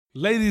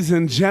Ladies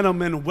and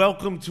gentlemen,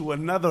 welcome to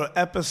another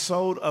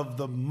episode of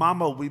the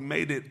Mama We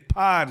Made It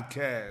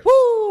podcast.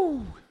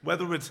 Woo!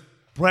 Whether it's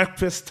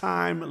breakfast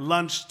time,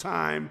 lunch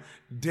time,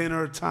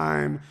 dinner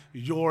time,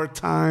 your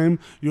time,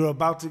 you're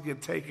about to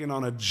get taken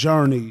on a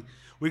journey.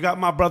 We got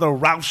my brother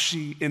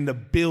Roushi in the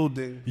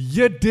building.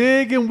 You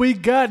dig? And we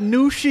got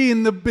Nushi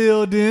in the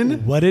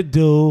building. What it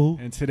do?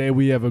 And today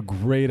we have a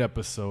great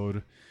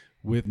episode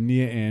with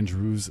Nia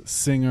Andrews,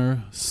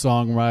 singer,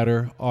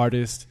 songwriter,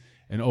 artist,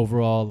 and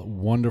overall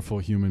wonderful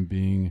human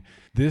being.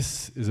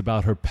 This is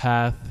about her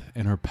path,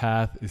 and her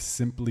path is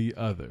simply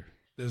other.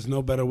 There's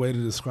no better way to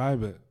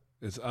describe it.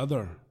 It's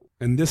other.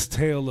 And this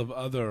tale of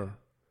other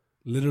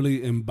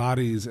literally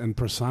embodies and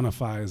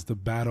personifies the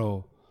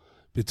battle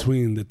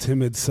between the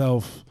timid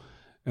self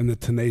and the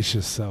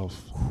tenacious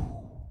self.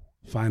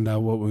 Find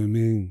out what we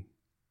mean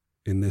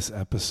in this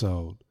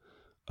episode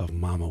of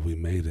Mama We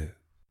Made It.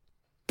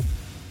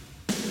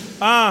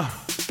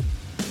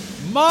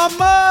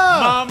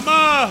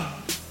 Mama!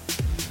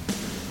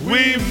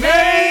 We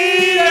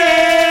made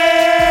it!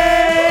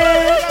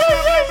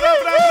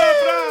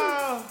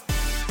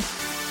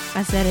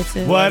 I said it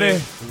too. What it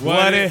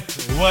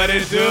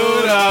do,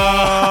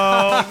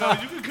 though? No,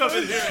 you can come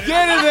in here.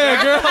 Get in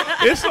there, girl.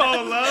 It's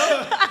all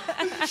love.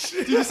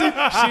 Did you see?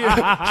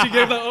 She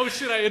gave the, oh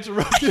shit, I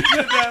interrupted.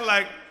 That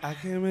like, I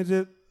can't make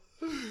it.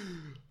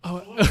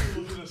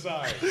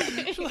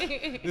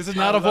 This is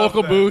not a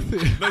vocal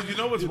booth. No, you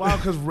know what's wild?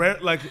 Because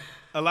like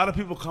a lot of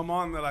people come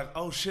on, they're like,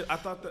 "Oh shit, I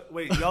thought that.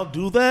 Wait, y'all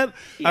do that?"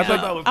 Yeah. I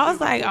thought that was. I was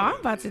like, "Oh, I'm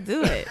about to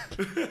do it.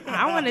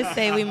 I want to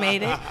say we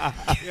made it."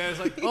 Yeah, it's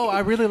like, oh, I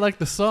really like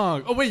the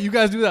song. Oh wait, you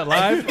guys do that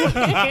live?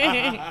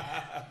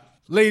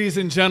 Ladies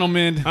and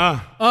gentlemen, we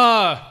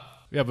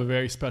have a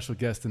very special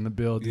guest in the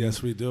building.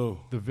 Yes, we do.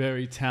 The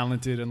very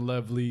talented and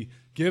lovely.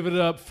 Give it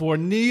up for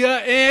Nia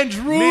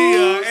Andrews.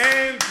 Nia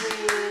Andrews.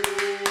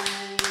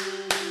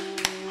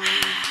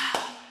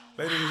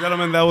 Ladies and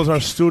gentlemen, that was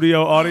our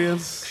studio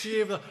audience. She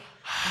gave the.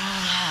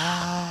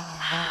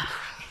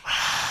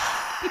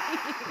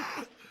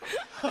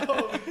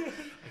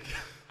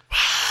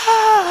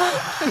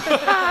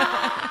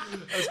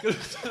 That's gonna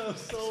sound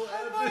so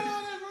epic.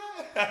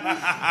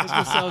 That's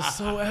gonna sound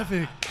so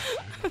epic.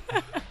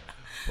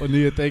 Well,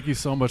 Nia, thank you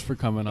so much for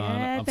coming on.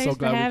 Yeah, I'm thanks so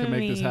glad for we having could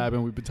make this me.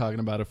 happen. We've been talking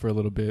about it for a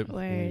little bit.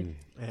 Word.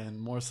 And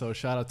more so,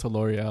 shout out to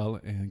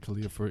L'Oreal and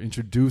Kalia for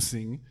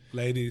introducing.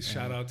 Ladies,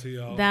 shout out to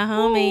y'all. The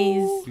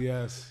homies.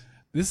 Yes.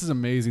 This is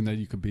amazing that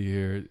you could be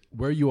here.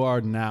 Where you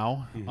are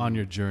now on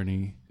your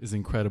journey is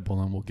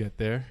incredible, and we'll get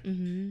there.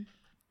 Mm-hmm.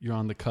 You're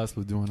on the cusp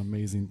of doing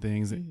amazing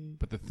things.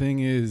 But the thing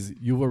is,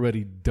 you've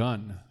already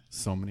done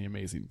so many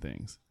amazing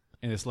things.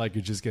 And it's like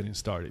you're just getting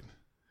started.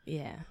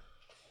 Yeah.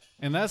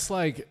 And that's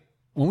like,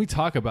 when we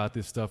talk about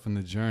this stuff in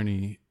the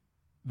journey,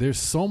 there's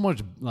so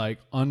much like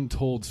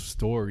untold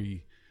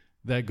story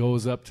that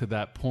goes up to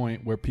that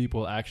point where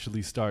people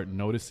actually start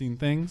noticing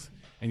things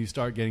and you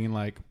start getting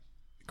like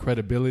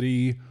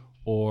credibility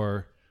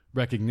or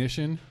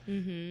recognition.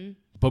 Mm-hmm.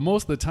 But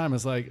most of the time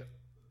it's like,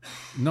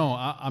 no,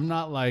 I'm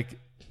not like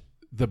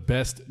the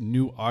best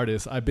new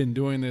artist. I've been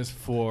doing this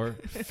for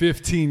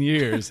 15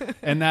 years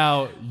and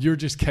now you're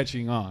just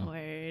catching on.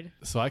 Word.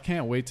 So I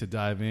can't wait to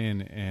dive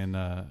in and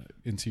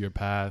into your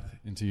path,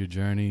 into your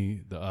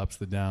journey, the ups,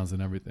 the downs,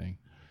 and everything.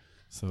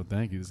 So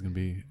thank you. It's gonna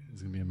be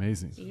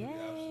amazing.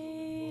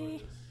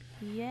 Yay.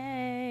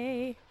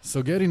 Yay.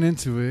 So getting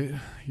into it,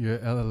 you're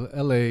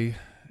LA,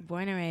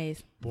 Born and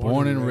raised.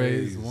 born and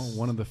raised,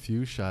 one of the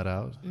few. Shout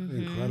out.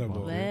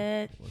 Incredible.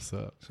 But What's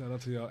up? Shout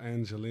out to y'all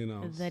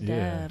Angelinos. the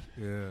Yeah. dub.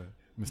 Yeah.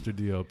 Mr.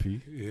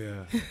 DLP.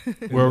 Yeah.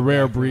 We're a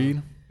rare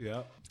breed.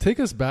 Yeah. Take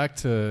us back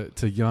to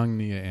young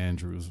Nia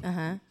Andrews.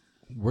 Uh-huh.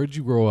 Where'd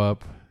you grow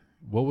up?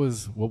 What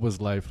was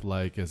life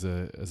like as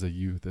a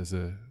youth, as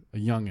a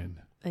youngin?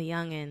 A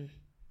youngin'.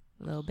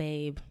 Little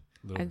babe.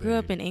 Little I grew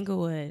up babe. in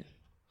Inglewood.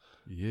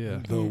 Yeah.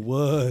 The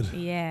wood.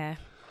 Yeah.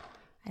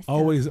 I still-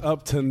 Always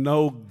up to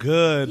no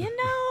good. You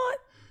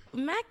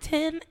know, Mac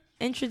 10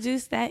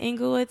 introduced that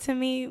Inglewood to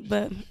me,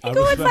 but I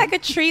Inglewood's respect- like a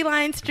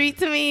tree-lined street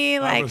to me. I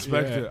Like,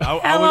 respect Yeah. it. I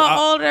hella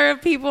older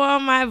people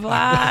on my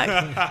block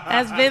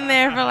that's been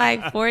there for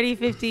like 40,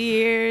 50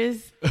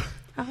 years.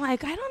 I'm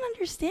like, I don't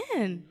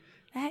understand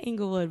that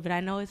Inglewood, but I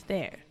know it's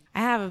there. I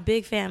have a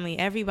big family.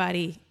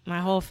 Everybody,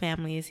 my whole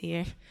family is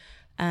here.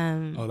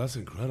 oh, that's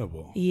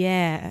incredible.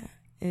 Yeah.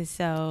 And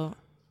so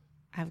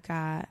I've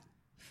got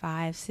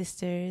 5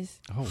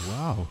 sisters. Oh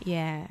wow.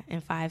 Yeah.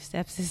 And 5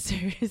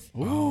 stepsisters.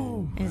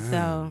 Ooh. And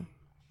so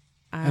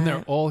And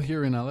they're all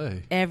here in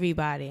LA.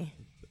 everybody.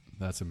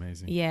 That's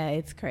amazing. Yeah,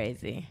 it's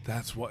crazy.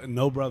 That's what.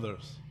 No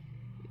brothers.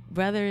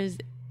 Brothers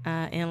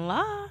in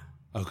law.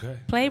 Okay.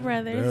 Play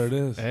brothers. There it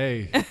is.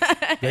 Hey,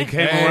 They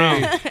came Hey.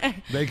 around.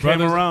 They came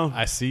brothers, around.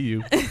 I see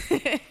you.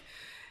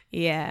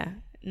 Yeah.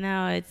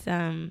 No, it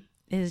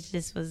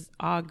just was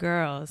all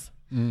girls.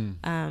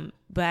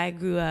 But I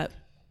grew up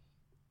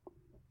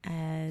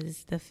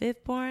as the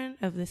 5th born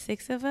of the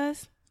 6 of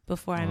us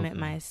before I met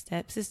my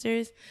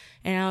stepsisters,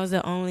 and I was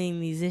the only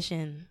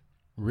musician.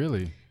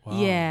 Really?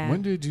 Wow. Yeah.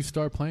 When did you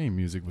start playing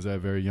music? Was that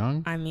very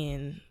young? I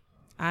mean,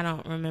 I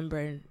don't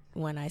remember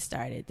when I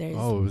started. It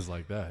was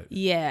like that.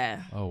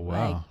 Yeah. Oh,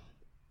 wow.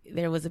 Like,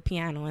 there was a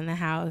piano in the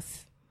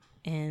house,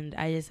 and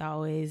I just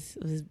always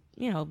was,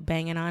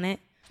 banging on it.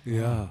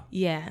 Yeah.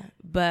 Yeah.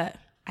 But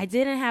I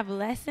didn't have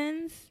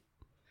lessons,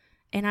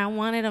 and I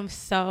wanted them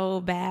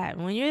so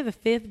bad. When you're the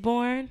fifth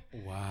born,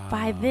 Wow.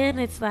 by then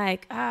it's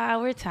like,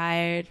 we're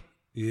tired.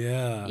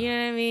 Yeah. You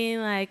know what I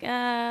mean? Like,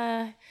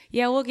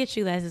 yeah, we'll get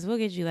you lessons. We'll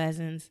get you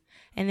lessons.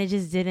 And it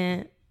just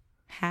didn't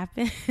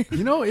happen.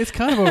 It's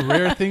kind of a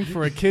rare thing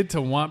for a kid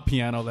to want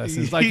piano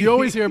lessons. Like, you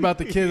always hear about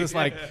the kids. It's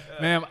like,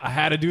 man, I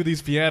had to do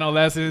these piano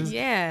lessons.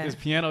 Yeah. This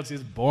piano's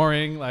just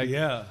boring. Like,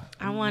 Yeah.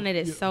 I wanted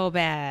it so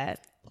bad.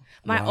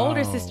 My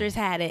older sisters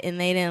had it, and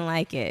they didn't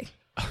like it.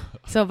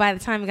 So by the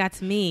time it got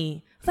to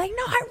me, I was like,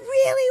 no, I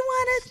really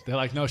want it. They're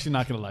like, no, she's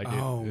not going to like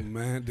Oh, it.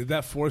 man. Did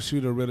that force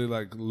you to really,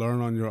 like,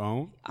 learn on your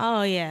own?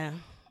 Oh, yeah.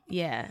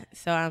 Yeah.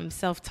 So I'm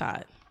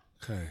self-taught.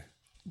 Okay.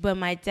 But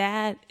my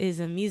dad is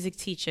a music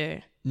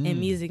teacher and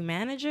music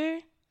manager.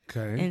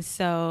 Okay. And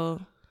so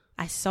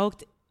I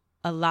soaked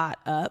a lot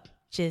up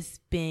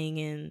just being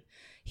in.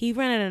 He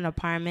rented an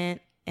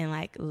apartment and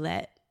like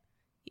let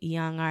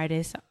young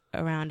artists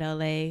around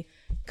LA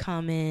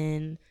come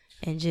in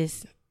and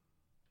just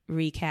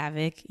wreak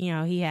havoc.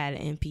 He had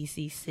an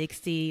MPC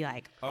 60,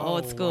 like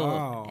old school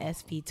wow.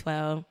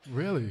 SP12.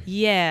 Really?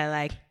 Yeah,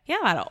 like he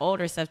had a lot of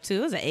older stuff too.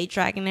 It was an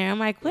 8-track in there. I'm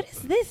like, what is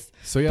this?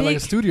 So you had like a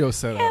studio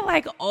setup. Yeah,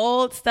 like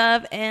old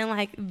stuff and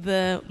like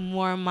the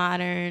more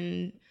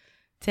modern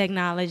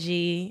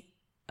technology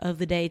of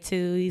the day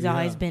too. He's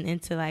always been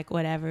into like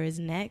whatever is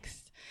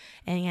next,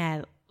 and he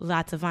had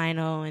lots of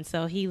vinyl, and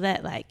so he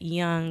let like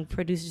young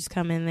producers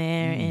come in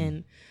there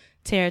and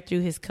tear through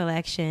his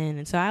collection.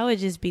 And so I would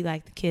just be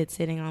like the kid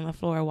sitting on the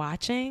floor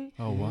watching.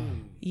 Oh, wow.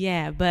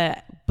 Yeah,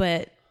 but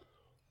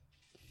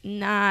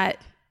not.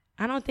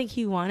 I don't think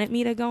he wanted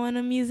me to go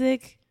into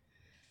music,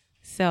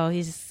 so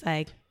he's just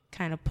like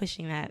kind of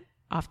pushing that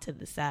off to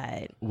the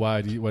side.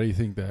 Why do you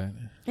think that?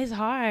 It's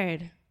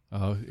hard.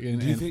 Oh, Do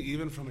you think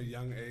even from a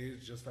young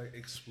age, just like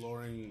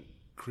exploring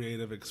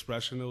creative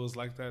expression, it was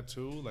like that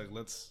too? Like,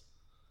 let's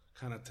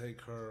kind of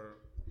take her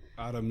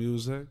out of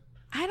music?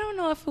 I don't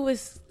know if it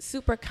was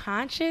super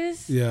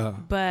conscious. Yeah.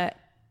 But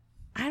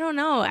I don't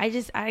know.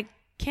 I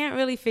can't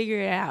really figure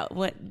it out.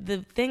 What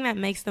the thing that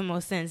makes the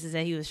most sense is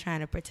that he was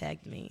trying to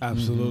protect me.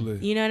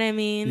 Absolutely. You know what I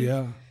mean?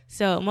 Yeah.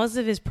 So most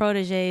of his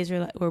proteges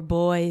were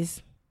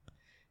boys,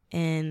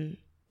 and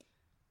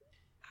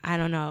I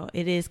don't know.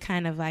 It is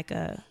kind of like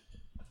a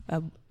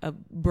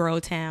bro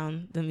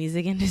town, the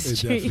music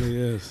industry. It definitely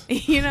is.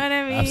 You know what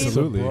I mean?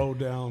 Absolutely. Bro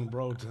down,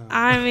 bro town.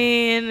 I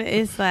mean,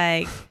 it's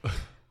like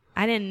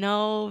I didn't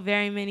know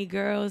very many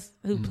girls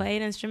who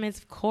played instruments.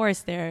 Of course,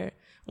 there are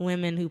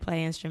women who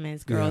play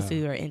instruments, girls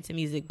who are into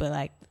music, but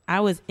like I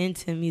was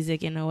into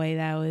music in a way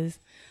that was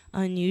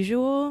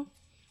unusual,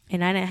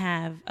 and I didn't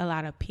have a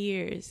lot of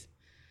peers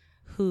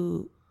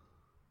who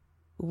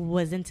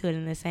was into it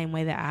in the same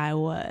way that I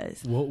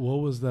was. What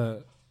was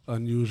that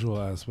unusual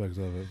aspect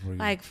of it for you?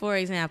 Like, for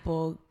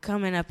example,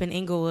 coming up in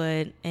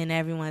Inglewood and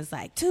everyone's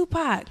like,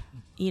 Tupac,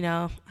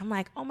 I'm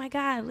like, oh my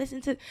God,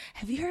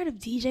 have you heard of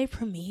DJ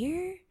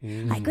Premier?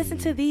 Like, listen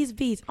to these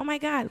beats. Oh my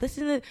God,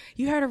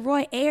 you heard of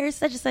Roy Ayers,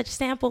 such and such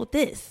sampled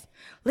this.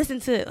 Listen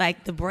to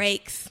like the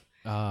breaks.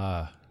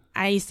 I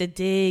used to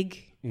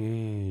dig,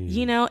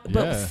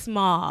 but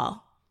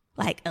small,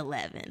 like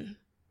 11.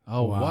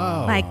 Oh,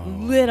 wow. Like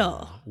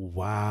little.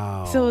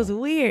 Wow. So it was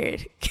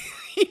weird.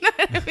 You know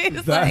what I mean?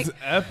 It's That's like,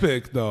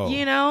 epic,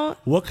 though.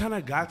 What kind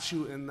of got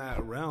you in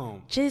that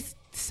realm? Just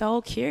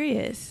so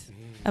curious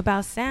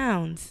about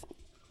sounds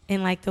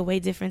and like the way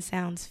different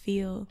sounds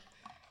feel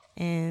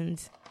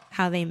and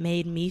how they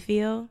made me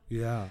feel.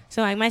 Yeah.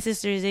 So like my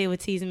sisters, they would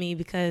tease me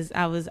because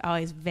I was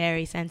always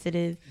very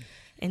sensitive.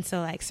 And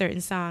so like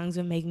certain songs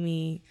would make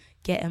me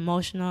get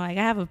emotional. Like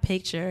I have a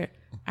picture.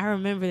 I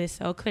remember this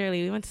so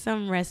clearly. We went to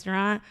some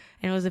restaurant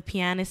and there was a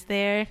pianist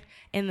there.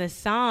 And the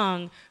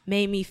song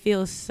made me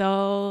feel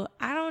so,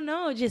 I don't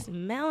know, just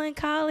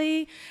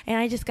melancholy. And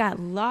I just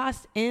got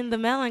lost in the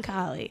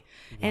melancholy.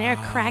 And they're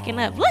cracking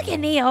up. Look at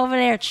me over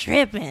there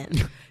tripping.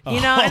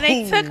 And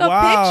they took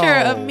a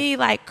picture of me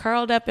like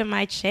curled up in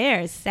my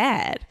chair,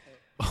 sad.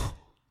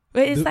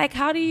 But it's like,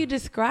 how do you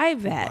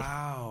describe that?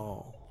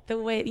 Wow. The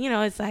way,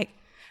 it's like,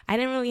 I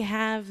didn't really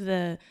have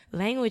the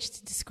language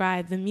to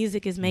describe the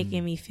music is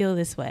making me feel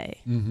this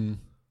way. Mm-hmm.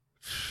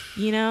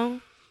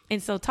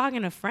 And so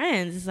talking to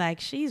friends, it's like,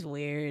 she's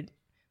weird.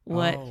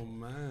 What? Oh,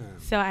 man.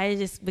 So I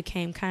just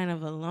became kind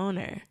of a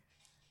loner.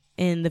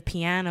 And the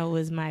piano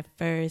was my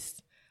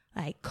first,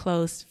 like,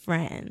 close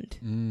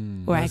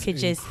friend. Where I could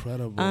just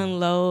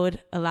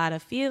unload a lot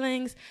of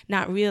feelings,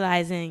 not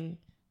realizing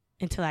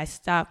until I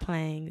stopped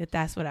playing that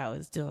that's what I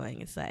was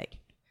doing. It's like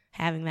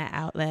having that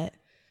outlet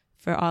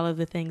for all of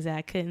the things that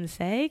I couldn't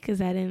say because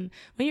when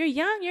you're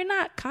young, you're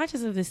not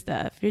conscious of this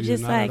stuff. You're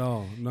just not like, at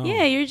all. No.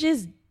 yeah, you're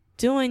just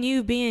doing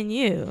you, being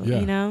you,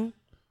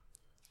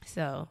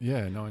 So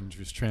Yeah, no, and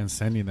just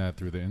transcending that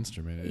through the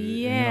instrument.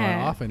 Yeah.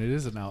 And often it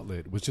is an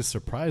outlet. What's just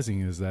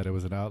surprising is that it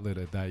was an outlet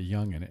at that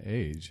young an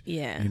age.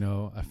 yeah,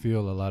 I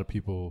feel a lot of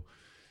people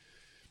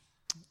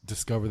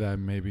discover that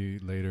maybe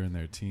later in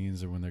their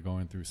teens or when they're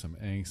going through some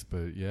angst.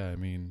 But yeah, I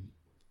mean,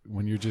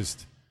 when you're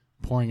just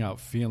pouring out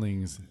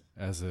feelings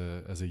as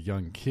a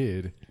young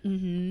kid,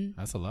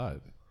 that's a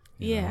lot.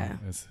 Yeah.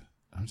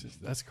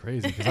 That's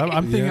crazy. Because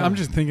I'm thinking, Yeah. I'm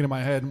just thinking in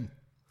my head,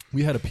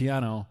 we had a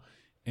piano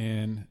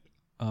and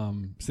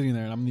sitting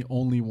there, and I'm the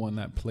only one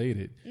that played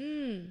it.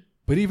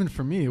 But even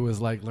for me, it was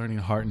like learning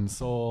Heart and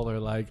Soul, or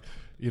like,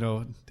 yeah.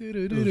 yeah,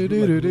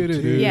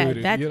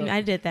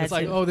 I did that It's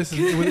like, too. oh,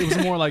 it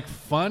was more like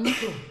fun.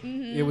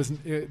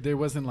 There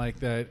wasn't like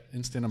that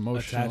instant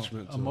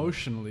Attachment to it.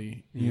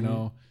 emotionally,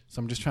 So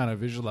I'm just trying to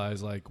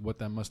visualize like what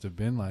that must have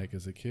been like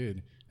as a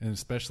kid, and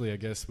especially I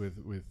guess with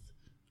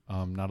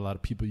not a lot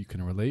of people you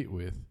can relate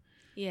with.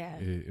 Yeah.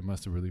 It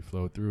must have really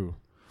flowed through.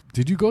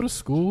 Did you go to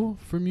school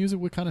for music?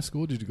 What kind of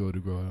school did you go to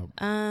grow up?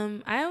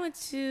 I went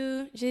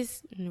to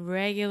just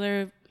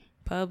regular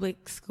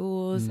public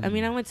schools. I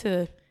mean, I went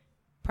to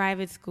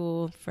private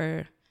school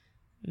for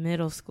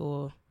middle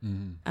school.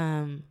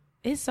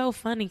 It's so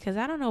funny because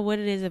I don't know what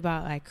it is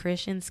about like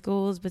Christian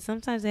schools, but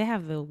sometimes they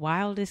have the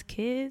wildest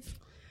kids.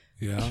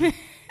 Yeah.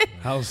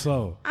 How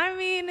so? I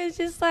mean, it's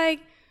just like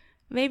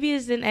maybe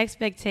it's an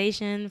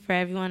expectation for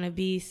everyone to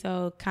be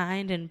so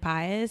kind and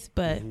pious,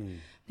 but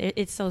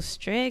it's so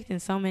strict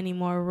and so many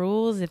more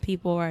rules that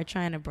people are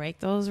trying to break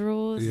those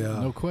rules.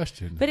 Yeah. No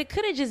question. But it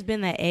could have just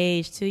been the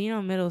age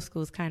too. Middle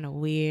school is kind of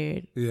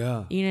weird.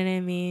 Yeah. You know what I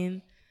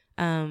mean?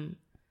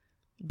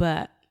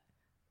 But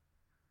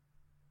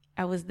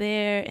I was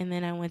there, and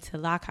then I went to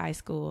Locke High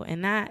School,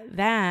 and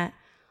that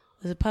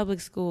was a public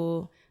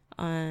school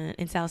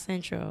in South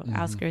Central,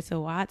 outskirts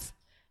of Watts,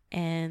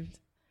 and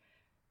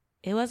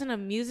it wasn't a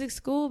music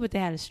school, but they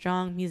had a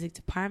strong music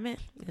department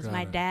because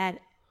my dad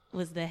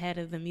was the head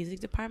of the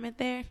music department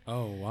there.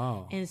 Oh,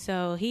 wow. And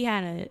so he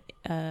had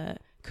a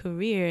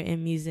career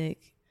in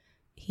music.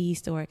 He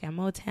used to work at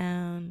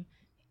Motown.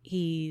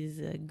 He's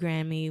a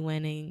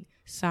Grammy-winning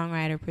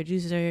songwriter,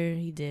 producer.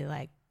 He did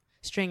like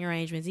string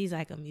arrangements. He's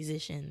like a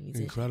musician.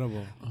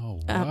 Incredible. Oh,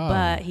 wow.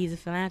 But he's a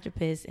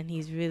philanthropist, and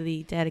he's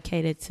really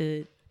dedicated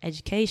to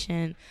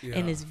education Yeah.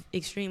 and is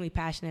extremely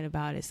passionate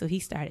about it. So he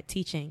started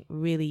teaching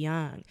really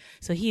young.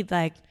 So he'd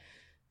like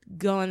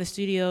go in the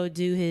studio,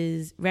 do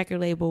his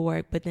record label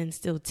work, but then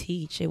still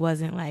teach. It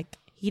wasn't like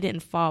he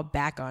didn't fall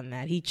back on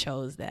that. He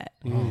chose that.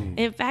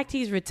 In fact,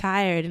 he's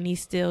retired and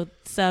he's still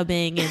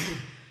subbing. And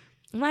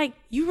I'm like,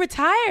 you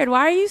retired?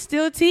 Why are you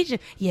still teaching?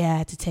 Yeah, I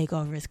had to take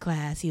over his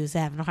class. He was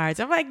having a hard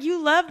time. I'm like,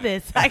 you love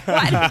this. Like,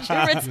 why did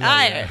you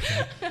retire?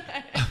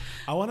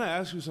 I want to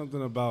ask you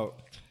something about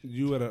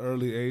you at an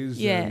early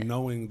age and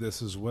knowing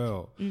this as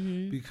well.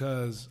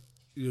 Because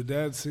your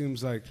dad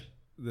seems like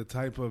the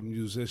type of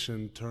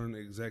musician turned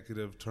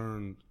executive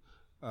turned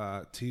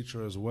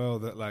teacher as well,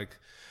 that like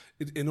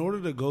in order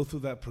to go through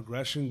that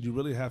progression, you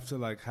really have to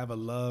like have a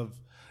love,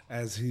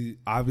 as he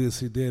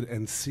obviously did,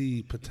 and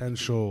see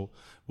potential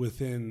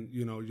within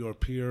your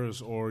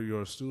peers or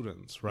your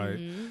students, right?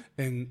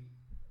 And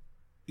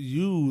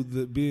you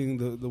being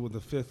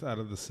the fifth out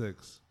of the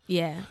six,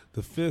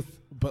 the fifth,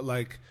 but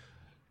like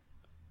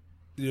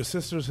your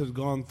sisters had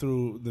gone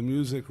through the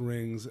music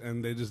rings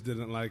and they just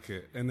didn't like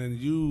it, and then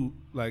you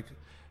like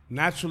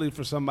naturally,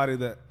 for somebody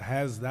that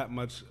has that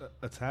much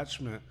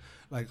attachment,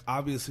 like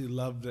obviously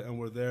loved it and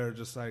were there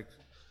just like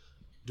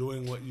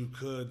doing what you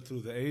could through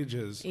the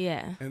ages.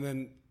 Yeah. And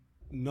then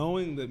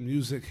knowing that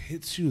music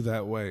hits you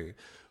that way,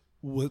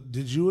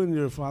 did you and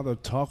your father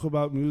talk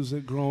about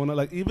music growing up?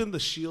 Like even the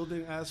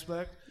shielding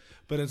aspect,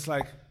 but it's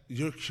like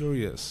you're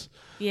curious.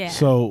 Yeah.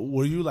 So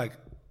were you like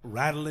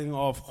rattling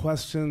off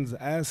questions,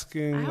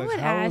 asking? I like, would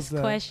how was ask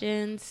that?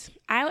 questions.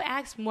 I would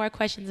ask more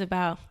questions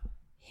about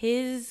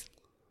his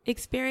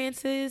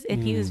experiences,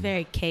 and he was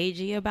very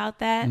cagey about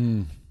that.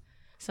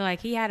 So like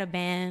he had a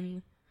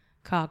band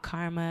called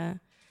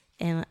Karma,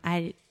 and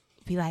I'd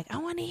be like, I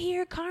want to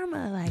hear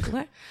Karma. Like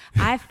what?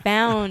 I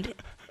found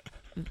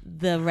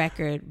the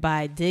record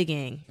by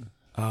digging.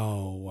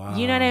 Oh, wow.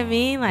 You know what I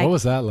mean? Like, What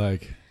was that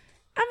like?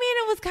 I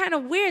mean, it was kind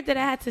of weird that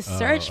I had to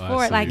search I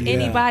for it see. like Yeah.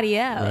 anybody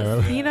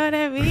else. Right. You know what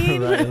I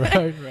mean?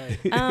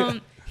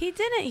 right. He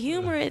didn't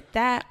humor it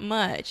that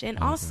much, and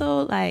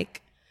also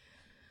like,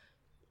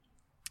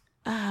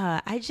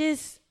 I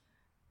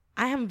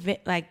am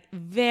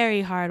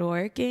very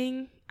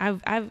hardworking.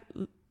 I've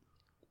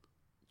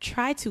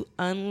tried to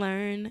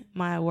unlearn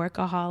my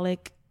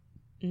workaholic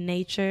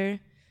nature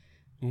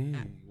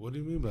What do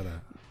you mean by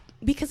that?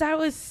 because I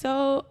was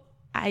so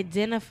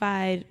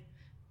identified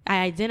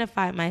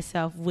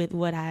myself with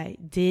what I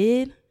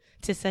did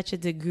to such a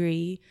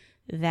degree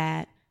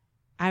that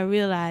I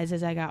realized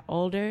as I got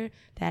older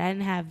that I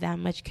didn't have that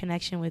much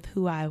connection with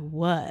who I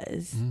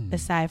was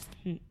aside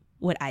from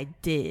what I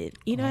did.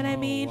 You know what I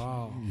mean?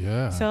 Wow.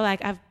 Yeah. So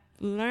like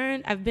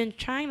I've been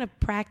trying to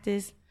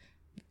practice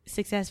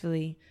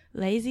successfully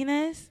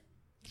laziness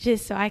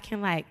just so I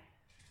can like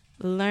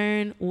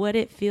learn what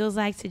it feels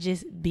like to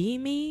just be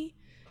me,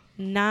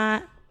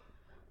 not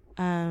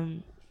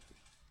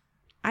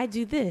I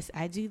do this,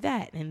 I do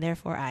that, and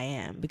therefore I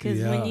am.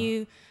 Because when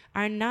you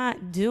are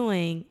not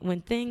doing,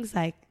 when things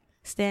like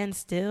stand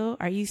still,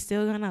 are you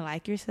still going to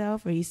like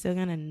yourself? Are you still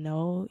going to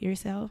know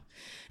yourself?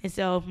 And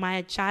so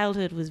my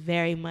childhood was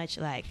very much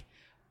like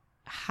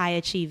high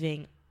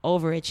achieving,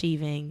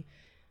 overachieving,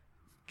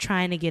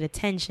 trying to get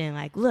attention.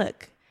 Like,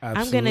 look,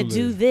 Absolutely. I'm going to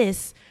do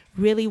this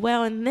really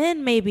well, and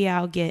then maybe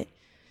I'll get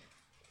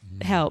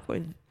help.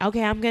 Or,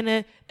 okay, I'm going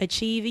to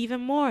achieve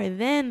even more,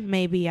 then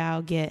maybe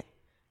I'll get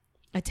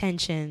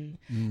attention.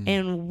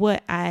 And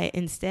what I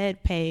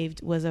instead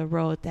paved was a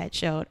road that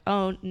showed,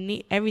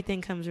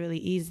 everything comes really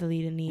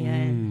easily to Nia,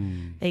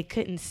 and they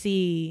couldn't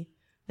see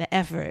the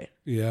effort.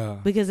 Yeah.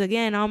 Because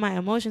again, all my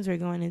emotions were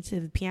going into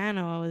the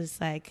piano. I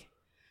was like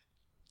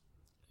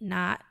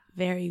not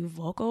very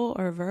vocal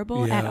or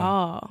verbal at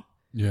all.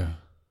 Yeah.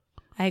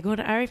 Like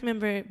I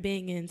remember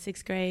being in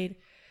 6th grade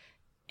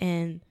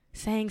and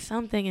saying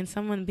something and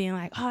someone being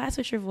like, "Oh, that's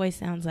what your voice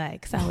sounds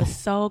like," because I was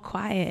so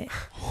quiet.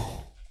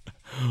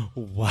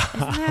 Wow.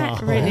 Isn't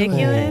that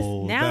ridiculous?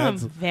 Oh, Now I'm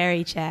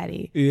very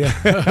chatty. Yeah.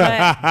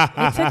 But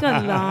it took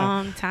a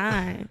long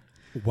time.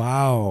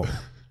 Wow.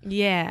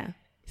 Yeah.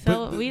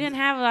 So we didn't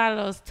have a lot of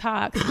those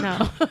talks.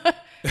 No.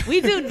 We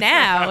do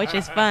now, which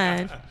is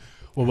fun.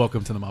 Well,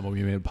 welcome to the Mama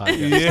We Made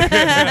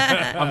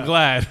podcast. I'm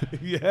glad.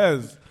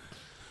 Yes.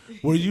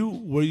 Were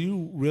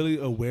you really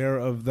aware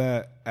of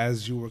that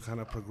as you were kind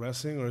of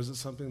progressing, or is it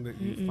something that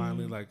you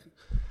finally like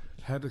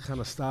had to kind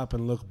of stop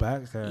and look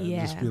back at and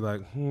just be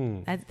like,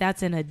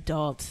 That's an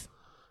adult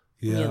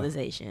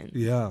realization.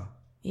 Yeah.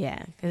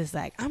 Yeah, because it's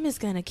like, I'm just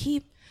going to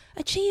keep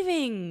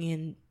achieving.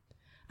 And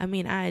I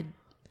mean, I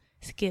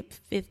skipped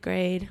 5th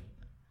grade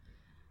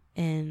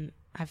and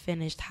I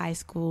finished high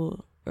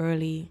school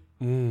early.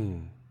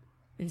 And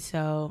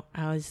so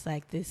I was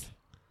like this,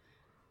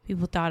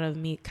 people thought of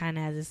me kind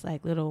of as this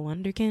like little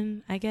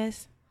wonderkin, I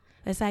guess.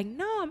 It's like,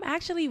 no, I'm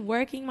actually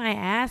working my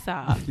ass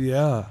off.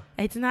 Yeah.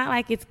 It's not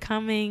like it's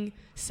coming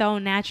so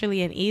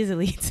naturally and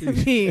easily to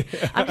me.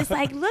 I'm just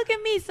like, look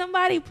at me.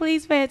 Somebody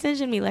please pay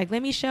attention to me. Like,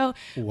 let me show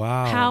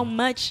how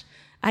much,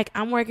 like,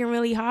 I'm working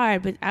really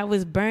hard, but I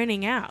was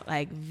burning out,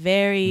 like,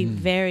 very,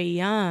 very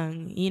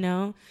young, you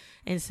know?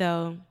 And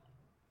so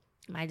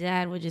my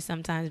dad would just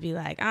sometimes be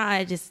like,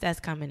 that's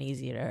coming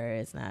easy to her.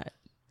 It's not,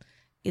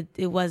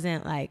 it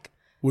wasn't like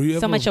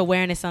so much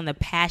awareness on the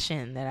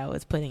passion that I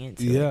was putting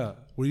into it. Yeah.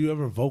 Were you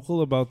ever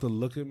vocal about the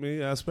look at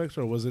me aspect,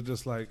 or was it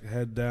just like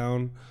head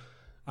down?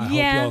 I hope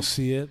y'all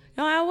see it.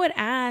 No, I would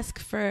ask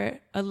for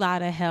a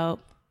lot of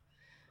help,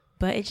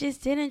 but it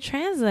just didn't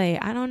translate.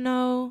 I don't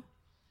know.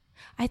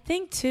 I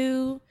think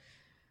too,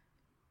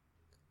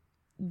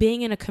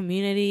 being in a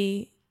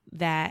community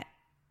that,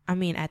 I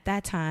mean, at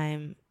that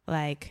time,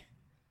 like,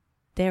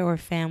 there were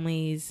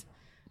families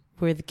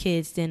where the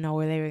kids didn't know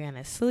where they were going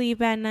to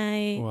sleep at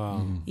night.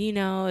 Wow. You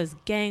know, it's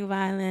gang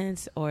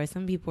violence, or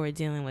some people were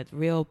dealing with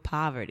real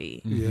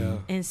poverty. Yeah.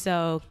 And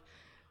so,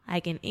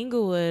 like in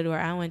Inglewood, where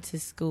I went to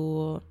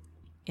school,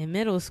 in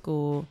middle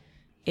school,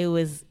 it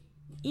was,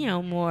 you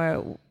know,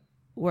 more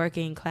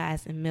working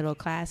class and middle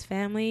class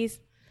families.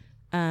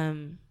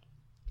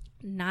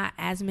 Not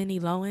as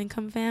many low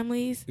income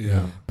families.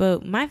 Yeah.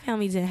 But my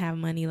family didn't have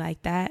money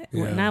like that.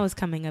 Yeah. When I was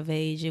coming of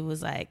age, it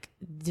was like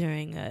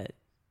during a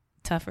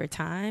tougher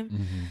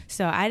time.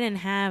 So I didn't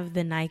have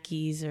the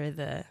Nikes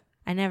or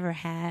I never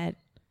had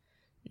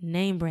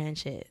name brand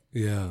shit.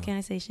 Yeah. Can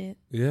I say shit?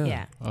 Yeah.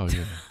 Yeah. Oh,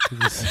 yeah. You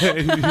can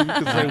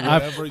say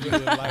whatever you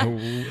would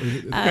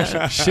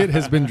like. Shit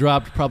has been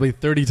dropped probably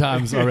 30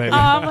 times already. Oh,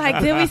 I'm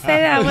like, did we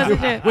say that? I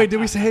wasn't doing. Wait, did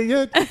we say it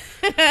yet? 1,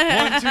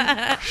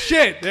 2,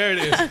 shit. There it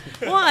is.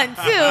 1,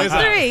 2,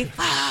 3.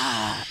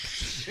 Fuck.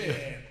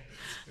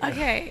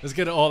 Okay. Let's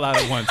get it all out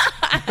at once.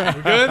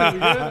 We're good? We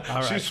good?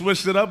 All right. She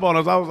switched it up on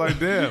us. I was like,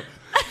 damn.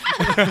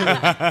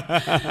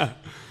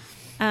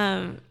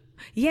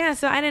 Yeah,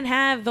 so I didn't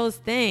have those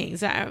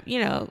things,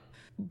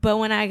 but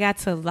when I got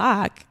to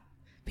Locke,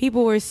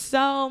 people were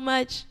so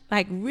much,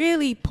 like,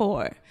 really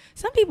poor.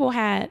 Some people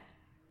had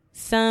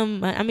I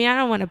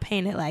don't want to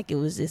paint it like it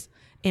was this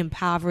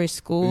impoverished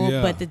school,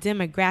 but the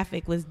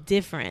demographic was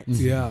different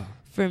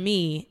for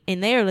me.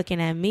 And they were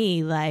looking at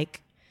me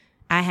like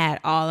I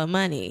had all the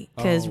money,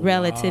 because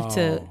relative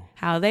to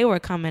how they were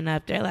coming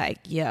up, they're like,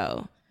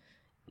 yo,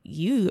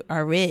 you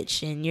are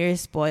rich and you're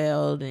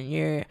spoiled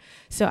and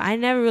so I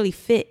never really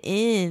fit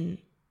in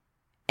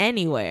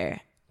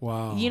anywhere.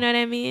 Wow. You know what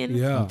I mean?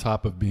 Yeah. On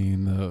top of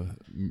being the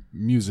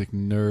music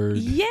nerd.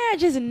 Yeah,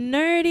 just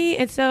nerdy.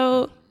 And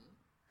so,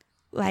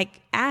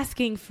 like,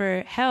 asking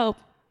for help,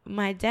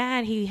 my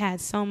dad, he had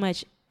so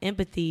much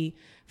empathy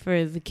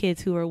for the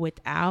kids who were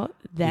without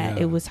that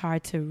it was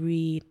hard to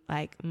read,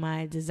 like,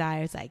 my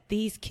desires. Like,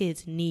 these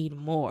kids need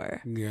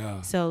more.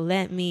 Yeah. So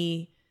let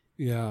me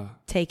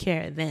take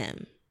care of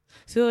them.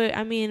 So,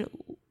 I mean,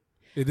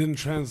 it didn't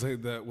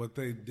translate that what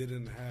they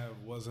didn't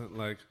have wasn't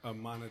like a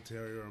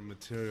monetary or a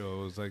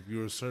material. It was like you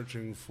were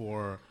searching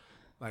for,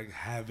 like,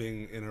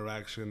 having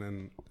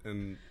interaction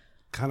and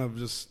kind of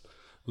just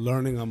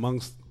learning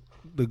amongst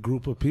the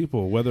group of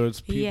people, whether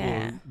it's people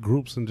or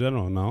groups in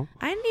general. No,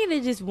 I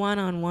needed just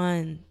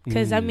one-on-one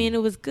because I mean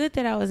it was good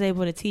that I was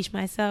able to teach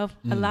myself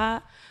a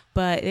lot,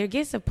 but there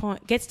gets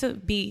to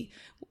be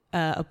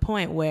a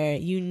point where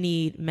you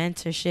need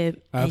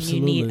mentorship and you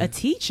need a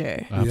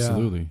teacher.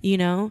 Absolutely. You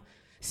know,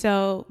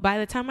 so by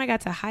the time I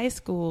got to high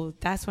school,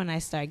 that's when I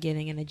started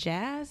getting into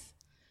jazz,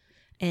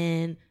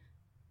 and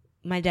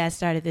my dad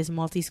started this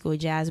multi-school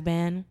jazz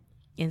band,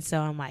 and so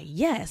I'm like,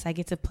 yes, I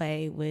get to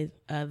play with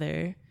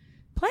other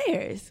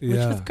players, which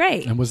was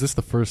great. And was this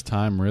the first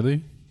time,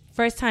 really?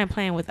 First time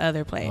playing with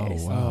other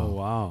players. Oh,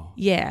 wow.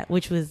 Yeah,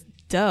 which was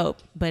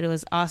dope, but it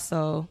was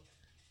also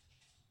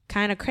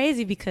kind of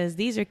crazy because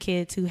these are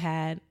kids who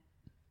had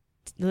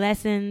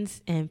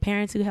lessons and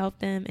parents who helped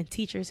them and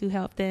teachers who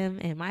helped them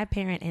and my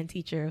parent and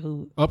teacher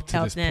who up to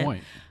helped this them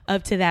point.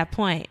 Up to that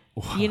point.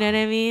 Wow. You know what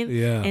I mean?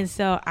 Yeah. And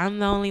so I'm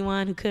the only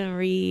one who couldn't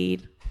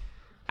read.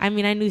 I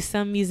mean, I knew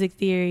some music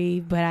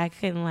theory, but I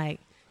couldn't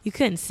you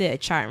couldn't sit a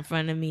chart in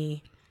front of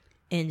me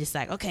and just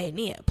okay,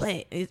 Nia,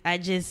 play it. I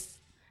just,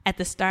 at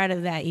the start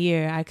of that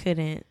year, I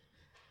couldn't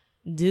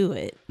do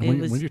it.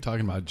 And when you're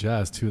talking about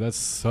jazz too, that's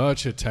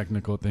such a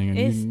technical thing, and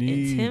you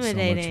need so much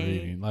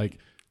reading.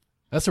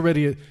 That's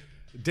already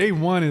day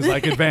one is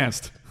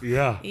advanced.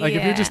 Yeah.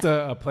 If you're just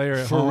a player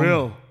at For home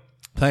real,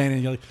 playing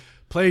and you're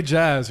play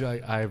jazz,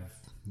 you're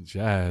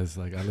jazz.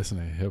 I listen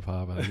to hip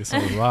hop. I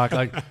listen to rock.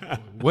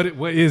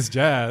 What is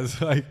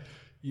jazz?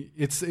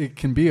 It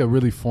can be a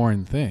really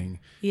foreign thing.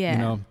 Yeah. You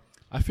know,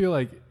 I feel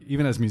like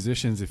even as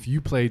musicians, if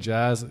you play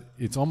jazz,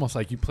 it's almost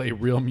like you play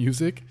real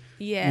music.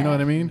 Yeah. You know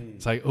what I mean?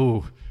 It's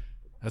oh,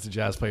 that's a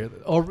jazz player.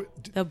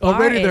 The bar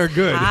already they're is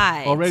good.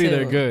 high, Already too.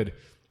 they're good.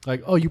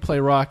 Oh, you play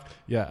rock.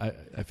 Yeah,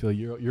 I feel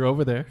you're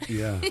over there.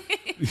 yeah.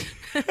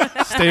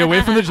 Stay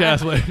away from the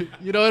jazz player.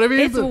 You know what I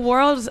mean? It's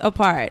worlds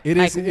apart. It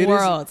is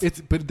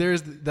worlds. But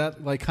there's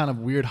that kind of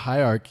weird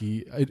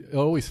hierarchy. It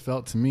always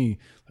felt to me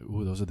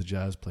those are the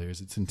jazz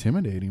players. It's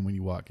intimidating when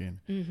you walk in.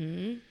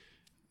 Mm-hmm.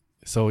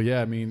 So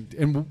yeah, I mean,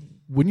 and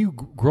when you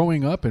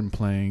growing up and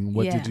playing,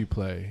 what did you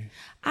play?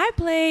 I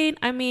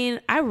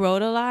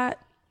wrote a lot.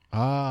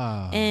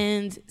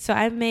 And so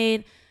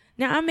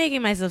now I'm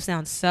making myself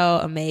sound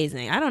so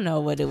amazing. I don't know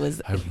what it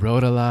was. I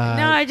wrote a lot.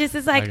 No,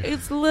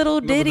 it's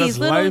little ditties,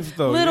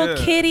 little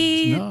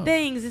kitty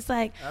things. It's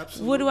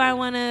absolutely. What do I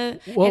want to?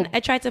 And I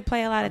tried to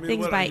play a lot of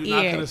things by you're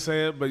not ear. gonna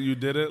say it, but you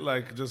did it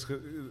just.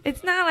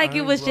 It's not like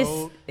it was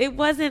just. It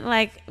wasn't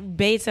like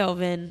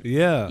Beethoven.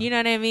 Yeah. You know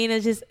what I mean?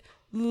 It's just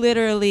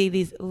literally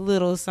these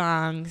little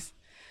songs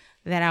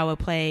that I would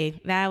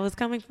play that was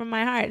coming from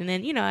my heart, and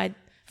then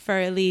for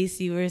Elise,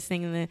 you were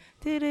singing the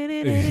you know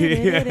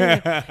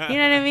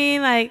what I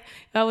mean? I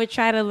would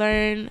try to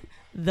learn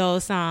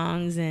those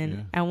songs,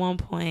 and at one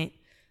point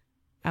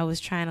I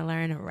was trying to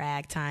learn a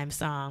ragtime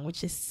song,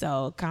 which is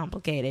so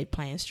complicated,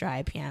 playing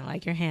stride piano.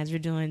 Your hands were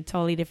doing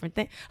totally different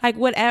things.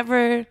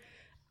 Whatever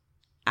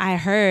I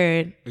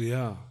heard,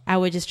 I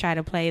would just try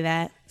to play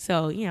that.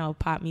 So,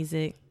 pop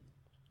music,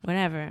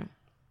 whatever.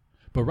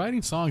 But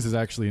writing songs is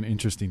actually an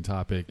interesting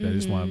topic that I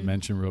just want to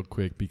mention real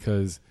quick,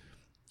 because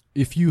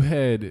if you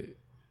had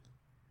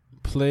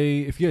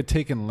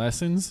taken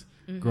lessons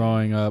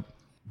growing up,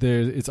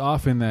 it's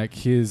often that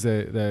kids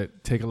that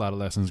take a lot of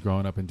lessons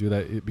growing up and do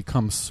that, it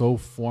becomes so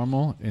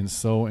formal and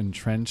so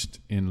entrenched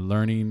in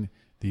learning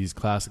these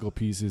classical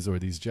pieces or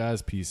these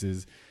jazz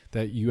pieces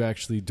that you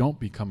actually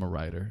don't become a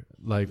writer.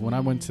 When I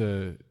went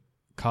to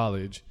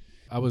college,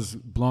 I was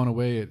blown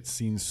away at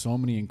seeing so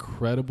many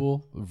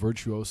incredible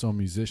virtuoso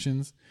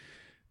musicians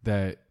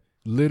that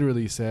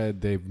literally said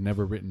they've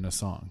never written a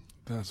song.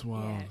 That's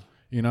wild.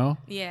 You know?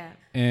 Yeah.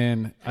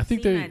 And I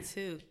think they're that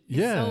too.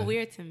 It's so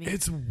weird to me.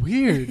 It's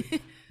weird.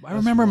 I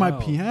remember my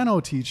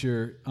piano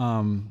teacher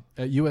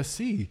at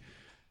USC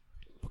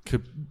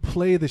could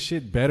play the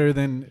shit better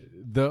than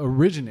the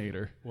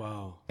originator.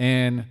 Wow.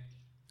 And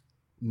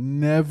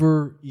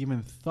never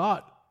even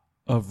thought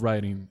of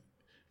writing,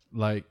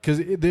 because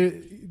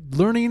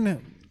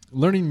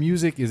learning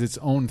music is its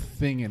own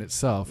thing in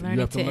itself.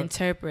 Learning to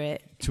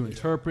interpret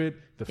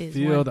the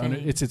field.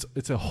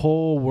 It's a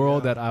whole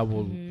world that I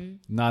will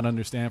not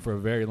understand for a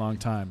very long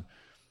time.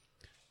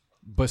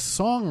 But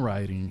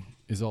songwriting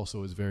is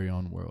also its very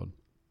own world,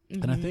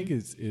 and I think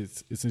it's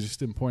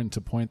just important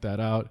to point that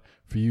out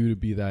for you to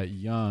be that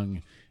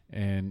young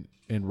and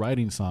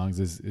writing songs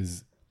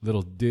is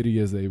little ditty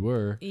as they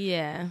were.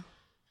 Yeah.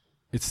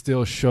 It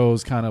still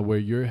shows kind of where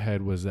your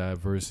head was at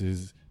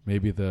versus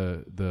maybe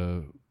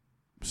the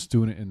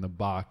student in the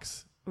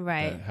box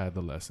that had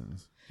the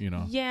lessons,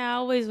 Yeah, I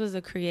always was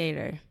a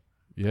creator.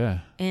 Yeah.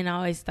 And I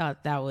always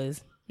thought that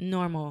was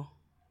normal.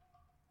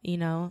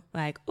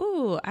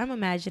 Ooh, I'm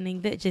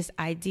imagining that just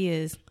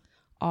ideas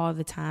all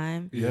the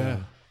time.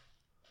 Yeah.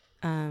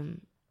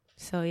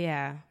 So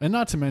yeah. And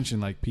not to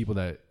mention people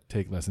that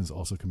take lessons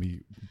also can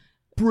be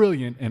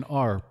brilliant and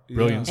are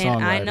brilliant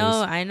And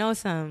songwriters. I know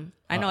some.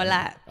 I know a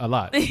lot. A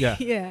lot, yeah.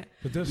 Yeah.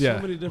 But there's Yeah,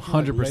 so many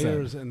different like, 100%.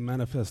 layers and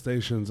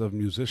manifestations of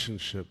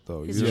musicianship,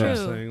 though. It's You know what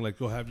true. I'm saying? Like,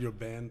 you'll have your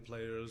band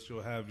players,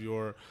 you'll have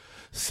your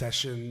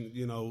session,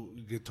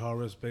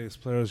 guitarist, bass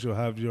players, you'll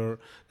have your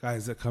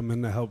guys that come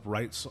in to help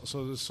write.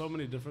 So there's so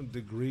many different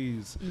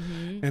degrees,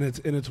 and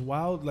it's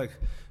wild, like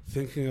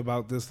thinking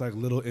about this like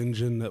little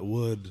engine that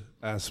would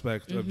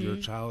aspect of your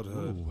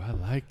childhood. Ooh, I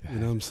like that. You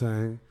know what I'm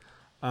saying?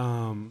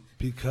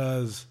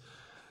 Because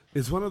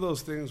it's one of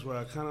those things where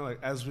I kind of like,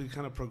 as we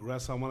kind of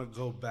progress, I want to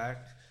go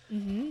back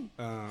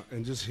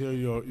and just hear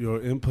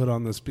your input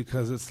on this,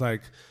 because it's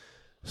like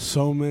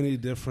so many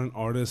different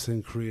artists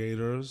and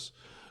creators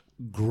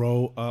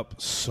grow up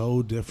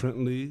so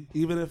differently,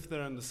 even if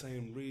they're in the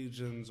same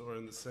regions or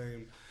in the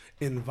same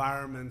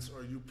environments,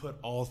 or you put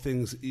all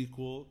things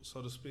equal,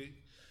 so to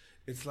speak.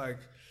 It's like,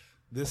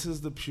 this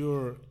is the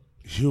pure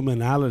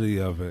humanality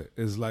of it.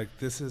 Is like,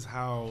 this is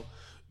how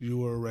you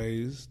were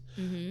raised.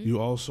 You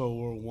also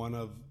were one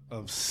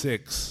of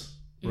six,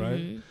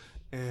 right?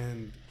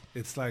 And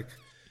it's like,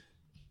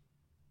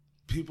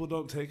 people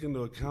don't take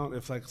into account,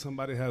 if like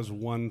somebody has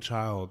one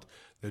child,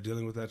 they're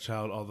dealing with that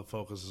child, all the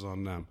focus is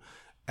on them.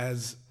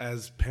 As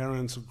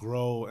parents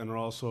grow and are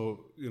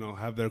also,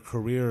 have their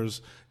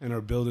careers and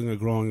are building a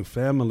growing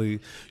family,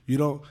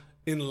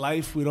 in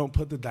life, we don't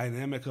put the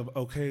dynamic of,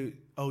 okay,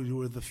 you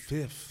were the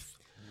fifth.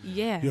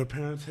 Yeah. Your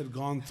parents had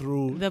gone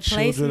through The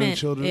children and placement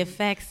children.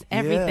 affects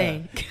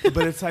everything. Yeah.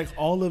 But it's like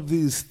all of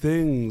these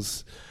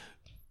things,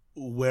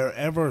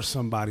 wherever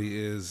somebody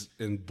is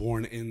and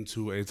born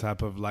into a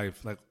type of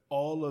life, like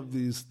all of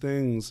these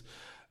things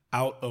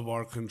out of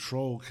our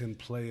control can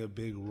play a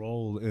big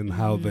role in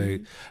how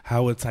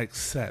it's like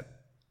set,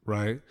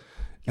 right?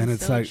 And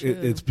it's so like true.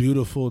 it's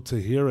beautiful to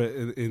hear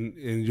it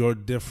in your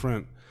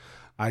different,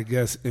 I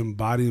guess,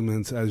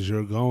 embodiments as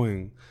you're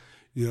going.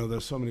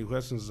 There's so many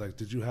questions like,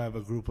 did you have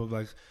a group of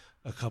like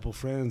a couple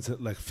friends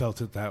that like felt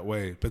it that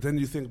way? But then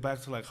you think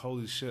back to like,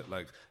 holy shit,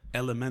 like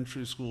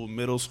elementary school,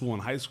 middle school,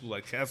 and high school,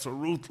 like cats are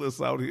ruthless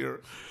out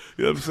here.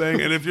 You know what I'm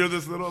saying? And if you're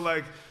this little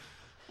like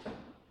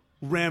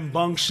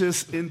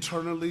rambunctious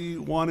internally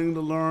wanting to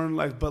learn,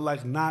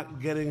 but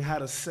not getting how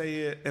to say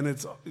it,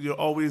 and you're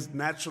always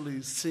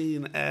naturally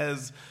seen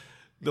as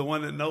the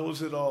one that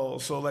knows it all.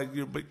 So like,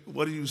 but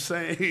what are you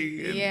saying?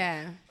 And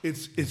Yeah.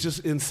 it's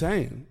just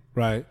insane,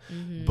 right?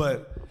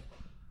 But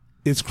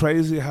it's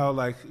crazy how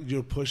like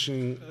you're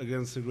pushing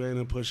against the grain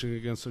and pushing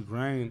against the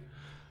grain.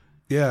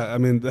 Yeah, I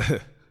mean,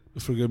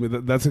 forgive me.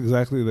 That's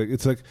exactly like,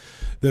 it's like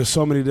there's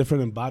so many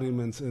different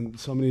embodiments and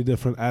so many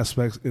different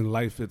aspects in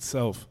life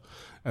itself,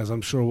 as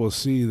I'm sure we'll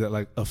see, that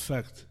like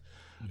affect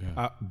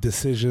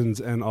decisions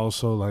and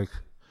also like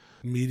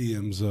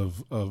mediums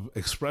of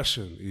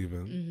expression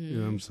even. You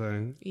know what I'm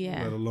saying?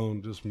 Yeah. Let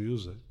alone just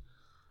music.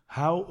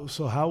 How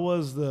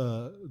was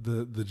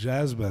the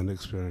jazz band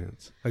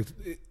experience? Like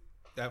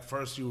at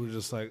first you were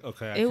just like,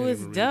 okay, It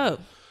was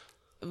dope,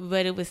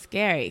 but it was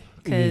scary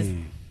because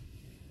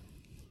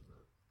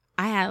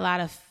I had a lot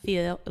of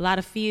feel, a lot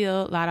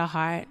of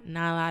heart,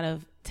 not a lot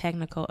of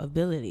technical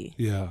ability.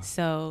 Yeah.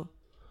 So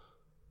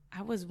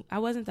I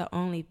wasn't the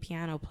only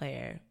piano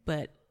player,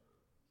 but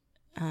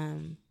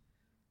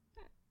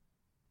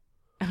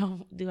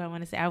do I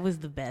want to say I was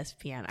the best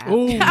piano?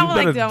 Oh, you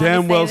better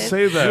damn well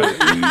say that.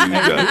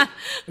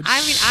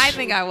 I mean, I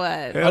think I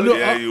was. Hell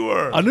yeah, you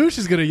were.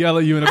 Anusha's gonna yell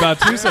at you in about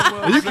 2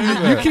 seconds.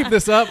 You keep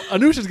this up,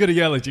 Anusha's gonna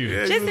yell at you.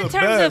 Yeah, Just you in were the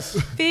terms best.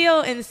 of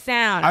feel and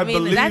sound. I mean,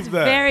 believe that's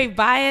that. very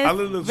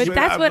biased, but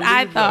that's what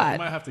I I thought.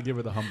 might have to give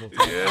her the humble.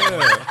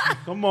 Yeah.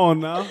 Come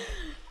on now.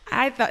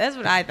 That's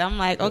what I thought. I'm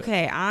like,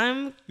 okay,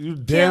 I'm You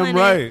damn killing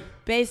right. it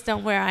based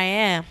on where I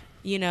am,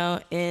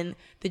 in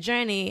the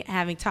journey,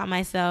 having taught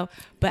myself.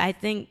 But I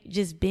think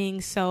just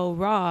being so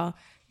raw,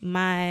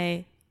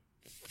 my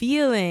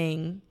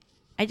feeling,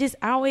 I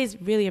always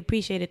really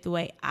appreciated the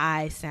way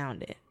I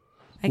sounded.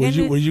 Like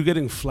Were you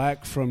getting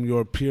flack from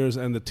your peers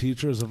and the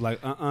teachers of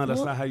like,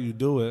 that's not how you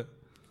do it?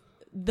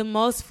 the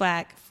most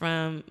flack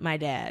from my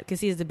dad because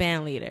he's the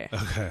band leader.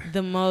 Okay.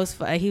 The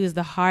most, he was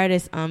the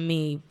hardest on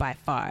me by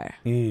far.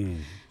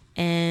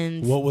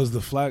 And What was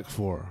the flack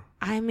for?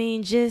 I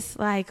mean, just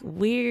like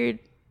weird,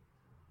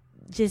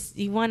 just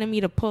he wanted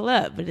me to pull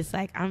up, but it's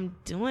like I'm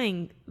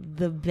doing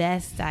the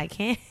best I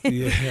can.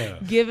 Yeah.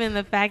 Given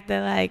the fact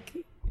that like,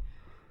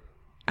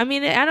 I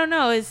mean, I don't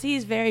know,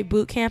 he's very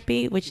boot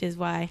campy, which is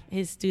why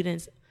his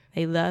students,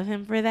 they love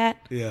him for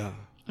that. Yeah.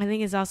 I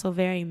think it's also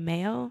very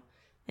male.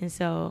 And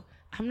so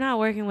I'm not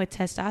working with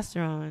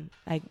testosterone.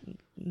 Like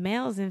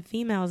males and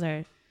females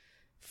are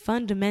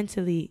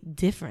fundamentally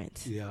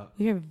different. Yeah.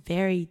 We are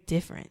very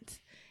different.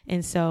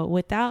 And so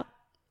without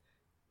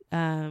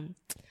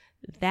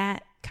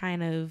that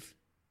kind of,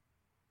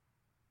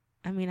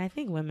 I mean, I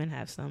think women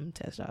have some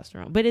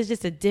testosterone, but it's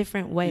just a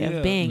different way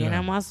of being. And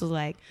I'm also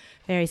like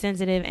very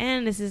sensitive.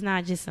 And this is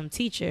not just some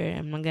teacher.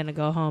 I'm going to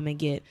go home and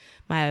get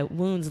my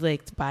wounds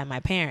licked by my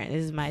parent.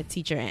 This is my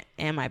teacher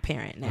and my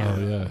parent now. Oh,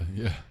 yeah,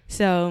 yeah.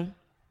 So,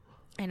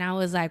 and I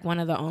was like one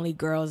of the only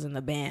girls in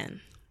the band.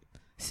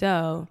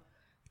 So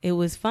it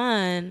was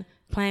fun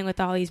playing with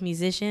all these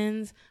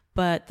musicians,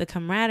 but the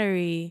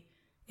camaraderie,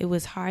 it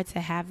was hard to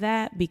have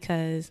that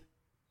because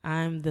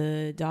I'm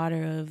the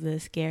daughter of the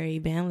scary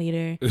band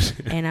leader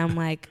and I'm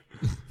like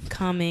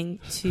coming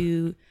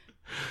to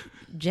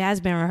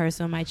jazz band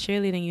rehearsal in my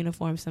cheerleading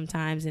uniform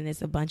sometimes and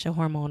it's a bunch of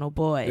hormonal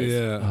boys.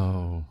 Yeah.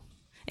 Oh.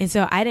 And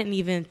so I didn't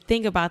even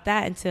think about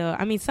that until,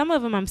 I mean, some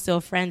of them I'm still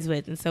friends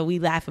with and so we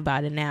laugh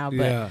about it now,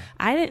 but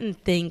I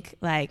didn't think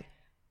like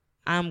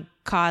I'm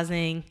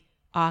causing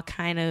all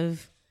kind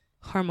of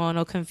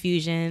hormonal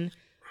confusion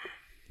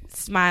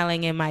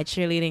smiling in my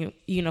cheerleading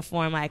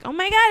uniform like, oh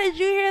my God, did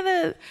you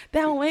hear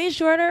that Wayne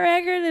Shorter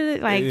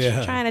record? Like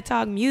trying to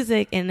talk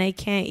music and they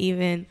can't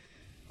even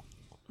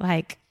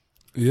like.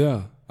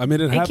 Yeah. I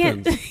mean, it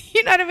happens.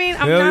 You know what I mean?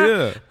 I'm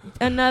not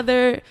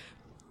another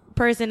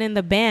person in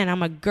the band.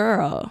 I'm a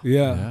girl.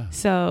 Yeah.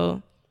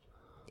 So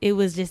it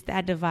was just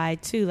that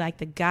divide too. Like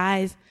the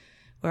guys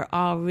were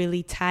all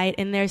really tight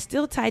and they're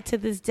still tight to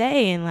this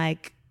day. And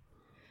like,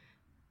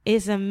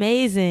 it's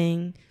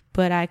amazing,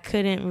 but I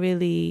couldn't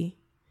really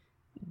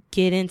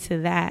get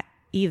into that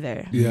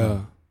either.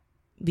 Yeah.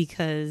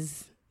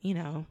 Because, you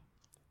know,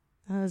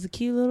 I was a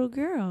cute little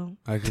girl.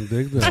 I can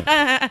dig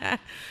that.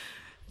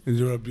 And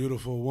you're a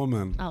beautiful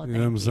woman. Oh, you know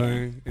what I'm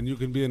saying? And you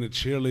can be in a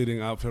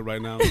cheerleading outfit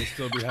right now and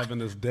still be having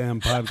this damn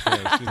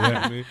podcast. You know what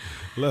I mean?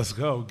 Let's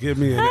go. Give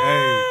me an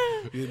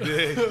A. You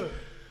dig?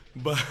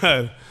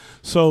 But,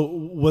 so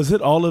was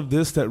it all of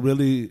this that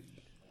really,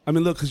 I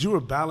mean, look, because you were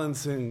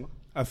balancing,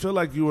 I feel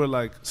like you were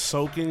like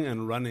soaking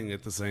and running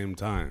at the same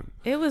time.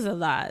 It was a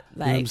lot. Like,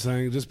 you know what I'm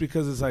saying? Just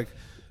because it's like,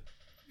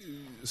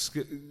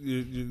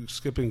 you're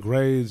skipping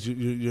grades,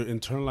 you're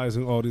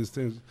internalizing all these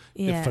things.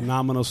 Yeah. A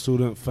phenomenal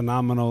student,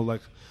 phenomenal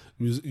like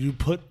you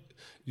put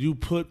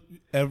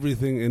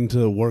everything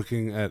into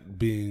working at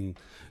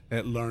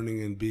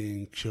learning and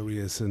being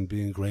curious and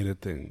being great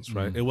at things,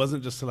 right? It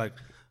wasn't just to like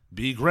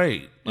be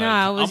great. Like, no,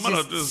 I was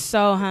just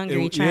so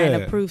hungry trying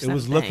to prove something. It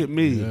was look at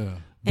me. Yeah.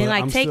 And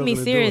like take me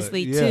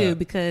seriously too, Yeah.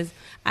 because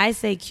I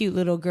say cute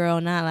little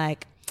girl, not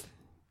like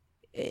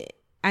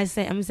I'm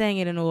saying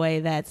it in a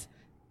way that's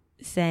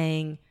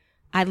saying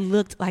I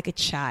looked like a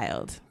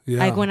child. Yeah.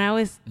 Like when I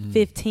was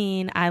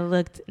 15, I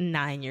looked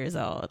 9 years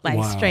old, like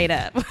Wow. straight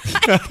up. I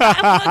looked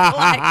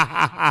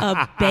like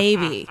a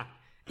baby.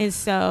 And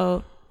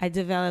so I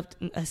developed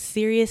a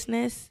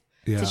seriousness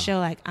to show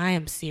like I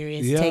am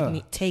serious. Yeah.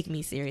 Take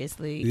me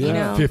seriously. Yeah. You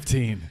know?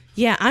 15.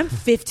 Yeah, I'm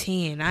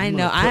 15. I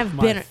know. I've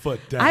been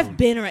I've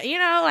been around. You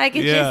know, like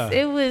it Yeah. just.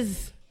 It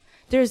was.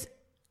 There's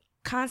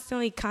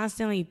constantly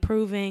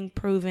proving.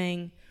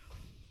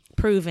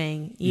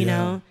 You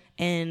know,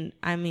 and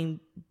I mean,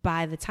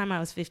 by the time I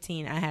was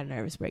 15, I had a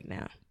nervous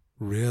breakdown.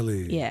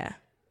 Really? Yeah.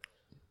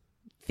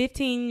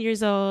 15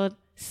 years old,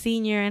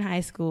 senior in high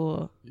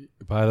school.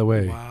 By the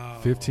way, Wow.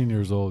 15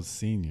 years old,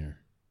 senior.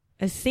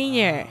 A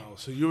senior. Wow.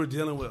 So you were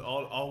dealing with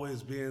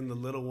always being the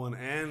little one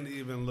and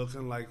even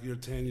looking like you're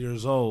 10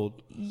 years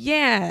old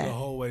Yeah. the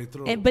whole way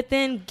through. But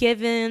then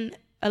given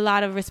a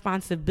lot of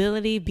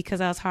responsibility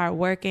because I was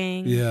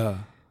hardworking. Yeah.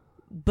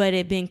 But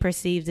it being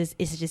perceived as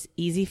it's just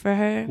easy for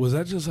her. Was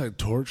that just like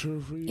torture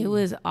for you? It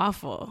was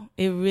awful.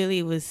 It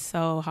really was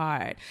so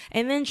hard.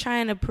 And then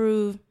trying to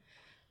prove,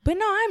 but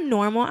no, I'm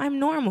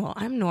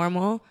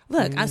normal.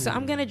 Look, so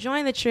I'm going to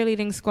join the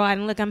cheerleading squad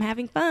and look, I'm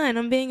having fun.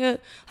 I'm being a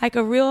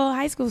real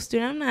high school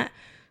student.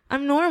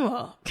 I'm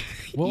normal.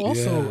 Well,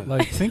 also,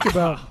 like, think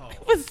about...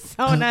 It was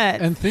so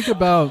nuts. And think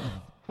about...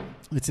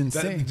 It's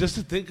insane. Just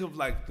to think of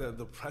like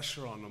the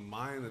pressure on the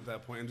mind at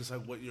that point and just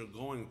like what you're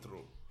going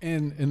through.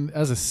 And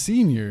as a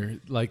senior,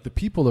 like the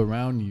people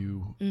around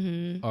you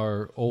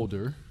are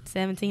older.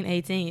 17,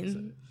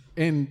 18.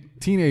 In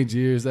teenage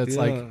years, that's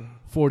like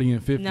 40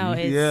 and 50. No,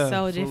 it's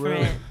so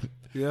different.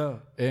 Yeah.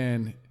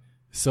 And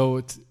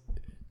so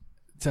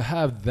to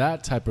have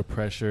that type of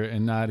pressure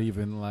and not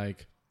even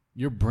like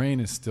your brain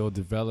is still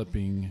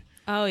developing.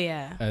 Oh,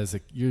 yeah.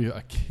 You're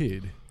a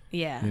kid.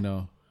 Yeah. You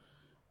know.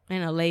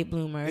 And a late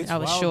bloomer. It's I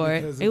was wild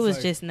short. because It it's was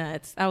like- just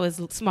nuts. I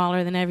was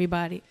smaller than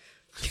everybody.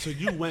 So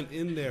you went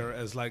in there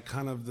as like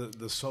kind of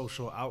the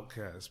social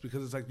outcast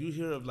because it's like you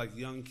hear of like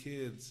young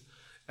kids,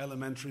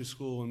 elementary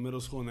school and middle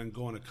school and then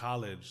going to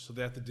college. So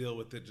they have to deal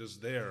with it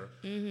just there.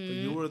 But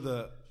you were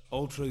the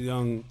ultra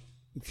young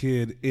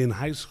kid in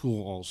high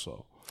school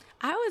also.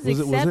 I was Was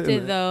it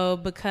accepted though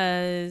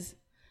because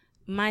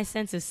my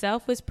sense of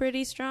self was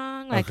pretty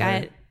strong. Like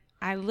Okay.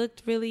 I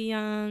looked really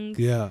young.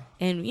 Yeah.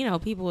 And you know,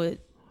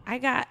 I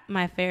got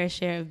my fair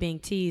share of being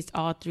teased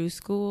all through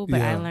school,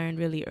 but I Yeah. learned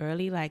really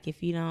early like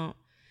if you don't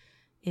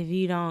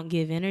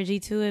give energy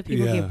to it,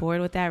 people Yeah. get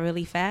bored with that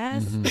really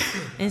fast.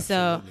 And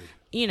so,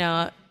 you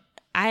know,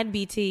 I'd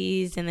be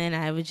teased and then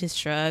I would just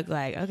shrug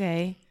like,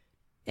 okay.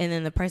 And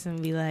then the person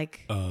would be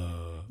like,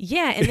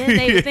 yeah. And then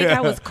they would think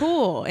I was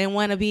cool and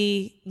want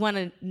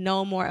to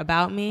know more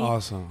about me.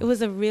 Awesome. It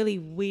was a really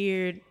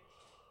weird,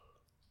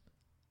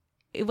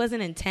 it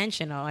wasn't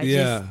intentional.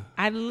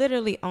 I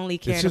literally only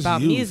It's cared just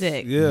about youth.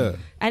 music. Yeah.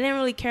 I didn't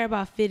really care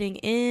about fitting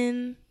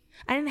in.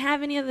 I didn't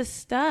have any of the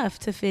stuff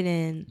to fit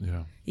in.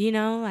 Yeah. You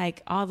know,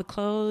 like all the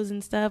clothes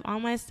and stuff. All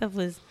my stuff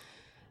was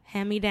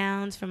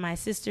hand-me-downs from my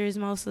sisters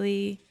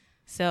mostly.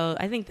 So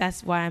I think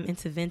that's why I'm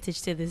into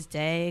vintage to this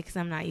day, because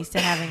I'm not used to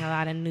having a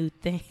lot of new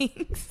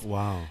things.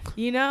 Wow.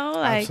 You know,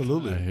 like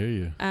Absolutely. I hear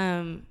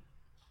you.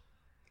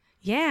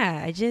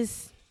 yeah, I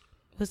just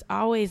was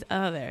always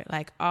other,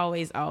 like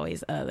always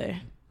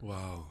other.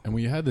 Wow. And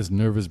when you had this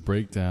nervous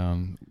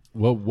breakdown,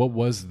 what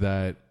was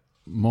that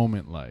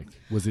moment like?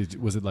 Was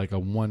it like a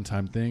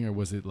one-time thing, or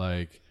was it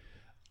like,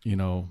 you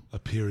know, A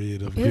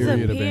period of It was a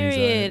Period of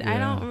period. anxiety, I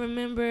yeah. don't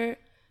remember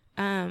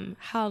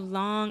how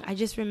long. I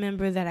just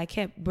remember that I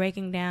kept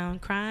breaking down,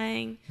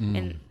 crying,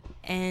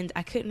 and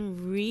I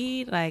couldn't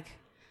read. Like,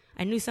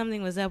 I knew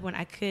something was up when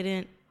I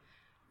couldn't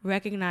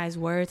recognize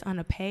words on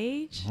a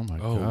page. Oh my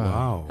Oh, god.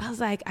 wow. I was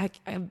like, I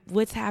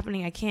what's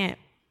happening? I can't.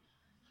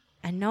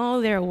 I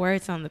know there are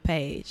words on the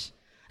page.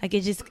 Like,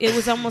 it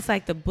was almost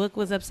like the book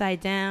was upside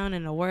down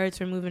and the words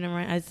were moving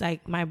around. It's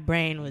like my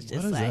brain was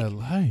just What is like, that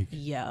like?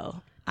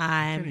 yo,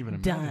 Can't even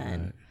I'm imagine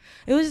done. that.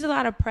 It was just a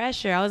lot of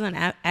pressure. I was on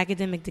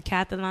academic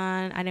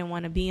decathlon. I didn't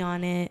want to be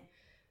on it.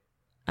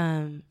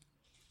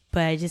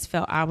 But I just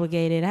felt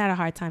obligated. I had a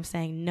hard time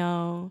saying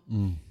no.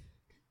 And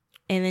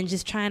then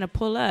just trying to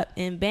pull up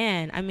in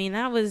band. I mean,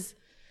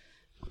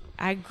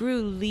 I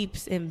grew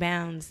leaps and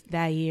bounds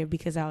that year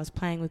because I was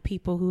playing with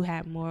people who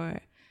had more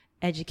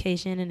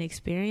education and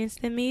experience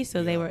than me.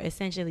 So they were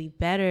essentially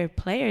better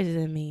players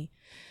than me.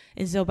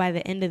 And so by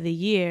the end of the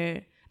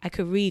year, I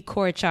could read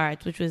chord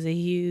charts, which was a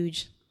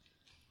huge,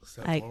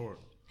 Step like, forward.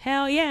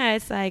 hell yeah.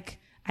 It's like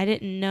I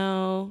didn't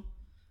know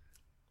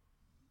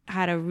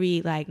how to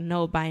read like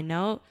note by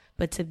note,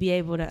 but to be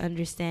able to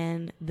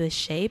understand the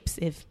shapes,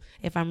 if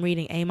I'm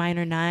reading A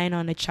minor 9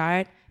 on a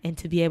chart, and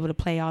to be able to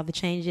play all the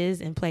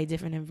changes and play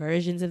different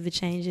inversions of the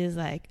changes,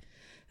 like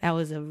that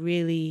was a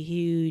really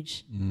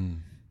huge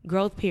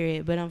growth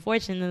period. But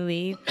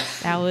unfortunately,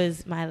 that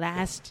was my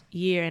last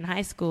year in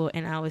high school,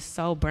 and I was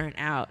so burnt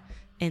out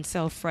and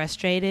so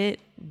frustrated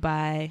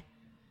by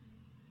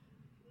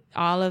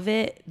all of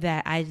it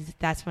that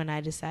that's when I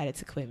decided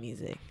to quit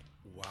music.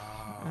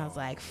 Wow. I was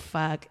like,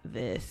 fuck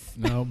this.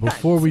 Now,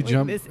 before we Not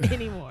jump, doing this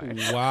anymore.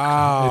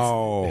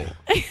 Wow.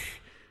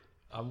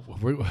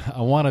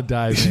 I want to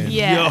dive in.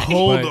 Yeah. Yo,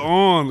 hold But-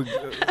 on.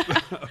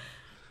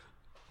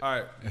 All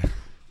right.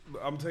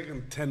 I'm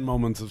taking 10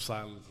 moments of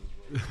silence.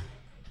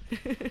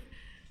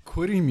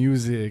 Quitting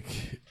music,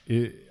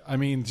 I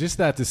mean, just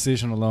that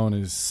decision alone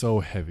is so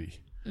heavy.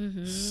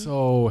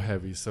 So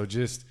heavy. So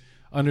just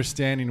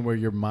understanding where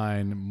your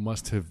mind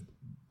must have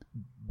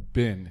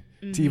been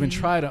to even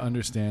try to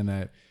understand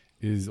that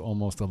is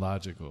almost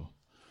illogical.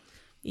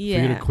 For you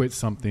Yeah. to quit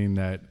something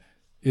that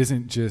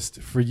isn't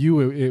just for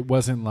you, it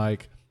wasn't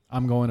like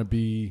I'm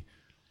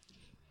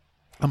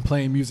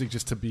playing music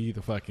just to be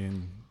the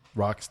fucking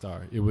rock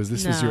star. It was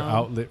this was your No.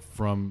 outlet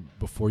from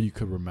before you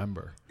could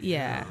remember.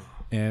 Yeah.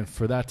 And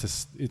for that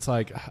it's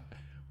like,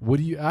 what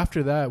do you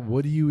after that?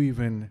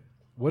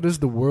 What does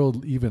the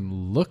world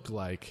even look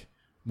like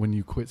when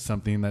you quit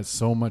something that's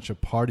so much a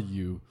part of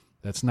you?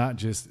 That's not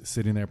just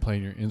sitting there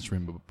playing your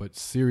instrument, but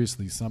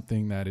seriously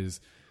something that is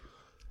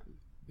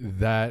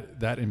that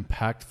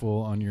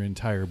impactful on your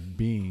entire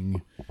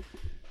being.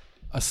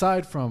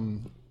 Aside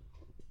from,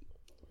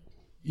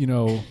 you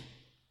know,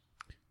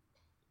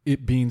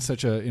 it being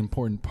such an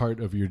important part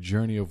of your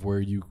journey of where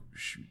you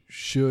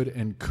should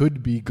and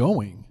could be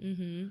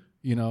going,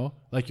 you know,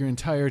 like your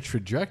entire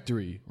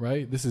trajectory,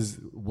 right? This is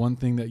one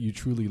thing that you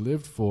truly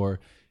lived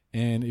for.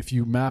 And if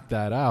you map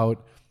that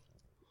out,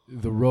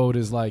 the road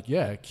is like,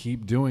 yeah,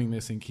 keep doing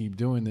this and keep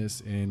doing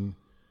this. And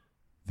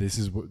this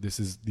is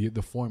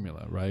the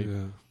formula, right?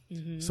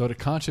 Yeah. So to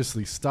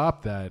consciously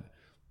stop that,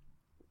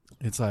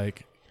 it's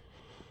like,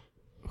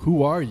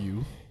 who are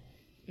you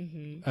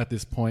at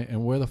this point,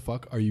 and where the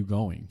fuck are you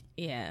going?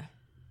 Yeah.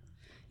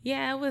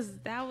 Yeah,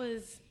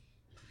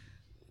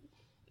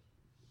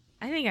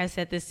 I think I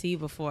said this to you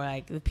before,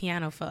 like the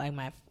piano felt like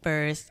my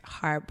first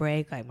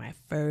heartbreak, like my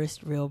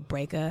first real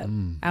breakup.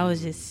 I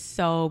was just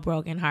so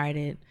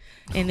brokenhearted.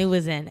 And it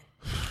was an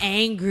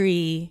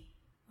angry,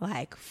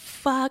 like,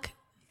 fuck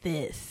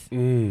this. I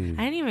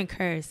didn't even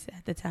curse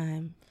at the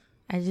time.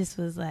 I just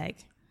was like,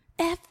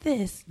 F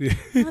this.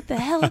 What the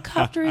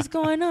helicopter is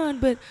going on?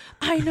 But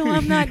I know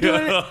I'm not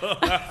doing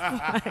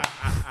it.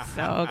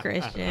 So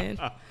Christian.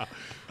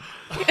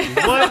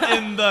 What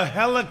in the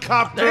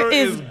helicopter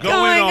is is going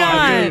going on?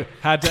 on? Dude,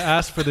 had to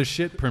ask for the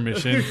shit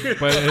permission,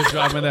 but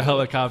I'm in the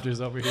helicopters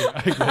over here.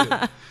 I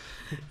get it.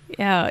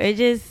 Yeah, it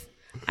just,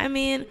 I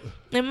mean,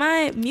 and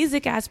my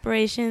music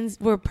aspirations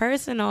were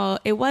personal.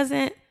 It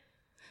wasn't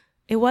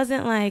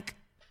like,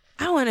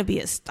 I want to be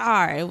a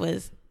star. It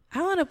was,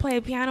 I want to play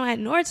piano at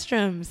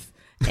Nordstrom's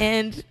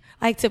and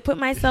like to put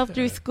myself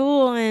through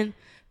school. And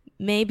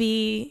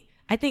maybe,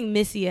 I think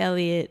Missy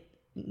Elliott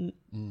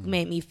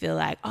made me feel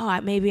like, oh,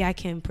 maybe I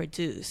can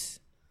produce.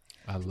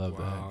 I love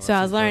that. So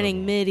I was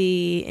learning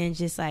MIDI and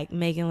just like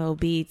making little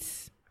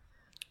beats.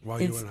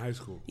 While you were in high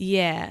school.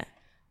 Yeah.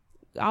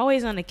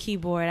 Always on a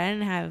keyboard. I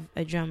didn't have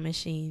a drum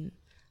machine.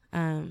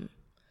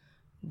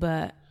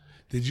 But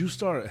did you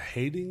start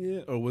hating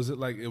it, or was it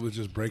like it was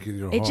just breaking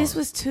your heart? it just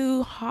was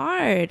too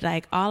hard.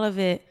 Like all of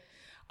it,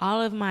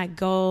 all of my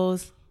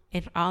goals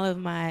and all of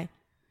my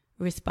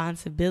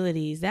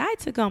responsibilities that I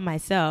took on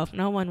myself.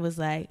 No one was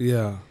like,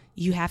 yeah,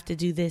 you have to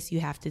do this, you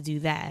have to do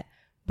that.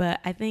 But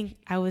I think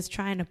I was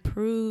trying to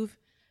prove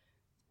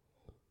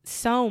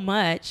so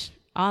much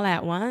all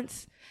at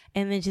once,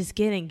 and then just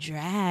getting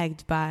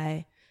dragged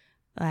by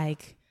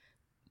like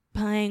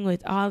playing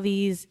with all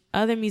these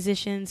other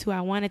musicians who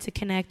I wanted to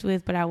connect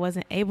with, but I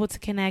wasn't able to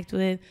connect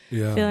with,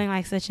 feeling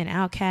like such an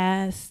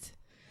outcast,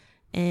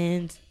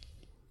 and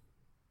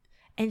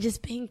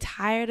just being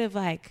tired of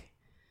like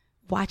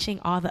watching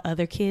all the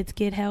other kids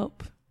get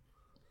help.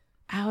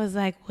 I was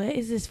like, what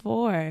is this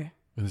for?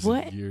 This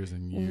what is years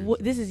and years.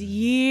 This is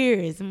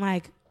years. I'm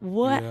like,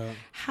 what? Yeah.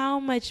 How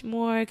much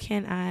more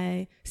can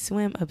I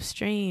swim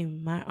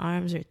upstream? My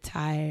arms are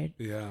tired.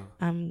 Yeah.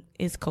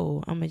 It's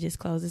cool. I'm gonna just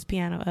close this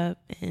piano up,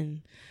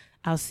 and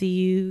I'll see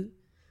you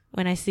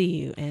when I see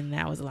you. And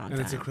that was a long time.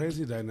 And it's a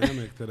crazy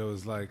dynamic that it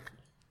was like,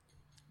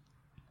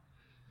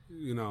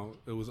 you know,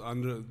 it was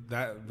under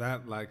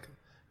that like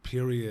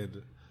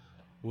period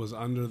was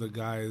under the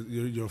guy.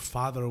 Your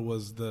father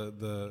was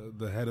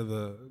the head of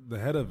the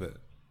head of it,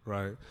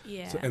 right?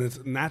 Yeah. So, and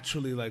it's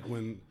naturally like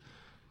when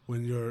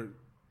your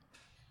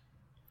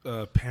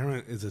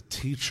parent is a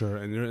teacher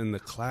and you're in the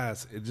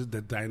class, it just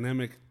the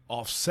dynamic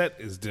offset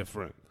is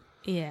different.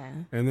 Yeah.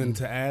 And then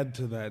to add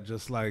to that,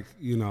 just like,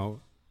 you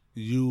know,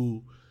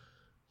 you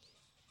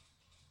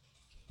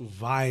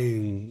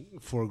vying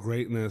for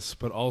greatness,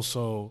 but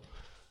also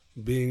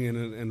being in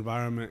an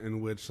environment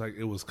in which like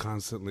it was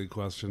constantly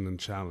questioned and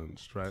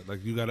challenged, right?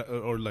 Like you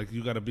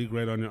gotta be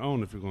great on your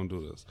own if you're gonna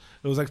do this.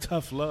 It was like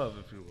tough love,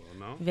 if you will,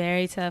 no?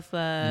 Very tough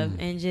love.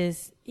 And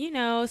just, you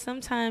know,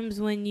 sometimes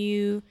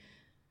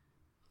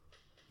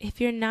if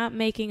you're not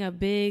making a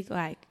big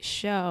like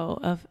show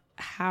of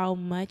how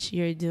much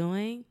you're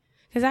doing,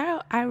 because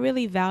I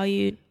really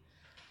valued,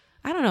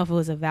 I don't know if it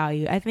was a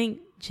value, I think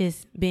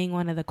just being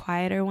one of the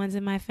quieter ones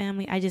in my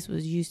family, I just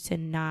was used to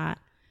not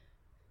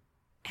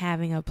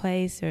having a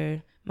place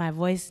or my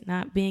voice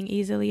not being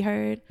easily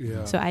heard.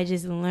 Yeah. So I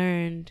just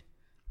learned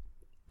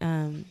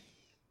to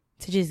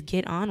just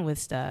get on with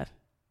stuff,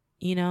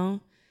 you know?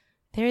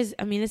 This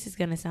is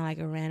going to sound like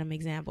a random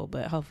example,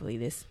 but hopefully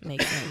this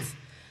makes sense.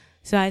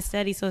 So I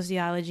studied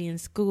sociology in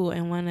school,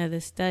 and one of the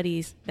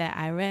studies that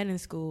I read in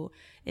school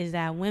is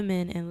that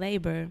women in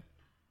labor,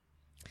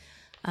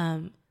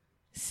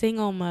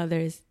 single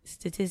mothers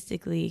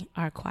statistically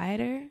are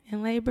quieter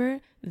in labor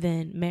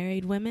than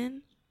married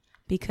women,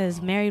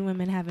 because married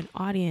women have an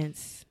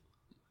audience.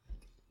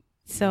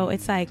 So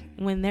it's like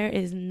when there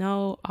is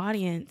no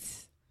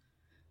audience,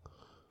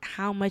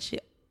 how much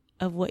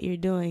of what you're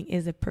doing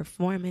is a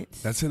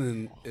performance? That's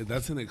an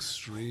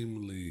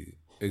extremely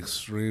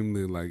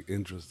like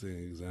interesting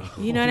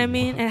example. You know what I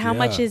mean? And how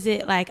much is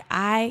it like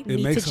I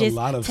need to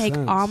just take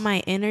all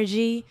my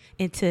energy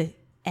into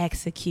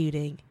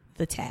executing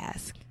the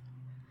task.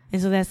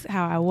 And so that's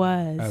how I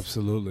was.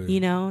 Absolutely. You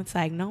know, it's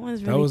like no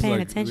one's really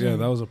paying attention. Yeah,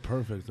 that was a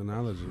perfect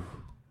analogy.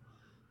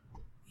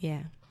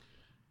 Yeah.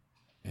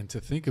 And to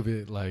think of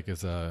it like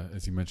as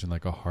you mentioned,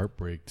 like a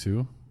heartbreak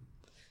too.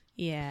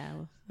 Yeah.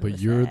 But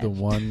you're the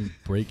one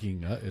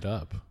breaking it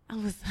up. I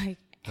was like,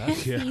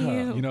 That's, you.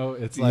 You know,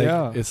 it's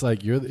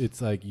like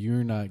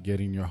you're not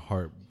getting your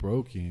heart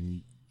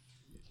broken.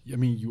 I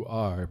mean, you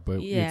are,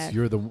 but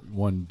you're the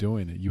one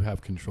doing it. You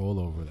have control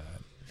over that.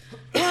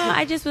 Well,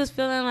 I just was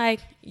feeling like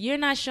you're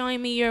not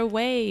showing me your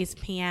ways,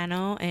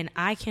 piano, and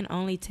I can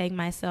only take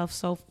myself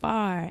so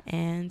far.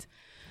 And,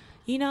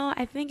 you know,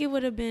 I think it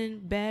would have been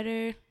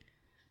better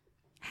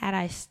had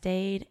I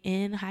stayed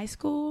in high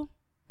school,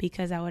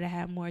 because I would have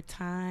had more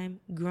time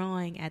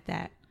growing at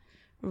that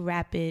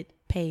rapid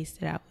pace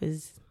that I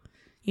was,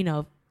 you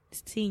know,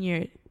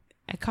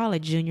 I call it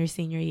junior,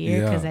 senior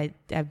year, because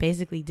I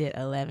basically did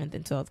 11th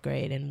and 12th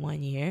grade in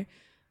 1 year.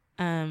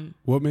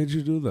 What made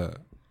you do that?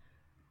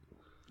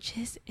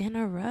 Just in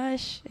a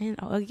rush and,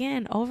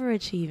 again,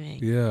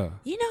 overachieving. Yeah.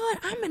 You know what?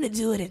 I'm going to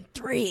do it in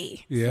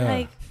 3. Yeah.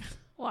 Like,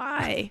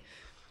 why?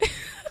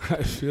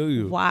 I feel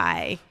you.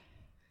 Why?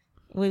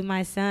 With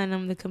my son,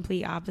 I'm the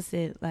complete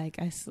opposite. Like,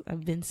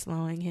 I've been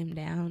slowing him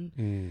down.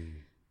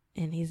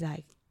 And he's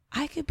like,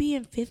 I could be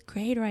in 5th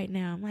grade right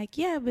now. I'm like,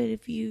 yeah, but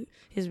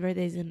his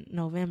birthday's in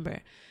November.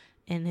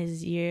 And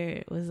his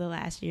year was the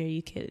last year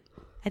you could.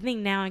 I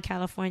think now in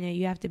California,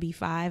 you have to be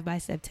 5 by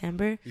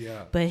September.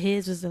 Yeah. But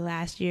his was the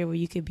last year where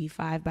you could be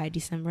 5 by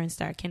December and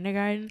start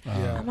kindergarten.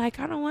 Yeah. I'm like,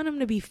 I don't want him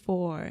to be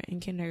 4 in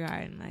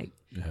kindergarten. Like,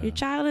 your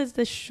child is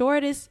the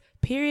shortest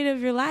period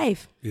of your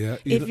life. Yeah.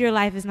 If your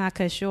life is not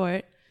cut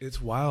short. It's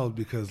wild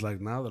because,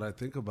 like, now that I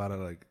think about it,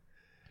 like,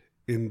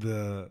 in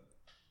the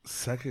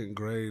 2nd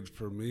grade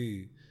for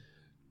me,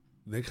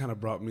 they kind of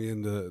brought me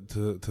into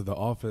to the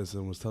office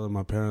and was telling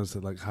my parents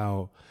that, like,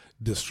 how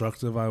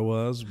destructive I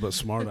was, but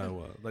smart I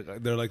was.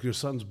 Like, they're like, your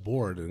son's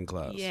bored in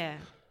class. Yeah.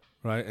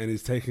 Right? And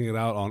he's taking it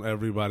out on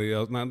everybody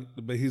else.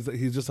 But he's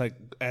just like,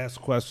 ask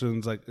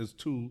questions, like, is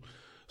too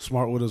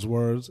smart with his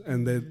words,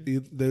 and they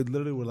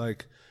literally were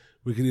like,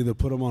 we could either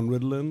put him on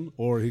Ritalin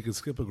or he could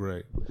skip a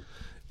grade.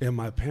 And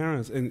my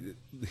parents, and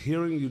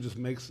hearing you just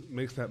makes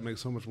that make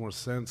so much more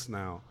sense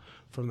now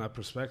from that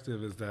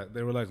perspective, is that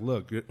they were like,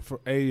 look,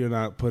 you're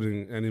not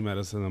putting any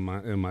medicine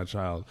in my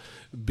child.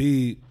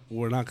 B,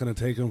 we're not going to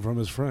take him from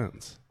his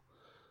friends.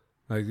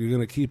 Like, you're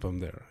going to keep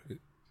him there.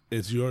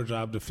 It's your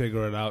job to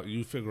figure it out.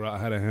 You figure out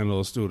how to handle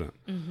a student,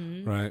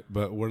 right?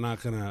 But we're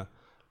not going to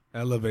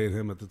elevate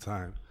him at the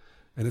time.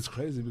 And it's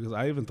crazy because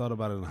I even thought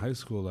about it in high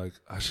school. Like,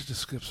 I should just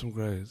skip some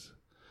grades.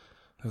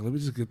 Like, let me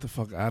just get the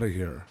fuck out of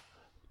here.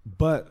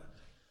 But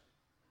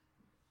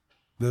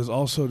there's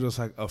also just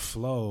like a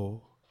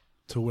flow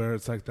to where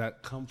it's like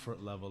that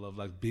comfort level of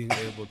like being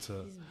able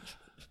to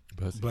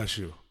bless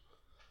you.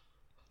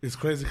 It's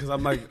crazy because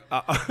I'm like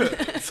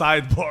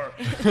sidebar,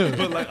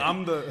 but like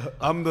I'm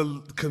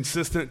the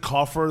consistent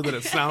cougher that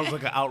it sounds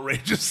like an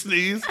outrageous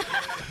sneeze.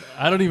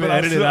 I don't even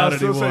edit it out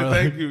anymore. Say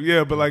thank you,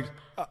 yeah. But like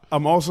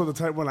I'm also the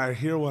type when I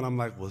hear one, I'm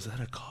like, was that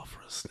a cough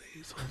or a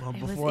sneeze? Hold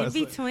on, It was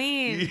in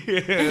between.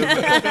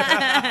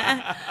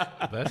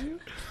 Bless you.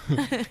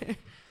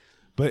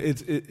 But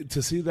it's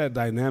to see that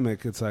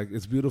dynamic. It's like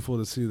it's beautiful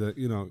to see that,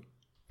 you know,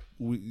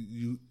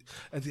 you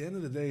at the end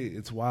of the day,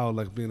 it's wild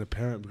like being a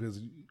parent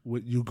because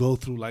you go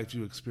through life,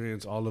 you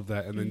experience all of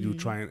that, and then you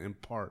try and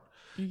impart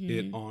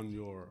it on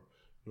your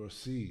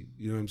seed.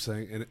 You know what I'm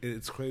saying? And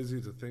it's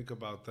crazy to think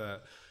about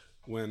that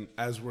when,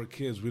 as we're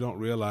kids, we don't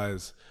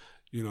realize,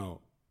 you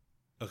know,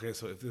 okay,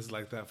 so if this is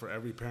like that for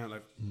every parent,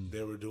 like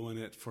they were doing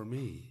it for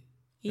me.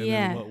 And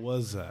then what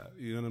was that?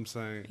 You know what I'm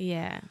saying?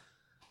 Yeah.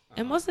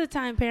 And most of the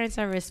time, parents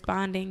are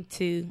responding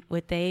to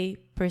what they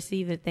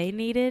perceive that they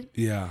needed.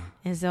 Yeah.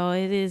 And so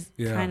it is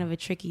kind of a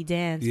tricky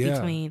dance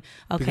between,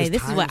 okay, Because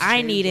this is what times I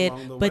change needed,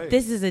 along the but way.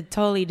 this is a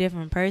totally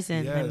different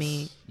person Yes. than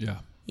me. Yeah.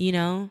 You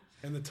know?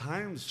 And the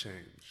times change.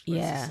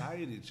 Like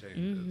society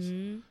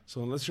changes.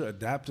 So unless you're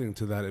adapting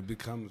to that, it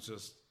becomes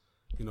just,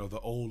 you know, the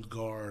old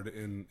guard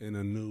in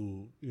a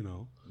new, you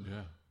know,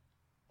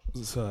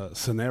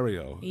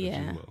 scenario, if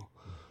you will.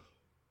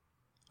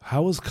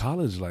 How was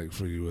college like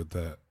for you at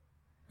that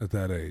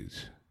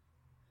age?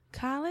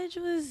 College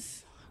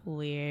was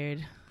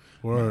weird.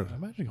 Or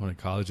Imagine going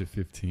to college at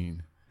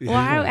 15. Well,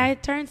 I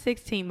turned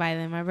 16 by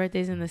then. My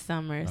birthday's in the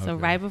summer. So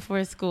right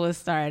before school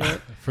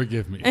started.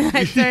 Forgive me.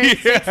 I turned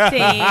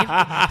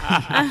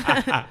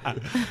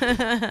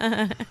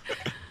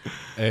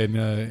 16.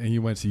 And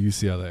you went to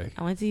UCLA.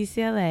 I went to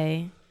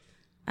UCLA.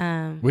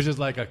 Which is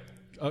like a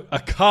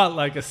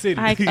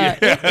city.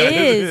 It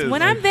is.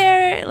 When I'm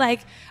there, like,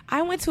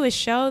 I went to a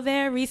show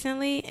there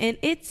recently, and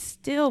it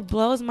still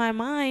blows my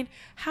mind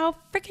how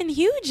freaking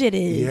huge it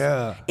is.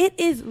 Yeah. It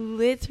is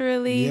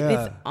literally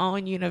its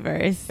own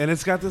universe. And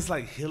it's got this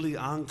like hilly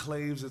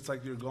enclaves. It's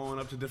like you're going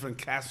up to different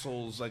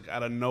castles like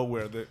out of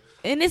nowhere.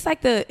 And it's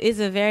like it's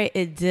a very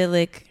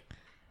idyllic,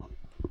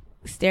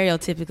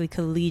 stereotypically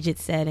collegiate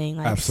setting.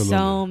 Like Absolutely.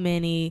 So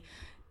many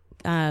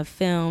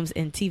films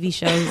and TV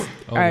shows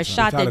are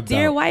shot Without there. a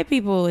Dear doubt. White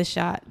People is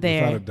shot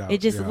there. Without a doubt,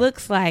 It just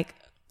looks like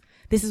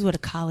this is what a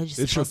college is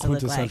It's your supposed to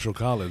look like. quintessential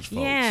college,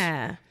 folks.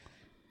 Yeah.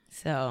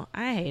 So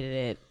I hated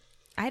it.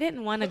 I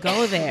didn't want to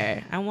go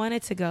there. I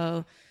wanted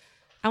to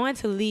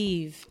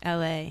leave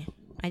LA.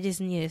 I just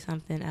needed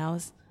something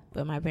else.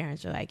 But my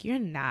parents were like, you're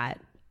not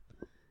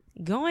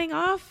going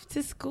off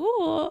to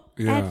school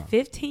at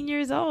 15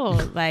 years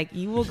old. Like,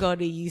 you will go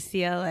to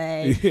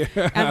UCLA.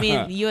 I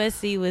mean,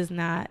 USC was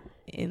not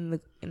in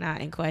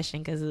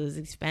question because it was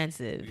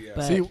expensive.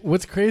 But See,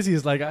 what's crazy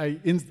is like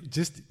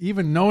just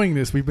even knowing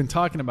this, we've been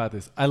talking about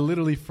this. I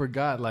literally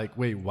forgot. Like,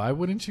 wait, why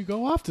wouldn't you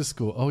go off to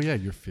school? Oh yeah,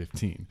 you're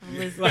 15. I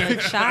was a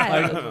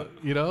child. Like,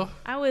 you know,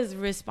 I was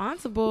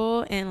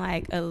responsible and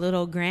like a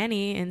little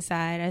granny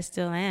inside. I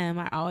still am.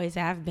 I always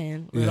have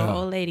been. Little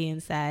old lady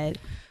inside.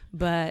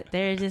 But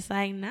they're just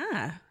like,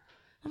 nah.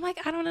 I'm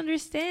like, I don't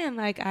understand.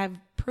 Like, I've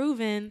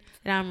proven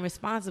that I'm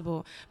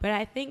responsible. But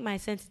I think my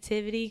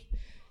sensitivity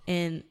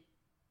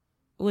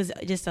was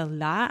just a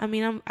lot. I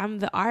mean, I'm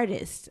the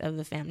artist of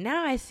the family.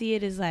 Now I see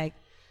it as like,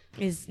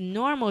 it's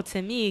normal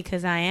to me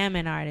because I am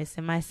an artist.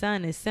 And my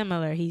son is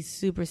similar. He's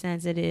super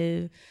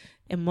sensitive,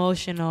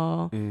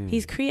 emotional.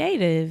 He's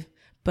creative.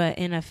 But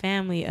in a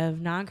family of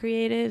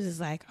non-creatives,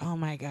 it's like, oh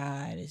my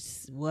God,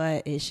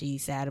 what is she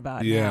sad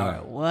about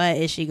now? Or what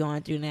is she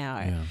going through now?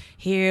 Or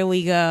here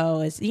we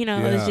go. It's,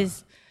 it's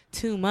just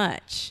too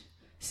much.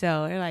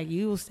 So they're like,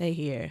 you will stay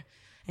here.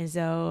 And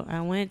so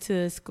I went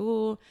to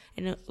school,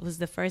 and it was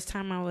the first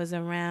time I was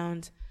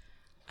around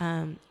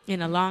in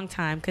a long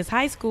time. Because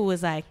high school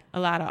was like a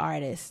lot of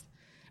artists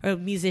or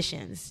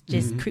musicians,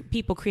 just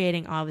people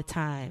creating all the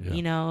time.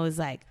 Yeah. It was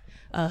like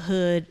a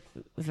hood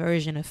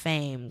version of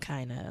Fame,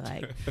 kind of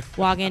like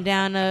walking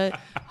down the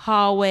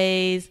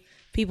hallways,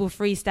 people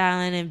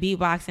freestyling and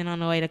beatboxing on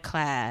the way to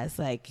class.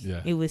 Like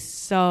it was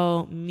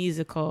so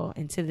musical,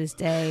 and to this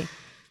day,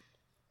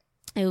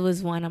 it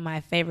was one of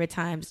my favorite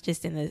times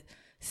just in the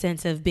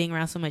sense of being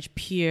around so much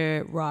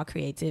pure raw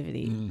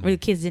creativity where the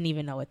kids didn't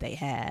even know what they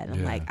had.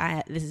 I'm like,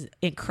 this is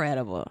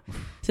incredible.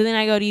 So then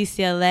I go to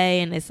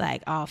UCLA and it's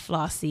like all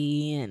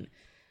flossy and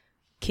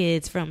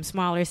kids from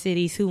smaller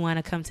cities who want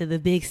to come to the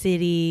big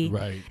city.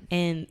 Right.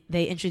 And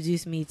they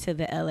introduced me to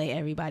the LA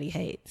everybody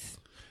hates.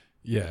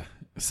 Yeah.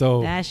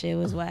 So that shit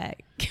was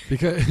whack.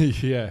 Because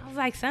I was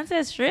like,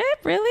 Sunset Strip?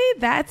 Really?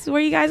 That's where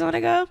you guys want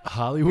to go?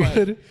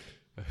 Hollywood?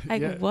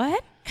 Like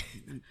what?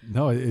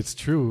 No, it's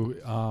true.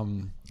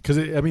 Because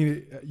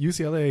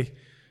UCLA,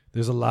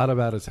 there's a lot of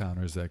out of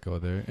towners that go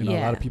there, and a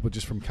lot of people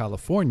just from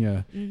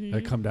California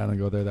that come down and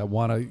go there that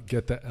want to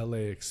get the LA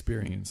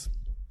experience,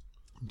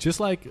 just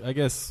like I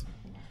guess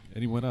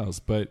anyone else.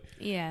 But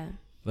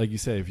like you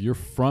say, if you're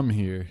from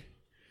here,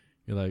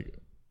 you're like,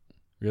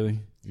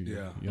 really?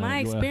 My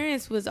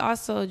experience was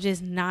also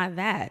just not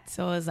that.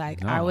 So it was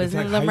like I was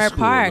in like Leimert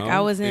Park, no? I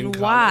was in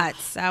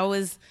Watts, I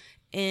was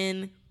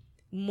in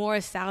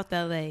more South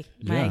LA.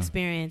 My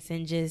experience,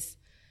 and just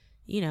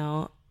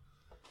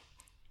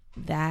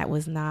that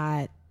was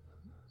not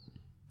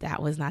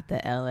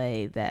the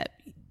LA that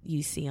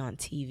you see on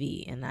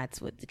TV, and that's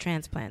what the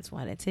transplants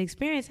wanted to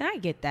experience. And I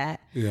get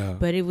that,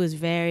 but it was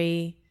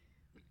very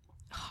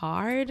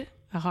hard.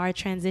 A hard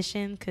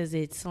transition because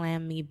it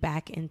slammed me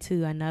back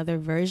into another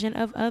version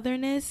of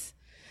otherness,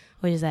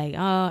 which is like,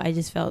 I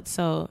just felt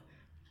so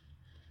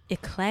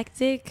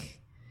eclectic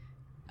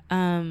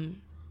by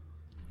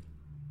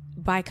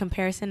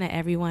comparison to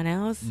everyone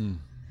else.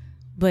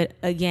 But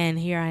again,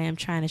 here I am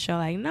trying to show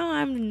like, no,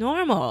 I'm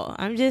normal.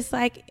 I'm just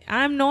like,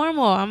 I'm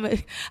normal. I feel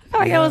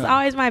like that was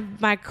always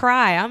my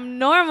cry. I'm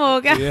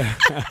normal. Yeah.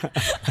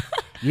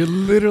 You're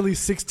literally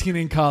 16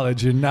 in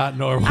college. You're not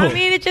normal. I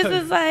mean, it just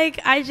is like,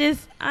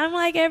 I'm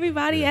like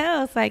everybody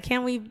else. Like,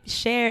 can we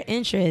share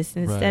interests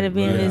instead of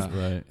being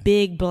this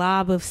big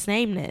blob of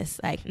sameness?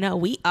 Like, no,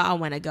 we all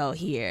want to go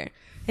here.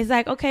 It's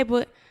like, okay,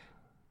 but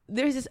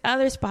there's this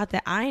other spot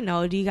that I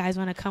know. Do you guys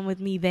want to come with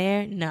me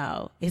there?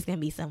 No, it's going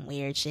to be some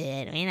weird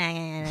shit. We're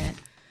not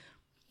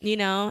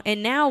gonna,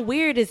 and now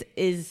weird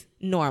is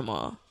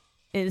normal.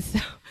 And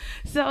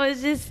so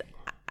it's just,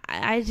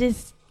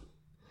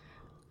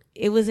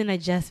 it was an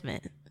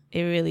adjustment.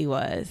 It really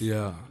was.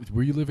 Yeah.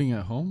 Were you living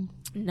at home?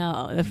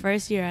 No, the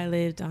first year I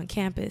lived on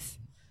campus.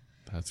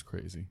 That's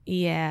crazy.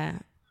 Yeah,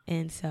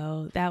 and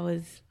so that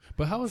was.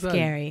 But how was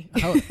scary?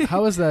 That?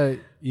 How was that?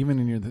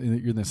 Even you're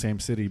in the same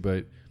city,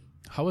 but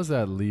how was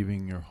that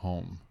leaving your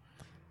home?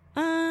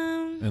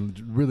 And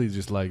really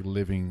just like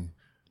living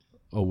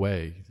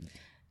away.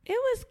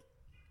 It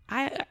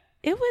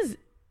was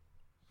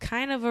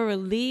kind of a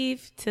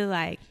relief to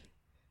like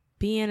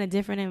be in a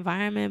different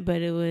environment,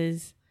 but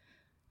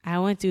I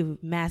went through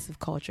massive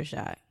culture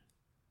shock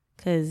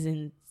because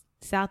in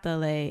South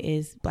LA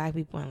is black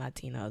people and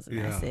Latinos, and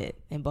that's it.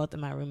 And both of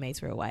my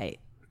roommates were white.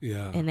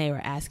 Yeah. And they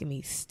were asking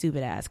me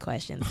stupid ass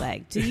questions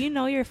like, do you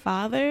know your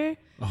father?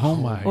 Oh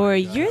my. Or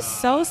you're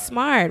so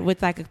smart,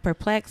 with like a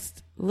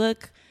perplexed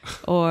look,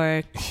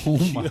 or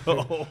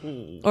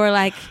or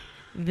like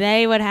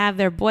they would have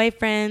their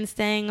boyfriends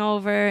staying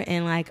over,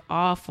 and like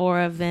all four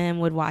of them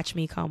would watch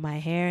me comb my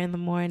hair in the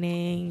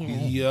morning.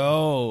 And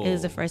it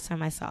was the first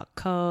time I saw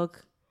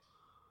coke.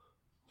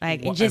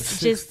 Like, and just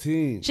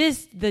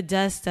the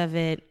dust of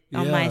it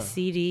on my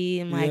CD.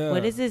 I'm like,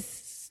 what is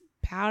this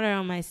powder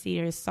on my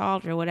CD, or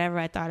salt, or whatever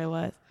I thought it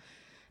was?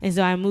 And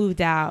so I moved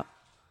out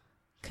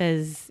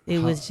because it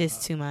was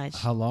just too much.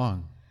 How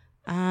long?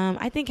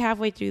 I think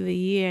halfway through the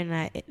year,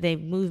 and they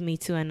moved me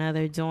to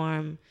another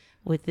dorm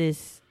with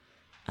this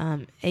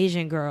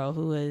Asian girl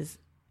who was,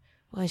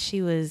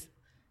 she was,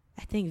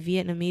 I think,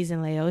 Vietnamese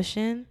and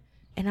Laotian.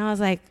 And I was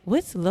like,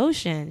 what's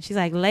lotion? She's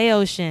like,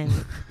 Laotian.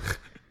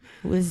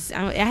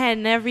 I had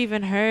never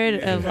even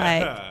heard of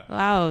like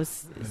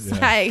Laos. It's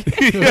like,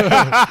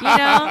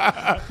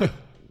 I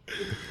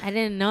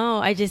didn't know.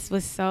 I just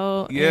was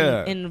so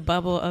in the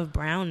bubble of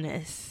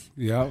brownness.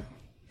 Yep.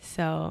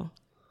 So,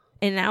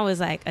 and that was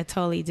like a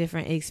totally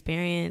different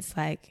experience,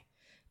 like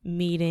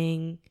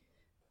meeting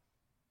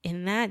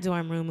in that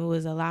dorm room. It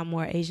was a lot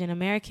more Asian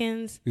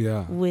Americans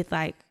with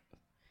like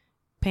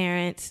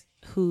parents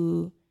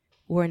who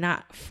were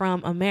not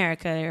from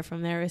America. They're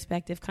from their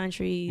respective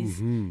countries,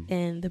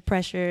 and the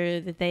pressure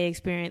that they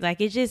experienced,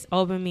 like, it just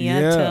opened me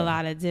up to a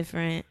lot of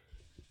different.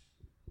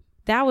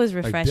 That was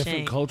refreshing. Like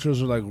different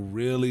cultures are like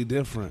really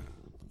different.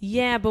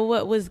 Yeah, but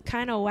what was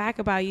kind of whack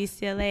about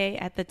UCLA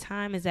at the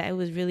time is that it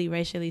was really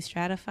racially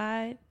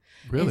stratified.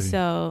 Really? And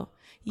so,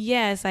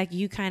 it's like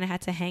you kind of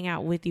had to hang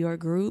out with your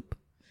group.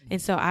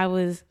 And so I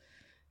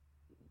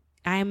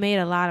made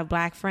a lot of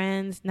black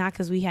friends, not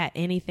because we had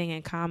anything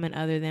in common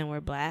other than we're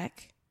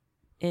black.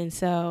 And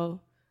so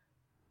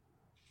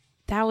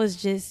that was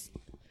just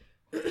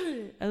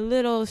a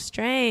little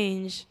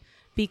strange,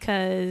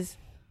 because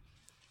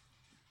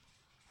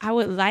I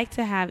would like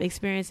to have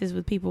experiences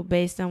with people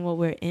based on what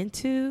we're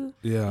into.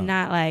 Yeah.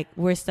 Not like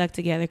we're stuck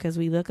together because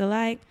we look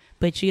alike,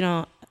 but you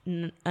don't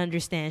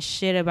understand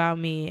shit about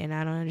me and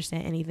I don't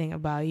understand anything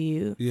about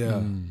you.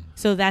 Yeah.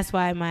 So that's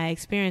why my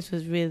experience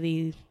was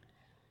really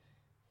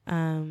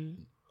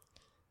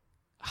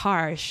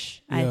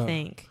harsh, Yeah. I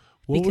think,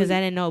 What because were I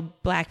didn't know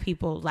black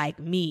people like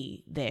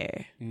me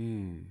there.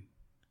 Mm.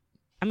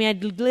 I mean,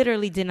 I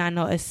literally did not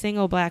know a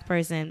single black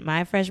person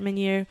my freshman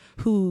year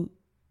who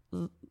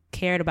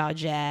cared about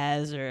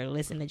jazz or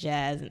listened to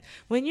jazz. And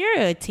when you're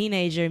a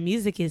teenager,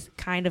 music is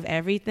kind of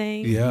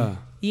everything. Yeah.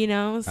 You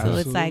know, so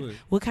it's like, Absolutely.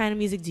 what kind of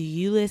music do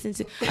you listen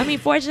to? I mean,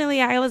 fortunately,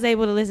 I was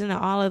able to listen to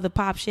all of the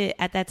pop shit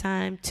at that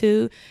time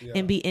too, Yeah.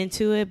 and be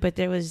into it. But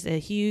there was a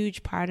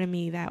huge part of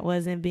me that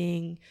wasn't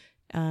being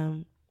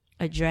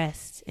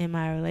addressed in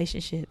my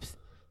relationships.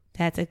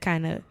 That to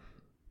kind of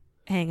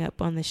hang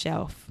up on the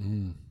shelf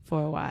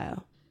for a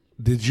while.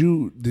 Did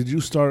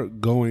you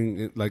start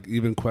going, like,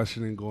 even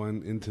questioning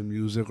going into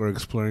music or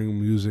exploring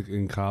music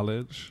in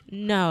college?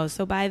 No,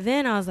 so by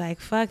then I was like,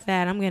 fuck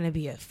that, I'm gonna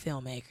be a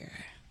filmmaker.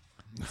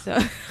 So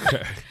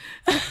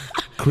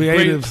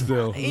Creative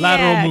still.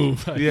 Lateral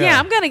move. yeah,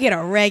 I'm gonna get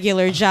a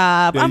regular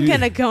job. Yeah, I'm you-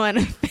 gonna go in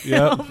a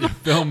film.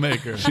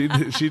 Filmmaker.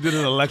 She did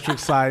an electric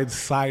side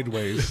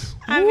sideways.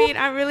 I mean,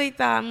 I really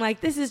thought, I'm like,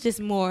 this is just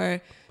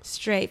more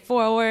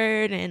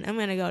straightforward, and I'm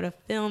gonna go to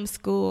film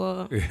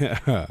school.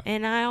 Yeah.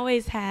 And I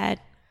always had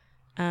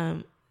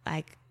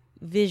like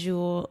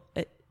visual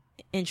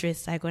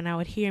interests. Like when I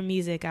would hear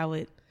music, I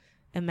would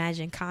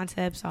imagine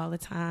concepts all the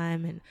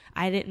time, and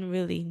I didn't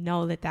really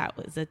know that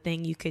was a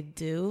thing you could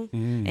do.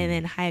 And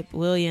then Hype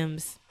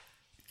Williams,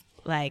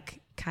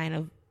 like, kind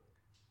of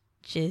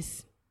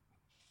just,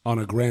 On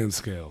a grand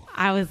scale.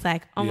 I was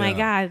like, oh my Yeah.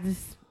 God,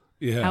 this.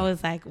 Yeah. I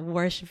was like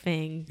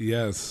worshiping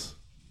Yes.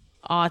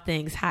 all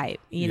things hype,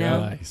 you Yeah. know?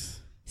 Nice.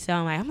 So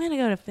I'm like, I'm going to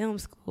go to film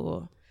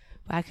school.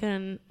 But I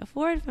couldn't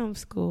afford film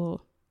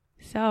school.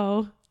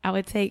 So I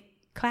would take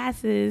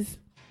classes,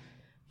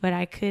 but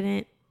I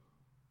couldn't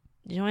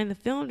join the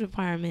film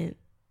department,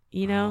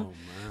 you know?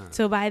 Oh, man.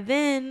 So by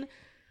then,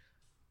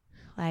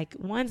 like,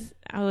 once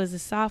I was a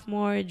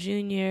sophomore,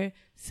 junior,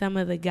 some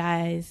of the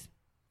guys,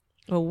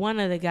 or one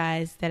of the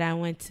guys that I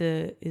went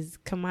to is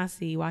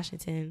Kamasi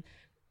Washington,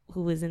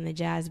 who was in the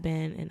jazz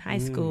band in high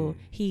school.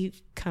 He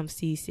comes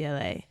to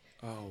UCLA.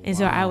 Oh, And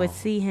so I would wow.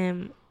 see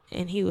him,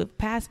 and he would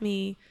pass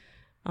me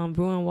on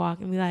Bruin Walk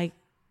and be like,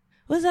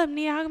 what's up,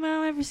 Nia? How come I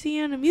don't ever see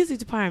you in the music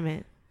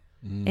department?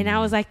 And I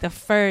was like the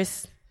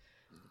first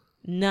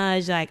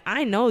nudge, like,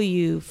 I know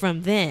you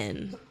from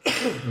then.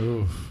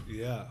 Oof.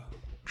 Yeah.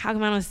 How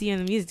come I don't see you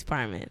in the music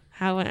department?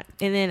 And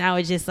then I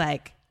would just,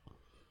 like,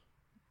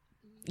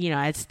 you know,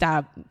 I'd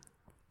stop.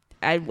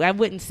 I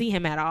wouldn't see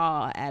him at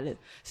all at a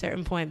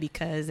certain point,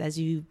 because as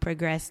you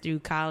progress through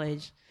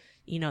college,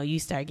 you know, you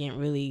start getting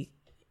really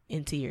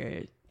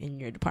into in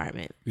your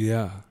department.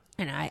 Yeah.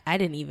 And I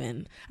didn't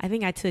even, I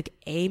think I took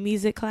a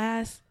music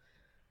class,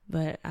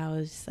 but I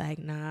was just like,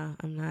 nah,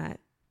 I'm not.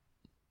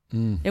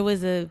 There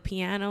was a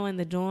piano in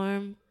the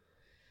dorm,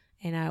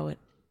 and I would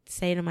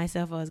say to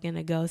myself I was going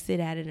to go sit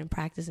at it and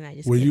practice, and I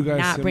just Were could you guys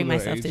not bring similar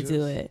myself to ages?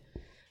 do it.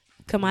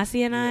 Kamasi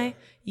and I,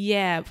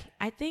 yeah,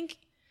 I think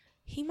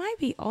he might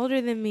be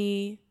older than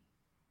me,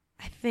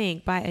 I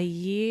think, by a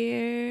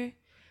year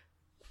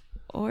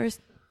or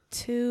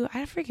two.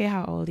 I forget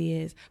how old he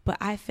is, but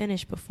I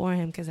finished before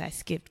him because I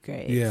skipped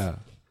grades. Yeah.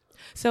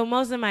 So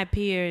most of my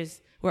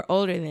peers were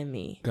older than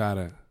me, Got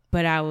it.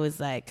 but I was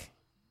like,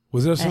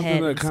 Was there something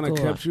ahead that in kind of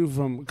school. kept you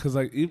from, because,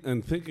 like,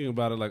 and thinking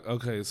about it, like,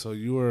 okay, so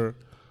you were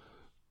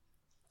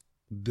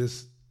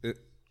this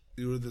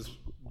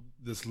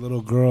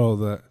little girl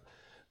that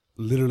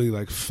literally,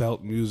 like,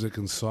 felt music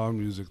and saw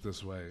music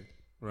this way,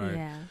 right?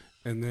 yeah,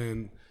 And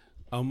then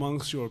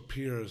amongst your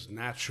peers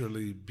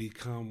naturally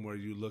become, where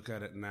you look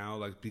at it now,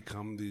 like,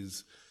 become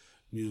these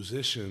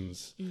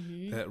musicians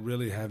that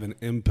really have an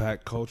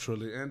impact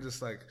culturally and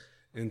just, like,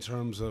 in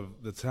terms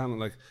of the talent.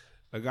 Like,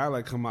 a guy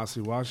like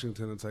Kamasi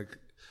Washington, it's like,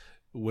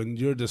 when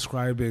you're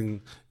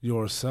describing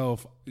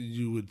yourself,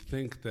 you would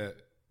think that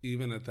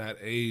even at that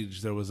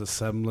age there was a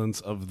semblance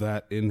of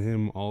that in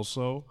him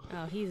also.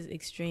 oh, he's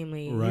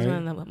extremely, Right. he's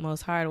one of the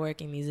most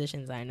hardworking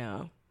musicians I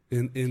know.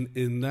 In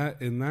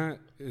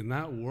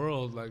that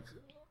world, like,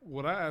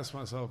 what I ask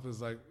myself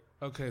is, like,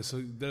 okay,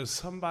 so there's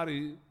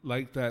somebody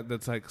like that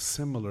that's, like,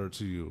 similar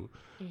to you,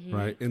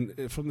 right?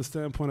 And from the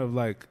standpoint of,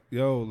 like,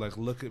 yo, like,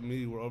 look at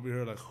me, we're over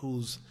here, like,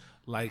 who's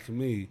like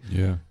me?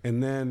 Yeah.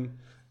 And then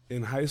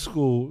in high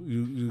school,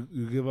 you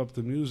give up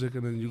the music,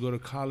 and then you go to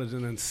college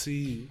and then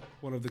see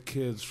one of the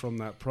kids from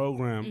that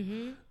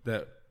program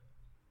that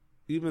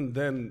even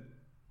then,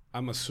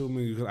 I'm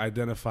assuming you can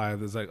identify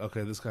as, like,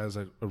 okay, this guy's,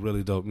 like, a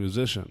really dope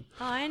musician.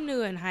 Oh, I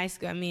knew in high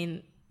school. I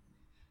mean,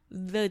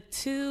 the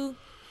two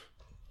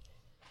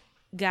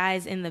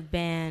guys in the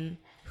band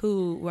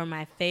who were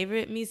my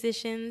favorite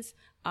musicians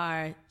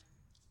are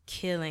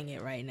killing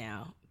it right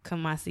now.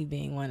 Kamasi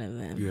being one of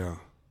them. Yeah,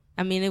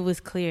 I mean, it was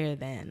clear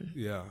then,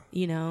 yeah.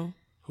 you know,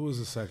 Who was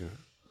the second?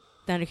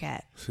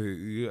 Thundercat.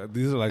 See,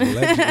 these are like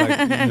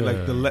legend,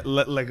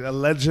 like a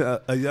legend,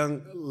 a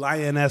young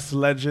lioness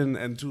legend,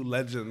 and two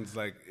legends,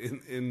 like,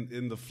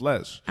 in the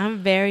flesh. I'm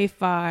very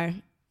far,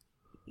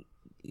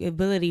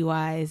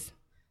 ability-wise,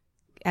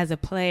 as a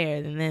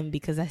player than them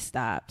because I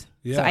stopped.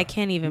 So I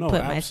can't even No,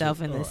 put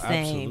myself in the absolutely.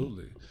 same.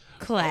 Absolutely.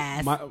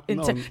 class. No.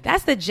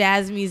 That's the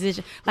jazz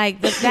musician. Like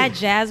that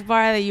jazz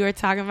bar that you were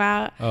talking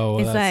about. Oh,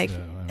 well, it's like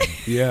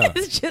Yeah.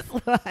 it's just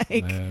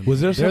like man.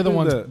 Was there They're the something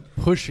ones that-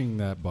 pushing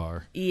that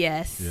bar.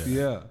 yes.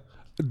 Yeah.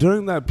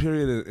 During that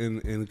period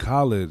in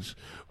college,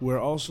 where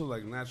also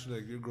like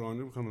naturally like you're growing,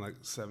 you're becoming like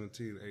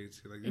 17,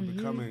 18, like you're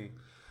becoming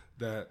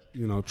that,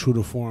 you know, true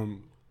to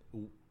form,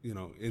 you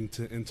know,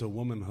 into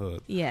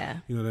womanhood. Yeah.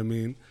 You know what I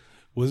mean?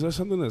 Was there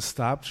something that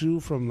stopped you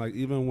from like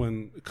even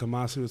when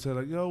Kamasi would say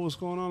like, "Yo, what's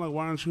going on? Like,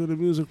 why aren't you in the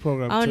music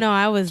program?" Oh no,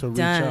 I was to reach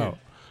done. out.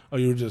 Or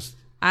you were just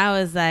I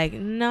was like,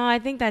 no, I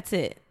think that's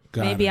it.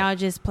 Got Maybe it. I'll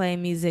just play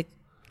music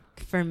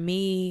for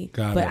me.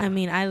 Got but it. I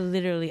mean, I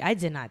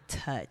did not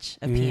touch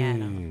a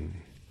piano.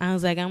 I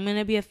was like, I'm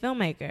gonna be a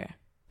filmmaker.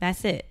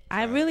 That's it.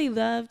 I really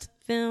loved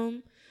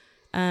film.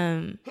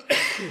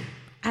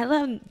 I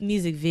love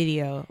music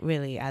video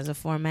really as a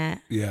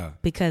format Yeah.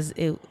 because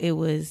it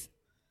was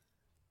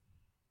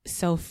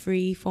so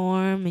free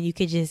form and you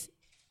could just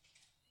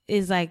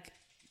it's like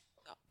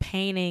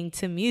painting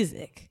to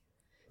music.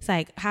 It's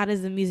like, how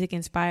does the music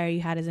inspire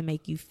you? How does it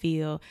make you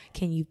feel?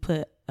 Can you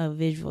put a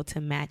visual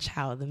to match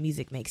how the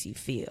music makes you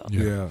feel?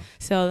 Yeah.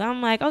 So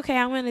I'm like, okay,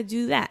 I'm going to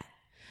do that.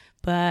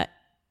 But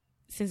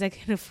since I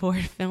couldn't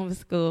afford film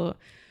school,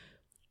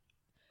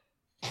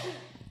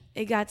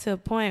 it got to a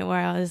point where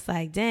I was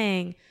like,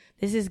 dang,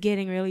 this is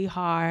getting really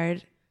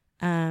hard.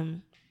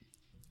 I'm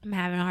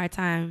having a hard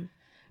time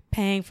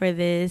paying for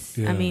this.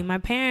 Yeah. I mean, my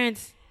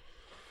parents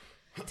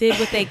did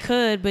what they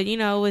could, but, you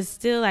know, it was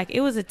still like,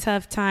 it was a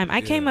tough time.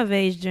 I came of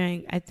age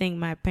during, I think,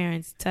 my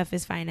parents'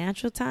 toughest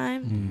financial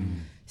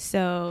time.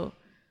 So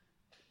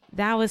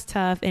that was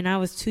tough, and I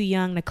was too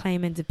young to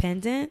claim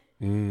independent.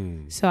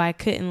 So I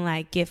couldn't,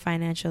 like, get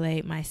financial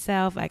aid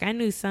myself. Like, I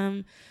knew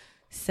some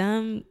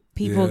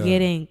people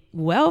getting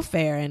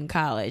welfare in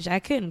college. I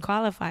couldn't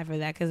qualify for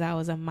that because I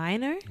was a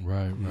minor.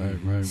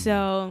 Right.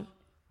 So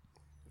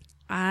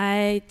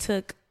I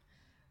took,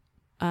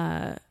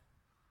 I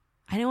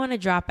didn't want to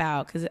drop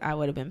out because I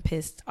would have been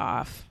pissed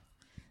off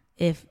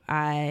if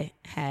I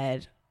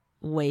had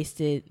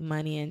wasted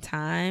money and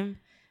time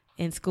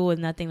in school with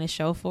nothing to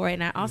show for it.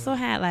 And I also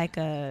had like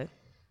a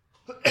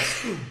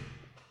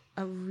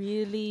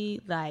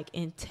really like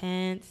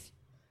intense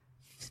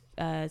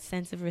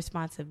sense of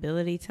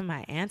responsibility to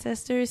my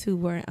ancestors who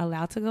weren't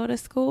allowed to go to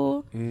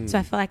school. So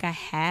I felt like I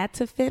had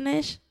to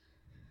finish.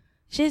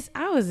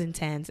 I was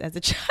intense as a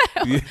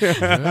child.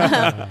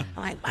 I'm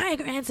like, my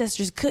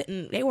ancestors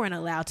they weren't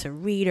allowed to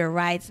read or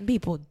write. Some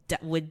people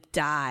would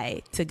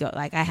die to go.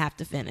 Like, I have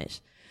to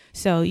finish.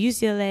 So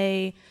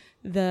UCLA,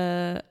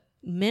 the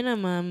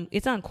minimum,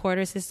 it's on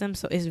quarter system,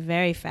 so it's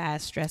very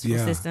fast, stressful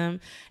system.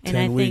 And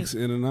 10 I weeks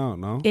think in and out,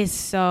 no?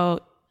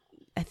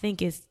 I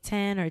think it's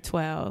 10 or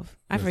 12.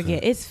 I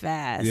forget. It's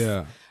fast.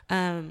 Yeah.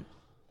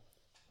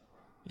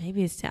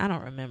 Maybe it's 10. I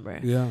don't remember.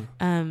 Yeah.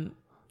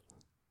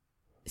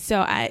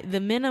 So the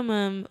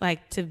minimum,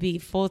 like, to be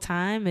full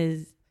time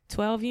is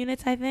 12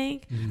 units, I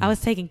think. I was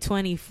taking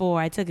 24.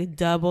 I took a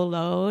double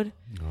load.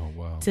 Oh,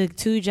 wow. Took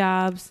 2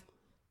 jobs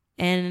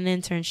and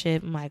an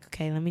internship. I'm like,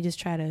 okay, let me just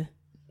try to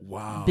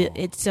Wow.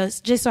 it's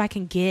just so I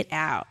can get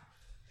out.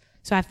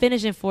 So I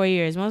finished in 4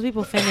 years. Most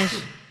people finish,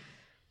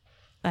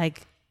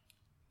 like,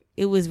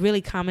 it was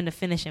really common to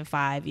finish in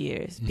 5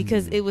 years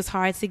because it was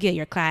hard to get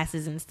your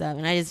classes and stuff.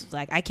 And I just was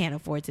like, I can't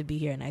afford to be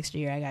here next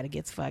year. I got to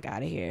get the fuck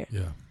out of here.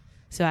 Yeah.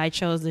 So I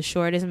chose the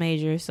shortest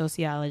major,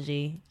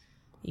 sociology.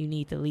 You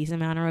need the least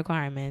amount of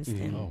requirements.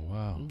 And Oh,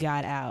 wow.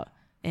 got out.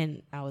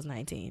 And I was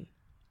 19.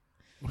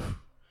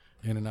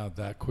 In and out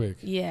that quick.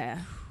 Yeah.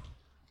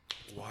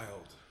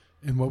 Wild.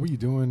 And what were you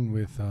doing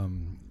with,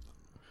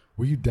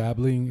 were you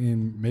dabbling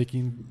in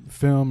making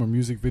film or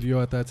music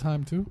video at that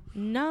time too?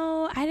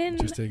 No, I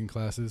didn't. Just taking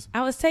classes?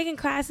 I was taking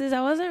classes.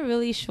 I wasn't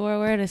really sure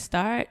where to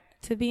start,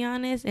 to be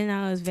honest. And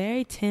I was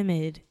very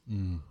timid.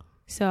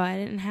 So I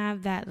didn't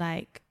have that,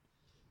 like,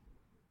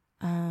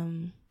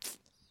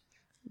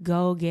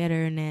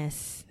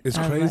 go-getterness. It's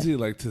of, crazy,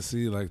 like to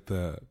see like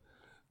the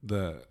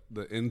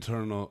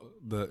internal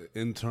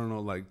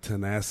like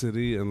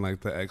tenacity and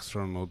like the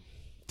external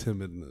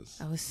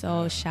timidness. I was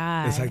so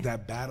shy. It's like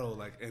that battle,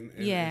 like and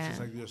Yeah. it's just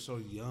like you're so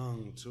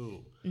young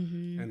too,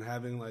 and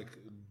having like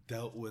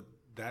dealt with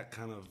that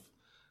kind of,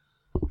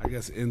 I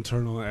guess,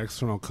 internal and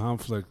external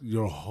conflict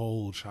your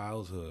whole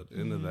childhood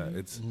into that.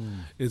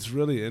 It's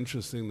really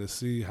interesting to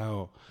see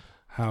how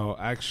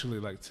actually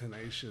like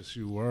tenacious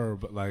you were,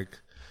 but like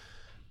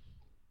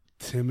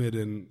timid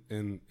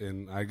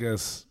in I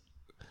guess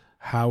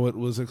how it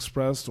was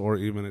expressed or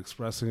even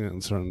expressing it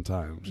in certain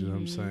times. You know what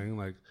I'm saying?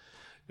 Like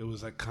it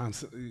was like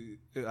constantly.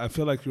 I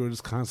feel like you were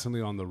just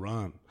constantly on the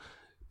run.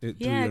 Through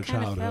yeah, your it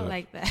kind of childhood. felt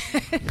like that.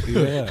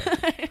 Yeah.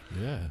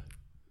 Yeah.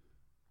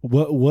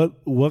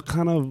 What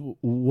kind of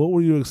what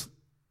were you?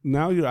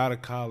 Now you're out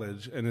of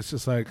college, and it's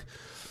just like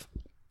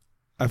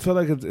I feel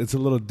like it's a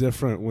little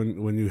different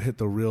when you hit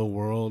the real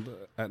world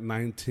at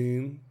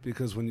 19,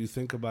 because when you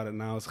think about it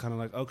now, it's kind of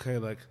like, okay,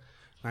 like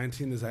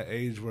 19 is that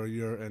age where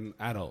you're an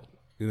adult.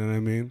 You know what I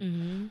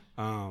mean?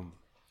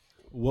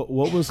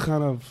 What was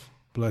kind of,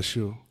 bless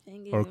you.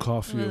 Thank or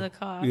cough It you. was a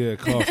cough. Yeah,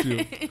 cough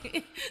you.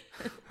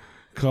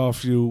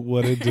 Cough you,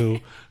 what it do.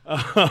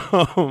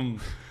 And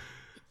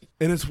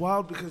it's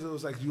wild because it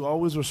was like you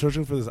always were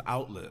searching for this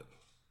outlet.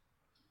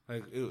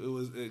 Like it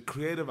was a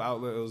creative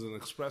outlet. It was an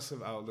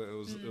expressive outlet. It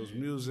was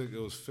music. It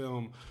was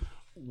film.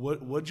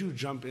 What'd you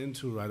jump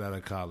into right out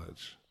of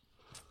college?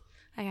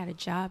 I got a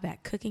job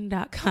at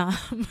cooking.com.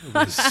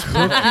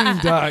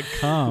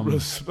 Cooking.com.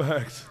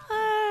 Respect.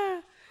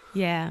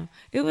 Yeah.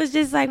 It was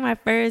just like my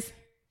first,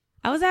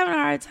 I was having a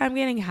hard time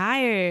getting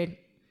hired,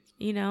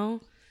 you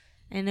know?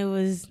 And it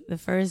was the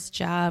first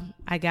job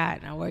I got.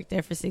 And I worked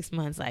there for 6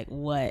 months. Like,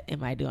 what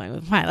am I doing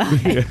with my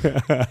life?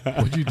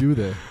 What'd you do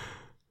there?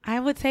 I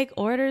would take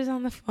orders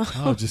on the phone.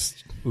 Oh,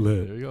 just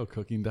Lit. there you go,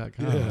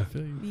 cooking.com. Yeah. I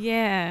feel you.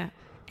 Yeah.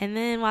 And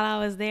then while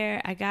I was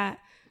there, I got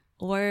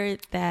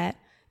word that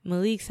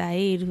Malik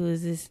Saeed, who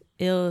is this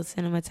ill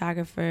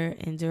cinematographer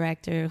and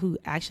director who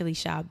actually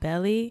shot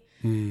Belly,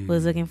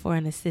 was looking for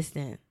an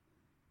assistant.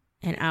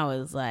 And I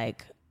was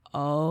like,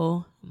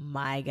 oh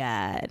my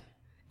God.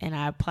 And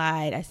I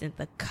applied. I sent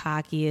the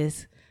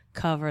cockiest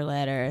cover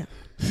letter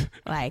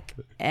like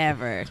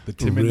ever. The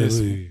timidness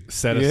Really?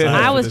 set Yeah. aside.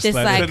 I for was this just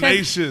letter. like,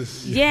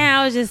 Tenacious.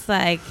 Yeah, I was just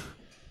like,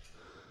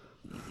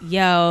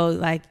 yo,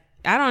 like,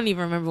 I don't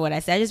even remember what I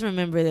said. I just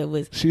remember that it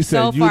was She said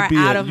so you'd far be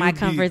out of my you'd be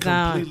comfort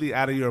zone. completely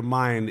out of your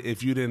mind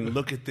if you didn't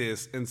look at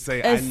this and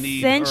say, I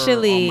need her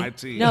Essentially, on my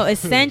team. no,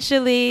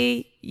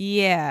 essentially,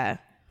 yeah,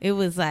 it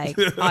was like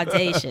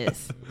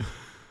audacious.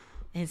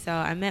 And so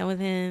I met with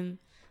him,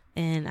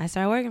 and I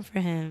started working for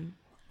him.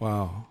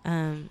 Wow.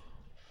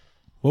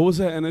 What was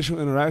that initial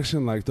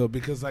interaction like, though?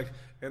 Because, like,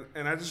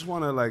 and I just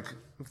want to, like,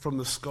 from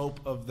the scope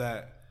of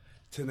that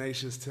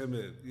tenacious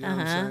timid, you know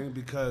what I'm saying?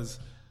 Because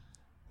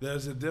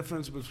there's a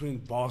difference between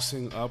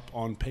bossing up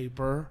on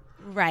paper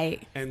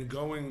Right. and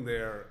going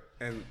there,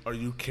 and are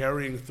you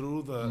carrying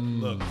through the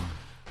look?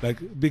 Like,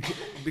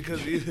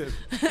 because either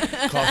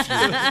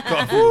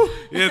coffee.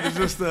 Yeah, there's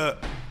just the,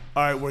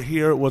 all right, we're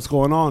here, what's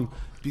going on?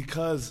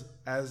 Because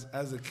as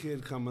a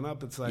kid coming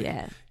up, it's like,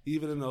 Yeah.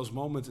 even in those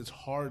moments, it's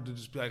hard to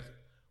just be like,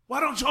 why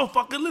don't y'all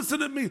fucking listen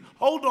to me?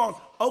 Hold on.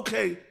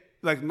 Okay.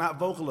 Like, not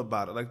vocal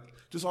about it. Like,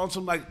 just on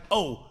some, like,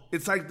 oh,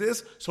 it's like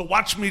this, so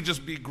watch me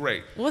just be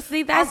great. Well,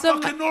 see, I'm that's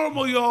what fucking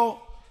normal, y'all.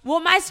 Well,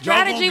 my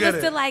strategy get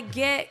was it. to like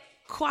get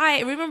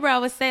quiet. Remember, I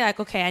would say like,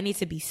 okay, I need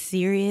to be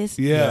serious,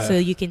 Yeah. so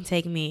you can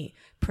take me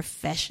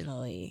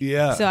professionally.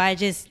 Yeah. So I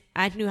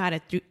knew how to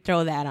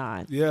throw that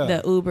on. Yeah.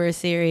 The uber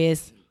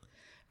serious,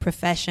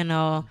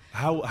 professional.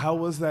 How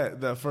was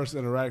that first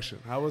interaction?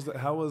 How was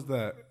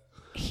that?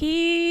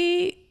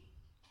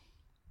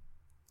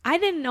 I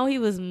didn't know he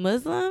was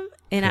Muslim,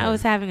 and I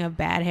was having a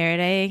bad hair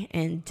day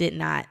and did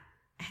not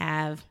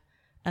have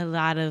a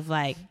lot of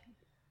like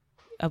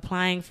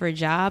applying for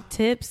job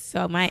tips.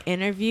 So my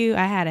interview,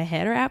 I had a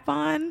head wrap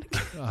on,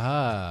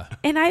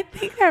 and I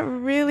think that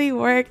really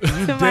worked to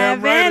my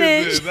Damn right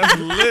it advantage. did. That's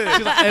lit.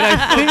 And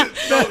I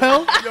think that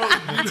helped. Yo,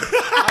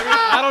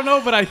 I don't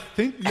know, but I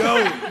think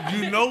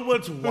you know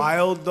what's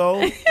wild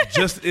though?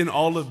 Just in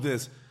all of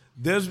this,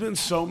 there's been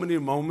so many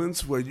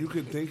moments where you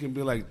could think and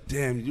be like,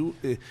 "Damn,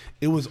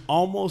 it was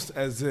almost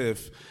as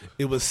if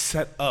it was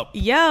set up."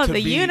 Yo, to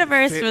the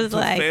universe was to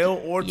like, fail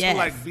or yes. to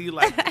like be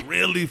like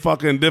really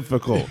fucking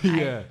difficult.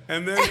 yeah.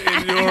 And then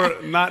in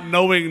your not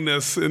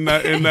knowingness in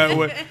that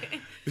way.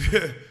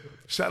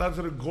 Shout out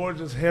to the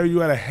gorgeous hair.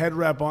 You had a head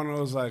wrap on. And I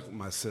was like,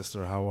 my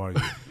sister, how are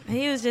you? And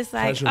he was just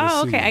like, Pleasure to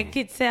oh, see okay. I you.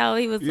 could tell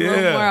he was a Yeah.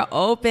 little more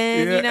open,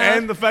 Yeah, you know.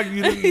 and the fact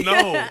you didn't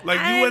know. Like,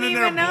 I you went in didn't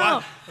there even know.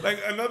 blind. Like,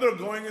 another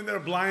going in there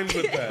blind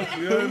with that.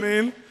 You know what I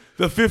mean?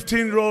 The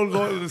 15-year-old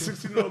going, the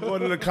 16-year-old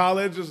going into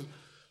college, just,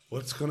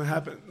 what's going to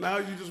happen? Now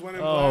you just went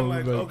in blind,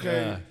 like, my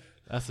okay. God.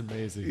 That's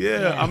amazing.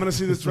 Yeah, I'm going to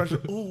see this direction.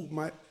 Ooh,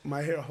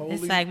 my hair, holy.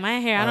 It's like my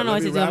hair. I All don't right, know what let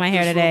to me do with wrap my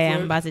hair this real today. quick.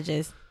 I'm about to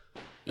just,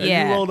 And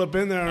you rolled up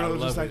in there, and I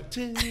was just love like,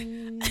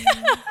 ting.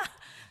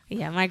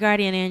 yeah, my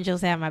guardian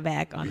angels have my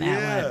back on that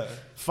Yeah. one.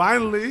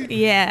 Finally.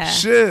 Yeah.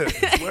 Shit.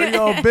 Where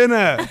y'all been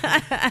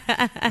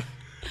at?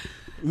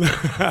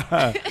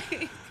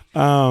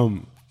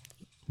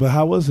 But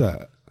how was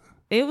that?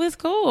 It was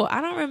cool.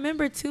 I don't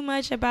remember too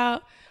much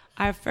about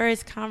our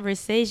first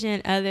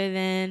conversation other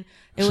than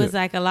it was Shit.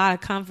 like a lot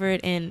of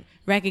comfort and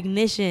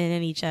recognition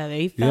in each other.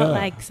 He felt Yeah.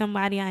 like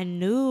somebody I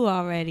knew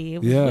already. It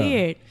was Yeah.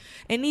 weird.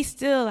 And he's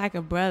still like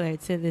a brother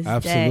to this day.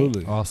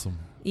 Absolutely. Awesome.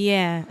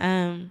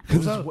 Yeah.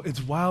 Because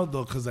it's wild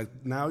though, because like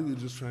now you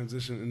just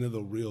transition into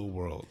the real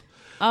world,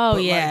 Oh,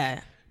 But,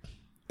 yeah.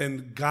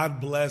 and God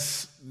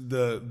bless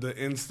the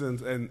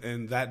instant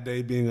and that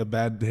day being a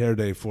bad hair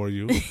day for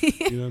you.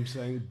 You know what I'm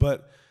saying?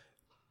 But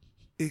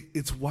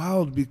it's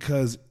wild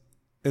because,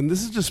 and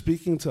this is just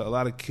speaking to a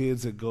lot of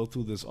kids that go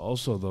through this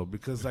also though,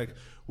 because like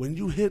when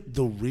you hit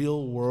the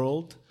real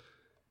world,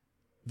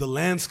 the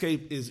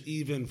landscape is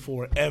even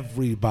for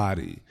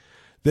everybody.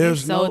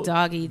 It's so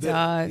doggy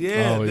dog.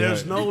 Yeah, Oh,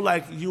 there's yeah. no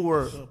like you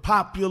were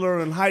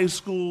popular in high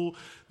school.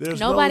 There's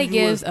Nobody no,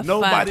 gives a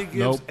nobody fuck.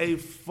 gives Nope. a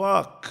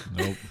fuck.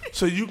 Nope.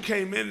 So you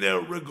came in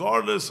there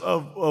regardless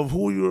of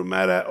who you were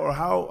mad at or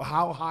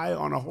how high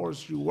on a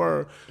horse you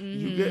were.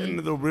 You get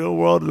into the real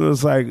world and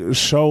it's like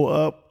show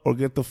up or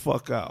get the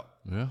fuck out.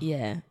 Yeah.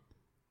 Yeah.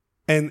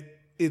 And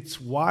it's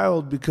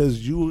wild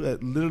because you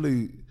had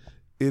literally,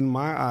 in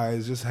my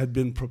eyes, just had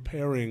been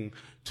preparing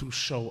to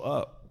show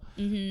up.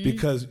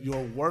 Because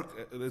your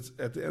work, it's,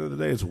 at the end of the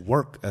day, it's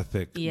work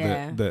ethic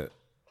Yeah. that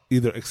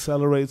either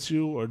accelerates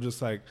you or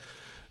just like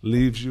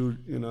leaves you,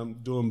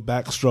 doing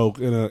backstroke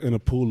in a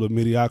pool of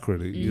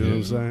mediocrity. You know what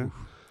I'm saying?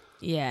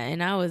 Yeah,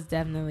 and I was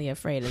definitely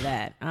afraid of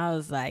that. I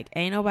was like,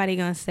 ain't nobody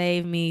gonna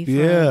save me from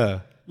Yeah.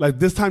 Like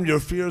this time your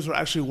fears were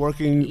actually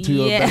working to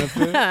your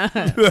benefit.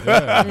 It's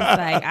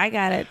like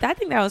I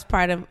think that was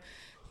part of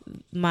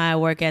my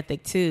work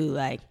ethic too.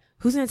 Like,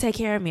 who's gonna take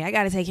care of me? I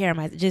gotta take care of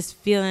myself. Just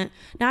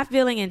not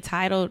feeling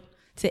entitled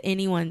to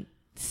anyone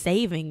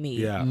saving me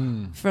Yeah.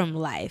 from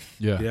life.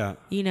 Yeah. Yeah.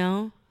 You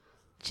know?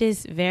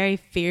 Just very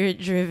fear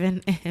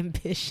driven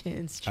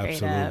ambition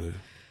straight up. Absolutely.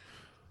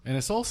 And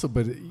it's also,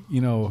 but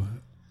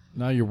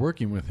now you're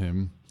working with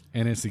him,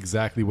 and it's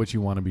exactly what you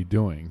want to be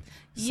doing.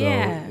 So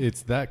Yeah.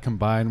 it's that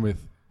combined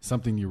with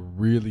something you're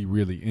really,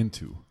 really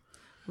into.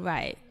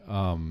 Right.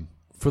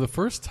 For the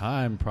first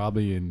time,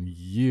 probably in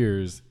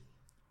years,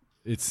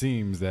 it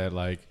seems that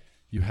like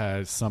you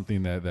had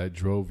something that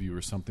drove you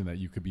or something that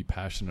you could be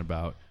passionate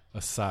about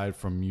aside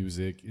from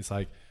music. It's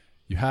like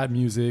you had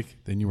music,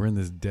 then you were in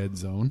this dead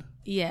zone.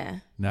 Yeah.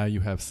 Now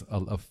you have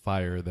a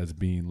fire that's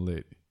being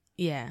lit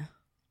Yeah.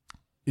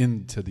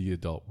 into the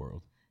adult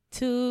world.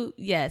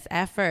 Yes,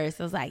 at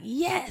first I was like,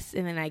 yes.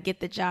 And then I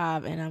get the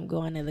job and I'm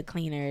going to the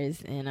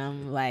cleaners and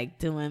I'm like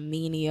doing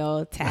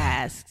menial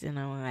tasks. And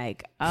I'm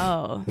like,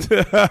 oh,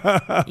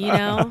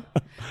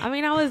 I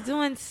mean, I was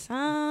doing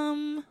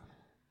some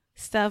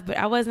stuff, but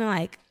I wasn't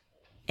like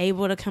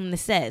able to come to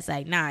sets.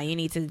 Like, nah, you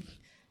need to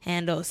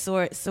handle,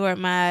 sort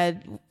my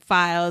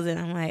files. And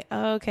I'm like,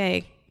 oh,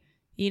 okay.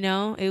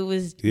 It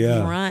was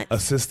grunt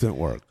Assistant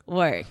work.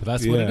 work. But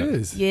that's what it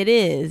is. It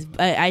is.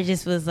 But I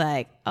just was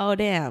like, oh,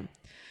 damn.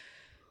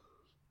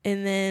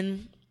 And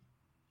then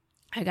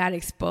I got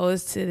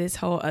exposed to this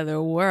whole other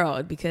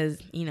world because,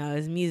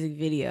 it's music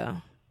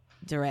video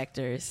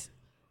directors.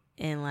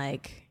 And,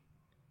 like,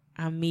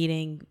 I'm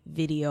meeting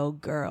video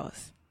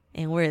girls.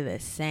 And we're the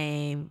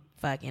same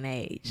fucking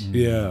age.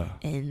 Yeah.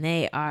 And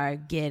they are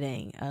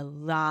getting a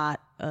lot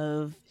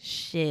of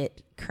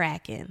shit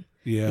cracking.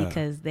 Yeah.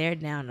 Because they're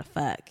down to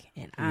fuck.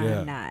 And I'm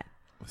Yeah. not.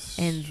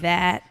 And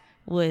that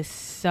was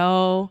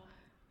so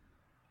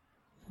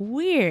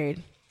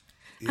weird.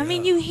 I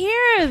mean, you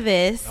hear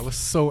this. That was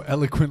so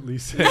eloquently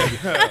said.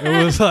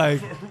 It was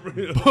like,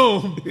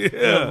 boom,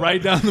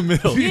 right down the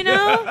middle.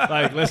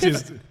 Like, let's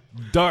just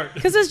dart.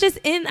 Because I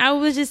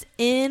was just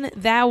in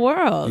that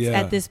world Yeah.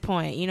 at this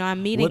point.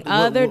 I'm meeting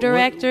other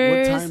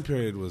directors. What time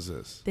period was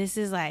this? This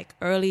is like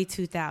early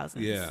 2000s.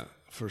 Yeah,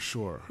 for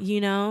sure.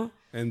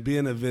 And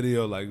being a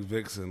video like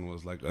Vixen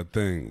was like a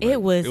thing.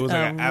 It was like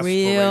a an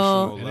real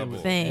aspirational level.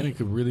 thing. And it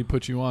could really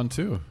put you on,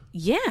 too.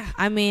 Yeah.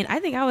 I mean, I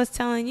think I was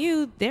telling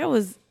you there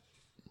was,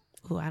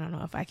 I don't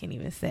know if I can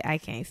even say, I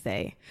can't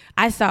say.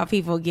 I saw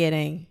people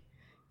getting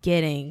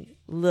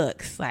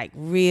looks, like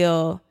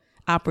real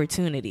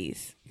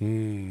opportunities.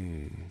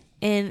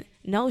 And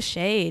no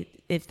shade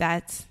if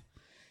that's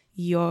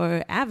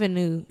your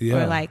avenue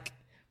or like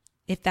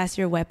if that's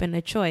your weapon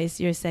of choice,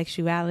 your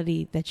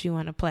sexuality that you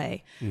want to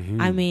play.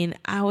 I mean,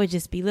 I would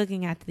just be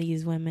looking at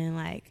these women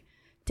like,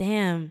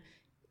 damn,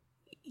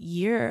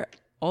 you're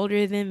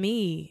older than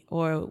me,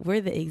 or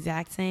we're the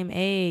exact same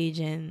age,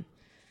 and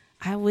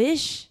I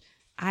wish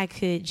I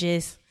could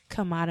just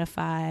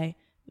commodify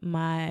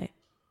my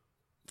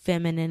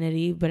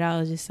femininity, but I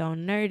was just so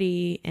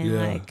nerdy and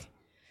like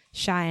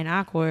shy and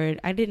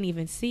awkward. I didn't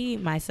even see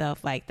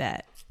myself like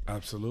that.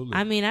 Absolutely.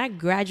 I mean, I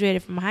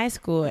graduated from high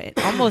school and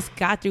almost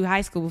got through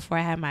high school before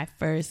I had my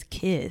first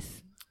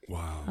kiss.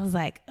 Wow. I was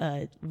like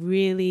a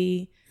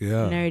really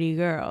nerdy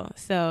girl.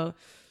 So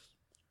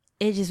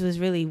it just was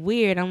really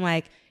weird. I'm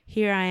like,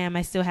 here I am.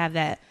 I still have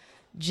that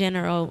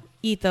general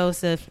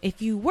ethos of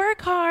if you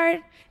work hard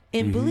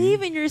and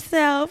believe in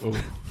yourself,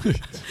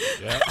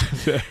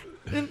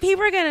 then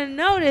people are going to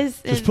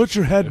notice. Just put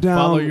your head down,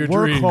 follow your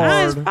work dreams. hard.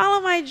 I just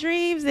follow my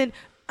dreams and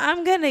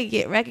I'm going to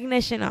get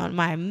recognition on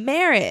my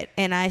merit.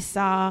 And I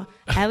saw,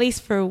 at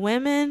least for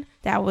women,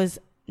 that was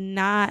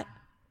not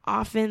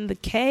often the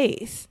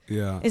case.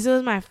 Yeah. It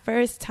was my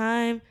first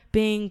time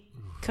being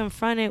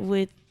confronted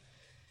with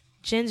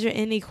gender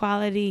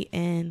inequality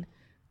and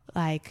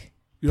like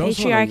You're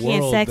also in a patriarchy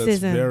and world sexism. That's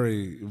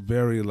very,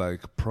 very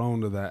like prone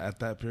to that at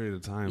that period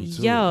of time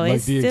too. Yo, Like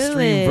it the still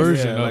extreme is.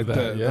 version like of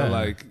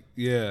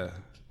that.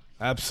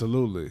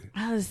 Absolutely.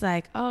 I was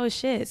like, oh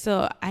shit.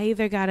 So I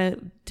either gotta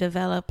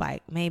develop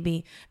like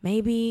maybe,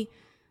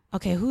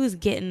 okay, who's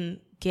getting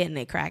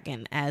it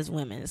cracking as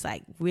women? It's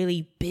like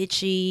really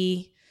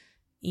bitchy,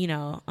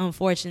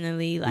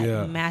 unfortunately, like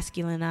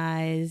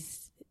masculinized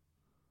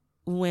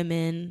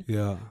women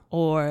Yeah.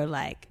 or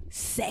like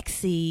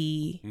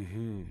sexy.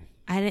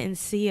 I didn't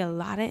see a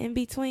lot of in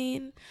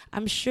between.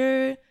 I'm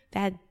sure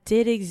that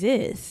did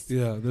exist.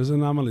 Yeah, there's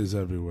anomalies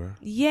everywhere.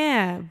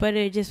 Yeah, but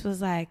it just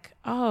was like,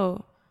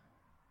 oh,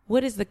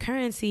 what is the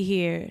currency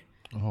here?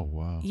 Oh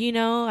wow. You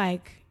know,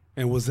 like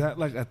And was that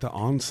like at the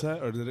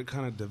onset, or did it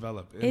kind of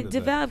develop? Into it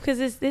developed because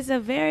it's a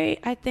very,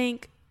 I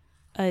think,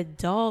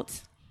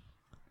 adult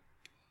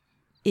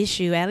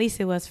issue. At least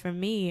it was for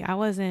me. I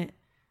wasn't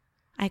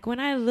like, when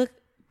I look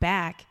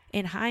back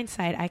in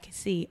hindsight, I can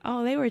see,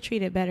 oh, they were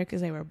treated better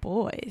because they were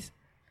boys,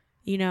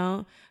 you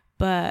know.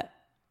 But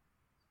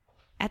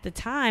at the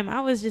time,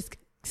 I was just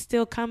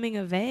still coming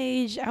of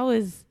age. I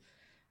was,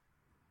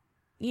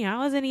 you know, I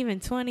wasn't even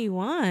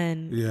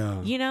 21.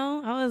 Yeah. You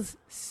know, I was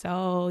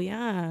so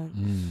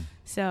young.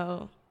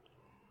 So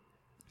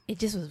it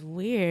just was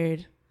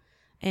weird.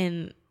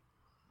 And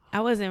I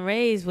wasn't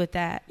raised with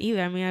that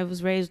either. I mean, I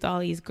was raised with all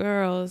these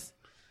girls,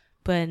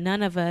 but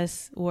none of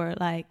us were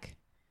like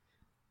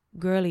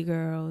girly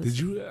girls. Did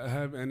you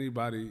have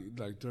anybody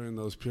like during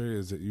those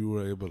periods that you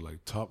were able to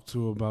like talk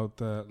to about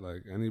that?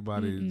 Like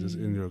anybody just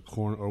in your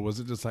corner, or was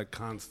it just like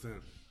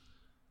constant?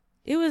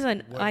 It was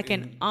an What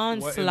in the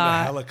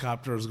onslaught.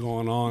 helicopters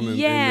going on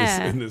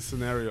Yeah. in this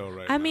scenario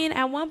right now? I mean,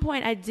 at one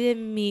point I did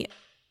meet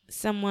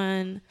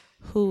someone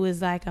who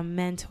was like a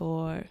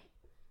mentor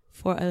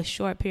for a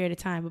short period of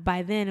time, but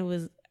by then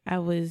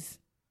I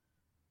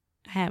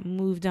had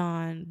moved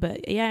on.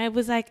 But yeah, it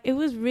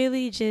was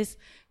really just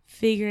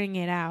figuring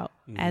it out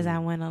as I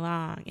went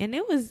along, and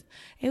it was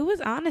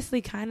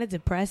honestly kind of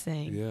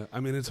depressing. Yeah, I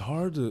mean, it's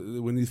hard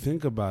to, when you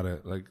think about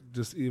it, like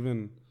just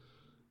even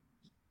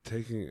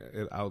taking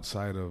it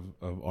outside of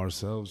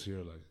ourselves here,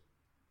 like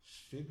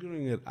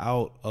figuring it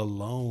out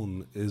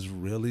alone is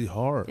really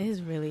hard. It's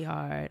really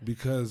hard.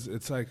 Because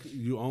it's like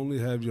you only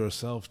have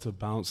yourself to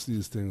bounce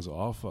these things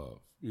off of.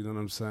 You know what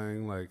I'm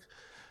saying? Like,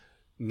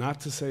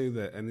 not to say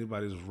that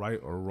anybody's right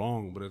or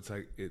wrong, but it's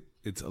like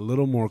it's a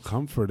little more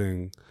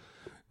comforting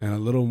and a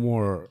little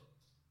more,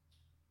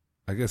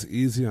 I guess,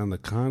 easy on the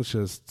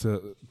conscience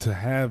to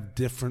have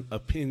different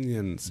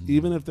opinions,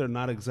 even if they're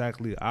not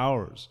exactly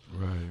ours.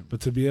 Right.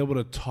 But to be able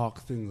to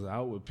talk things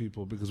out with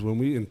people, because when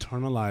we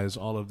internalize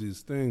all of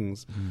these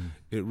things,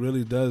 it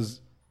really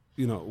does,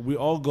 you know, we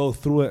all go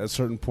through it at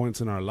certain points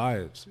in our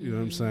lives. You know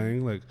what I'm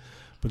saying? Like,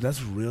 but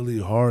that's really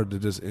hard to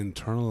just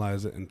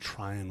internalize it and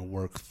try and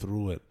work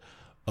through it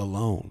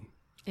alone.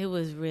 It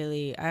was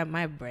really,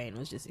 my brain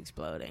was just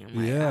exploding. I'm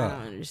like, Yeah. I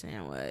don't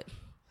understand what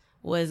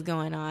was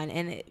going on.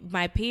 And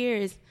my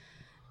peers,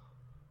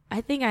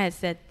 I think I had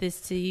said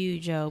this to you,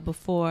 Joe,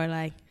 before,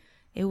 like,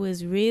 it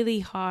was really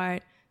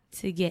hard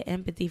to get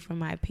empathy from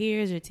my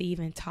peers or to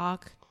even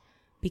talk,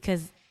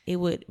 because it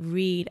would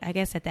read, I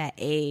guess at that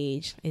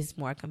age, it's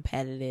more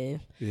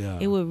competitive. Yeah.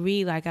 It would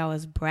read like I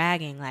was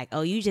bragging, like,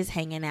 oh, you just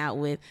hanging out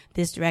with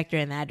this director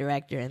and that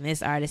director and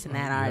this artist and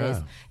that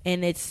artist.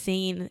 And it's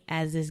seen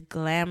as this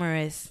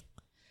glamorous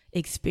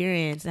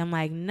experience. I'm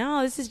like,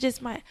 no, this is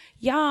just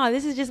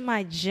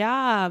my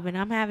job, and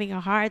I'm having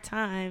a hard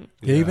time.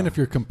 Yeah, even if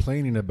you're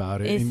complaining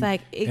about it, It's and,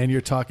 like and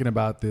you're talking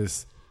about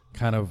this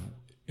kind of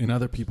in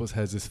other people's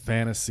heads, this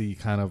fantasy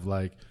kind of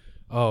like,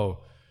 oh,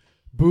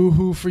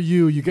 boo-hoo for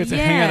you. You get to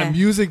hang out in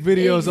music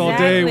videos all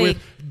day with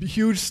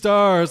huge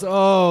stars.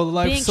 Oh,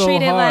 life's being so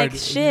treated hard. like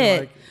shit.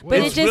 Like, but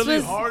It's it just really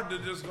was hard to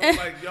just go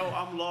like, yo,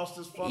 I'm lost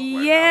as fuck right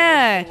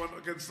Yeah. now. What's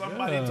going on? Can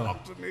somebody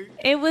talk to me?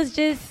 it was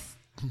just,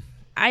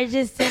 I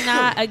just did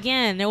not,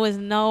 again, there was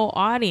no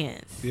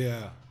audience.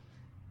 Yeah.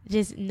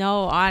 Just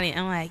no audience.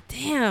 I'm like,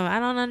 damn, I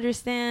don't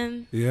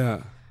understand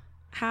Yeah.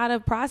 how to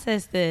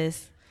process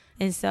this.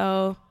 And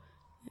so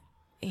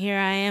here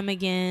I am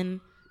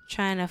again,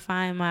 trying to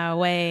find my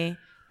way.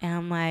 And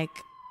I'm like,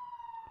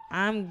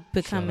 I'm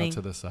becoming. Shout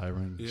out to the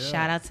siren. Yeah.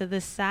 Shout out to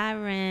the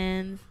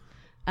sirens.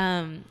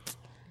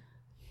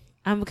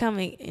 I'm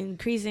becoming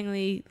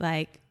increasingly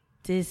like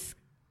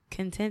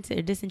discontented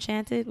or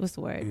disenchanted. What's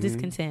the word?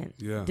 Discontent.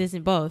 Yeah.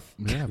 Both.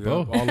 Yeah, Yeah,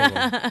 both. all of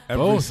them. Every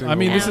Both. single I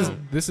mean,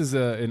 one. this is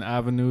an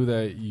avenue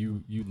that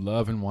you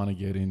love and want to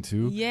get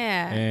into.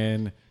 Yeah.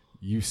 And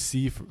you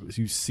see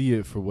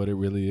it for what it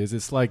really is.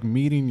 It's like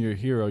meeting your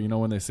hero. You know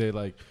when they say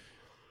like,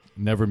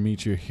 never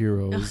meet your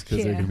heroes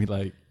because they're gonna be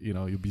like, you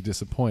know, you'll be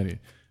disappointed.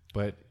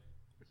 But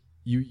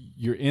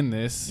you're in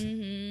this,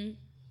 and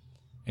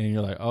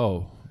you're like,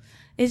 oh,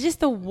 It's just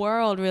the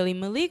world, really.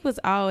 Malik was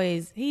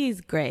always, he's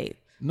great.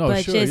 no,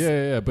 But sure, just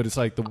yeah. But it's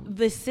like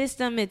the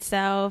system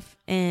itself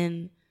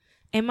and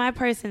my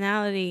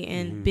personality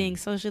and being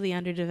socially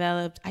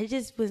underdeveloped, I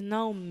just was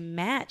no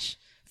match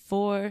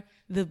for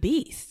the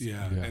beast.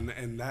 Yeah.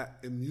 And that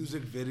in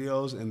music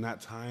videos in that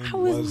time I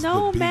was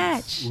no the beast.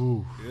 match.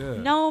 Yeah.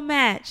 No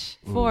match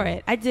for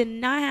it. I did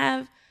not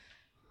have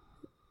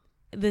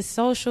the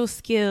social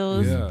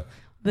skills, Yeah.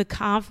 the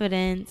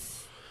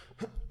confidence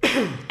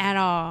at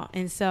all.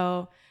 And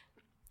so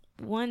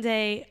one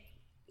day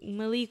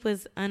Malik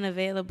was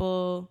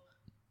unavailable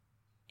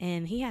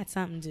and he had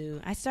something to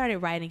do. I started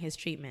writing his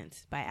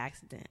treatments by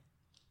accident,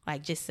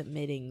 like just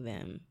submitting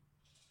them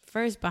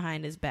first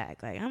behind his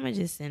back. Like, I'm gonna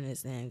just send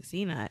this in because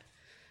he not.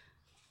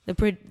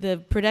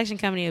 The production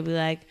company would be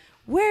like,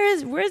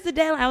 where's the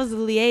deadline? I was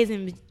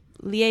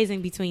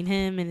liaising between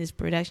him and his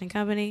production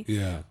company.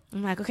 Yeah.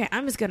 I'm like, okay,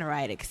 I'm just gonna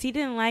write it because he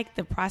didn't like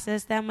the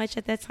process that much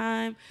at that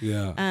time.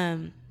 Yeah.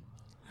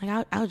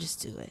 Like I'll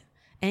just do it,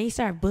 and he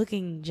started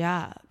booking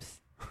jobs.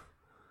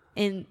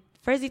 And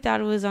first he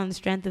thought it was on the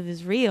strength of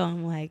his reel.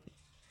 I'm like,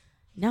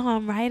 no,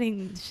 I'm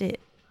writing shit.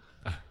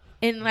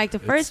 And like the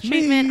first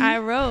treatment I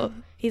wrote,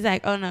 he's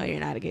like, oh no, you're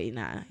not a good.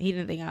 Nah, he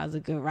didn't think I was a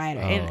good writer,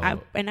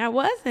 and I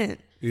wasn't.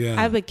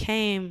 Yeah. I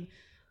became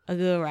a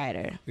good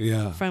writer.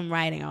 Yeah. From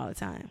writing all the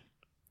time.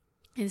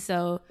 And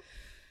so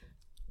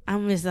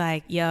I'm just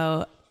like,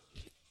 yo,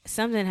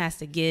 something has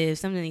to give.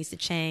 Something needs to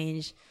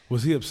change.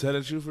 Was he upset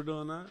at you for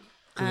doing that?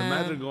 Because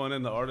imagine going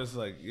in, the artist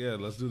like, yeah,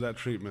 let's do that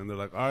treatment. They're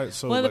like, all right,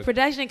 so. Well, like, the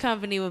production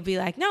company would be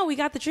like, no, we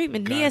got the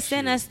treatment. Nia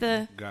sent us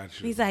the. Got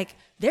you. He's like,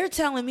 they're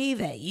telling me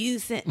that you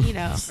sent, you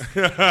know.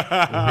 What?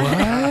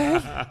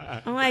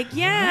 I'm like,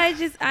 yeah,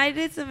 I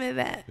did some of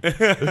that.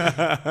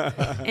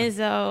 And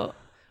so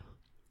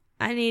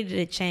I needed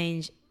a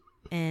change,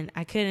 and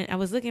I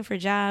was looking for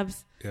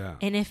jobs. Yeah.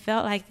 And it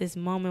felt like this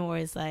moment where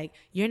it's like,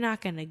 you're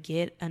not going to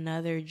get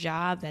another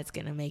job that's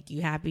going to make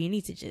you happy. You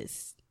need to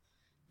just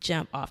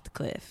jump off the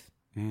cliff.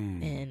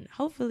 And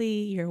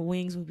hopefully your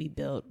wings will be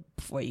built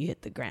before you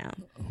hit the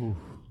ground. Ooh.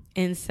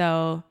 And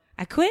so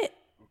I quit.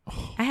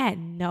 I had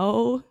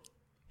no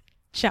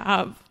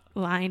job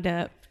lined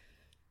up.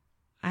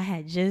 I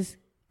had just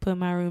put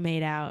my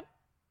roommate out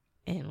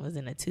and was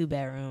in a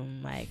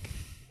 2-bedroom, like,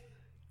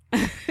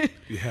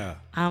 yeah.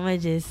 I'm going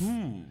to just,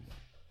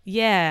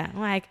 yeah, I'm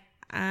like,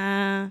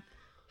 I'm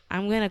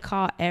going to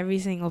call every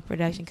single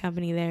production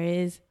company there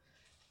is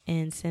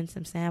and send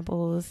some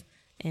samples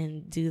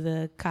and do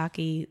the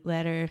cocky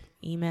letter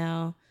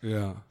email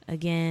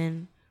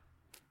again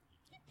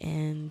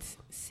and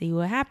see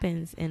what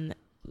happens. And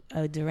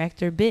a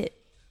director bit.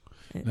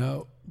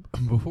 Now,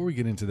 before we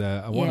get into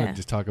that, I want to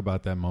just talk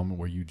about that moment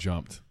where you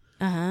jumped.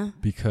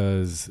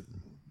 Because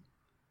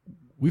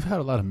we've had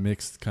a lot of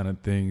mixed kind of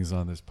things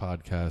on this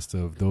podcast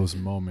of those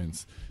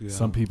moments. Yeah.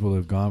 Some people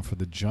have gone for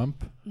the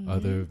jump.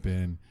 Other have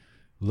been,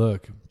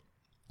 look,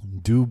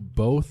 do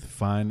both.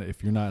 Fine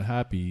if you're not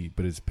happy,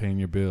 but it's paying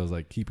your bills.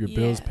 Like, keep your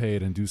bills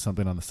paid and do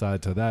something on the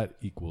side till that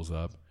equals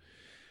up.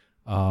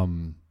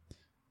 And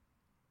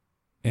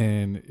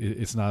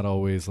it's not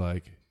always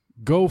like,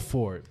 go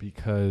for it,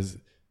 because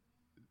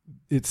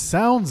it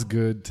sounds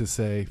good to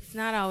say, it's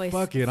not always,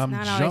 fuck it, I'm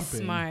jumping. Always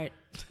smart.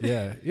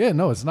 Yeah,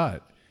 no, it's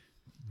not.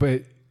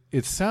 But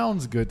it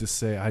sounds good to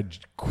say, I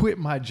quit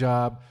my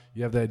job.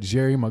 You have that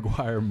Jerry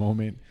Maguire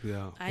moment.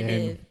 Yeah. I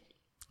did.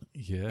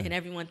 Yeah. And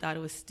everyone thought it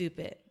was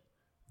stupid.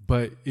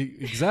 But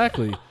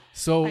exactly.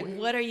 So like,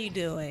 what are you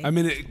doing? I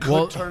mean, it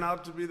could turn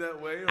out to be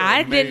that way.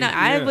 I didn't know.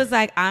 I was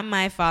like, I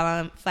might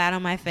fall flat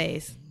on my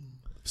face.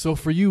 So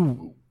for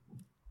you,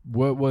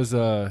 what was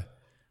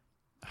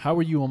how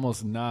were you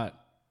almost not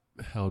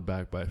held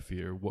back by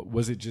fear? What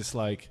was it? Just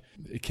like,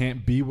 it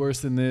can't be worse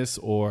than this,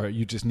 or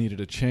you just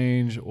needed a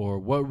change, or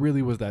what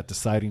really was that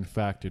deciding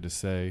factor to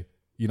say,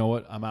 you know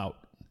what, I'm out?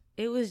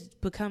 It was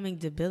becoming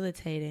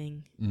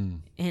debilitating,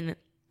 and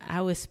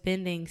I was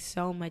spending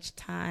so much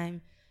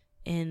time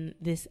in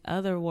this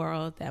other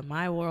world that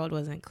my world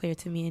wasn't clear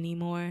to me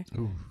anymore.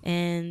 Ooh.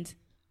 And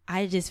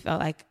I just felt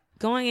like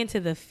going into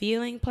the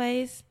feeling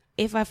place,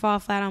 if I fall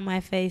flat on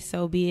my face,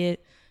 so be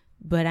it,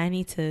 but I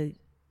need to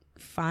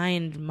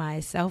find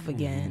myself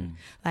again.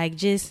 Like,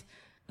 just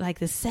like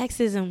the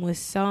sexism was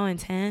so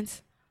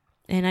intense,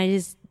 and I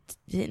just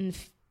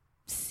didn't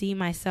see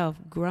myself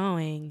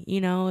growing. You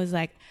know, it was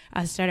like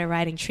I started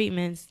writing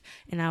treatments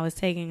and I was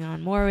taking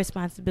on more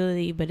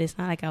responsibility, but it's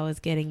not like I was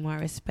getting more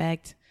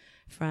respect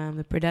from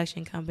the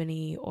production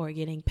company or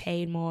getting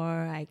paid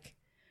more. Like,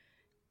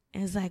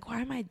 it was like,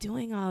 why am I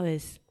doing all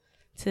this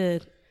to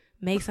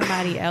make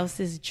somebody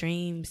else's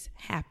dreams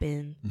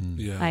happen?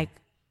 Yeah. Like,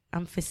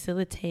 I'm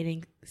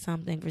facilitating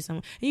something for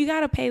someone. You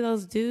got to pay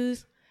those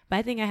dues. But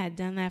I think I had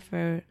done that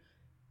for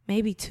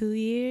maybe 2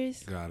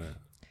 years. Got it.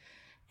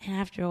 And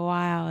after a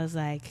while, I was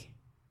like,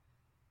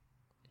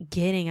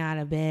 getting out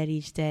of bed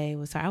each day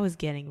I was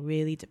getting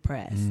really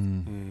depressed.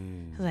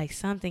 I was like,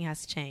 something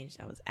has to change.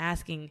 I was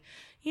asking,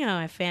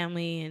 my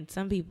family and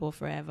some people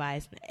for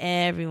advice.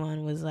 And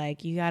everyone was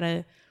like, you got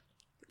to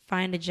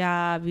find a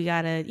job. You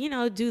got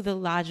to, do the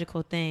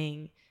logical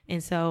thing.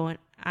 And so when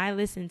I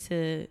listened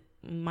to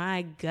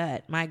my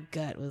gut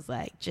was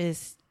like,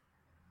 just,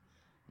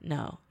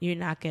 no, you're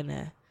not going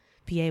to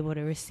be able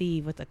to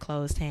receive with a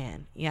closed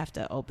hand. You have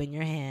to open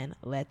your hand,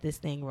 let this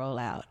thing roll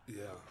out,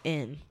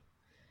 and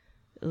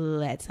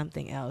let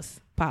something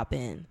else pop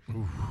in.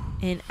 Oof.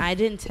 And I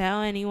didn't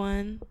tell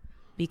anyone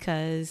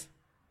because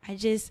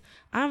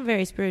I'm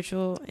very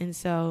spiritual, and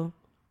so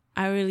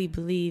I really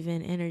believe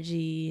in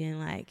energy, and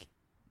like,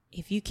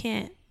 if you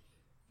can't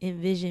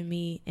envision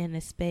me in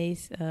a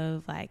space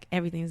of like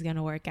everything's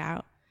gonna work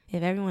out,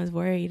 if everyone's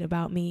worried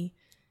about me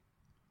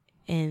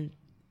and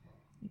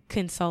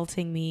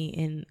consulting me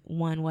in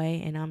one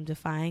way and I'm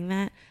defying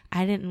that,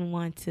 I didn't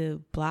want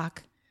to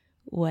block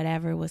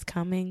whatever was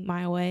coming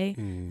my way,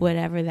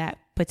 whatever that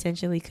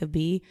potentially could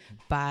be,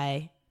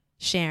 by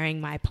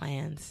sharing my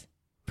plans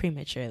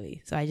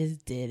prematurely. So I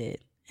just did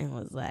it and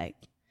was like,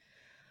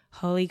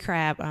 holy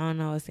crap, I don't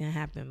know what's going to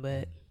happen,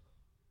 but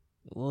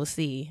we'll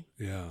see.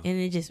 Yeah. And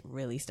it just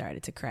really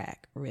started to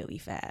crack really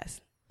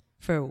fast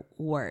for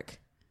work.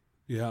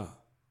 Yeah.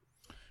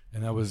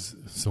 And that was,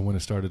 so when it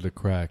started to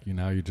crack,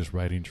 you're just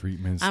writing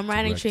treatments. I'm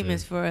writing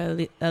treatments for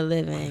a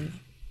living.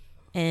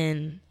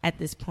 And at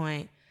this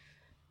point,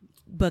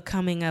 but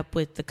coming up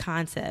with the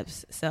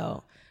concepts.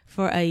 So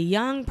for a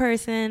young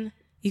person,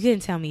 you couldn't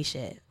tell me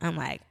shit. I'm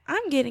like,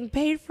 I'm getting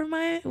paid for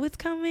what's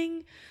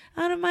coming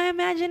out of my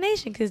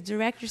imagination, because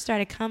directors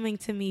started coming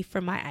to me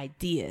for my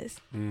ideas.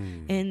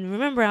 And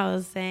remember, I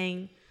was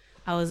saying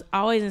I was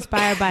always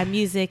inspired by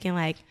music, and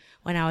like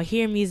when I would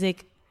hear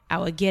music, I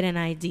would get an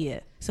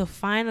idea. So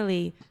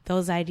finally,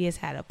 those ideas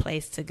had a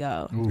place to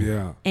go. Ooh.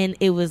 Yeah. And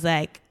it was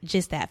like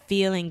just that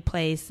feeling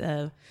place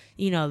of,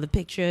 the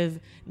picture of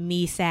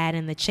me sat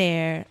in the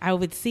chair. I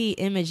would see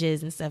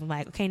images and stuff. I'm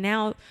like, okay,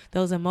 now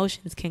those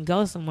emotions can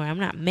go somewhere. I'm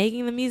not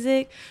making the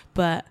music,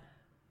 but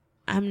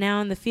I'm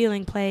now in the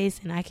feeling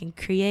place and I can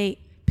create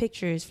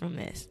pictures from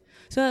this.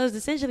 So I was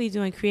essentially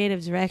doing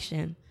creative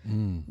direction,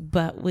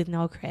 but with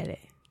no credit.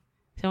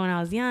 So when I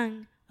was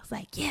young, I was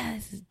like, yeah,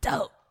 this is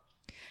dope.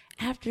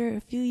 After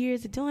a few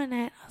years of doing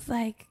that, I was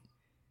like,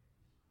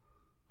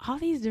 all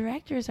these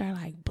directors are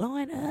like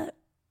blowing up,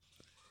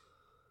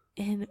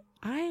 and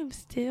I am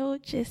still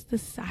just the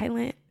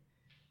silent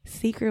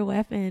secret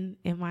weapon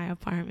in my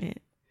apartment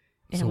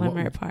in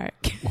Leimert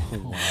Park.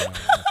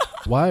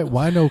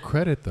 Why no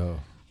credit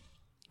though?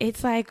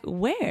 It's like,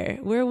 where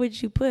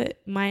would you put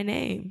my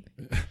name?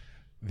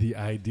 The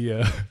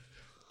idea.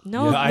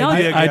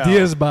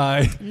 Ideas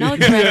by no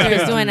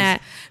directors doing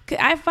that.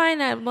 I find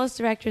that most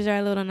directors are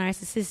a little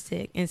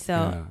narcissistic, and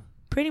so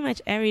pretty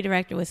much every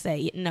director would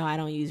say, "No, I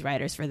don't use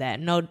writers for that.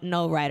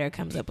 No writer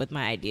comes up with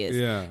my ideas."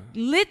 Yeah,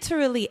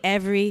 literally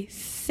every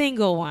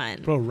single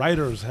one. Bro,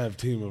 writers have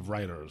team of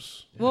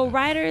writers. Well,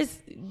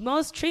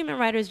 most treatment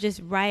writers just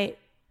write.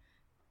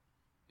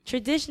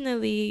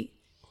 Traditionally,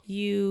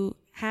 you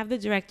have the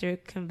director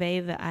convey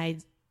the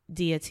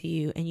idea to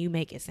you, and you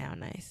make it sound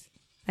nice.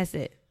 That's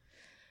it.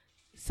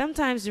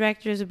 Sometimes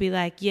directors would be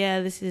like,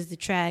 yeah, this is the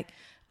track.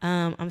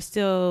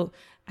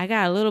 I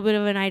got a little bit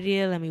of an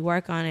idea. Let me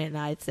work on it. And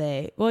I'd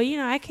say, well,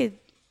 I could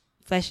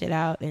flesh it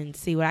out and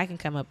see what I can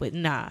come up with.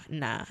 Nah,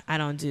 I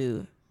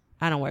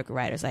don't work with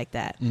writers like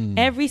that.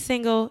 Every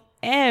single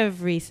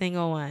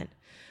one.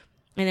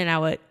 And then I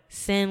would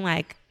send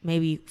like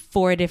maybe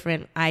 4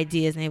 different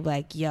ideas, and they'd be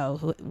like,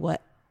 yo,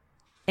 what?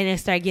 And then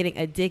start getting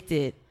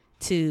addicted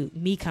to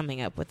me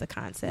coming up with the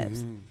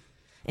concepts.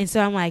 And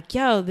so I'm like,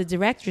 yo, the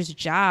director's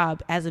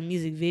job as a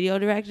music video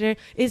director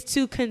is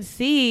to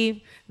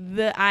conceive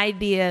the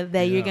idea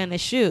that you're going to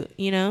shoot,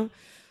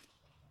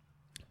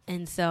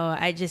 And so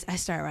I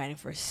started writing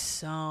for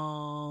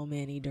so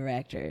many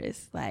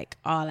directors, like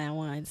all at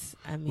once.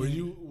 I mean, were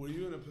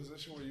you in a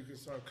position where you could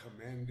start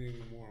commanding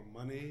more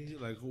money?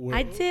 Like,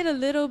 I did a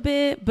little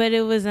bit, but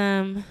it was,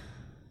 the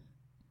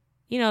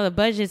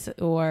budgets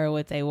were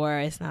what they were.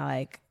 It's not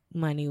like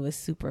money was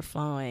super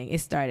flowing.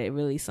 It started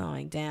really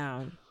slowing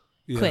down.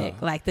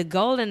 Quick. Like the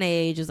golden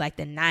age was like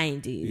the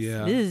 90s.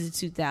 Yeah. This is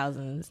the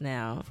 2000s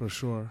now. For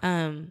sure.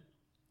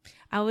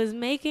 I was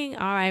making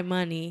all right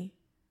money,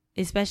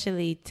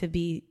 especially to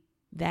be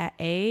that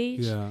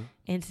age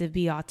and to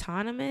be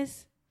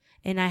autonomous.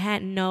 And I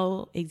had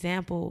no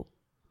example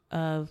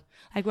of,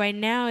 like right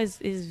now is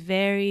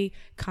very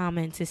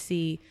common to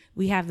see,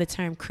 we have the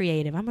term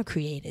creative. I'm a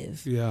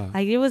creative. Yeah.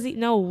 Like there was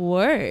no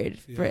word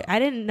for it. I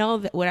didn't know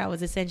that what I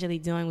was essentially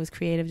doing was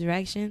creative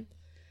direction.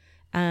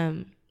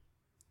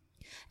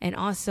 And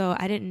also,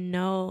 I didn't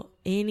know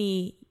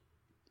I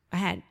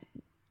had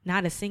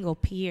not a single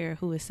peer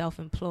who was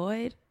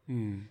self-employed.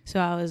 So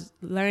I was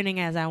learning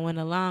as I went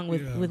along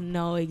with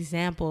no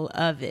example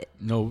of it.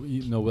 No,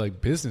 like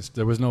business.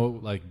 There was no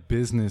like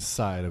business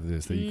side of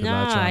this that you could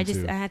latch on I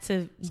to. had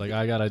to. It's like,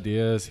 I got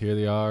ideas. Here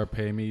they are.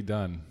 Pay me.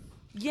 Done.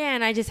 Yeah,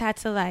 and I just had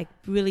to like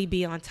really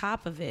be on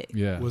top of it.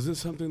 Yeah. Was it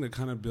something that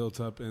kind of built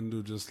up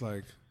into just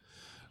like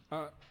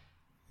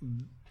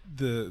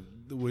the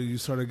where you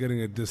started getting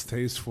a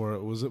distaste for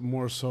it? Was it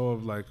more so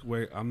of like,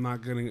 wait, I'm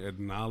not getting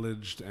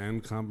acknowledged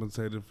and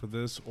compensated for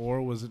this?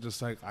 Or was it just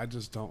like, I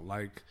just don't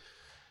like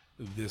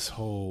this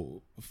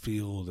whole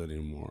field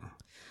anymore?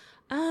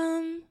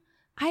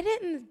 I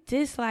didn't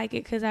dislike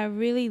it because I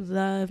really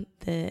loved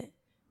the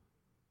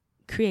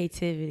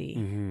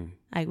creativity.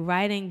 Like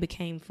writing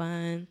became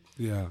fun.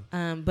 Yeah.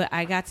 But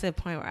I got to the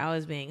point where I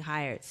was being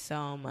hired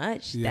so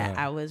much that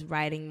I was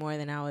writing more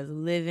than I was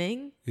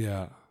living.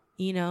 Yeah.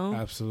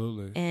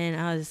 Absolutely. And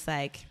I was just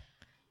like,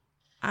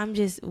 I'm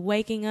just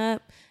waking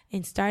up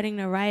and starting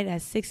to write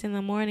at 6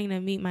 a.m. to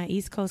meet my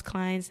East Coast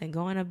clients and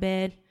going to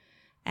bed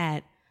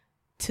at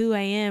 2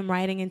 a.m.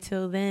 writing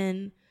until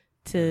then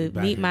to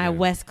meet my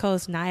West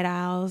Coast night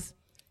owls.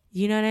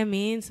 You know what I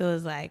mean? So it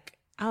was like,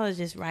 I was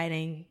just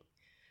writing.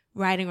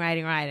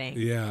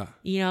 Yeah.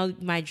 You know,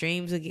 my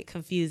dreams would get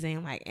confusing.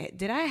 I'm like,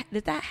 did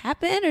that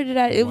happen or did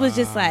I? It was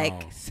just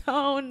like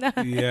so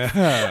nuts.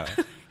 Yeah.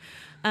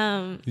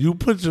 You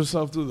put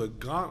yourself through the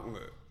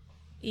gauntlet.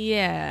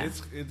 Yeah.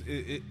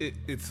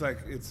 It's like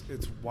it's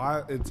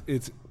wild.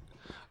 It's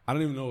I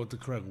don't even know what the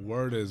correct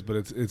word is, but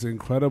it's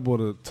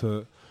incredible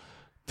to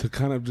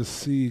kind of just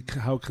see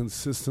how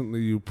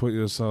consistently you put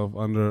yourself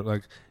under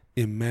like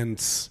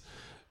immense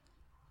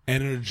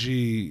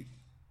energy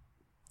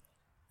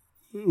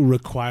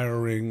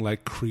requiring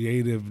like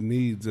creative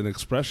needs and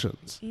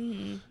expressions.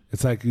 Mm-hmm.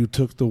 It's like you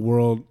took the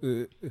world.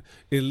 It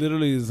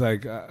literally is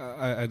like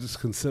I just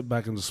can sit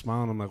back and just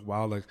smile and I'm like,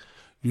 wow, like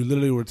you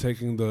literally were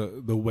taking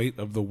the weight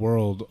of the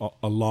world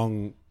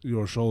along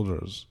your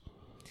shoulders.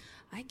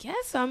 I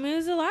guess so. I mean, it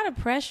was a lot of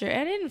pressure.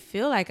 I didn't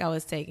feel like I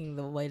was taking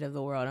the weight of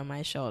the world on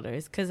my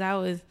shoulders because I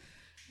was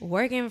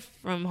working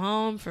from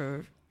home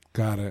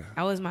Got it.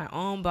 I was my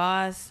own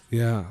boss.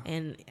 Yeah.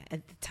 And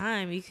at the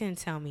time, you couldn't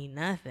tell me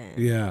nothing.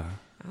 Yeah.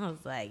 I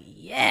was like,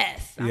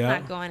 yes, I'm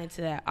not going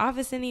into that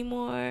office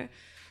anymore.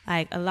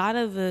 Like, a lot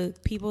of the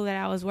people that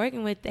I was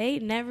working with, they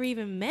never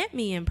even met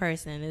me in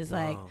person. It's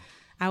like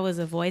I was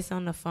a voice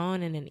on the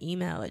phone and an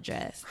email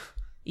address,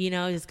 you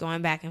know, just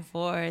going back and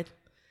forth.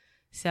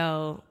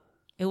 So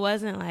it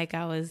wasn't like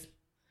I was,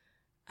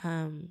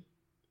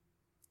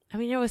 I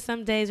mean, there was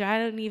some days where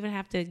I didn't even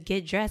have to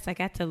get dressed. I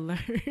got to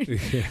learn,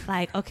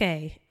 like,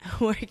 okay,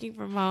 working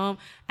from home,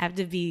 I have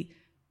to be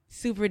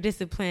super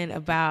disciplined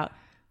about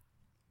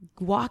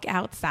walk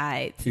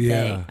outside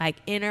today, like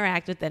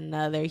interact with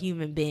another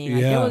human being.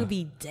 Like there would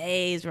be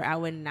days where I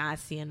would not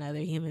see another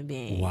human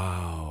being.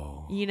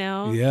 Wow. You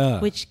know?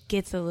 Yeah. Which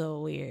gets a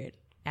little weird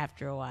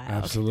after a while.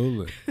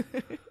 Absolutely.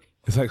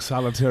 It's like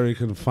solitary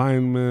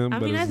confinement,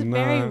 but that's it's a not.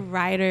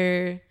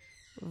 very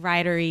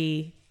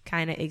writery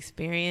kind of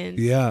experience.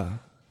 Yeah.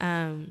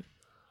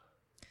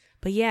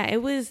 But yeah,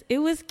 it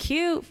was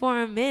cute for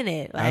a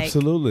minute. Like,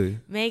 absolutely.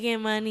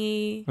 Making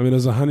money. I mean, it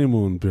was a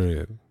honeymoon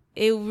period.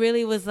 It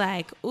really was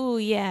like, ooh,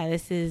 yeah,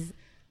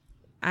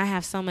 I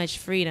have so much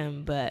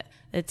freedom. But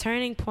the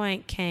turning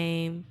point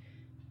came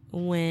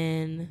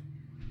when,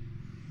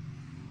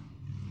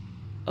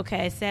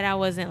 I said I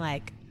wasn't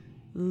like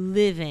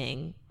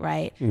living,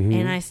 right? Mm-hmm.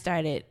 And I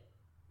started,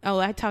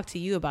 I talked to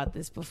you about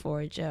this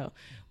before, Joe,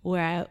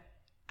 where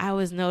I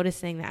was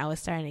noticing that I was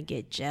starting to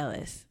get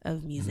jealous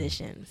of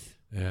musicians.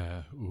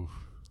 Yeah. Oof.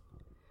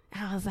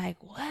 And I was like,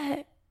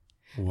 what?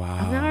 Wow.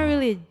 I'm not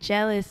really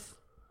jealous.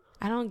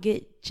 I don't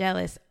get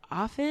jealous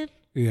often.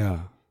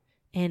 Yeah.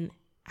 And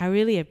I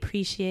really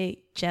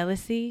appreciate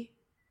jealousy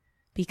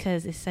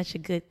because it's such a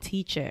good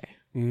teacher.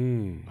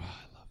 Mm. Oh,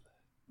 I love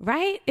that.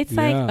 Right? It's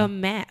like a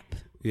map.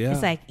 Yeah.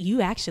 It's like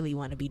you actually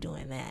want to be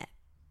doing that.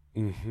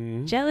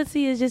 Mm-hmm.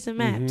 Jealousy is just a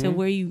map to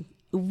where you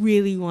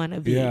really want to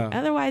be. Yeah.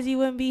 Otherwise, you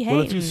wouldn't be hating.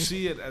 Well, if you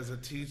see it as a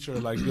teacher,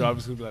 like you're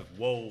obviously be like,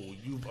 "Whoa,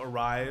 you've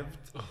arrived."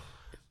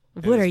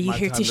 What are you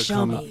here to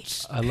show me?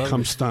 I love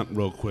come stunt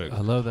real quick.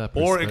 I love that.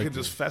 Or it could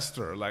just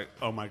fester, like,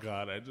 "Oh my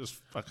god, I just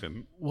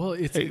fucking." Well,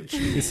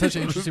 it's such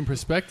an interesting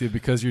perspective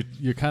because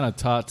you're kind of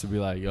taught to be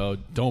like, "Yo,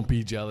 don't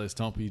be jealous,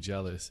 don't be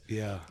jealous."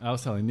 Yeah. I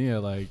was telling Nia,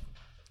 like,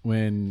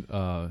 when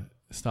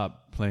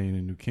stopped playing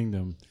in New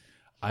Kingdom,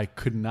 I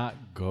could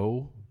not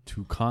go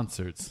to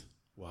concerts.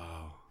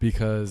 Wow.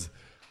 Because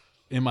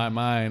in my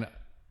mind,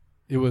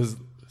 it was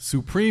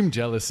supreme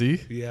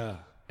jealousy. Yeah.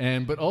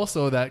 But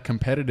also that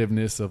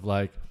competitiveness of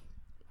like,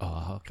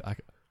 I'll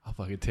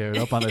fucking tear it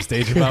up on the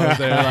stage if I was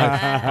there.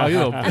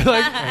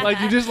 Like, like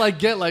you just like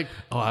get like,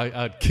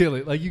 I'd kill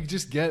it. Like you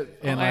just get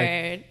and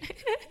like,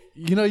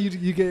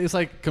 you get it's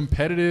like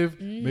competitive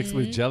mixed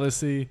with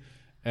jealousy,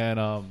 and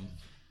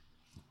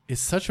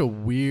it's such a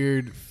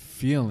weird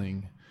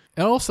feeling,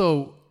 and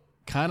also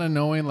kind of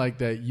knowing like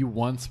that you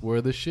once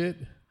were the shit.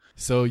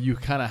 So you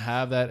kind of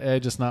have that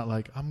edge. It's not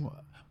like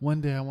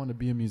one day I want to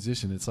be a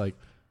musician. It's like,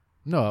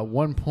 no, at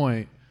one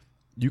point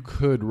you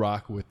could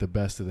rock with the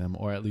best of them,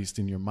 or at least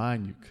in your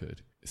mind you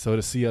could. So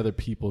to see other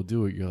people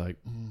do it, you're like,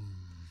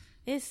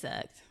 It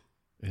sucked.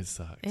 It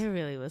sucked. It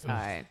really was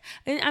hard.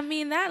 And I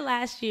mean, that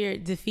last year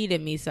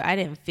defeated me, so I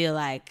didn't feel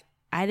like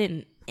I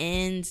didn't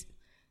end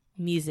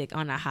music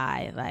on a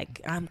high.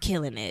 Like, I'm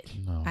killing it.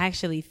 No. I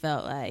actually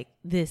felt like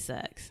this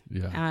sucks.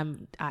 Yeah.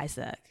 I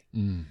suck.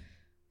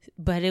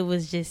 But it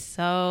was just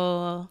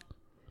so,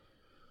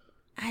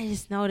 I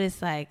just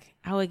noticed like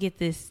I would get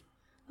this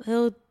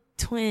little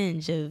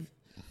twinge of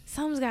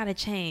something's got to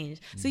change.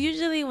 So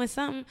usually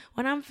when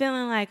I'm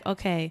feeling like,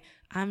 okay,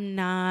 I'm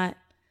not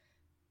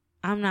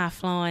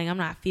flowing, I'm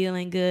not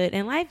feeling good,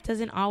 and life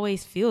doesn't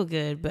always feel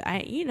good,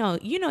 but you know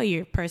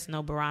your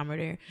personal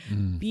barometer.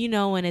 You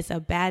know when it's a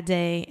bad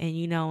day, and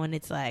you know when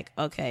it's like,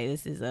 okay,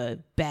 this is a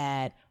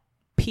bad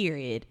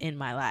period in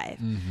my life.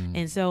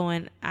 And so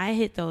when I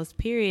hit those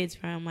periods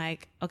where I'm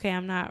like, okay,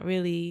 I'm not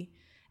really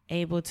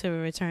able to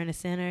return to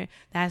center,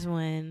 that's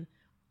when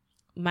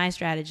my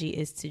strategy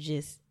is to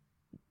just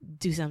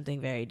do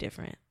something very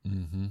different.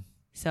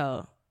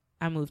 So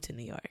I moved to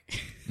New York.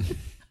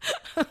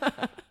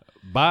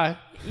 Bye.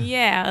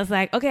 Yeah, I was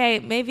like, okay,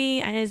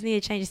 maybe I just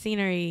need to change the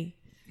scenery.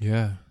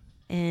 Yeah.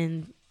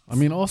 And I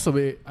mean, also,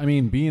 being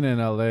in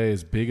LA,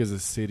 as big as a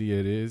city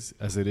it is,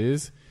 it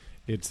is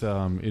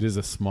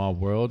a small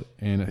world.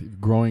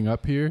 And growing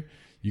up here,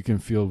 you can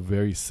feel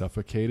very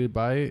suffocated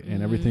by it,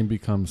 and everything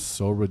becomes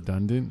so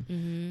redundant.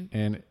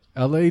 And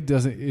LA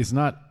it's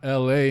not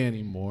LA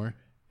anymore.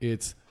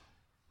 It's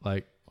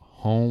like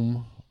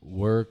home,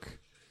 work,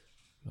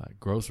 like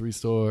grocery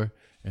store,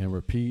 and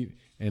repeat.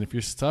 And if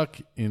you're stuck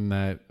in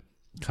that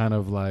kind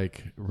of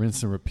like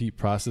rinse and repeat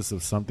process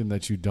of something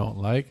that you don't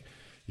like,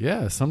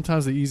 yeah,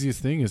 sometimes the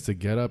easiest thing is to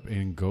get up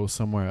and go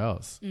somewhere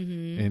else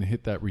and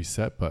hit that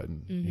reset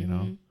button, you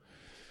know?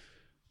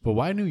 But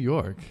why New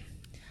York?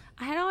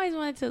 I had always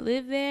wanted to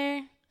live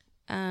there.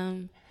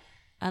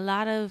 A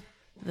lot of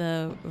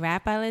the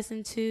rap I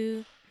listened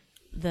to,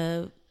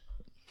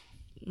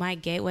 my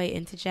gateway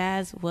into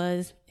jazz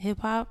was hip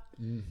hop.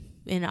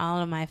 And all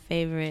of my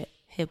favorite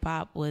hip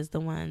hop was the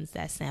ones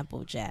that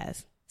sampled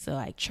jazz. So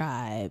like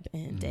Tribe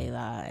and De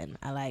La, and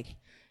I like,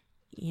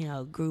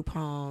 Group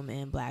Home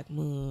and Black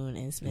Moon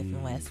and Smith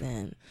and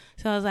Wesson.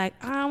 So I was like,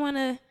 I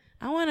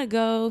wanna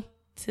go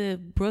to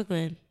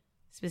Brooklyn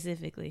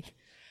specifically.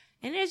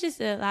 And there's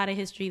just a lot of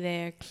history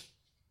there.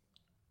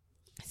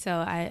 So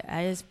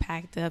I just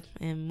packed up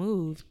and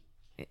moved.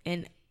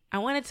 And I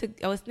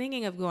was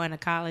thinking of going to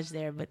college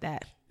there, but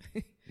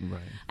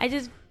Right. I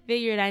just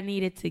figured I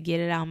needed to get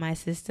it out of my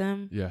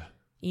system. Yeah.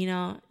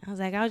 I was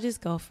like, I'll just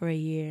go for a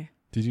year.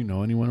 Did you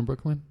know anyone in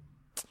Brooklyn?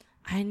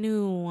 I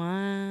knew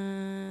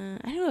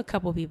a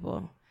couple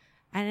people.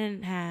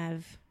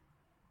 It's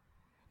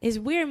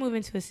weird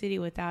moving to a city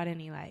without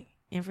any like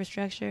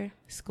infrastructure,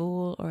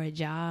 school, or a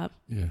job.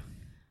 Yeah.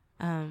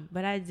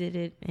 But I did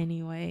it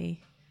anyway.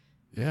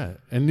 Yeah.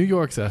 And New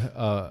York's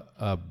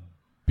a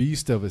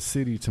beast of a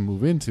city to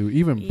move into,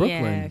 even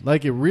Brooklyn. Yeah.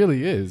 Like it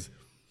really is.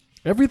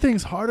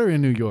 Everything's harder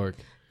in New York.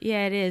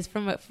 Yeah, it is.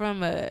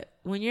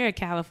 When you're a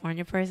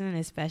California person,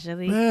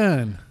 especially,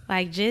 Man.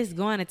 like just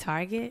going to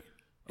Target.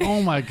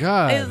 Oh my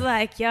God. It's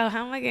like, yo,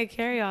 how am I gonna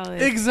carry all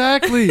this?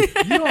 Exactly.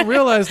 You don't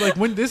realize like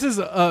when this is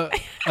a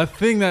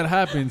thing that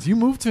happens, you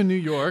move to New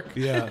York.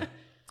 Yeah.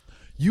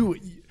 You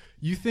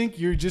think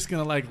you're just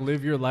gonna like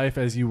live your life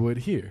as you would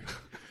here.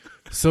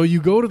 So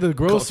you go to the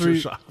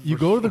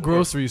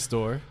grocery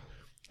store.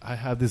 I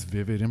have this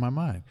vivid in my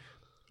mind.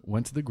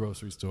 Went to the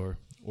grocery store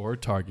or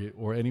Target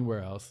or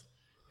anywhere else.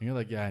 And you're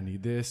like, yeah, I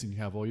need this. And you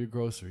have all your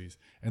groceries.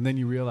 And then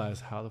you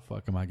realize, how the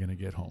fuck am I going to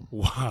get home?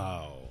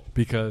 Wow.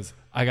 Because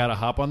I got to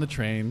hop on the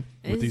train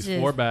with these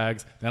 4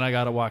 bags. Then I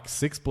got to walk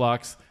 6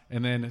 blocks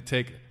and then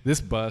take this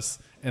bus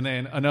and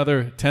then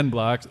another 10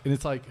 blocks. And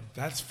it's like,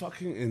 that's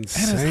fucking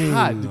insane. and it's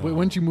hot. Though.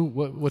 When did you move?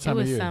 What time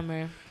of year? It was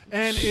summer.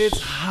 And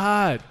it's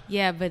hot.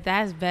 Yeah, but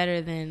that's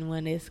better than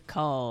when it's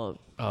cold.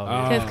 Oh,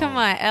 Because come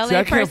on, LA See,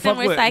 I can't person fuck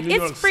was with like, New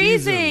it's York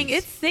freezing.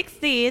 seasons. It's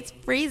 60. It's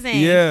freezing.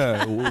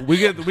 Yeah, we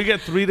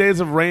get 3 days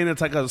of rain. It's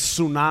like a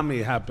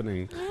tsunami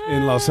happening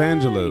in Los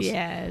Angeles.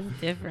 Yeah,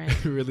 it's different.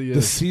 it really The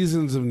is.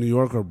 seasons of New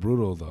York are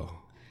brutal, though.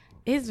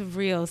 It's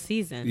real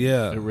season.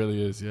 Yeah, It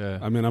really is, yeah.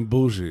 I mean, I'm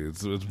bougie.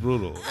 It's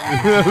brutal.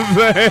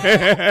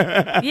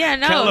 Yeah,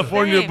 no.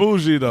 California same.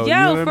 bougie, though. Yo,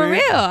 you know what for I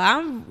mean? real.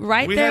 I'm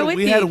right there with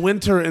we you. had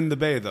winter in the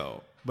Bay,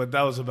 though, but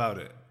that was about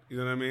it. You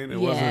know what I mean? It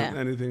Yeah. wasn't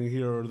anything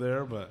here or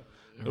there, but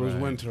it was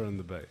Right. winter in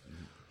the Bay.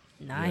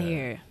 Not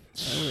here.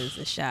 It was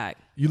a shock.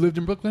 You lived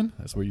in Brooklyn?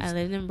 That's where you I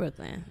lived in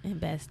Brooklyn, in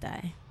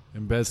Bed-Stuy.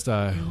 in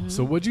Bed-Stuy.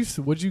 So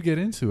what'd you get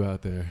into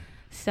out there?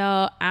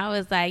 So I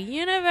was like,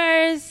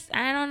 universe,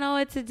 I don't know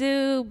what to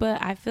do,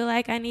 but I feel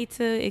like I need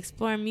to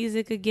explore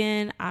music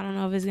again. I don't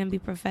know if it's going to be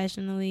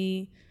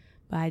professionally,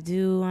 but I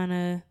do want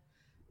to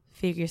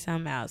figure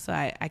something out. So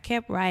I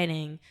kept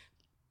writing,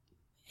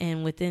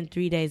 and within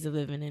 3 days of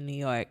living in New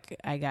York,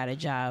 I got a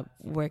job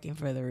working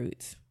for The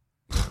Roots.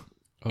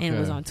 And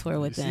was on tour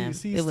with them.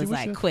 It was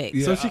like quick.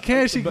 Yeah, So she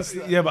can. She but,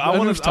 can. yeah, but I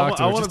want to talk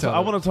to her. Just tell her. I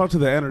want to talk to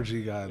the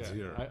energy gods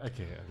here I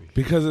can't.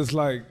 because it's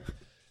like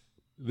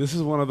this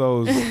is one of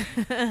those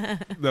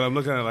that I'm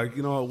looking at. Like,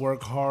 you know what,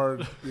 work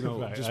hard. You know,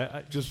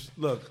 Right, just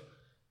look,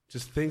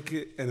 just think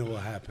it, and it will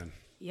happen.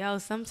 Yo,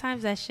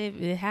 sometimes that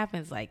shit, it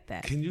happens like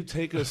that. Can you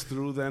take us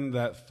through then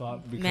that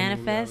thought becoming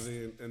Manifest?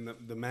 reality and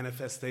the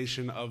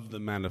manifestation of the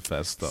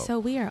manifesto? So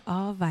we are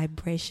all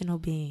vibrational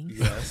beings.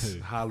 Yes,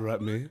 holler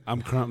at me.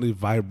 I'm currently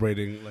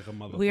vibrating like a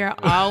motherfucker. We are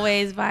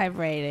always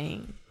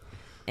vibrating.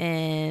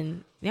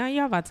 And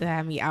you're about to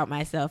have me out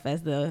myself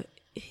as the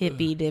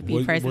hippie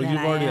dippy person well, that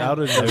you've I already am.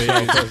 outed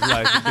yourself as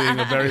like being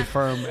a very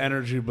firm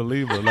energy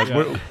believer.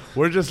 Like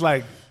we're just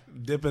like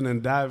dipping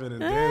and diving and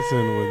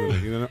dancing with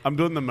it. You know, I'm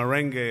doing the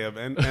merengue of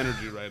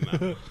energy right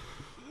now.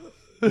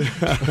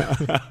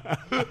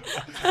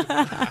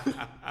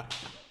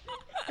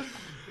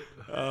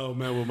 Oh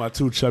man, with my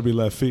 2 chubby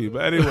left feet.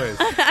 But anyways,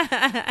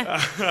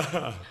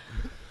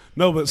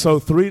 no. But so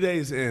 3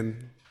 days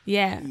in,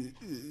 Yeah.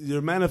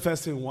 you're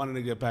manifesting wanting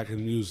to get back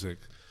in music.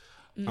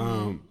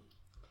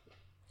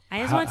 I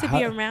just want to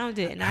be around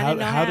it, and I didn't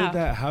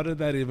know how did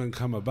that even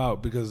come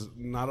about? Because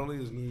not only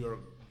is New York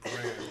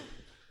grand,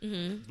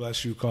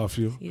 Bless you, cough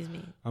you. Excuse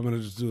me. I'm gonna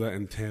just do that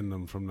in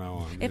tandem from now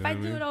on. If I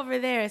do it over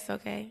there, it's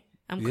okay.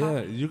 I'm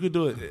coughing. you could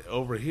do it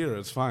over here.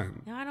 It's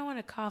fine. No, I don't want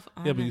to cough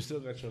on Yeah, but it. you still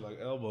got your like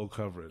elbow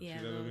coverage.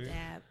 Yeah, you know what I mean?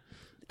 dab.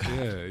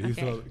 Yeah, you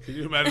Okay. throw. Can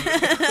you imagine?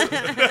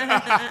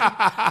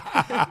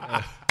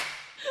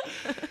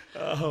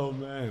 Oh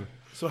man!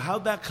 So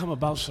how'd that come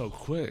about so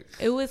quick?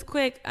 It was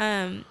quick.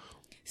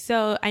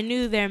 So I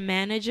knew their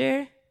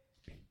manager.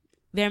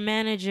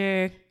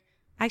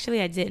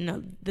 Actually, I didn't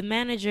know. The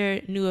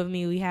manager knew of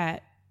me. We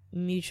had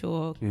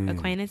mutual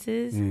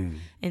acquaintances,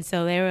 and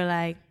so they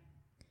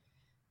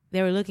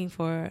were looking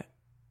for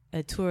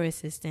a tour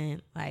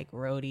assistant, like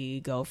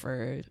roadie,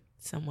 gopher,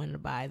 someone to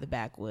buy the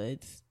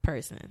backwoods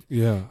person.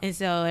 Yeah. And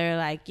so they were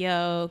like,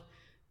 "Yo,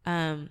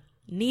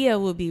 Nia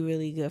would be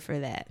really good for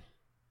that."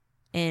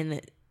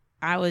 And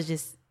I was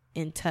just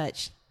in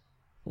touch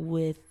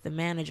with the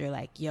manager,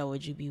 like, "Yo,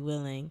 would you be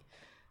willing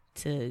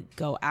to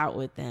go out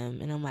with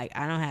them?" And I'm like,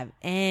 "I don't have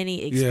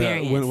any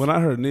experience." Yeah. When I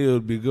heard Neil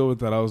would be good with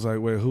that, I was like,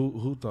 "Wait,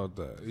 who thought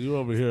that? You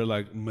over here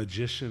like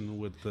magician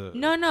with the?"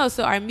 No.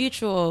 So our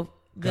mutual,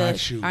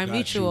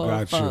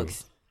 mutual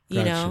folks,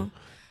 you know,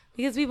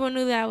 because people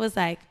knew that I was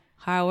like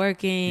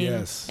hardworking,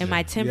 Yes, and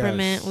my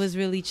temperament yes. was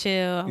really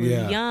chill. I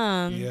was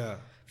young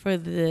for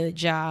the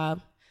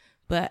job,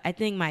 but I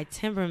think my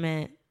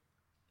temperament,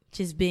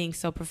 just being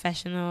so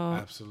professional,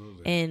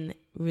 absolutely, and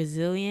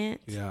resilient.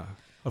 Yeah,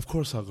 of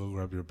course I'll go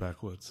grab your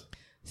backwoods.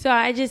 So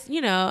I just,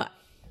 I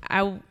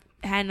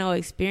had no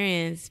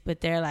experience,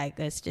 but they're like,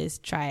 "Let's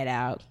just try it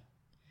out."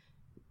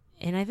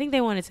 And I think they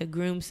wanted to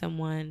groom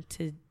someone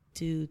to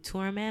do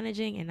tour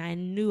managing, and I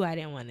knew I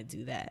didn't want to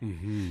do that.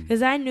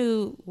 Because I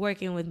knew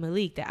working with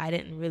Malik that I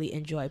didn't really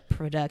enjoy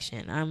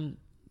production. I'm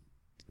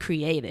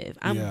creative.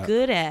 I'm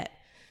good at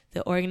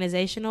the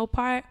organizational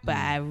part, but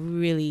I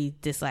really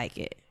dislike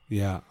it.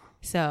 Yeah.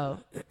 So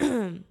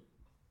I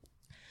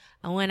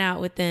went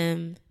out with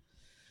them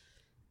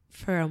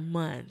for a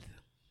month,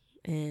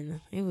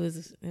 and it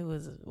was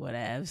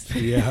whatevs.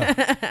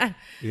 Yeah.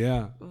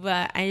 Yeah.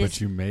 But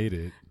you made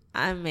it.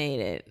 I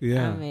made it.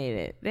 Yeah. I made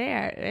it.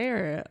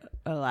 They're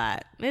a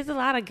lot. There's a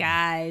lot of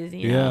guys,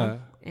 you Yeah. know.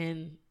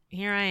 And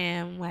here I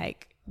am,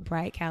 like,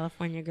 bright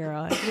California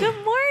girl. Like,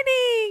 "Good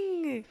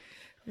morning."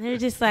 And they're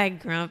just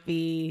like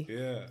grumpy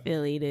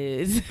Philly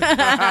dudes. But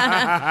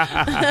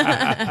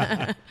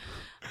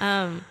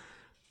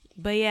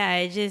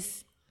yeah,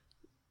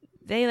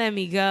 they let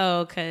me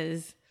go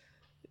because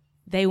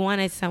they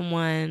wanted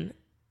someone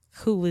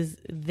who was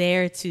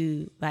there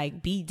to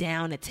like be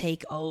down to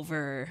take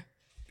over.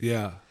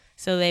 Yeah.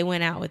 So they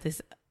went out with this.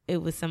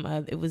 It was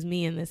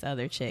me and this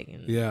other chick,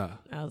 and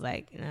I was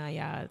like, "No,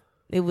 y'all."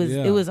 It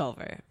was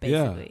over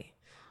basically.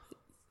 Yeah.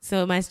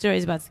 So my story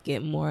is about to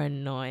get more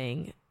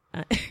annoying.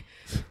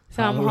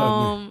 So I'm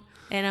home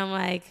and I'm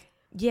like,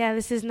 "Yeah,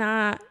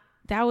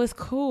 that was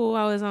cool.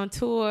 I was on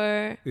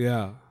tour.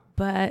 Yeah.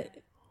 But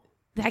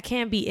that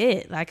can't be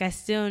it. Like, I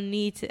still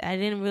need to. I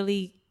didn't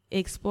really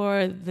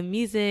explore the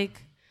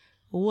music.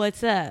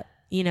 What's up,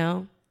 you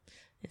know?"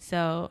 And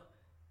so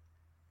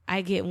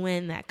I get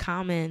wind that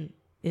Common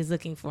is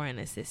looking for an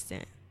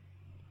assistant.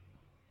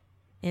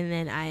 And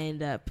then I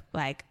end up,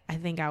 like, I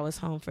think I was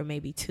home for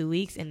maybe 2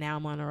 weeks, and now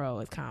I'm on the road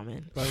with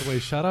Common. By the way,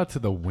 shout out to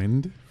the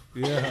wind.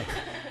 Yeah.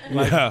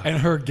 And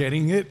her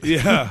getting it.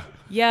 Yeah.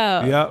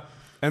 Yo. Yep.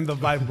 And the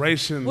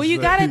vibrations. Well,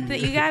 you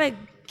gotta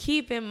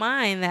keep in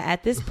mind that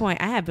at this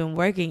point, I have been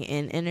working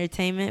in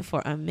entertainment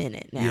for a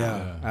minute now.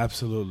 Yeah,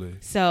 absolutely.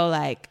 So,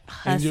 like,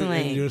 hustling.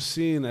 And you're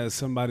seen as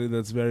somebody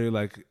that's very,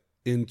 like,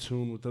 in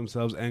tune with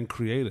themselves and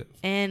creative.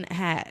 And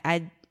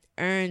I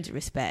earned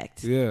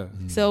respect. Yeah.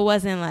 So it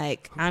wasn't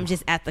like I'm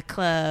just at the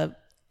club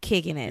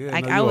kicking it. Yeah,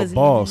 like, no, I was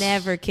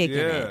never kicking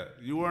it. Yeah,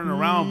 you weren't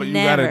around, but you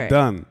Never. got it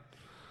done.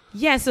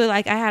 Yeah, so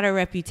like I had a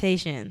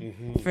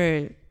reputation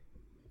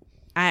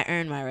I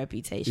earned my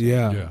reputation.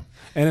 Yeah.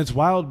 And it's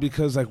wild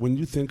because, like, when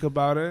you think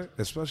about it,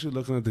 especially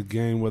looking at the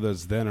game, whether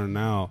it's then or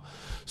now,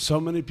 so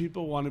many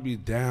people want to be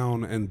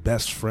down and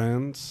best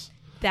friends.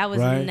 That was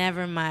right?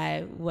 never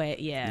my way.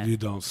 Yeah. You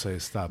don't say,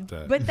 stop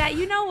that. But that,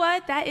 you know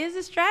what? That is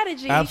a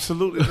strategy.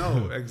 Absolutely.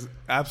 No,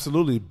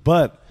 absolutely.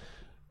 But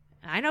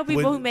I know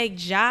people who make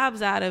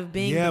jobs out of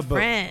being the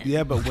friend.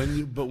 Yeah, but when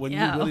you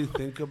really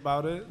think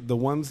about it, the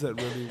ones that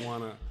really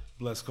want to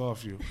bless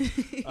cough you,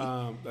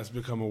 that's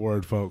become a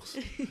word, folks.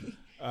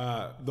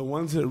 The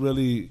ones that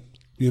really,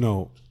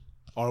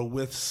 are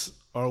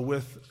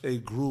with a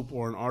group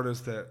or an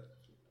artist that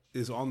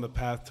is on the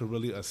path to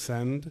really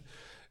ascend,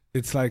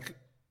 it's like,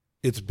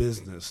 it's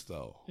business,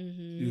 though.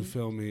 Mm-hmm. You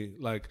feel me?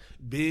 Like,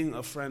 being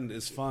a friend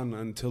is fun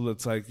until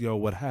it's like, yo,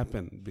 what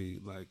happened? Be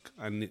like,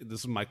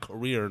 this is my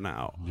career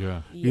now.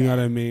 Yeah. You know what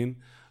I mean?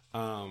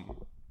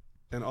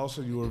 And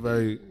also, you were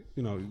very,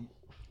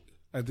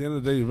 at the end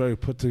of the day, you're very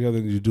put together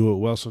and you do it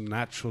well. So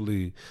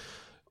naturally,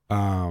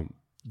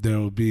 there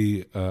will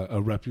be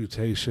a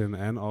reputation,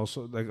 and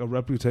also like a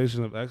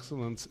reputation of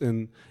excellence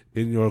in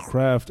your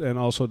craft, and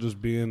also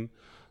just being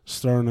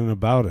stern and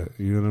about it.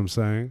 You know what I'm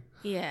saying?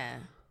 Yeah.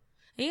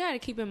 And you got to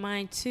keep in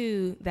mind,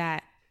 too,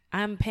 that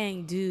I'm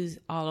paying dues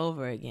all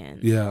over again.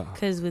 Yeah.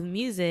 Because with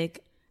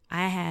music,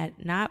 I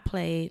had not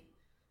played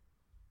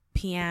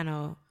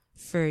piano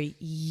for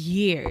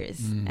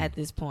years at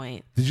this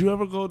point. Did you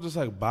ever go just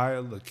like buy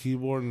a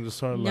keyboard and just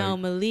start No,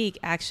 like? Malik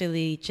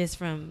actually, just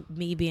from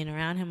me being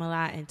around him a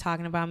lot and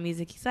talking about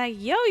music, he's like,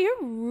 yo,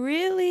 you're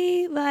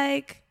really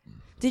like,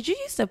 did you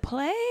used to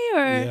play? Or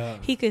Yeah.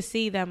 he could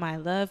see that my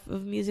love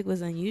of music was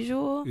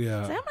unusual.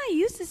 Yeah. He's like, I'm not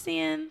used to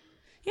seeing,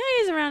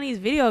 he's around these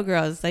video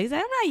girls. So he's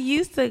like, I'm not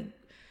used to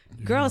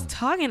girls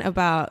talking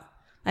about,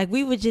 like,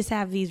 we would just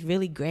have these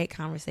really great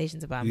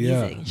conversations about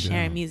music and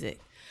sharing music.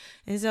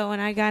 And so when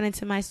I got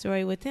into my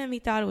story with him, he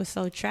thought it was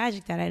so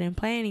tragic that I didn't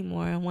play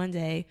anymore. And one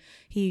day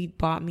he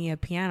bought me a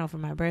piano for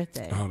my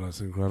birthday. Oh,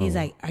 that's incredible. He's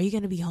like, are you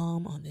going to be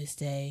home on this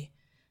day?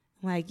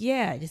 I'm like,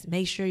 yeah, just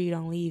make sure you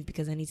don't leave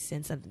because I need to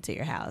send something to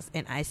your house.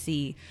 And I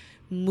see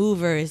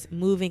movers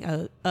moving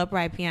a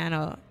upright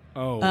piano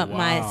up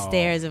my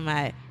stairs in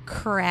my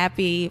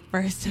crappy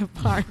first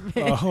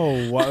apartment.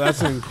 Oh, wow.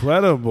 That's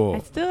incredible. I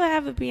still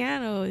have a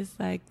piano. It's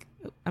like,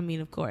 I mean,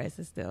 of course,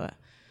 it's still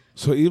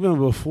So even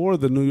before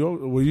the New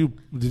York,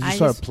 did you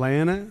start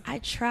playing it? I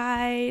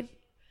tried.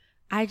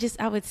 I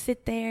would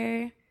sit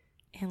there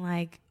and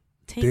like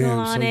tingle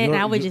on it. And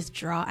I would just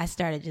draw. I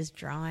started just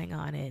drawing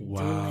on it, and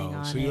doodling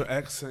on it. So your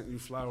ex sent you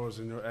flowers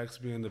and your ex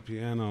being the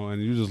piano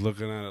and you just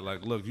looking at it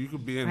like, look, you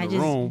could be in the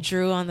room. I just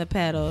drew on the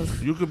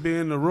pedals. You could be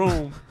in the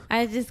room.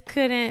 I just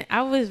couldn't.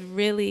 I was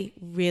really,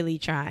 really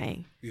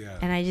trying. Yeah.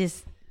 And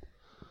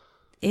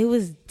it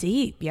was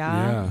deep, y'all.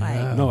 Yeah.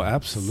 Like, no,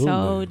 absolutely.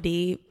 so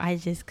deep. I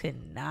just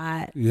could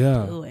not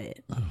Yeah. do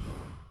it.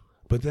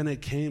 But then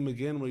it came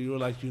again where you were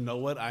like, you know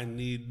what? I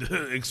need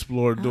to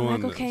explore I'm doing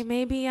like, this. okay,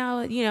 maybe I'll,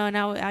 and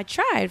I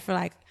tried for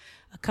like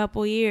a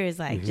couple years,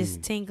 like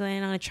just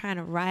tinkling on it, trying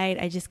to write.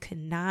 I just could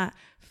not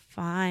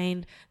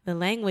find the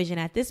language. And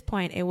at this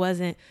point, it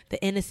wasn't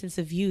the innocence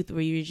of youth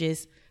where you're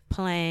just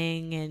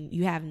playing and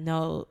you have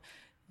no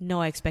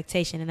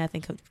expectation and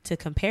nothing to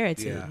compare it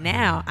to. Yeah.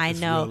 Now I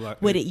know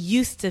what it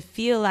used to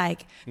feel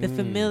like, the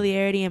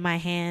familiarity in my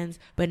hands,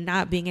 but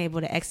not being able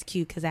to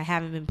execute because I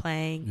haven't been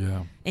playing.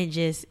 Yeah. And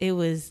just, it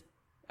was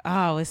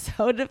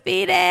so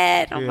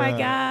defeated. Oh my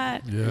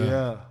God.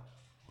 Yeah.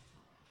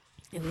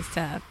 It was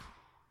tough.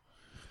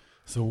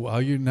 So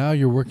while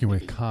you're working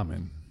with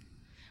Common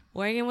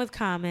Working with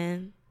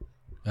Common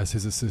as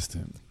his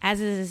assistant.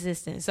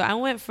 So I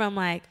went from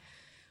like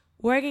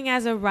working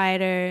as a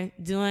writer,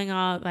 doing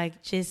all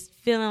like just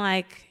feeling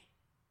like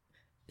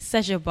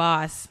such a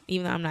boss,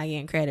 even though I'm not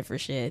getting credit for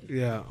shit.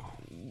 Yeah.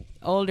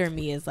 Older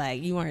me is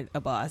like, you weren't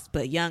a boss,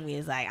 but young me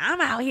is like,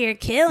 I'm out here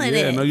killing it.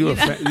 Yeah, no, you're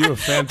a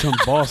phantom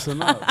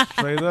bossing up,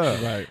 straight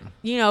up. Right.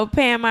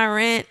 Paying my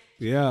rent.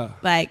 Yeah.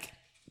 Like,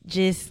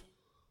 just,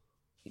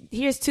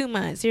 here's 2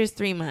 months, here's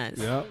 3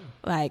 months. Yeah.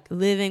 Like,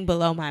 living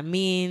below my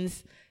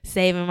means,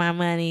 saving my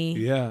money.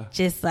 Yeah.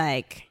 Just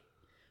like,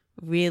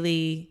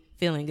 really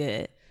feeling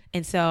good.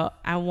 And so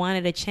I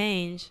wanted to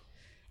change.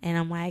 And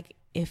I'm like,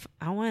 if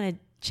I want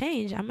to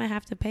change, I'm going to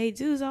have to pay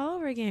dues all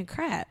over again.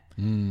 Crap.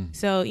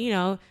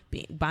 So,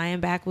 buying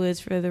backwoods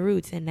for the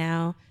roots and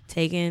now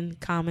taking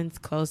Common's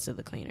clothes to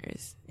the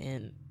cleaners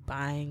and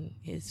buying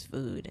his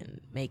food and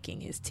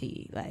making his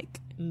tea, like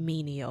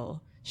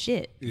menial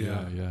shit.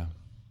 Yeah. Yeah.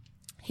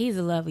 He's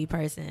a lovely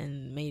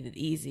person, made it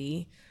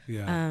easy.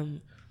 Yeah.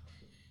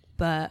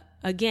 But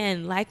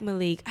again, like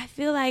Malik, I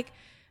feel like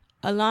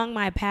along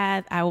my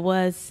path, I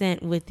was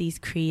sent with these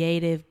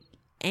creative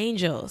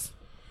angels.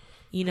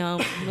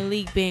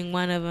 Malik being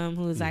one of them,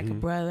 who's like a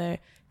brother.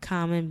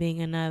 Common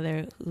being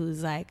another,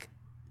 who's like,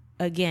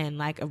 again,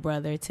 like a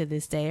brother to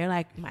this day, or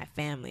like my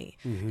family.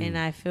 And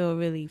I feel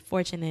really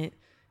fortunate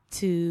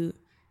to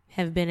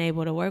have been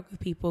able to work with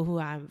people who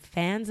I'm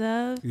fans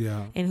of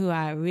and who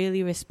I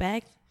really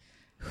respect,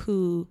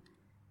 who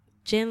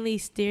gently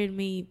steered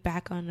me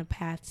back on the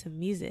path to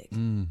music.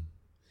 And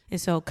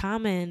so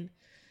Common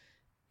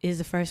is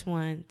the first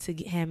one to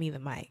hand me the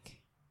mic.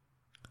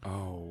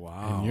 Oh,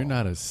 wow. And you're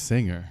not a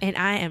singer. And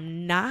I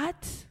am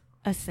not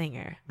a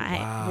singer.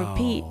 I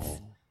repeat,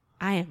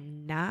 I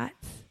am not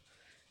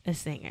a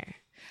singer.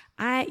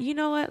 You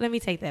know what? Let me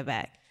take that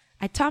back.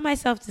 I taught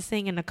myself to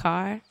sing in the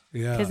car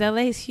because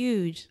LA is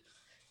huge.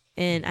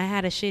 And I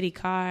had a shitty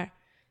car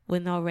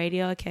with no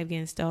radio. It kept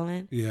getting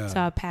stolen. Yeah.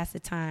 So I passed the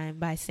time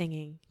by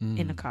singing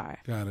in the car.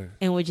 Got it.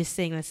 And would just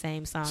sing the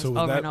same songs so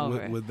over and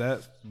over. Would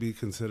that be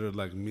considered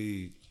like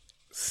me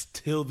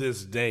till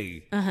this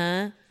day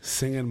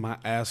singing my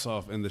ass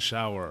off in the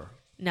shower?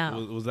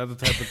 No. Was that the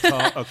type of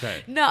talk?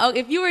 Okay. No,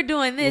 if you were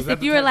doing this,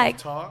 if you were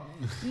like,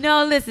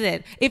 no,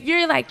 listen, if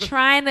you're like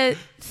trying to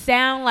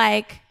sound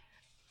like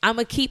I'm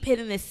going to keep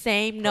hitting the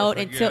same note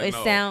until it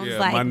sounds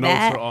like my that.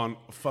 My notes are on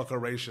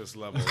fuckeracious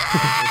level.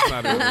 It's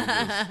not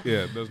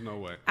even, there's no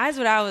way. That's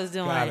what I was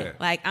doing. Got it.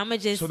 Like, I'm going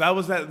to just. So that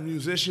was that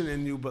musician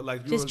in you, but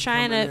like you just were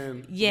trying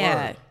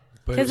to,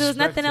 because there was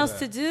nothing else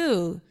to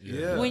do.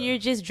 Yeah. When you're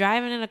just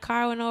driving in a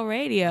car with no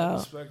radio.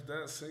 Respect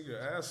that. Sing your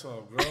ass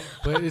off, girl.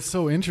 But it's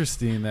so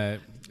interesting that,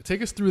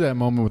 take us through that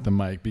moment with the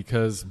mic,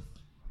 because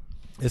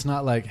it's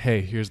not like,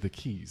 hey, here's the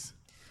keys.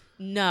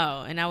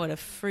 No, and I would have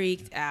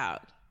freaked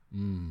out.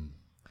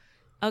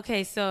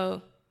 Okay,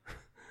 so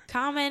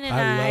Common and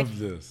I love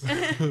this.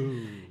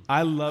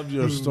 I love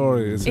your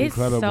story. It's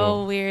incredible. It's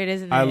so weird,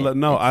 isn't it? I love.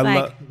 No, it's I like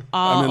love.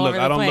 all I mean, look.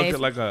 over I don't the look place. at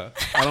like a.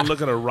 I don't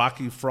look at a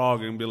Rocky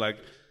Frog and be like,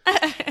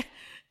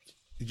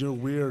 "You're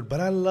weird," but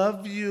I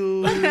love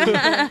you.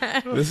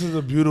 This is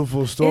a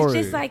beautiful story.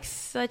 It's just like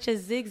such a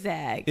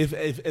zigzag.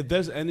 If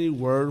there's any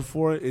word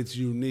for it, it's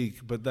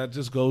unique. But that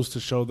just goes to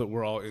show that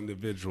we're all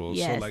individuals.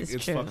 Yes, so like, it's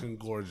it's true. fucking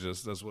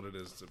gorgeous. That's what it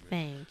is to me.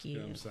 Thank you. You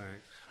know what I'm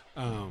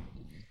saying?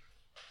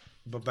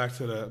 But back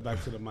to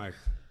the mic.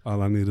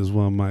 All I need is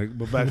one mic.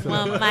 But back to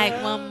One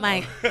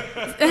mic.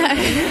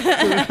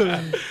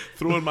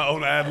 threw in my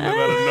own ad lib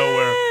out of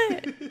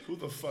nowhere. Who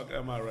the fuck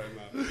am I right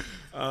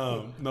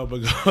now? No,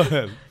 but go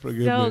ahead.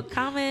 Forgive So me.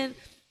 Common,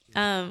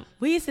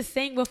 we used to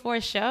sing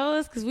before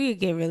shows because we would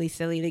get really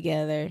silly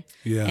together.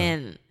 Yeah.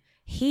 And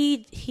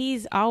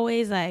he's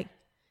always like,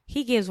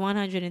 he gives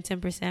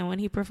 110% when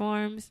he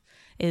performs.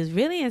 It's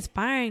really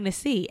inspiring to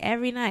see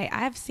every night.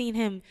 I've seen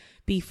him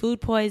be food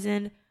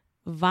poisoned,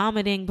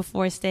 vomiting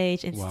before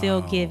stage, and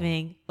still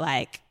giving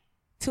like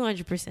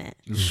 200%.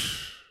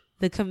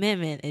 The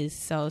commitment is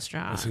so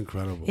strong. That's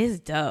incredible. It's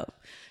dope.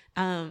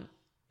 And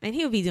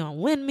he'll be doing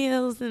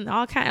windmills and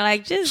all kind of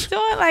like just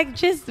doing like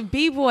just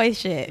b-boy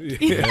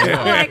shit. You know?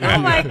 Like, oh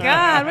my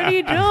God, what are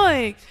you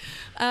doing?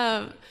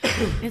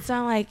 And so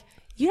I'm like,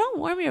 you don't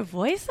warm your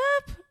voice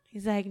up?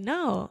 He's like,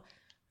 no.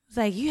 It's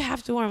like, you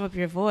have to warm up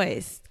your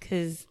voice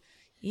because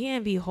you're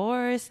going to be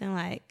hoarse and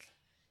like,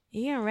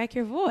 you're going to wreck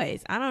your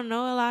voice. I don't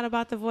know a lot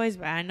about the voice,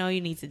 but I know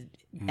you need to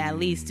at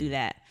least do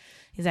that.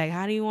 He's like,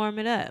 how do you warm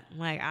it up? I'm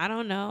like, I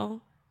don't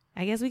know.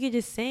 I guess we could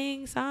just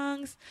sing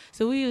songs.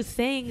 So we would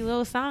sing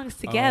little songs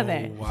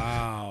together. Oh,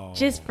 wow.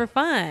 Just for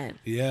fun.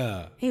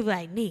 Yeah. He'd be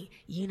like, Nee,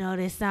 you know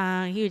this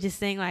song? He would just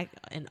sing like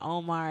an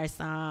Omar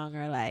song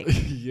or like,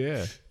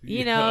 Yeah.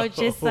 you know,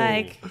 just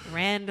like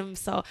random.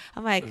 So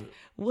I'm like,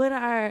 what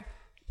are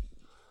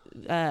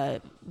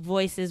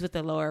voices with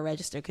the lower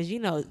register? Because, you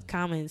know,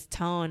 Common's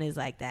tone is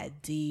like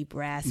that deep,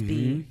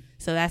 raspy.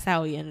 So that's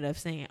how we ended up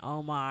singing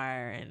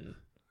Omar. And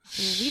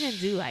I mean, we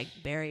didn't do like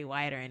Barry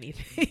White or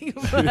anything.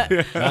 But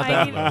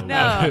like,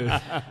 no,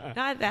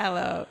 not that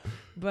low.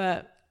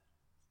 But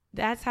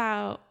that's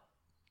how,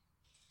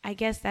 I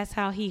guess that's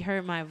how he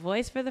heard my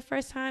voice for the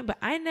first time. But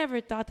I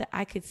never thought that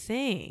I could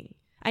sing.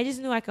 I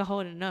just knew I could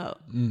hold a note.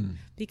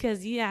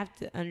 Because you have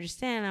to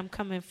understand, I'm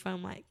coming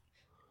from like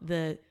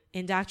the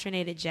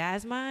indoctrinated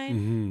jazz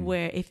mind,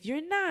 where if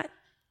you're not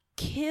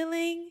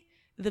killing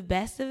the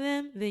best of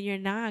them, then you're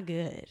not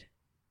good.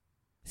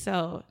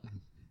 So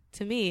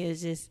to me,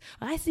 it's just,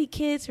 when I see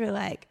kids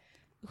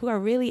who are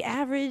really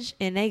average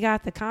and they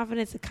got the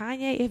confidence of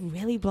Kanye, it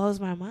really blows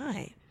my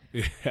mind.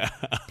 Yeah.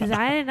 Because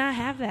I did not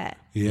have that.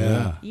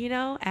 Yeah. You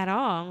know, at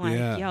all. I'm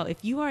like, yo,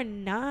 if you are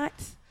not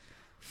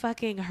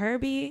fucking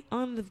Herbie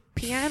on the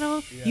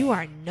piano, you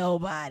are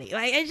nobody.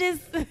 Like, it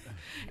just,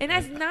 and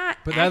that's not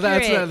But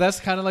accurate. that's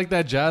kind of like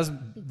that jazz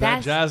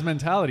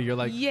mentality. You're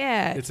like,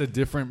 yeah, it's a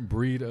different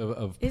breed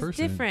of it's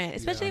person. different,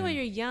 especially when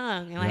you're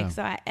young. And like,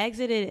 so I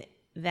exited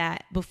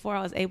that before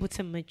I was able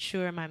to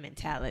mature my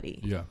mentality.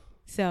 Yeah.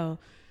 So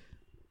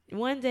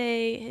one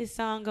day his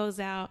song goes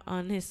out.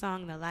 On his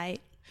song The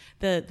Light,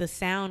 the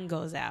sound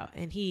goes out,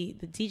 and the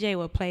DJ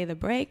will play the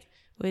break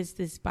with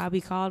this Bobby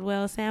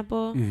Caldwell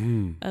sample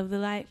of The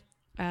Light.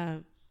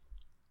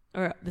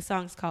 Or the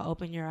song's called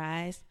Open Your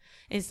Eyes.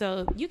 And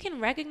so you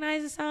can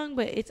recognize the song,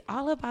 but it's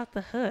all about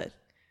the hook.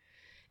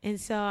 And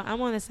so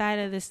I'm on the side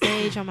of the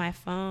stage on my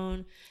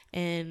phone,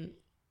 and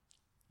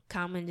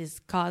Common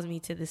just calls me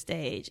to the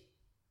stage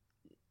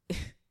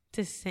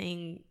to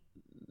sing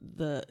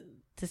the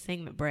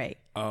break.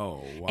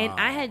 Oh, wow. And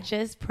I had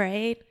just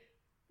prayed,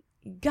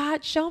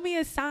 God, show me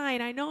a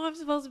sign. I know I'm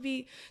supposed to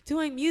be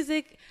doing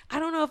music. I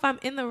don't know if I'm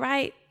in the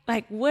right,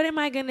 like, what am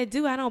I going to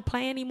do? I don't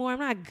play anymore. I'm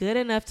not good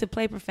enough to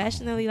play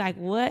professionally. Like,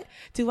 what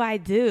do I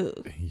do?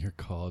 You're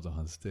called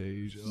on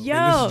stage. Oh. Yo,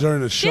 And this is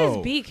during the show.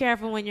 just be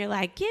careful when you're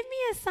like, give me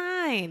a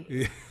sign.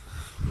 Yeah.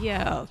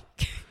 Yo,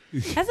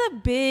 that's a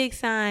big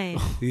sign.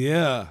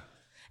 Yeah.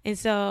 And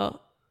so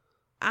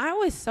I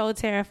was so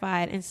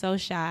terrified and so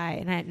shy,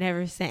 and I had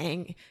never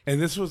sang.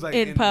 And this was like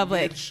In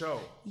public. Show.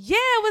 Yeah,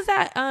 it was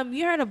that.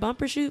 You heard of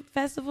Bumper Shoot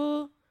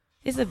Festival?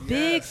 It's a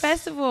big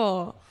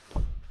festival.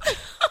 I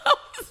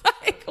was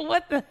like,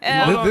 what the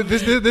hell?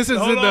 This is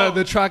Hold on.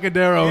 the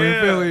Trocadero in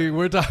Yeah. Philly.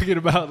 We're talking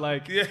about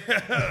like Yeah.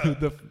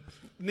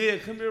 Nia,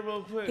 come here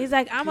real quick. He's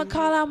like, I'm going to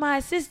call out my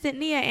assistant,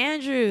 Nia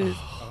Andrews.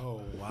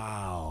 Oh,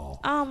 wow.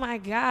 Oh, my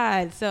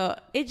God. So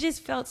it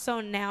just felt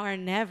so now or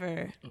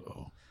never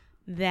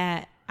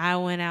that I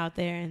went out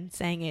there and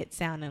sang it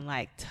sounding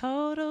like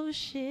total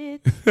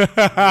shit. Well,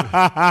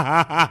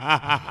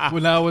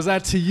 now was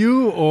that to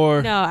you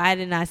or No, I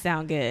did not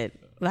sound good.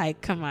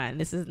 Like, come on.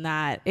 This is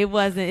not, it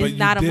wasn't, But it's you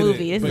not a did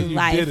movie. it. This But is you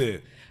life. did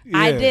it.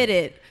 I Yeah. did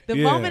it. The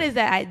Yeah. moment is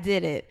that I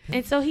did it.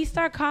 And so he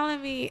started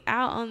calling me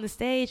out on the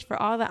stage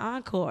for all the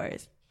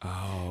encores.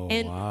 Oh,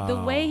 And wow. the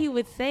way he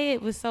would say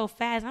it was so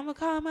fast. I'm going to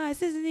call my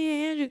assistant,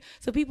 Nia Andrews.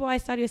 So people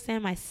always thought he was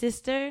saying my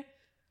sister.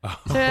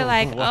 So they're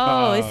like,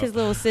 Wow. oh, it's his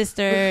little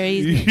sister.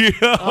 He's, Yeah.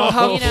 Oh,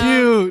 how You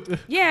know, cute.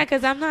 yeah,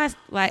 because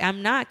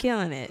I'm not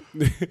killing it.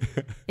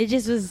 It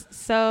just was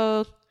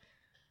so.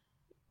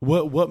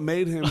 What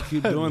made him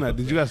keep doing that?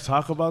 Did you guys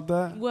talk about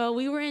that? Well,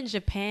 we were in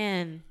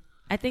Japan.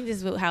 I think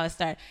this is how it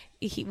started.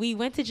 We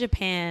went to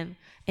Japan,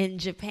 and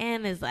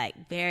Japan is like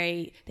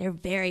they're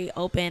very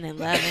open and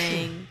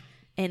loving,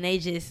 and they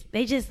just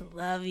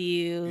love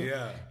you.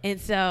 Yeah. And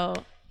so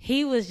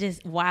he was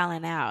just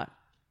wilding out,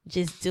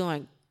 just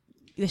doing.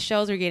 The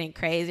shows were getting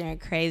crazier and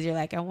crazier.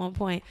 Like at one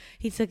point,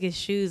 he took his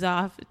shoes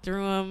off,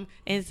 threw them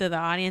into the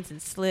audience,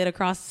 and slid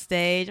across the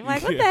stage. I'm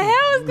like, what the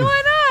hell is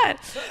going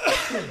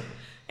on?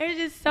 They're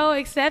just so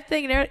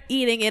accepting. They're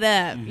eating it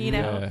up, you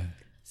know. Yeah.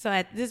 So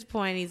at this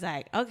point, he's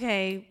like,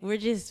 okay, we're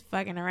just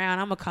fucking around.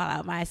 I'm going to call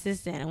out my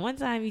assistant. And one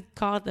time he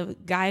called the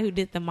guy who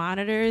did the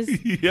monitors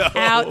Yo.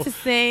 out to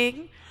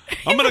sing.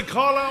 I'm gonna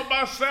call out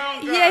my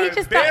sound guy, Yeah, he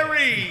just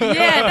Barry.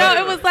 Yeah,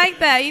 no, it was like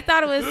that. He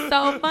thought it was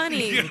so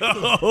funny.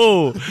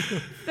 Yo.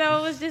 So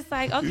it was just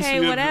like, see okay,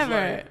 him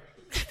whatever.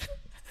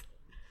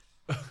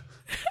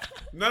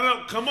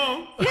 No, come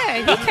on. Yeah,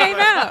 he came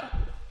out.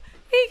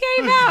 He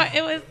came out.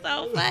 It was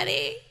so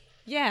funny.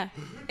 Yeah,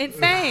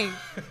 insane.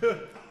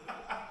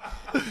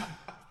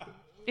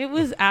 It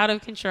was out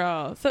of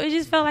control. So it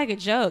just felt like a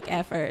joke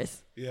at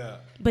first. Yeah.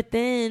 But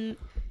then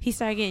he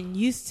started getting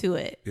used to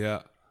it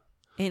Yeah.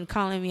 and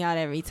calling me out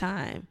every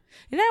time.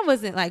 And that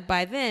wasn't like,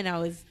 by then I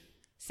was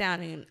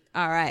sounding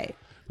all right.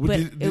 But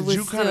Did it was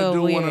you kind of still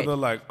do weird. one of the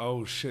like,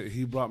 oh shit,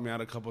 he brought me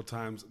out a couple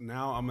times.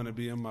 Now I'm gonna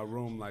be in my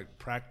room like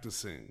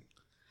practicing,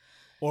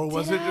 or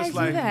was Did it just I do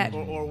like, that?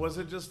 or was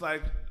it just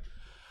like,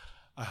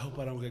 I hope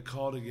I don't get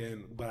called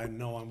again, but I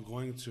know I'm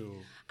going to.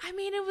 I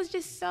mean, it was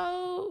just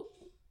so.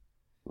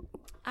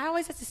 I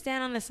always have to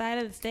stand on the side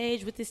of the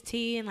stage with this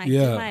tea and like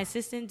Yeah. do my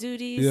assistant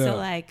duties. Yeah. So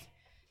like,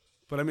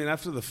 But I mean,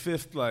 after the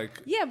fifth,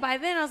 like, yeah. By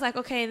then I was like,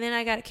 okay. And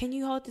then can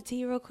you hold the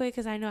tea real quick?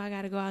 Because I know I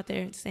got to go out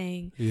there and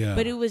sing. Yeah.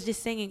 But it was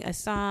just singing a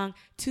song,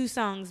 2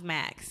 songs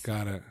max.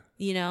 got it.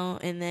 You know,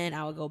 and then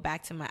I would go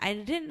back to I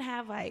didn't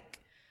have like.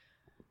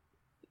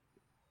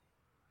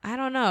 I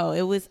don't know.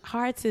 It was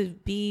hard to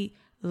be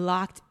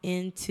locked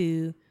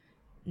into.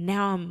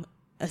 Now I'm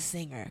a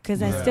singer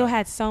because I still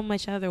had so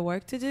much other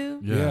work to do.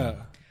 Yeah.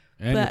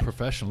 And your But-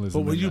 professionalism.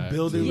 But were in you that,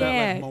 building too. that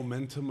Yeah. like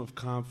momentum of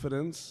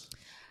confidence?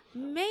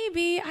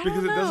 Maybe I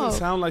Because don't it know. doesn't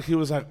sound like he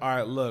was like, all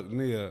right, look,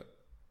 Nia,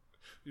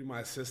 you're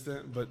my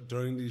assistant, but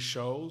during these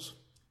shows,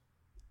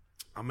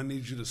 I'm gonna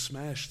need you to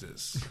smash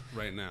this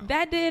right now.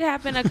 That did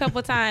happen a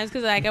couple times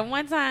because like at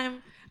one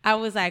time I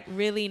was like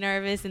really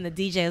nervous and the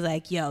DJ was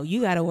like, "Yo,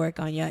 you got to work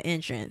on your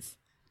entrance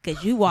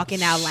because you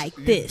walking out like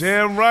this,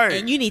 Damn right.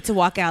 and you need to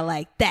walk out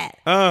like that."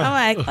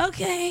 I'm like,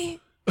 okay.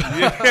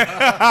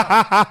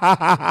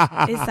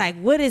 It's like,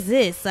 what is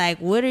this? Like,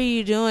 what are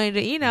you doing?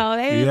 You know,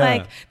 they was Yeah.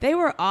 like, they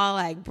were all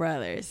like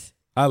brothers.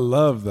 I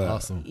love that.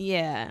 Awesome.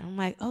 Yeah, I'm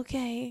like,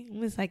 okay.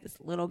 I'm just like this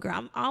little girl.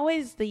 I'm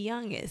always the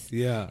youngest.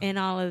 Yeah. In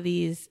all of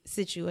these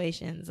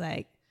situations,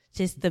 like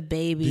just the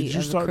baby. Did you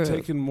of the start crew.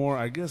 taking more,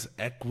 I guess,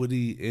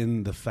 equity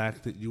in the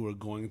fact that you were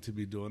going to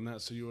be doing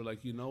that? So you were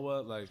like, you know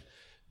what? Like,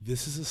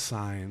 this is a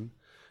sign,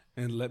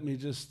 and let me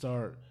just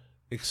start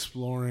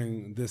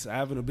exploring this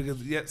avenue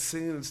because yet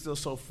singing is still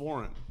so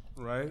foreign,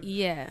 right?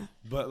 Yeah.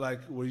 But like,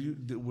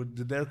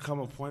 did there come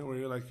a point where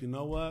you're like, you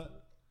know what?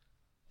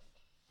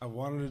 I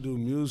wanted to do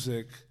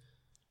music.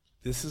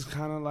 This is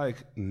kind of like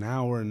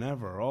now or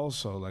never.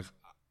 Also, like,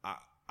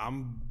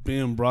 I'm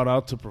being brought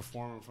out to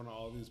perform in front of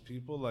all these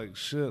people. Like,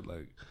 shit,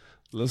 like,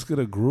 let's get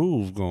a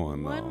groove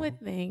going. One now. would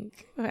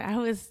think, but I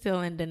was still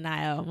in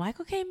denial. I'm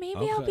like, okay,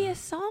 maybe I'll be Okay. a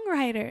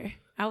songwriter.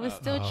 I was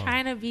still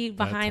trying to be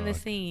behind the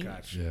talk. scenes.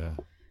 Gotcha.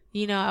 Yeah.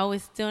 You know, I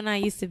was still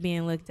not used to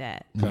being looked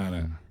at. Got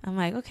it. I'm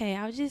like, okay,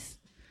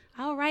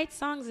 I'll write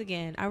songs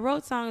again. I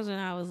wrote songs when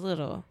I was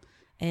little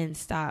and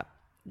stopped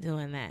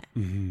doing that.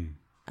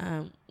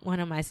 One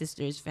of my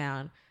sisters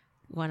found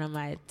one of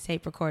my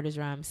tape recorders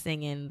where I'm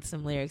singing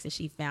some lyrics and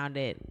she found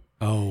it.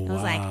 Oh, I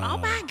was like, oh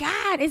my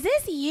God, is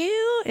this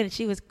you? And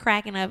she was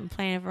cracking up and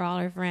playing it for all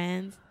her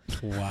friends.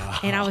 wow.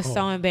 And I was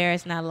so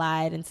embarrassed and I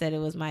lied and said it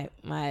was my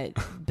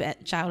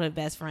childhood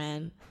best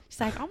friend. She's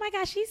like, oh my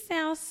gosh, she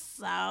sounds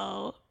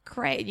so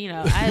great. You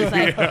know, I was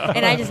like,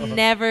 and I just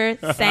never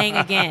sang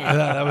again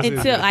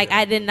until like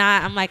I did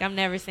not. I'm like, I'm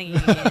never singing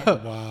again.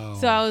 Wow.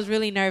 So I was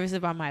really nervous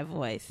about my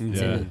voice,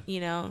 Yeah. too, you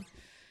know,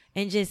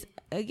 and just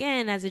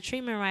again, as a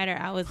treatment writer,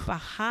 I was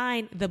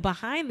behind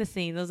the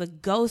scenes. I was a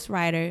ghost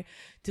writer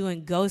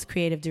doing ghost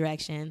creative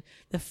direction.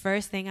 The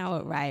first thing I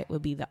would write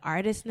would be the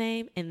artist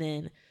name and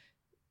then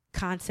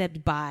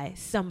concept by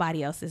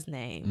somebody else's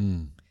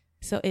name.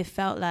 So it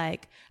felt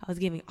like I was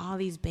giving all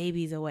these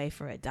babies away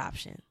for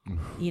adoption,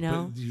 you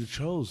know? But you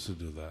chose to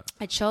do that.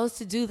 I chose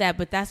to do that,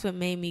 but that's what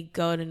made me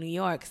go to New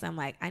York because I'm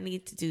like, I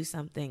need to do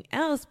something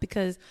else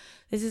because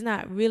this is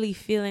not really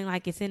feeling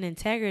like it's in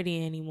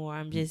integrity anymore.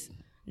 I'm just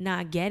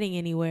not getting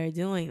anywhere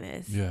doing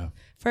this. Yeah.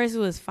 First it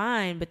was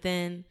fine, but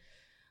then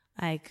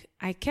like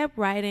I kept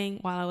writing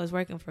while I was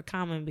working for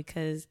Common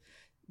because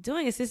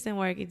doing assistant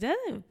work, it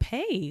doesn't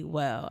pay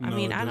well. I No,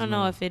 mean, it I does don't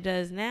know not. if it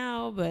does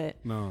now, but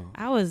No.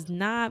 I was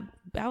not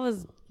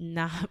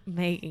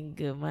making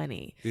good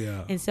money.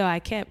 Yeah. And so I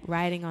kept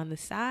writing on the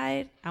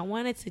side. I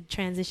wanted to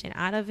transition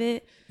out of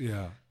it,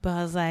 Yeah. but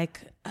I was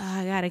like,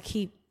 I gotta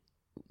keep.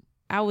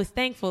 I was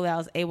thankful that I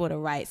was able to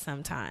write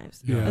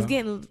sometimes. Yeah. I was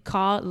getting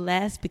called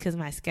less because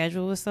my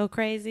schedule was so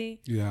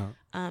crazy. Yeah.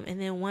 And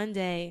then one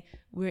day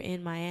we're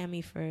in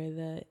Miami for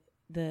the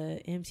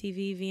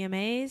MTV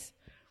VMAs,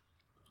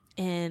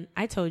 and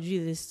I told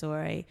you this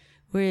story.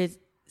 We're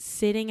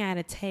sitting at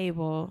a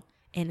table,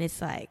 and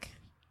it's like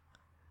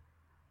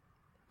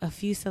a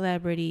few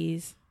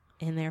celebrities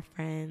and their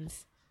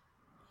friends,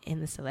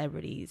 and the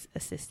celebrities'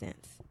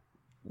 assistants,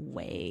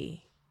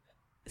 way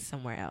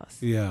somewhere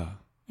else. Yeah.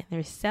 And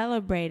they're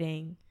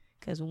celebrating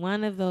because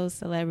one of those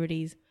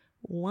celebrities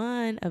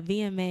won a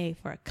VMA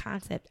for a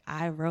concept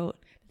I wrote.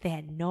 They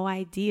had no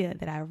idea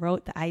that I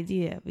wrote the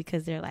idea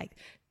because they're like,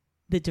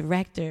 the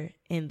director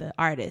and the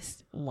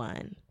artist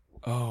won.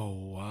 Oh,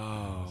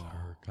 wow.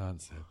 Her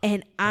concept.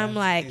 And I'm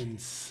like,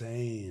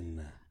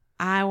 insane.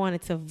 I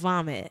wanted to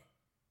vomit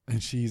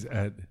And she's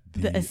at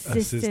the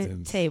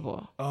assistant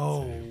table.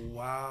 Oh,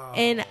 wow.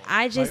 And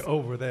I just, like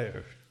over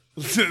there.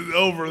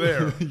 Over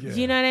there. Yeah.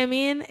 you know what I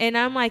mean? And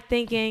I'm like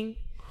thinking,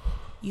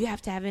 you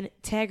have to have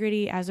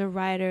integrity as a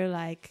writer.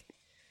 Like,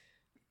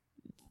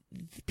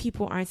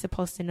 people aren't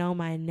supposed to know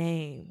my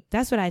name.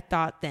 That's what I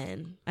thought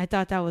then. I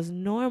thought that was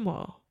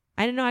normal.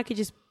 I didn't know I could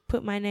just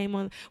put my name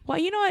on. Well,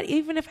 you know what?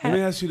 Even if Let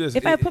me ask you this.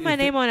 if I put my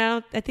name on,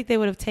 I think they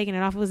would have taken it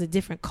off. It was a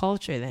different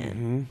culture then.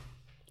 Mm-hmm.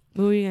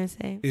 What were you gonna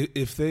say?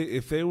 If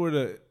they were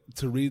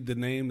to read the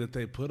name that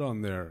they put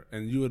on there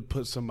and you would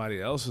put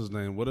somebody else's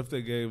name, what if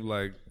they gave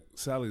like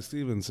Sally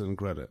Stevenson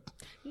credit?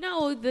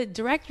 No, the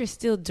director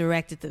still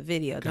directed the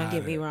video. Don't Got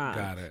get me it, wrong.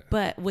 got it.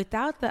 But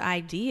without the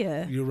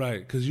idea, You're right,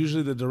 because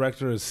usually the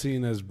director is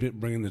seen as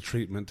bringing the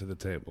treatment to the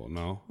table.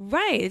 No,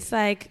 right? It's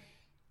like,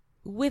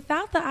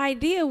 without the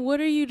idea, what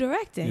are you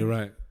directing? you're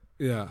right.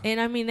 Yeah, And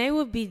I mean, they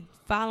would be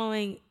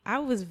following. I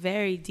was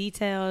very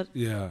detailed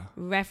yeah,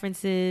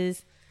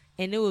 references,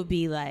 and it would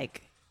be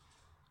like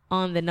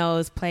on the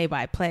nose, play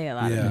by play a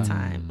lot of Yeah. the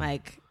time.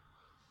 Like,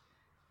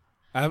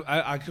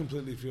 I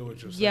completely feel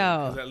what you're saying.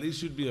 Yo. 'Cause at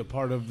least you'd be a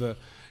part of the.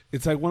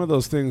 It's like one of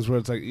those things where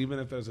it's like even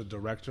if there's a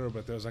director,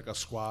 but there's like a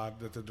squad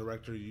that the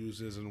director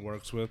uses and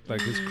works with,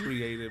 like his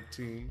creative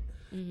team,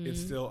 it's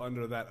still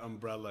under that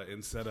umbrella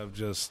instead of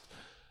just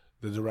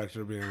the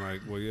director being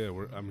like, "Well, yeah,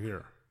 I'm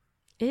here."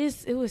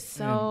 it was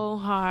so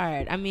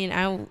hard. I mean,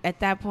 at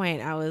that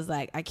point I was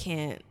like, I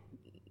can't.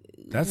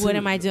 What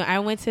am I doing? I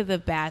went to the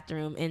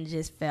bathroom and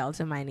just fell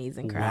to my knees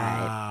and cried.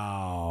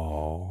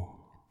 Wow.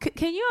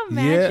 Can you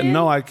imagine? Yeah,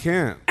 no, I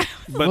can't.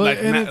 But Well,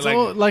 and it's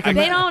all, like They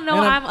don't know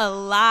I'm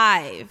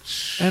alive.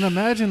 And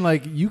imagine,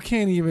 like, you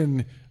can't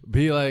even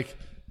be like,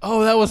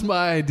 "Oh, that was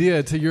my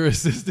idea," to your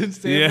assistant's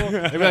table.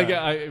 Yeah. I'd be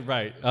like,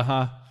 right,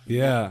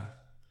 yeah.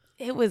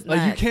 It was Like,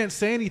 you nuts. can't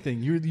say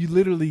anything. You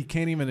literally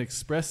can't even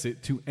express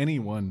it to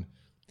anyone.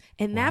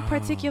 And that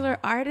particular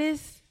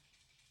artist,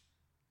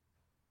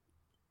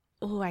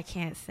 I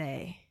can't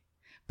say.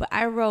 But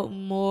I wrote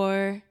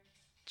more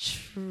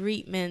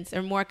treatments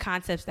or more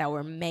concepts that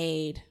were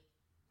made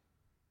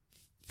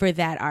for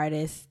that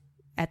artist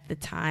at the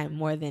time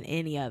more than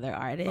any other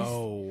artist.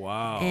 Oh,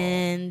 wow.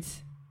 And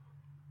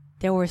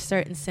there were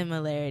certain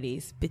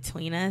similarities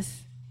between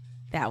us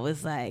that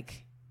was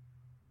like,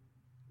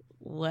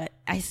 what?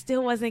 I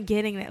still wasn't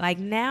getting it. Like,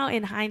 now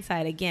in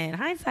hindsight, again,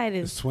 hindsight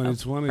is It's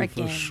 2020 for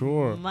freaking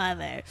sure.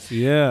 mother.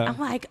 Yeah. I'm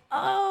like,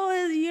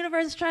 oh, the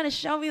universe is trying to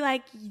show me,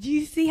 like, do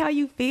you see how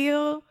you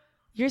feel?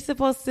 You're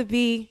supposed to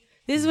be,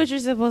 this is what you're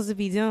supposed to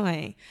be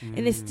doing.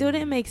 And it still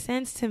didn't make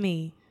sense to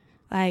me.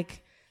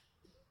 Like,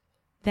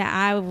 that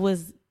I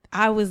was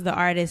the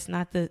artist,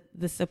 not the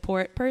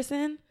support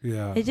person.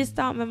 Yeah. They just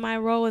thought that my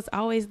role was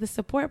always the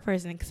support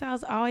person because I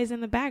was always in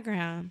the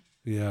background.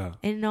 Yeah.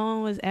 And no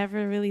one was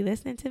ever really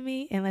listening to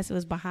me unless it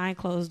was behind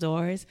closed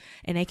doors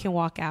and they can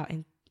walk out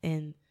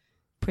and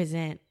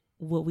present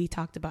what we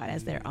talked about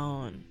as their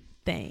own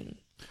thing.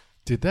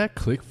 Did that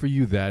click for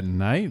you that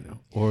night,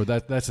 or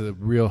that's a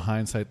real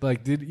hindsight?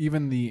 Like, did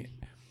even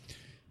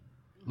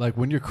like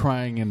when you're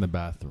crying in the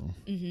bathroom,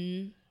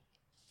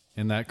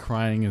 and that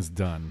crying is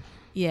done,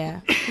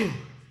 Yeah.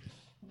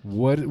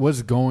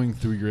 what's going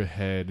through your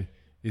head?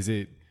 Is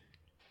it?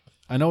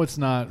 I know it's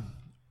not.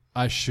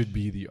 I should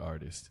be the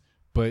artist,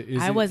 but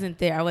I wasn't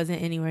there. I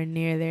wasn't anywhere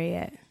near there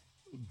yet.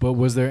 But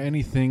was there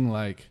anything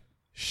like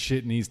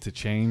shit needs to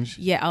change?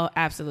 Yeah. Oh,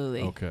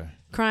 absolutely. Okay.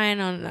 Crying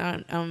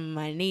on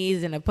my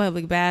knees in a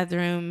public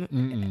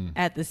bathroom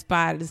at the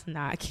spot is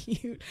not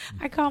cute.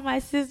 I called my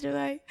sister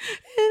like,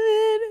 and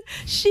then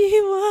she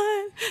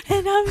won,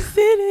 and I'm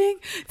sitting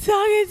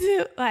talking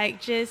to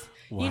just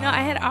you know,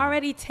 I had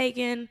already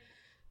taken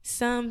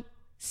some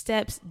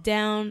steps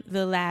down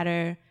the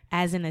ladder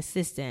as an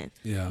assistant.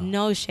 Yeah.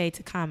 No shade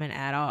to Common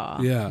at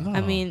all. Yeah. No.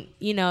 I mean,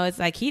 you know, it's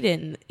like he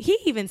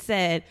even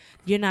said,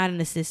 "You're not an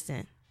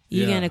assistant.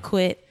 You're Yeah. gonna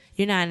quit.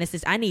 You're not an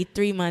assistant. I need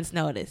 3 months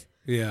notice."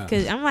 Yeah.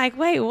 Because I'm like,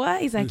 wait,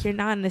 what? He's like, you're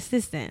not an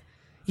assistant.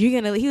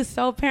 He was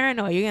so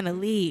paranoid. You're going to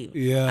leave.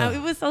 Yeah.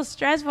 It was so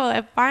stressful.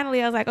 And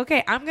finally, I was like,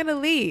 okay, I'm going to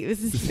leave.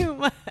 This is too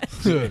much.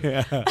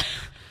 Yeah.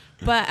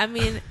 But, I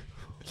mean,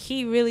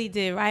 he really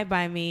did right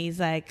by me. He's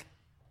like,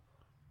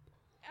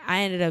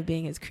 I ended up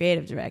being his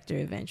creative director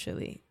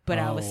eventually. But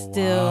I was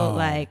still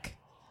like,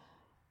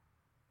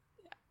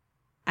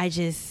 I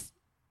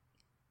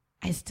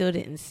still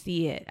didn't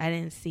see it. I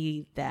didn't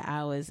see that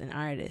I was an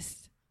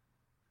artist.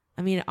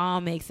 I mean, it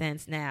all makes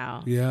sense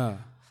now. Yeah.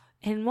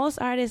 And most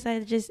artists,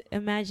 I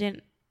imagine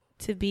them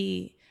to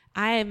be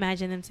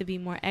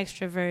more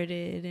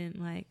extroverted and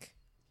like,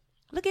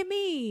 look at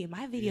me,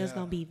 my video's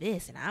gonna be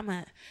this,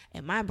 and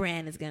my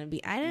brand is gonna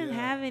be. I didn't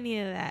have any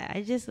of that.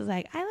 I just was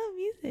like, I love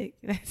music.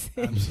 That's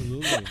it.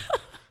 Absolutely.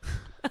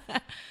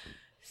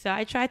 So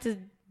I tried to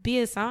be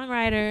a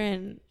songwriter,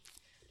 and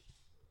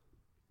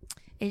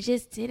it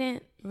just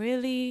didn't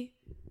really.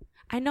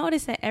 I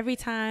noticed that every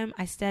time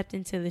I stepped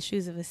into the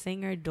shoes of a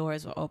singer,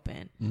 doors were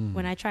open.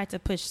 When I tried to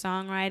push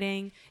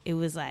songwriting, it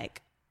was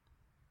like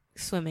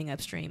swimming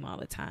upstream all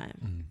the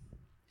time.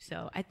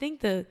 So I think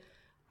the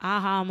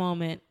aha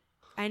moment,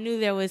 I knew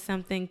there was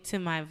something to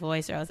my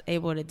voice, or I was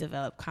able to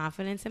develop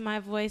confidence in my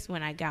voice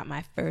when I got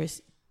my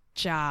first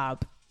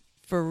job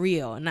for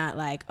real. Not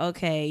like,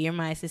 okay, you're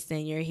my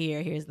assistant, you're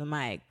here, here's the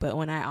mic. But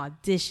when I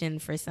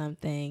auditioned for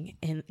something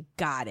and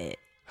got it.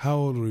 How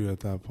old were you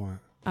at that point?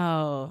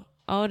 Oh,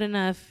 old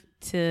enough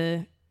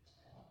to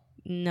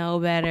know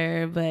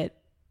better, but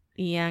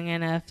young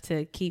enough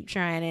to keep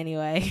trying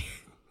anyway.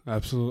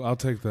 Absolutely. I'll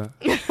take that.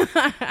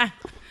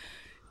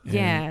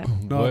 Yeah.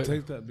 No, I'll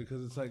take that,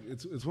 because it's like,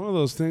 it's one of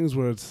those things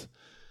where it's,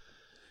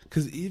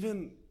 because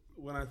even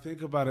when I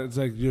think about it, it's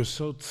like you're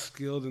so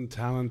skilled and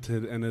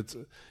talented, and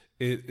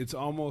it's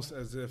almost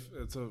as if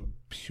it's a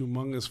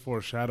humongous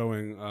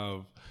foreshadowing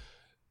of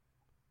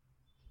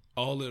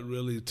all it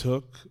really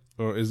took,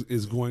 or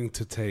is going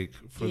to take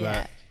for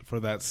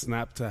that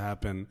snap to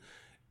happen,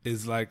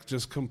 is like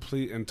just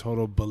complete and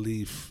total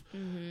belief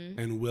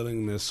and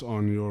willingness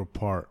on your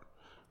part,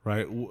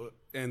 right?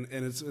 And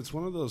it's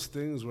one of those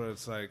things where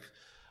it's like,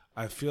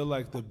 I feel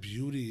like the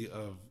beauty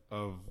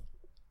of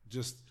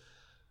just,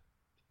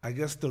 I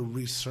guess, the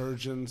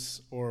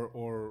resurgence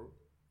or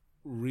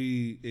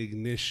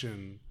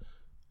reignition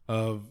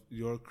of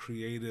your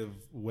creative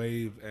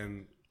wave,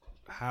 and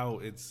how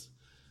it's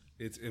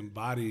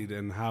embodied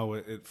and how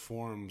it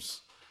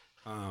forms,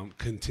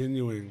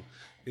 continuing,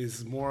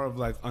 is more of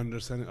like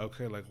understanding,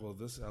 okay, like, well,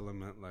 this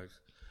element, like,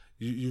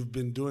 you've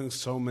been doing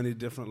so many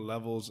different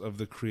levels of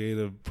the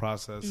creative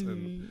process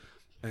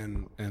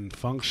and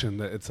function,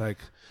 that it's like,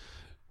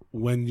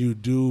 when you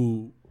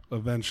do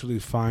eventually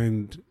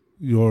find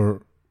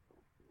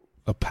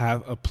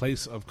a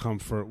place of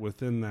comfort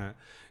within that,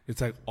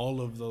 it's like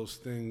all of those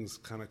things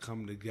kind of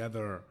come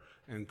together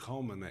and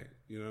culminate.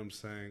 You know what I'm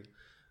saying?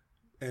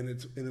 And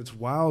it's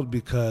wild,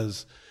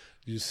 because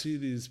you see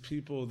these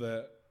people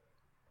that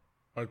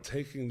are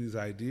taking these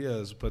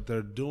ideas, but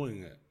they're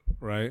doing it,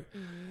 right?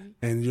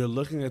 And you're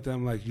looking at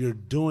them like, you're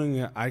doing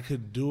it, I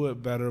could do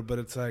it better. But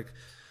it's like,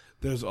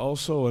 there's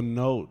also a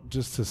note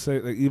just to say,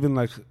 like, even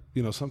like,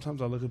 you know,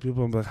 sometimes I look at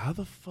people and be like, how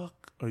the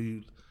fuck are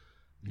you?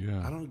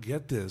 I don't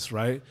get this,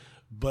 right?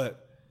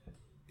 But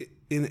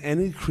in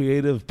any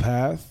creative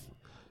path,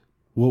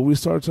 what we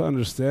start to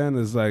understand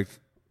is like,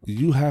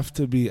 you have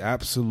to be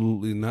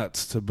absolutely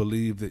nuts to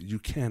believe that you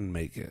can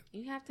make it.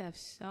 You have to have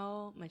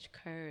so much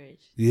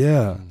courage.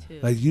 Yeah.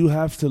 Like, you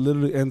have to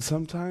literally, and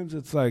sometimes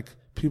it's like,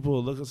 people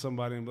will look at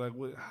somebody and be like,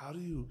 wait, how do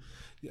you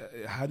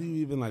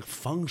even like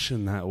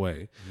function that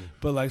way?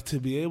 But like, to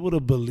be able to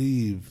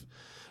believe,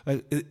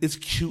 like, it's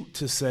cute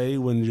to say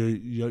when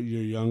you're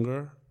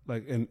younger,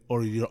 like,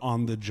 or you're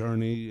on the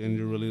journey and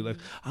you're really like,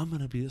 I'm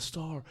gonna be a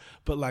star.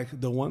 But like,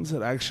 the ones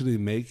that actually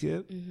make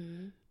it,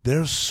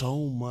 there's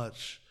so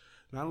much,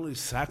 not only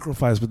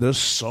sacrifice, but there's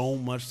so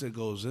much that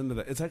goes into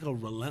that. It's like a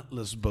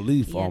relentless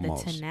belief,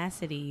 almost. The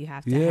tenacity you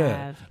have to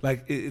have.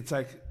 Like, it's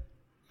like,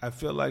 I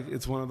feel like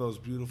it's one of those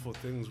beautiful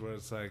things where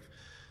it's like,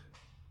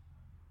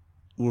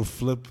 you're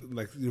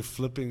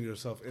flipping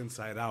yourself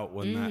inside out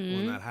when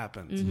that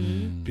happens,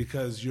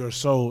 because you're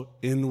so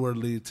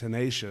inwardly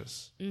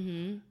tenacious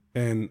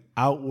and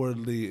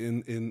outwardly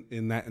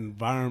in that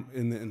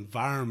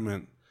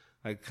environment,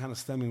 like, kind of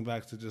stemming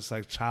back to just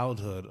like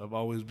childhood of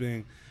always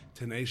being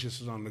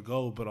tenacious and on the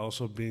go, but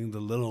also being the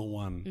little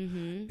one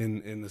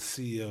in the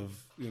sea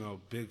of, you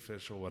know, big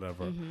fish or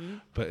whatever.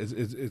 But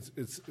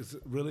it's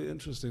really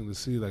interesting to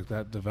see like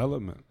that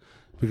development,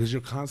 because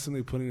you're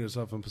constantly putting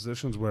yourself in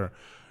positions where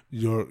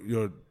your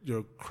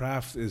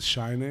craft is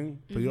shining,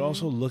 but you're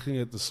also looking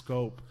at the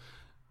scope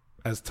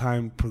as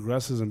time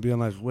progresses and being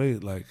like,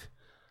 wait, like,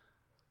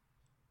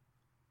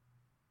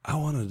 I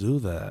want to do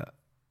that.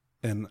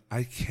 And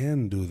I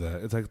can do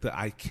that. It's like the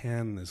I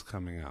can is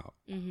coming out.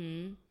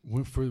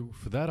 When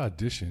for that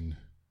audition,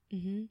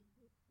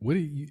 what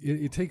do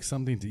it takes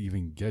something to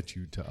even get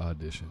you to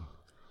audition.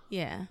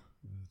 Yeah.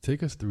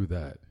 Take us through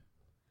that.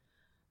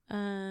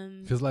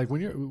 Because like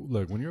when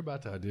you're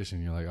about to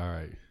audition, you're like, all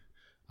right,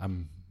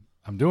 I'm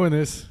I'm doing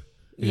this.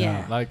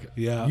 Yeah. Like,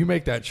 Yeah. you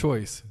make that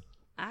choice.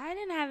 I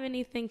didn't have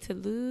anything to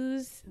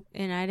lose,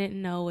 and I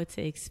didn't know what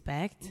to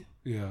expect.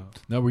 Yeah.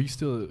 Now, were you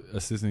still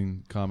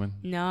assisting Common?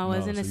 No, I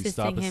wasn't so you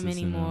stopped assisting him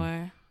assisting him.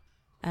 anymore.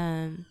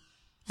 I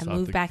Stopped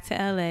moved the- back to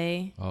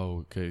LA. Oh,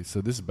 okay.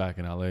 So this is back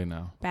in LA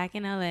now. Back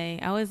in LA.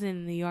 I was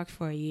in New York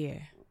for a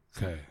year.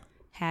 Okay.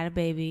 Had a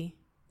baby.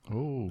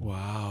 Oh,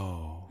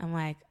 Wow. I'm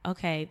like,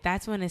 okay,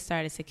 that's when it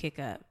started to kick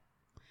up.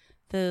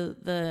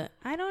 The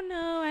I don't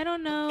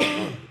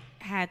know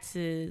had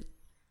to.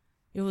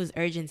 It was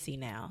urgency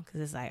now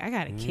because it's like I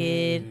got a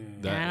kid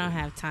and I don't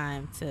have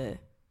time to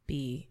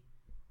be.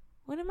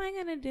 What am I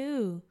gonna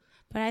do?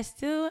 But I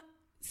still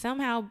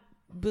somehow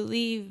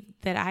believe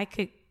that I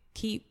could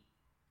keep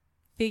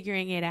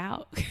figuring it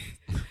out.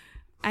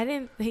 I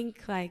didn't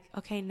think like,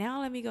 okay, now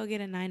let me go get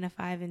a 9 to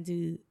 5 and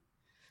do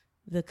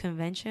the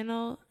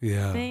conventional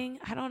Yeah. thing.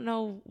 I don't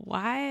know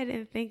why I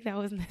didn't think that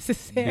was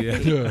necessary.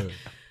 Yeah.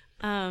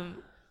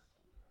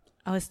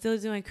 I was still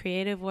doing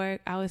creative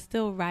work. I was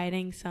still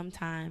writing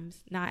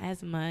sometimes, not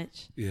as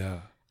much.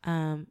 Yeah.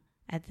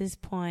 At this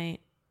point,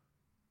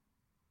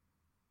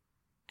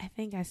 I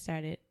think I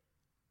started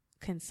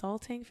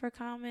consulting for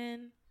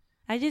Common.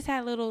 I just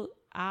had little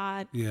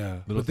odd. Yeah.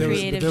 Little But they were-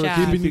 creative but they were jobs.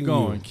 keeping you keeping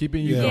going,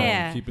 keeping you Yeah. going,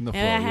 Yeah. keeping the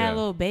flow. And I had yeah. a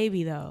little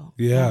baby though.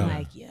 Yeah. I'm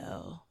like,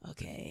 yo,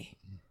 okay,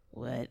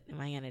 what am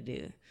I going to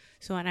do?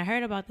 So when I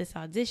heard about this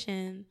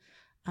audition,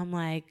 I'm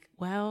like,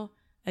 well,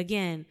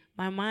 again,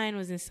 my mind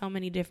was in so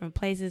many different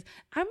places.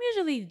 I'm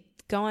usually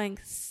going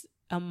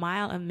a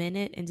mile a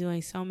minute and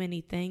doing so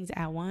many things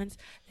at once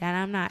that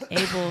I'm not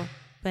able,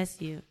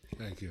 bless you,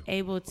 Thank you.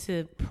 able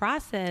to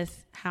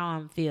process how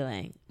I'm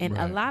feeling. And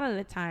a Right. lot of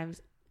the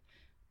times,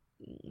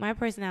 my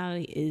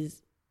personality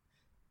is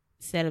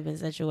set up in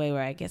such a way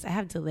where I guess I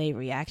have delayed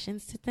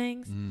reactions to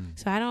things.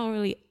 So I don't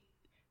really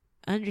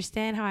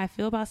understand how I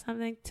feel about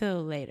something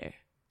till later.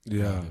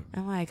 Yeah.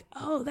 I'm like,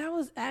 oh, that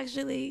was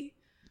actually,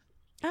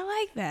 I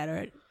like that.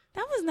 Or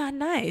that was not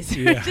nice.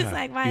 Yeah. Just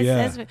like my Yeah.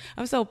 assessment.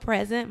 I'm so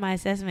present. My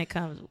assessment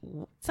comes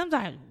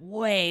sometimes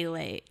way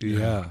late.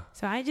 Yeah.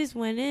 So I just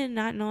went in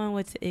not knowing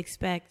what to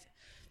expect.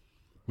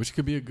 Which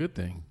could be a good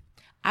thing.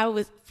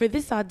 For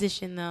this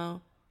audition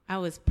though, I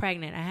was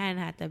pregnant. I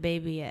hadn't had the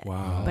baby yet.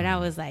 Wow. But I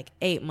was like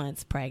 8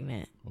 months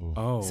pregnant.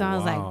 Oh. So I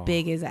was wow. like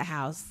big as a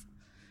house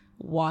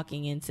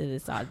walking into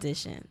this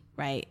audition,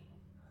 right?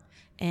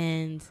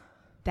 And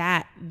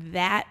that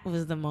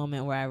was the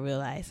moment where I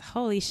realized,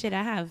 holy shit,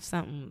 I have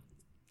something.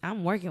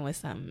 I'm working with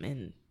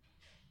something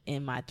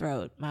in my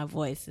throat. My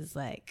voice is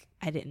like,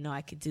 I didn't know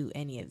I could do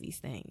any of these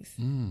things.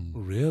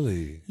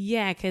 Really?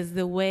 Yeah, because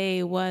the way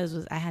it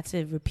was I had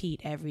to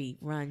repeat every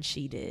run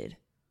she did.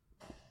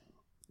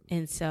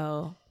 And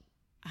so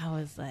I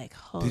was like,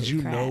 holy Did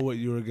you crap. know what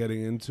you were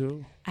getting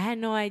into? I had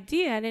no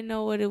idea. I didn't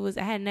know what it was.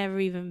 I had never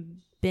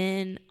even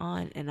been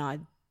on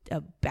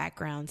a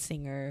background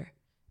singer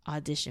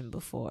audition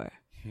before.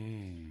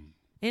 And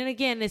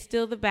again, it's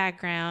still the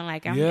background.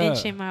 Like I'm Yeah.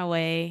 inching my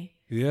way.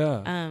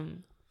 Yeah.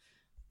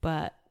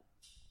 But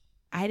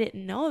I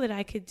didn't know that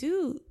I could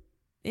do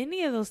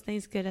any of those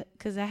things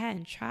because I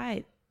hadn't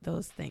tried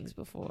those things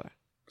before.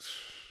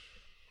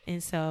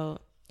 And so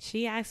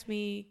she asked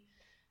me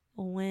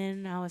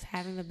when I was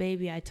having the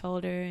baby. I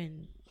told her,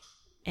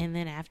 and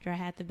then after I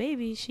had the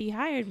baby, she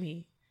hired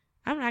me.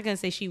 I'm not gonna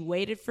say she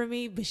waited for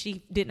me, but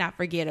she did not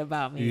forget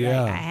about me.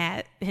 Yeah. Like I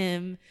had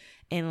him,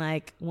 and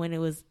like when it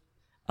was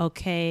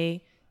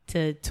okay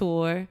to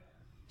tour,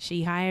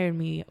 she hired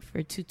me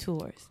for 2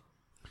 tours.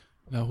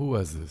 Now, who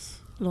was this?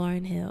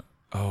 Lauryn Hill.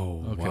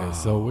 Oh. Okay, Wow.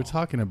 so we're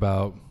talking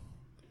about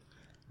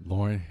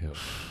Lauryn Hill.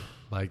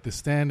 Like the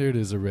standard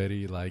is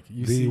already like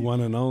you the see,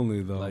 one and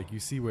only though. like you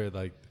see where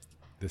like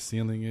the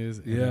ceiling is,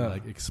 and Yeah. then,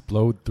 like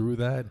explode through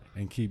that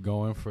and keep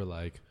going for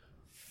like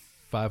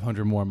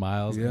 500 more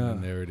miles, Yeah. and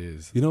then there it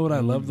is. You know what I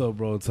love though,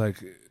 bro? It's like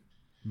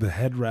the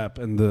head wrap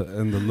and the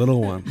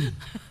little one.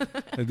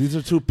 Like, these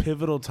are 2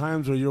 pivotal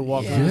times where you're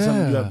walking into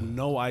something you Yeah. have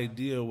no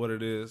idea what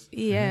it is.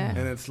 Yeah.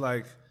 And it's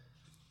like,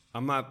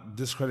 I'm not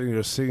discrediting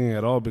your singing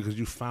at all because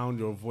you found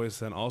your voice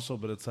then also,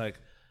 but it's like,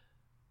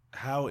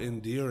 how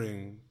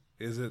endearing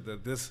is it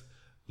that this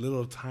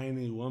little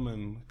tiny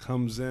woman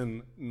comes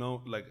in,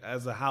 like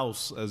as a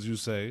house, as you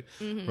say,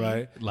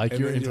 right? Like And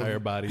your then entire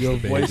body, your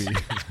baby. voice,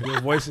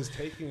 your voice is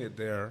taking it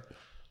there,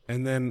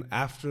 and then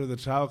after the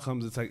child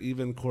comes, it's like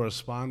even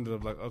corresponded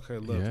of like, okay,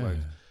 look, Yeah. like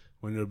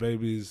when your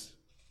baby's,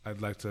 I'd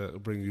like to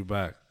bring you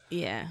back.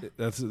 Yeah.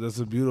 That's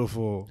a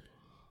beautiful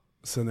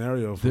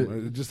scenario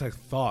for just like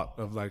thought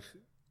of like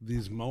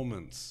these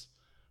moments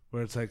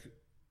where it's like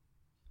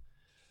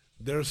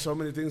there's so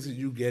many things that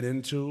you get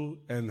into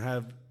and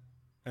have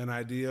an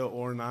idea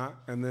or not,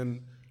 and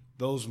then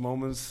those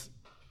moments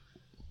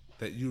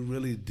that you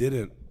really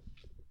didn't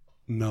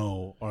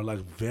know are like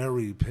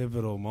very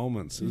pivotal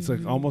moments. It's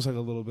like almost like a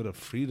little bit of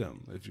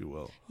freedom, if you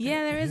will.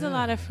 Yeah, there is a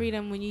lot of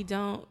freedom when you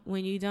don't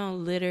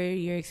litter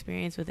your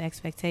experience with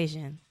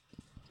expectation.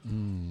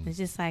 It's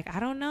just like, I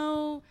don't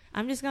know.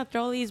 I'm just gonna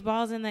throw these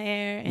balls in the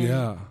air and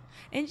Yeah.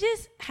 and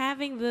just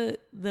having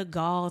the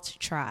gall to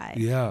try.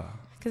 Yeah.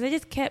 because I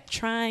just kept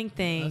trying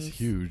things. That's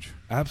huge.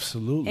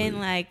 Absolutely. And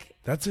like,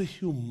 that's a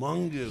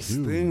humongous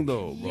thing,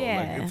 though, bro. Yeah.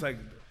 Like, it's like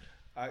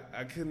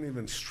I couldn't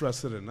even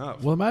stress it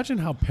enough. Well, imagine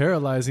how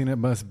paralyzing it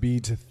must be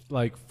to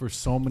like for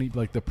so many,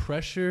 like the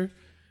pressure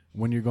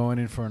when you're going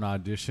in for an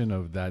audition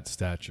of that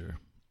stature.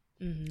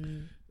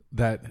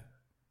 That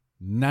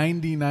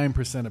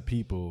 99% of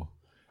people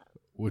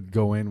would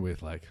go in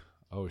with like,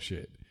 oh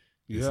shit,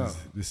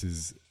 this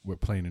is we're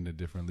playing in a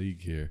different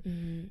league here.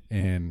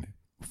 And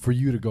for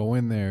you to go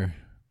in there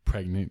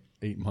pregnant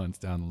 8 months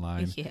down the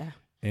line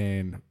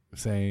and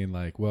saying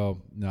like,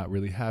 well, not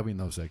really having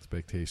those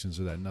expectations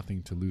or that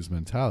nothing to lose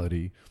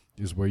mentality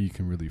is where you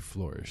can really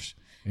flourish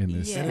in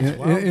this. Yeah. It's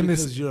wild In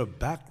because this, you're a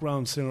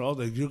background singer.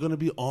 Like, you're going to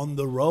be on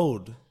the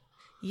road.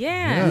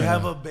 yeah. You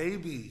have a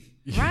baby.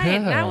 Right.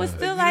 And I was Yeah.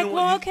 still You like, know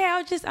well, what,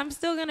 okay, I'm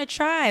still going to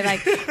try.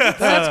 Like, that's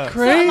so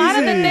crazy. a lot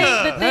of the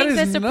That things is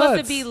that's supposed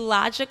nuts. to be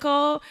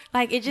logical,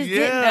 like it just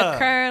didn't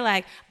occur.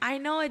 Like, I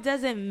know it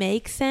doesn't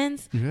make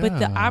sense, but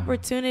the Yeah.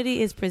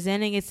 opportunity is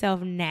presenting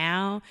itself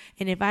now.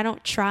 And if I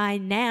don't try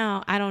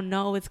now, I don't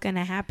know what's going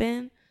to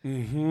happen.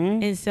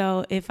 And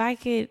so if I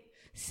could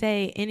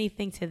say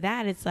anything to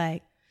that, it's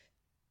like,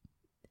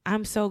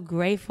 I'm so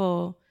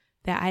grateful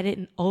that I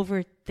didn't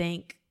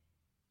overthink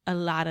a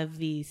lot of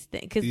these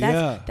things, because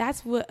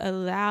that's what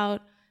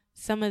allowed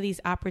some of these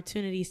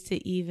opportunities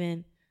to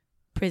even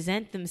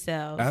present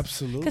themselves.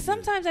 Absolutely. Because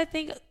sometimes I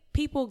think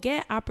people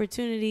get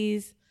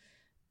opportunities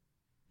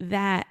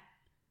that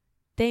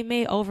they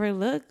may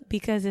overlook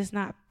because it's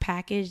not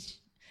packaged.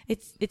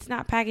 It's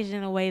not packaged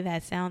in a way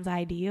that sounds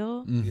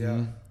ideal.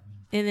 Yeah.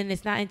 And then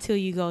it's not until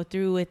you go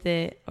through with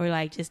it or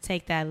like just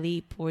take that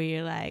leap where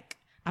you're like,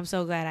 I'm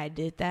so glad I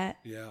did that.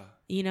 Yeah.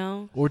 You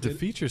know? or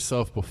defeat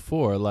yourself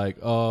before, like,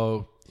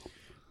 oh,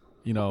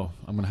 you know,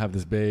 I'm gonna have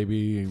this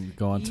baby and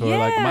go on tour.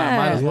 Like,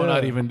 might as well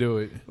not even do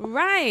it.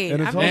 Right.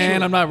 And it's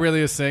And I'm not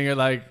really a singer.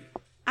 Like,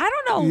 I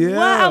don't know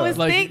what I was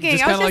like thinking.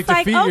 just I kind was of just like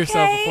like, defeat okay.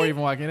 yourself before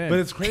even walking in. But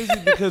it's crazy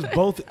because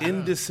both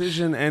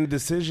indecision and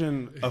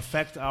decision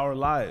affect our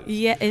lives.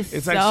 Yeah, it's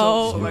like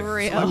so like,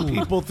 real. like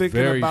people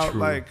thinking Very about true.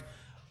 like,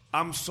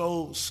 I'm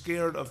so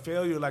scared of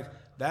failure. Like,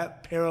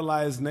 that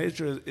paralyzed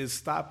nature is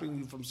stopping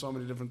you from so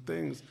many different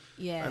things.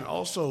 Yeah. And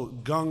also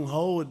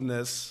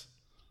gung-ho-edness.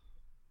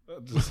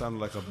 That just sounded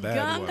like a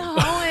bad one.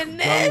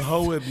 Gung-ho-edness.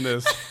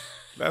 Gung-ho-edness.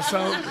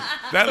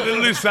 That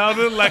literally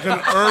sounded like an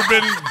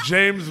urban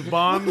James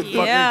Bond fucking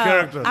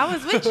character. I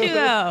was with you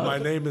though. My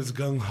name is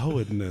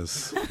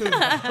gung-ho-edness.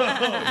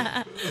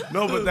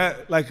 No, but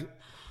that, like,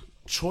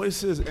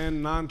 choices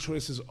and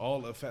non-choices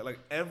all affect, like,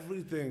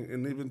 everything,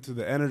 and even to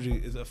the energy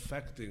is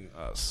affecting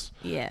us.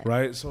 Yeah.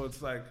 Right? So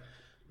it's like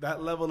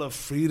that level of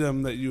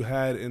freedom that you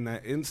had in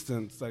that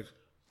instance, like,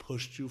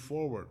 pushed you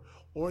forward.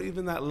 Or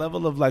even that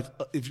level of, like,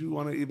 if you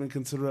want to even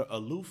consider it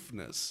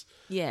aloofness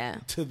Yeah.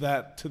 to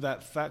that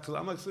fact. Because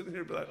I'm like sitting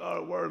here, be like,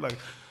 oh, word, like,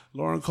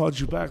 Lauren called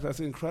you back. That's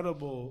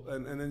incredible.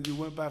 And then you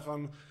went back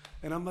on,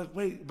 and I'm like,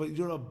 wait, but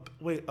you're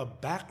a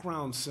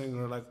background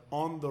singer, like,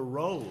 on the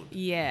road,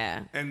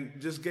 Yeah. and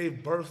just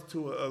gave birth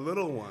to a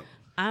little one.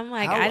 I'm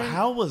like,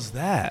 How was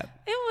that?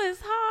 it was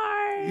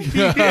hard.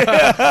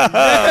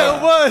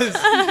 it was.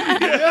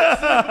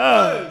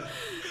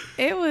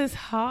 It was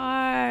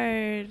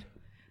hard.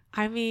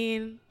 I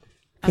mean,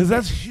 Because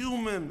that's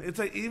human. It's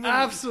like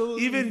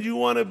Absolutely. even you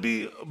want to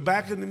be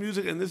back in the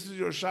music, and this is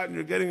your shot, and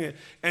you're getting it,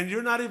 and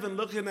you're not even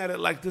looking at it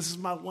like this is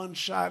my one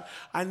shot.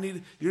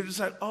 You're just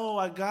like, oh,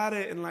 I got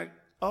it, and like,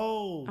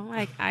 oh, I'm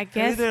like, I hey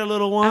guess there,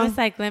 little one. I was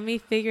like, let me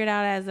figure it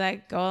out as I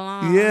go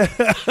along. Yeah.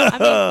 I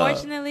mean,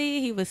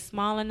 fortunately, he was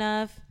small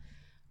enough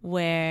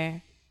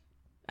where,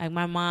 like,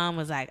 my mom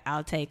was like,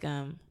 I'll take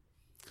him.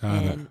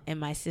 And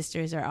my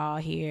sisters are all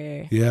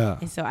here. Yeah.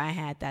 And so I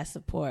had that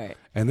support.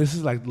 And this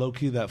is like low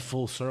key that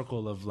full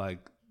circle of like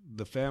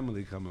the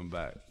family coming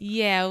back.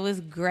 Yeah, it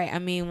was great. I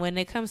mean, when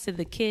it comes to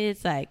the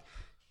kids, like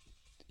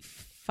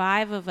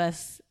 5 of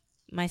us,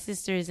 my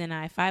sisters and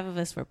I, 5 of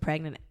us were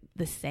pregnant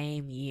the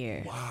same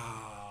year.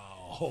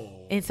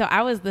 Wow. And so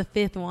I was the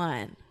 5th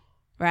one,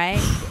 right?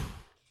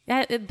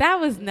 that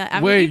was not. I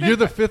mean, Wait, even you're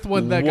the 5th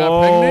one that got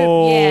pregnant?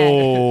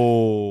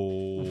 Yeah.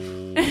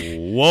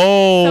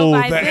 Whoa, So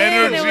by the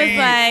then, it energy was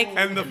like-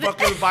 and the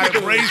fucking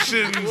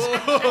vibrations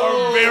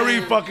are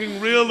very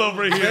fucking real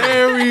over here.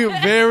 Very,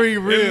 very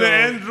real. In the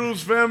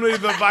Andrews family,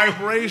 the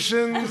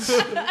vibrations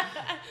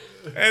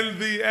and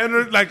the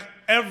energy, like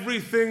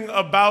everything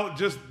about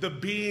just the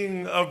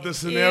being of the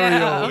scenario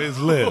Yeah. is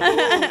lit.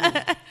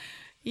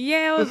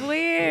 Yeah, it was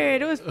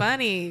weird. It was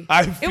funny.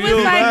 I It feel was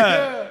like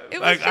that. it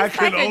was Like, just I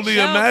can like a only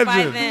joke by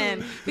imagine.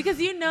 then. Because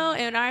in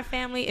our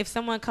family, if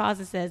someone calls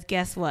and says,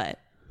 "Guess what?"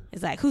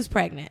 It's like, "Who's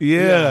pregnant?"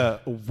 Yeah,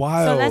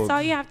 wild. So that's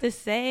all you have to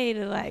say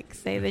to like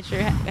say that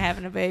you're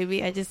having a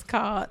baby. I just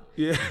called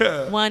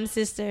Yeah, one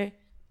sister.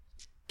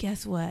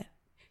 Guess what?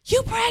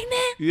 You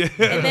pregnant? yeah.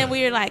 And then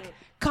we were like,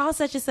 call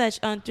such and such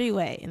on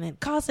 3-way, and then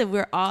call such.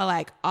 We're all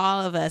like,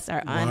 all of us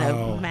are on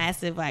Wow. a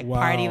massive like Wow.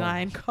 party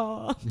line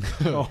call.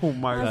 Oh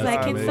my I was god!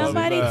 like, can amazing.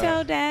 somebody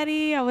tell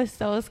Daddy? I was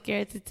so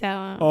scared to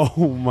tell him.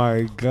 Oh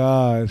my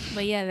gosh!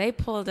 But yeah, they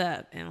pulled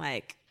up and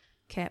like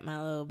kept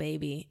my little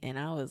baby, and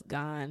I was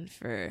gone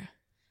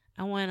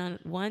I went on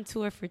one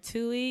tour for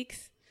 2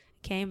 weeks,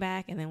 came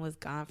back, and then was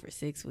gone for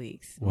 6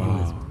 weeks. It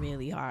was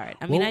really hard.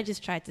 I mean, Well- I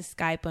just tried to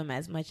Skype him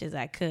as much as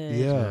I could.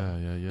 Yeah.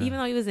 Even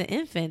though he was an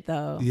infant,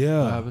 though.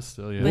 Yeah. But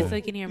still, yeah. But so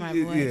he can hear my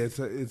voice.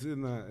 Yeah,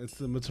 it's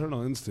the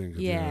maternal instinct. At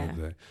the end of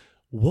the Yeah. day.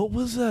 What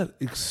was that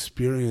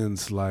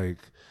experience like?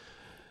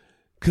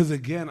 Because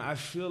again, I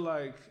feel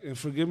like, and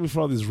forgive me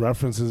for all these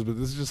references, but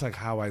this is just like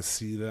how I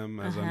see them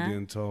as I'm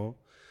being told.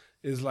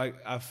 Is like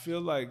I feel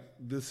like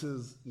this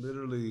is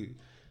literally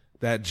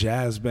that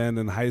jazz band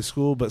in high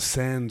school, but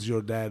sans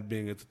your dad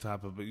being at the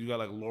top of it. You got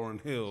like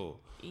Lauryn Hill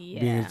being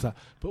at Yeah. the top.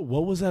 But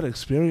what was that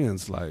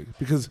experience like?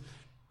 Because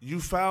you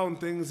found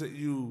things that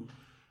you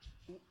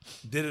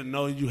didn't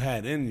know you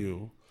had in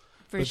you.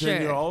 For But sure.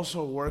 then you're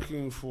also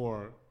working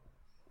for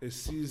a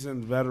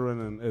seasoned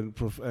veteran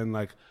and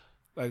like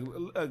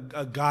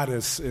a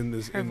goddess in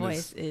this Her in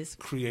voice this is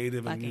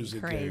creative and fucking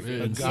music crazy.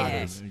 game. A Insane.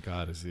 goddess.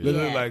 Goddess, yeah.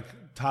 Literally Yeah. like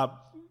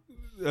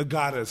a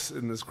goddess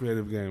in this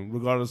creative game,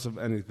 regardless of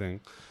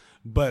anything.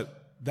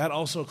 But that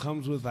also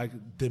comes with like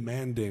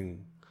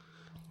demanding,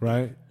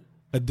 right?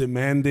 A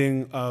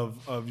demanding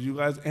of you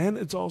guys. And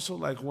it's also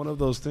like one of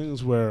those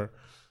things where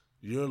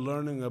you're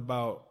learning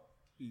about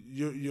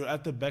you're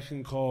at the beck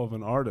and call of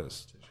an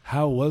artist.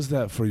 How was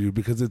that for you?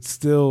 Because it's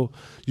still,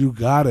 you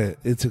got it.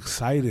 It's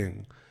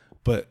exciting,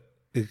 but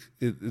it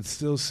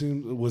still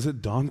seemed, was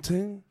it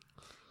daunting?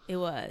 It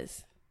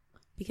was.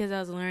 Because I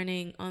was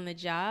learning on the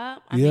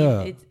job. I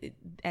Yeah. mean,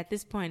 at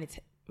this point, it's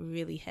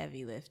really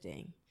heavy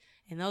lifting.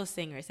 And those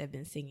singers have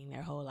been singing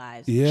their whole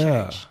lives in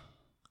Yeah. church.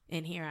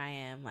 And here I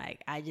am,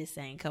 like, I just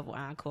sang a couple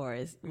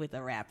encores with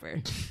a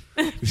rapper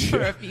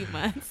for a few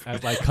months.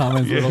 As like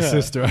Common's little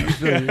sister. I'm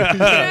sure you- You know what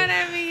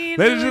I mean?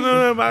 Ladies and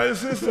gentlemen, my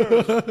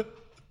sister.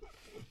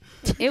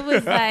 It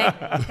was like,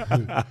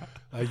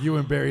 like you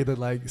and Barry, the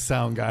like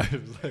sound guy.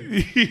 Like,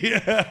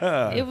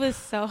 it was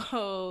so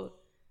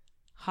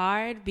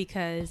hard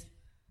because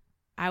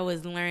I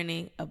was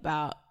learning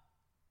about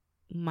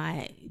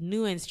my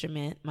new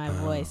instrument, my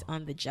voice,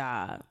 on the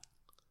job.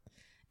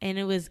 And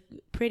it was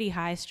pretty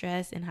high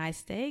stress and high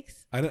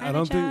stakes. I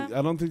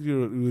don't think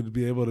you would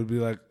be able to be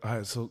like, all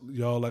right, so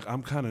y'all, like,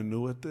 I'm kind of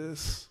new at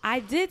this. I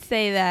did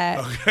say that.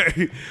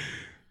 Okay.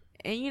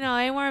 And,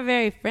 they weren't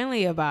very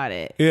friendly about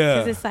it. Yeah.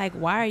 Because it's like,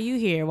 why are you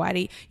here? Why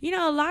do you,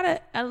 a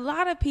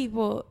lot of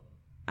people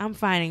I'm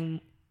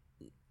finding,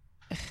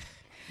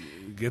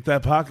 Get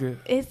that pocket.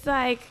 it's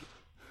like,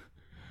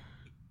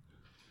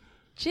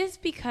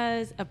 just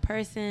because a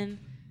person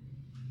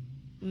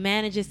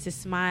manages to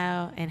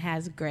smile and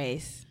has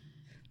grace,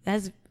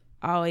 that's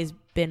always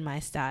been my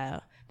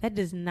style. That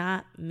does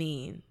not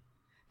mean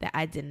that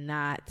I did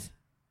not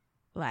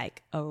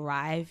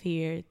arrive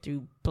here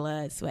through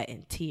blood, sweat,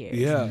 and tears.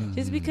 Yeah.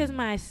 Just because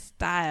my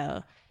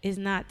style is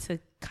not to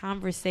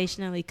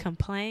conversationally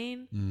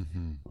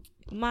complain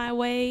my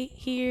way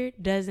here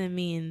doesn't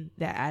mean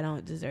that I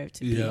don't deserve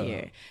to be Yeah.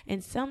 here.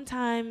 And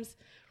sometimes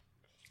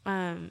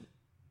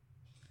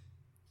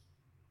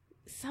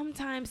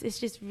it's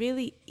just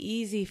really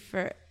easy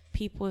for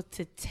people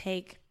to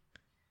take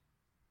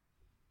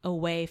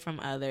away from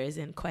others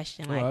and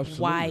question why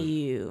absolutely.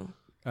 you?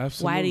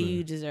 Absolutely. Why do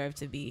you deserve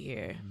to be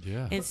here?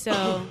 yeah. And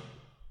so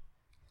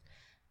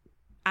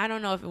I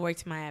don't know if it worked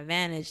to my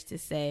advantage to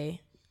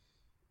say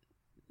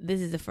this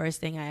is the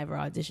first thing I ever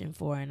auditioned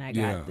for and I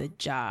got Yeah. the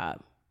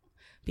job.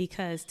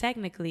 Because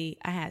technically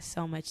I had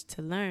so much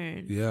to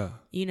learn. Yeah.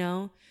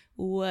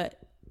 What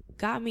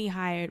got me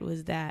hired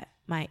was that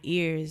my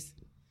ears,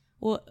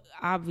 well,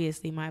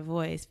 obviously my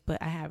voice,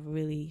 but I have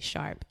really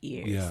sharp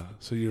ears. Yeah.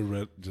 So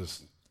you're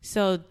just.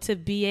 So to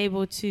be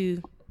able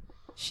to,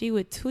 she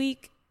would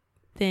tweak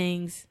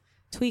things,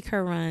 tweak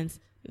her runs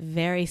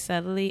very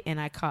subtly,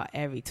 and I caught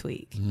every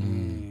tweak.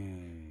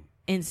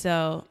 And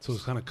so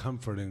it's kind of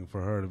comforting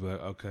for her to be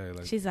like, okay,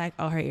 like. she's like,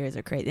 oh, her ears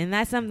are crazy. And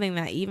that's something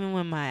that even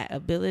when my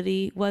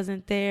ability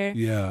wasn't there,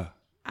 Yeah.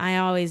 I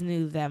always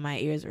knew that my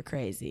ears were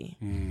crazy.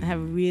 I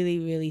have really,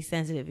 really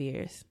sensitive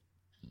ears.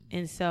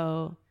 And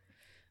so,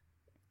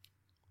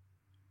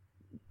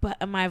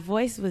 but my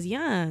voice was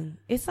young.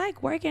 It's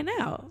like working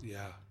out.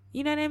 Yeah.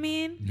 You know what I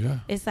mean? Yeah.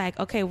 It's like,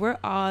 okay, we're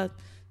all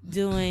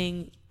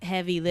doing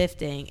heavy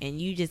lifting and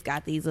you just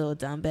got these little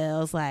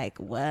dumbbells. Like,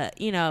 what?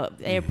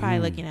 They're probably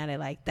looking at it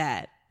like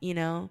that,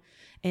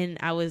 And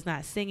I was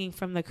not singing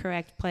from the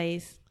correct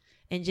place.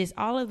 And just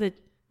all of the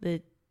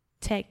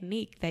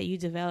technique that you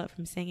develop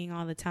from singing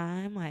all the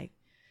time. Like,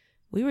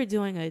 we were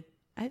doing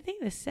I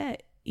think the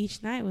set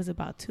each night was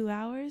about 2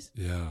 hours.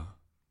 Yeah.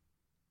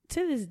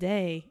 To this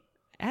day,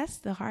 that's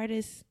the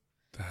hardest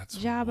That's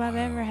job I've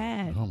ever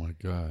had. Oh my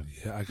God.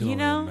 Yeah, I can You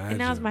only know? imagine.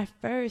 And that was my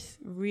first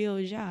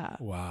real job.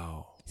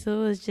 Wow.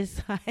 So it was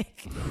just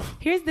like,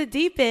 here's the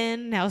deep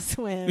end, now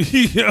swim.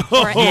 Yo.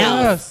 For an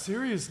Yeah, ounce.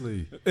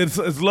 seriously. It's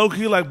low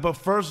key like, but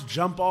first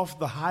jump off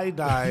the high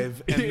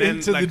dive and then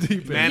Into the like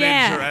deep end.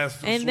 manage your ass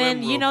to and swim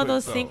then you real know quick,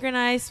 those though.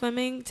 synchronized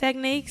swimming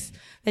techniques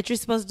that you're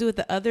supposed to do with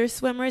the other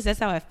swimmers. That's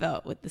how I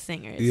felt with the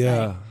singers.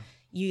 Yeah. Like,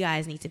 you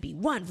guys need to be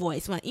one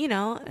voice, one. You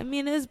know, I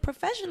mean, it's a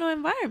professional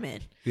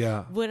environment.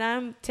 Yeah, What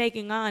I'm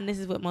taking on, this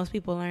is what most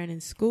people learn in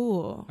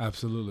school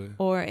absolutely.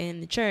 or in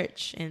the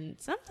church, and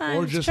sometimes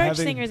Or just church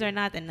having- singers are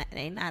not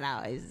they're not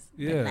always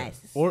the Yeah,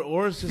 nicest.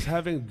 or it's just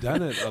having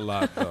done it a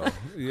lot though.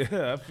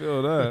 Yeah, I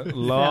feel that.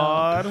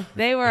 Lord,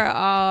 They were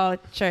all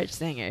church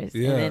singers,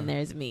 Yeah. and then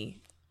there's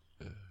me.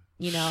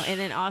 You know, and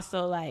then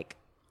also like,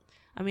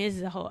 I mean, this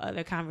is a whole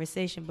other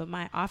conversation, but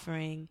my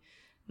offering,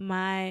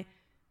 my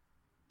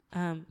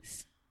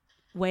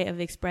way of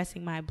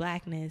expressing my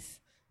blackness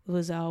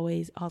was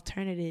always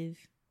alternative.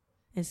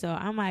 And so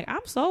I'm like,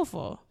 I'm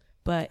soulful,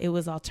 but it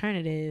was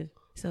alternative.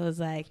 So it's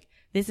like,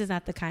 this is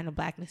not the kind of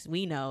blackness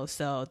we know.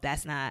 So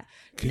that's not.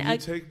 can Now, you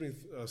take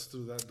us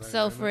through that? so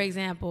dynamic? for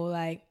example,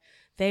 like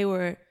they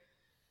were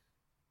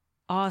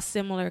all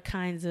similar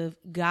kinds of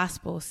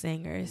gospel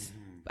singers.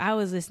 I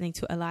was listening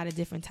to a lot of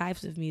different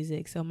types of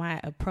music. So my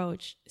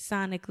approach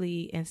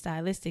sonically and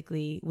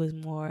stylistically was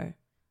more,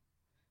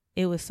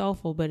 it was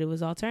soulful, but it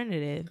was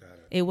alternative.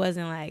 It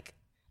wasn't like,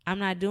 I'm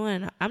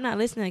not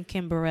listening to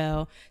Kim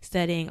Burrell,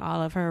 studying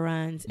all of her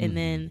runs and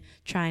then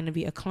trying to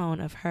be a clone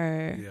of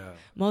her. Yeah.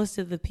 Most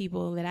of the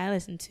people that I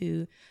listened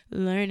to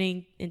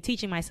learning and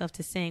teaching myself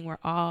to sing were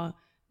all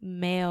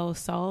male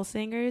soul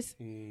singers.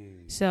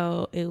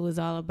 So it was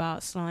all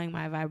about slowing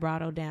my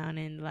vibrato down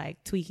and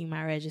like tweaking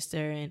my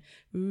register and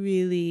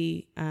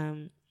really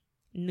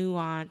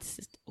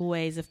nuanced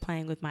ways of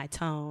playing with my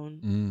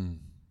tone.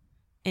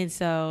 And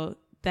so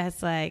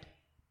that's like,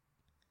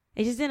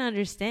 I just didn't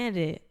understand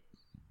it,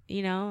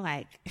 you know,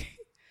 like,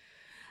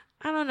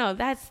 I don't know.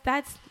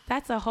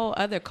 That's a whole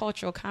other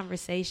cultural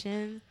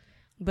conversation,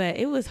 but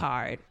it was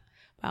hard.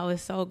 I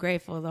was so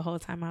grateful the whole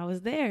time I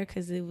was there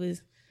because it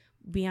was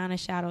beyond a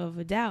shadow of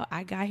a doubt.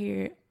 I got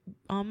here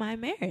on my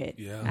merit.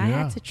 Yeah. I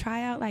Yeah. had to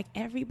try out like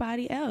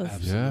everybody else.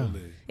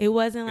 Absolutely. It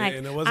wasn't like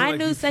And it wasn't I like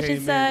knew you such came and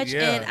in- such,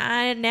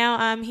 yeah. and now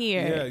I'm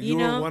here. Yeah, you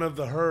know, were one of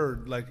the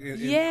herd, like in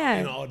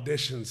an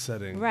audition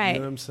setting. Right. You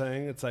know what I'm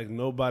saying? It's like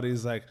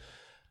nobody's like,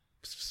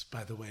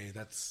 by the way,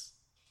 that's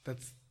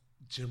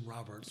Jim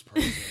Roberts'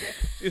 person.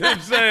 You know what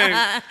I'm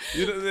saying?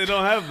 They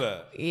don't have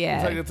that.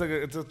 Yeah.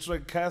 It's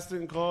like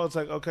casting call. It's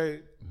like, okay,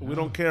 we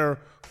don't care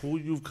who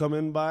you've come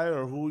in by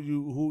or who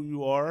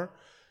you are.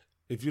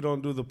 If you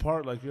don't do the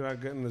part, like you're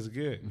not getting this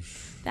gig.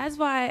 That's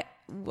why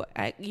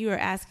you were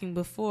asking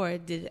before,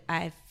 did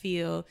I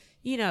feel,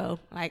 you know,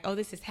 like, oh,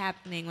 this is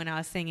happening when I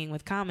was singing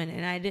with Common.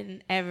 And I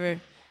didn't ever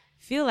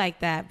feel like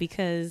that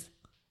because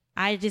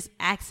I just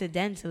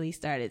accidentally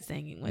started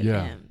singing with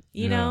him,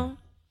 you know?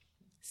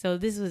 So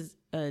this was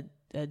a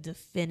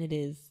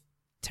definitive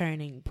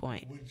turning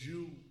point. Would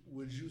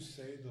you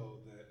say, though,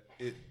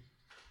 that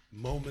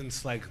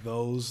moments like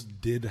those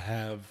did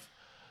have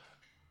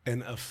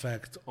an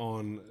effect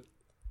on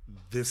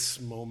this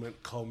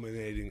moment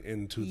culminating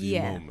into the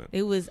moment?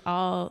 It was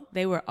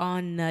they were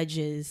all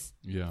nudges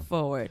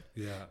forward.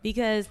 Yeah.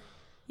 Because,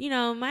 you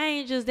know, my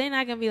angels, they're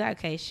not going to be like,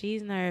 okay,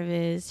 she's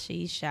nervous,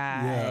 she's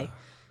shy,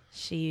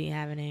 she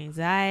having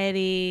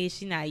anxiety,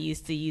 she's not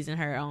used to using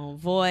her own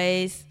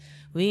voice.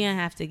 We going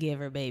to have to give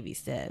her baby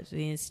steps.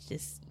 We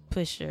just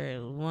push her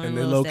one And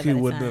they little step low-key at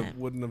a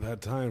wouldn't time. have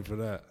had time for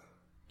that.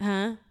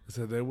 Huh? I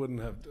said they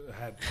wouldn't have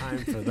had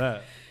time for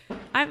that.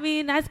 I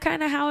mean, that's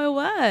kind of how it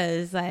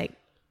was. Like,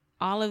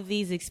 all of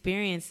these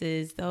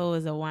experiences, though, it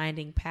was a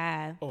winding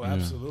path. Oh,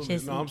 absolutely.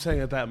 Just- No, I'm saying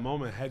at that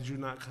moment, had you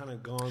not kind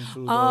of gone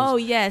through Oh,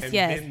 those yes, and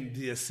yes. been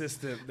the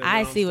assistant that I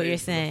went on see what stage you're for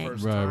the saying.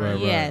 first Right, time, right, right.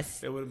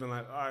 Yes. it would have been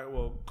like, all right,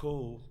 well,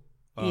 cool.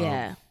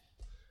 Yeah.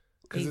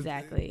 'cause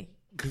Exactly.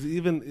 Because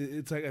even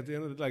it's like at the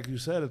end of like you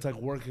said, it's like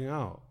working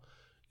out.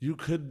 You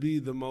could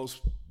be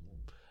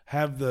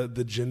have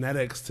the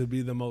genetics to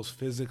be the most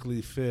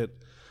physically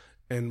fit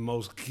and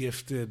most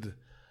gifted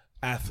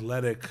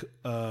athletic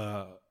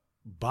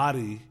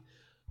body,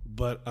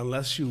 but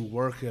unless you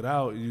work it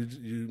out,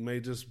 you may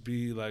just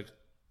be like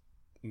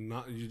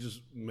you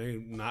just may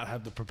not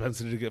have the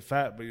propensity to get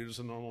fat, but you're just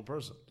a normal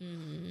person.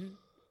 Mm-hmm.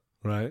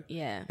 Right?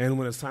 Yeah. And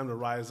when it's time to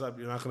rise up,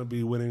 you're not going to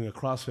be winning a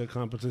CrossFit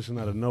competition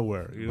out of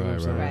nowhere. You know what I'm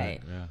saying?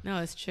 Right. Yeah.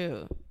 No, it's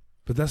true.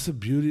 But that's the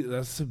beauty.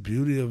 That's the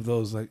beauty of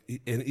those. Like,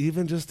 and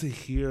even just to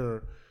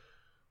hear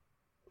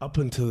up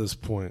until this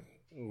point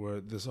where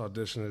this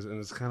audition is, and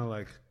it's kind of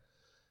like,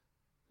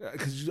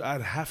 because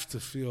I'd have to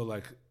feel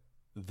like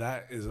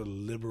that is a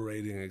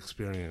liberating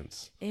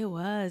experience. It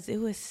was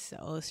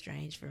so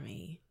strange for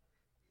me.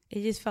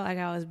 It just felt like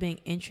I was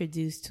being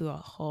introduced to a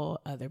whole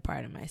other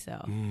part of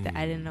myself that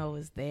I didn't know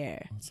was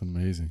there. That's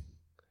amazing.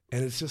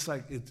 And it's just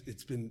like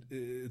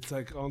it's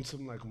like on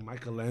some like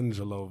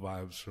Michelangelo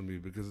vibes for me,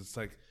 because it's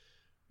like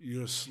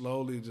you're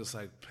slowly just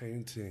like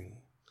painting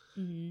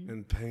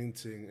and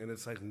painting, and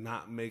it's like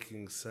not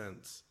making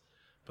sense,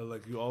 but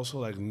like you also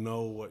like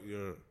know what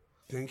you're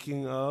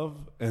thinking of,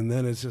 and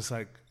then it's just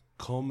like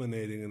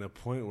culminating in a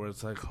point where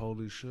it's like,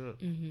 holy shit.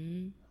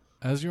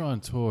 As you're on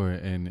tour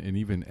and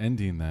even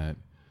ending that,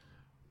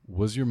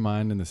 was your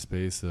mind in the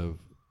space of,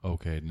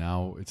 okay,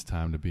 now it's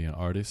time to be an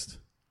artist?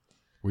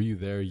 Were you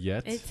there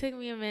yet? It took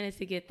me a minute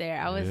to get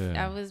there.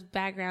 I was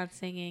background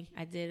singing.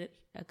 I did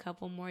a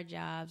couple more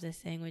jobs. I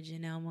sang with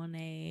Janelle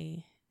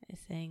Monáe. I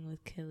sang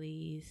with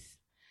Khalees.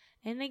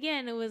 And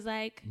again, it was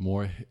like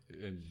more,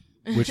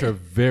 which are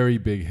very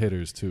big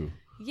hitters too.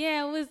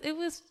 Yeah,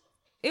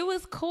 it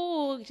was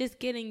cool just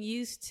getting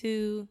used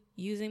to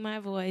using my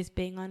voice,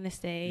 being on the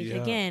stage. Yeah.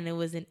 Again, it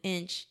was an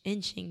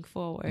inching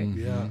forward.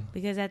 Yeah.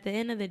 Because at the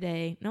end of the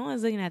day, no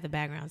one's looking at the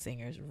background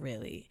singers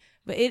really.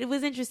 But it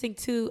was interesting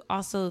too.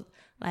 Also,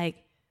 like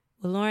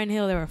with Lauryn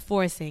Hill, there were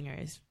 4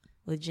 singers.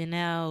 With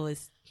Janelle, it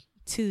was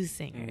 2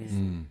 singers.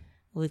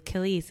 With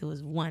Khalees, it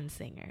was 1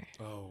 singer.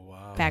 Oh,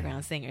 wow.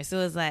 Background singer. So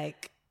it was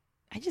like,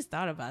 I just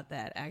thought about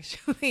that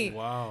actually.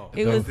 Wow.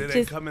 It was Did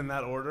just, it come in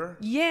that order?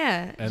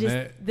 yeah, And just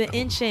then- the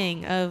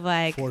inching of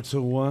like 4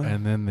 to 1.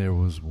 And then there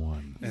was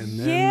one. And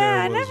then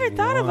yeah, I there was never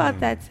thought about one.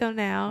 that till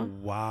now.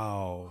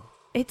 Wow.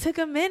 It took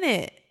a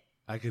minute.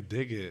 I could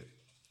dig it.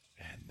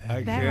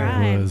 And That there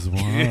rhymed. was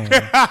one.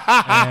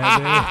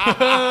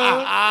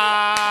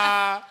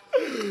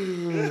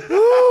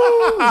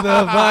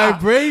 The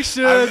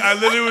vibration. I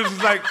literally was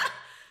just like,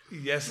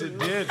 yes, it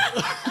did.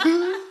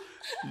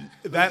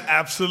 That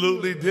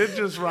absolutely did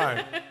just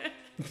rhyme.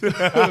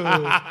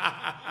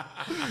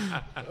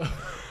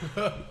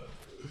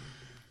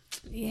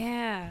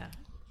 Yeah.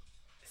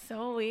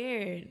 So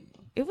weird.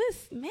 It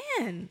was,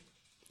 man.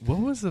 What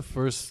was the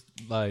first,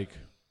 like,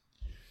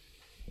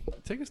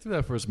 take us through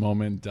that first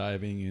moment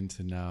diving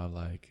into now,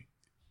 like,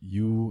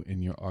 you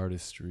and your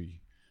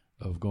artistry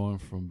of going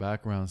from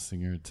background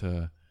singer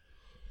to,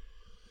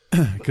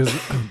 because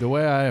the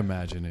way I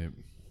imagine it,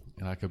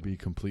 and I could be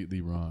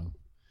completely wrong,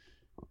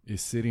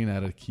 is sitting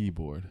at a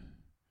keyboard,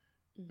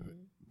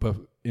 but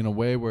in a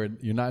way where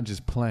you're not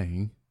just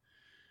playing,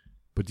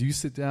 but do you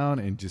sit down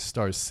and just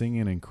start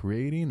singing and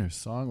creating or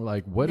song?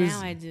 Like, what is?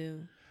 Now I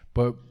do.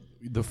 But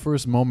the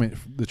first moment,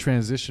 the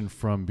transition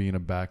from being a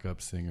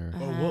backup singer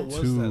Well, what was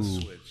to, that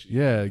switch?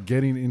 yeah,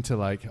 getting into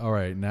like, all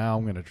right, now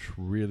I'm going to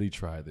really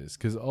try this.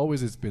 Because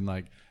always it's been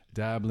like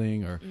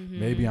dabbling or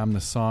maybe I'm the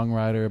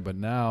songwriter, but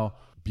now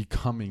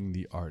becoming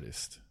the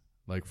artist,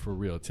 like for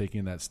real,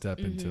 taking that step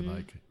into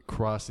like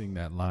crossing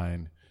that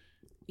line.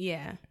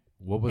 Yeah.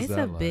 What was It's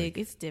that a like? big,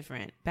 it's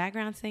different.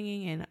 Background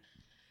singing and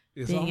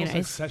It's being almost an- like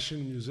it's-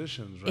 session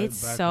musicians, right? it's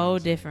so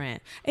Background singing.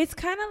 different. It's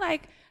kind of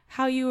like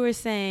how you were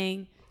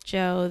saying,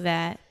 Joe,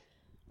 that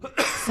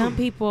some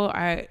people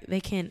they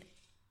can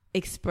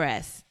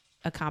express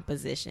a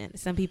composition.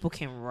 Some people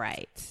can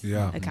write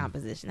Yeah. a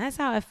composition. That's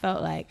how I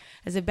felt like.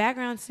 As a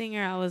background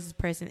singer, I was a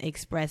person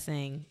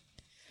expressing,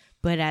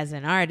 but as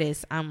an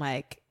artist, I'm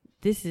like,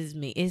 this is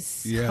me. It's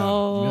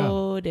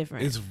so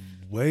different. It's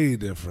way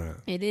different.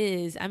 It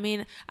is. I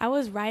mean, I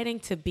was writing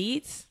to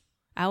beats.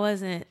 I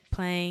wasn't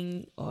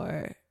playing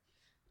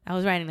I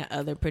was writing to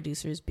other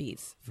producers'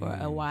 beats for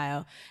a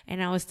while.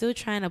 And I was still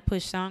trying to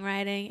push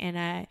songwriting.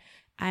 And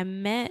I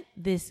met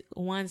this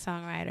one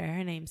songwriter.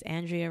 Her name's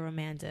Andrea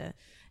Romanda.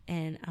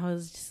 And I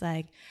was just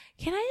like,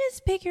 can I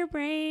just pick your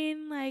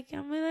brain? Like,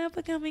 I'm an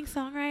up-and-coming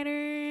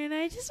songwriter, and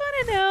I just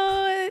want to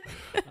know.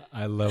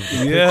 I love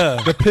that.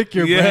 Yeah. The pick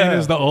your Yeah. brain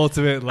is the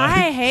ultimate. Like,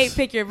 I hate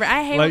pick your brain.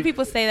 I hate when Like-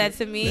 people say that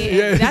to me. Yeah, And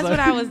it's that's like- what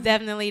I was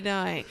definitely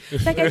doing.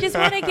 It's like, I just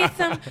want to get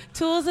some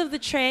tools of the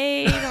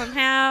trade on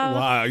how.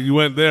 Wow, you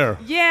went there.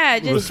 Yeah,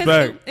 just 'cause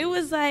Respect. it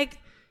was like,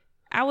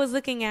 I was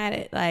looking at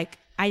it like,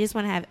 I just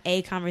want to have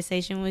a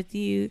conversation with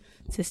you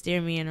to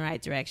steer me in the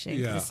right direction.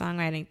 'Cause Yeah. the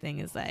songwriting thing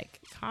is like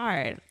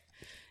hard.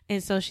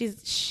 And so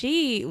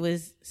she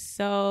was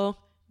so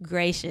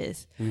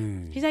gracious.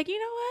 She's like, you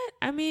know what?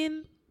 I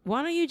mean,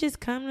 why don't you just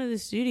come to the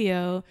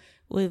studio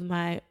with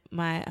my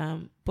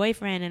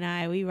boyfriend and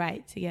I? We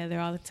write together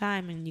all the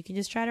time, and you can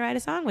just try to write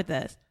a song with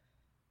us.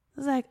 I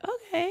was like,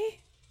 okay,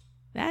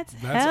 that's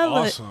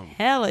awesome.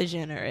 hella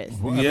generous.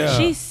 Yeah.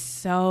 She's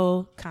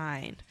so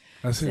kind.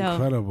 That's So-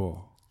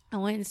 incredible. I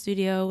went in the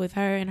studio with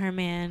her and her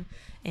man,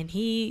 and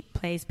he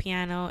plays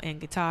piano and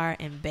guitar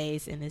and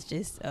bass, and is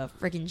just a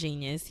freaking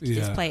genius. He can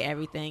just Yeah. play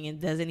everything and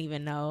doesn't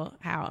even know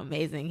how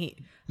amazing he.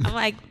 I'm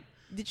like,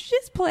 did you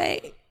just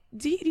play?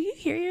 Do you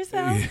hear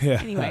yourself? Yeah.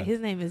 Anyway, his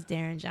name is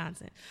Darren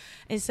Johnson,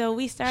 and so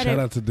we started. Shout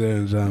out to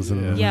Darren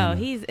Johnson. Yo,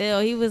 he's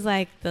ill. He was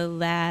like the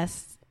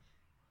last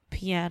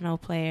piano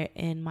player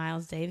in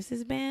Miles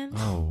Davis's band,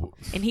 oh,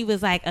 and he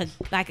was like a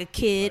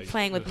kid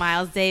playing with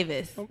Miles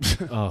Davis.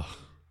 oh.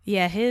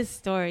 Yeah, his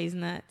story's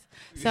nuts.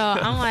 So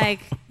I'm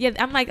like,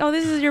 oh,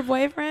 this is your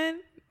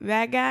boyfriend?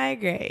 That guy?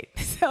 Great.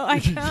 So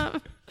I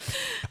come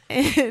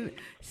and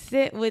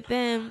sit with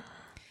them,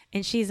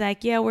 and she's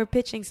like, yeah, we're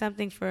pitching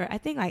something for, I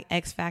think, like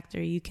X Factor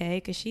UK,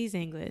 because she's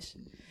English.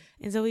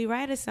 And so we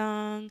write a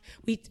song,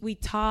 we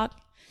talk,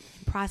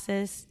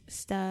 process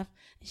stuff.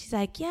 And she's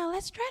like, yeah,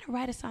 let's try to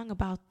write a song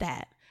about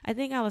that. I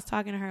think I was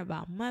talking to her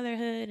about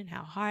motherhood and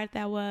how hard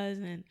that was,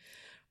 and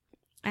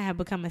I had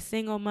become a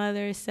single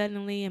mother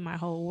suddenly, and my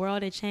whole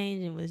world had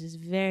changed, and it was just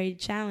very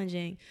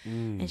challenging.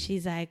 And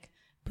she's like,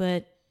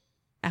 but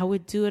I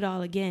would do it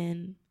all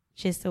again,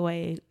 just the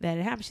way that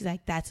it happened. She's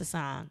like, that's a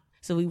song.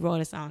 So we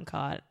wrote a song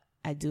called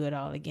I Do It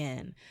All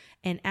Again.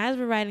 And as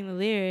we're writing the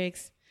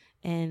lyrics,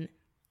 and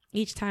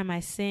each time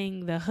I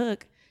sing the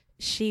hook,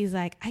 she's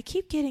like, I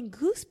keep getting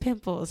goose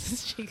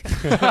pimples. She goes,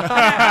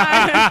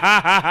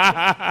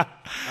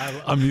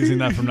 I'm using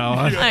that from now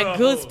on. like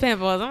goose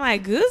pimples. I'm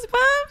like,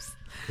 goosebumps?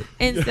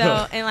 And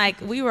so, and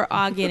like, we were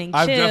all getting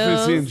chills. I've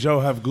definitely seen Joe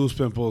have goose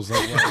pimples.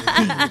 Like, you know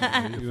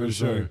what I'm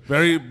saying?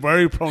 Very,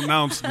 very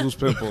pronounced goose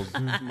pimples,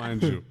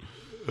 mind you.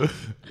 But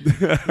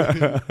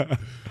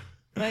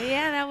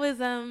yeah, that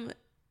was,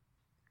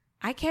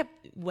 I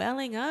kept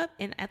welling up.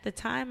 And at the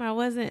time, I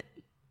wasn't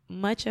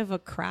much of a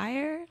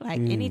crier. Like,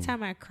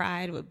 anytime I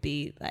cried would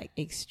be like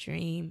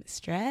extreme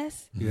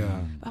stress.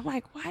 Yeah. I'm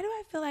like, why do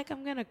I feel like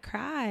I'm going to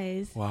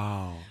cry?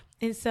 Wow.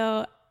 And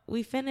so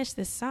we finished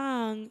the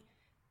song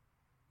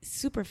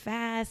super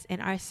fast,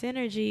 and our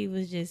synergy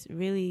was just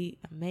really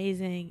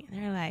amazing. And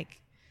they're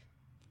like,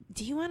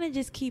 do you want to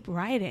just keep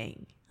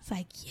writing? It's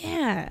like,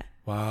 yeah.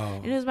 Wow.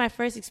 And it was my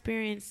first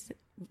experience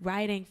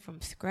writing from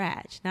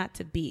scratch, not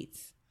to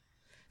beats.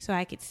 So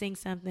I could sing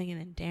something,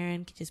 and then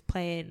Darren could just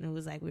play it, and it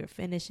was like we were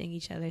finishing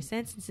each other's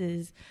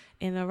sentences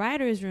in the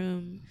writer's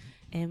room.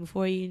 And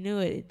before you knew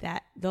it,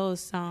 that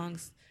those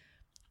songs,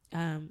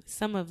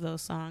 some of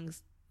those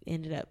songs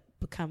ended up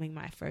becoming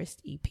my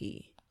first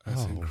EP.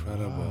 That's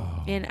incredible.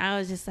 Wow. And I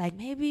was just like,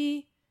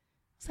 maybe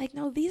it's like,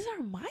 no, these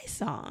are my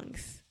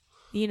songs,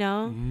 you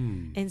know?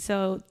 And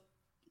so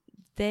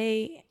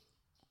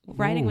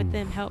writing with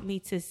them helped me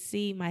to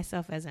see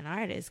myself as an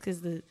artist,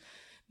 because the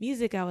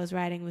music I was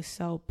writing was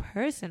so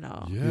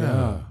personal.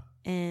 Yeah.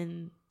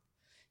 And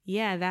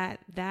yeah,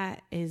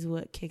 that is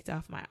what kicked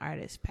off my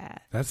artist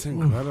path. That's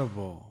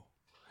incredible.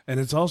 And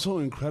it's also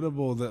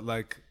incredible that,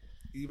 like,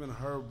 even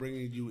her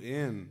bringing you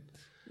in.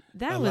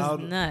 That was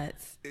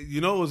nuts.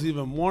 You know, it was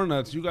even more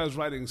nuts. You guys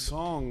writing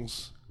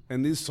songs,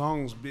 and these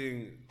songs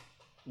being,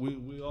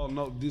 we all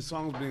know these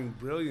songs being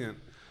brilliant,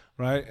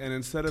 right? And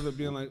instead of it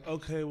being like,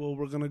 okay, well,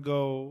 we're going to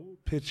go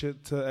pitch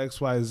it to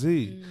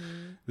XYZ,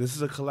 this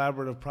is a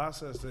collaborative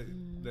process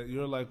that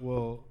you're like,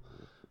 well,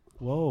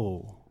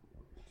 whoa,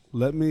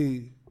 let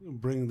me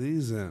bring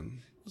these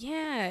in.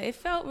 Yeah, it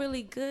felt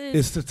really good.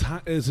 It's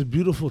it's a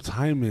beautiful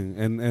timing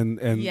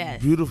and yes.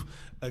 beautiful,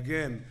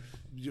 again,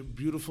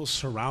 beautiful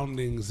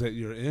surroundings that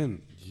you're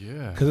in.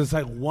 Yeah. Because it's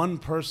like one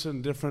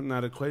person different in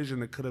that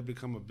equation, it could have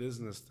become a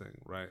business thing,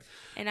 right?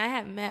 And I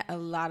have met a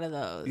lot of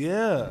those.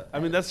 Yeah. I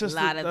mean, that's just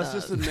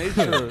just the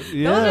nature.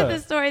 Yeah. Those are the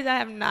stories I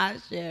have not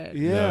shared.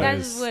 Yeah.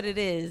 That's just what it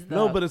is,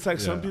 though. No, but it's like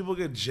some people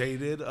get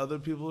jaded, other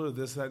people are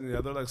this, that, and the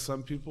other. Like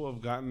some people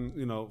have gotten,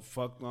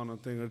 fucked on a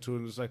thing or two,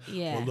 and it's like,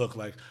 well, look,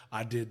 like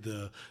I did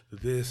the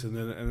this, and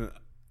then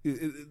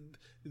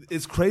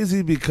it's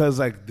crazy because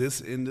like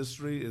this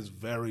industry is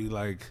very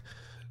like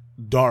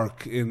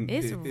dark in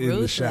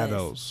the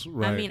shadows,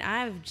 right? I mean,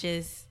 I've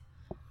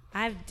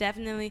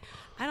definitely,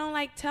 I don't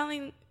like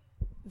telling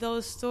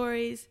those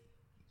stories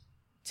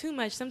too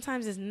much.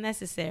 Sometimes it's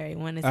necessary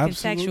when it's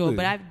contextual,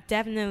 but I've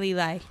definitely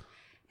like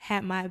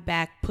had my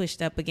back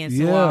pushed up against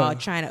the wall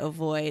trying to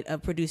avoid a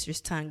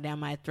producer's tongue down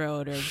my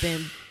throat, or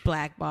been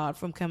blackballed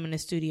from coming to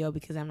studio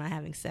because I'm not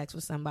having sex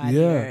with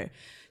somebody, or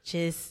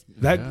just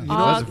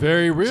that's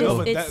very real.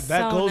 But that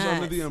so goes nuts.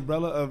 under the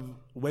umbrella of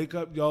wake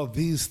up, y'all.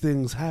 These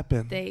things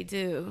happen. They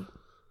do.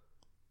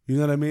 You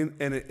know what I mean?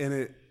 And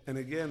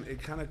again,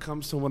 it kind of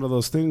comes to one of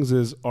those things: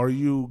 is are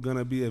you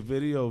gonna be a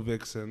video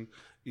vixen,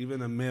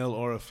 even a male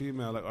or a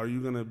female? Like, are you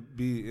gonna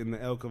be in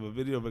the ilk of a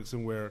video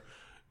vixen where,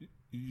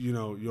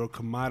 your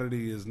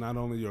commodity is not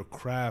only your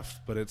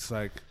craft, but it's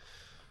like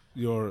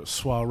your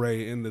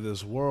soiree into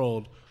this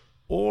world,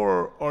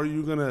 or are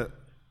you gonna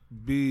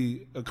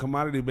be a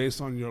commodity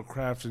based on your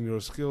craft and your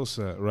skill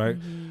set, right?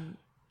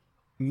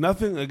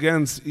 Nothing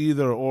against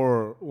either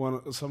or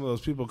some of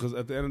those people, because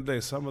at the end of the day,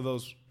 some of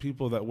those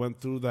people that went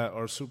through that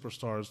are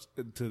superstars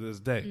to this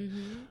day,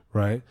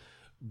 right?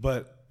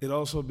 But it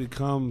also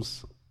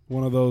becomes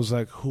one of those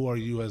like, who are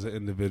you as an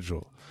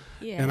individual?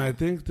 Yeah. And I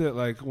think that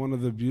like one of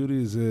the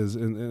beauties is,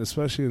 and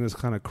especially in this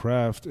kind of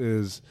craft,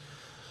 is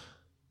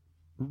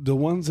the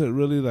ones that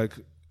really like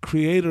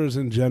creators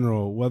in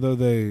general, whether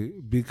they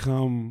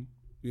become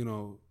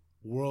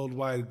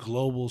worldwide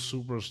global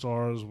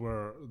superstars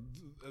where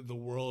the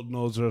world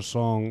knows their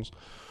songs,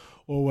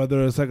 or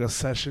whether it's like a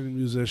session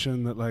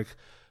musician that like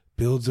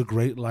builds a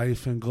great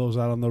life and goes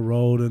out on the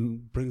road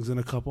and brings in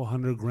a couple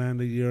 $100,000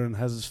 a year and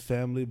has his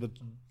family but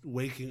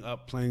waking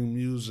up playing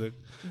music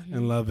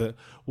and love it,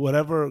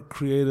 whatever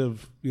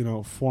creative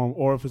form,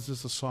 or if it's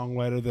just a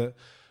songwriter that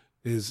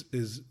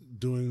is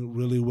doing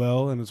really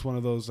well, and it's one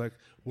of those like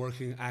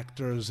working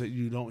actors that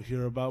you don't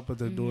hear about, but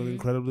they're doing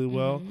incredibly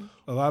well.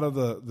 A lot of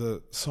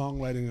the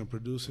songwriting and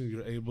producing,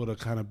 you're able to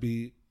kind of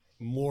be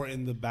more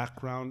in the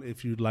background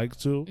if you'd like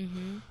to.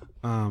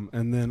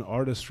 And then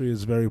artistry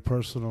is very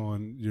personal,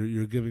 and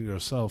you're giving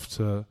yourself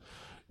to,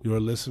 your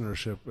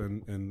listenership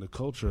and the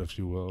culture, if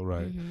you will,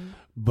 right? Mm-hmm.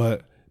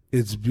 But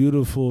it's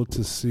beautiful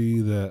to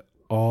see that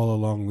all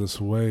along this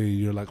way,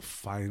 you're like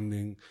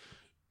finding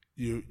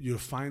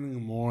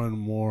more and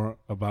more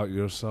about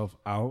yourself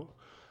out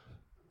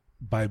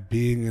by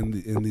being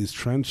in these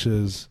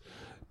trenches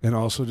and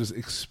also just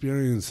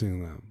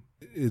experiencing them.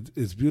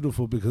 It's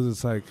beautiful because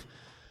it's like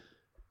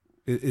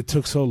it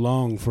took so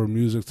long for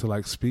music to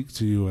like speak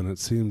to you, and it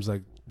seems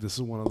like this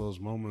is one of those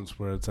moments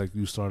where it's like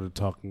you started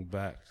talking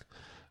back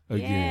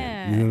again.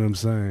 Yeah. You know what I'm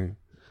saying?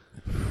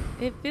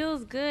 It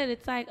feels good.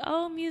 It's like,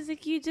 oh,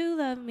 music, you do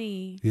love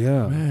me.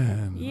 Yeah.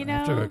 Man, You know?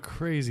 after a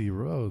crazy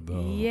road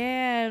though.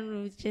 Yeah,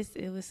 and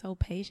it was so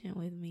patient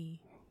with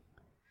me.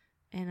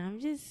 And I'm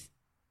just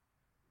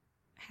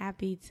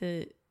happy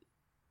to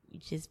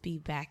just be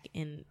back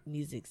in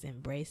music's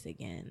embrace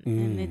again.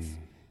 And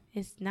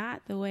it's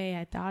not the way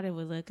I thought it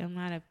would look. I'm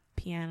not a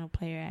piano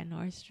player at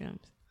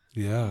Nordstrom's.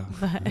 Yeah.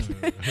 But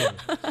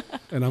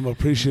And I'm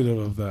appreciative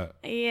of that.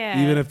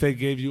 yeah. Even if they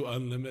gave you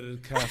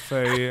unlimited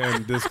cafe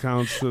and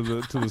discounts to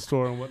the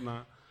store and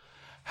whatnot.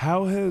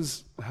 How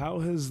has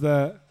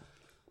that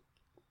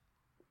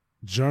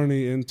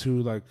journey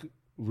into like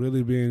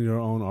really being your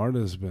own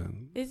artist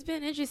been? It's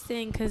been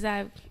interesting because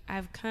I've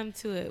come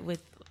to it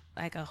with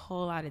like a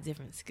whole lot of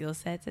different skill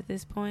sets at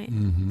this point.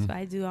 Mm-hmm. So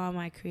I do all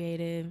my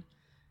creative.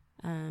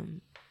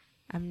 I'm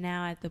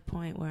now at the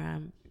point where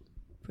I'm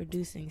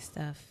producing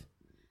stuff,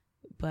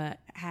 but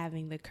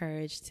having the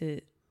courage to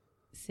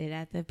sit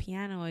at the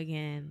piano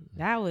again,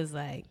 that was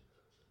like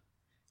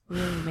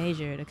really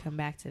major to come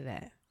back to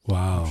that.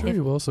 Wow. I'm sure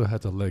you also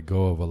had to let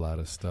go of a lot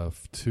of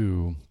stuff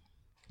too,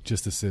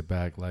 just to sit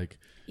back, like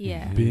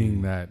Yeah.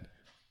 being that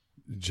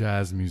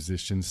jazz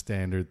musician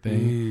standard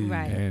thing,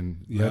 Right.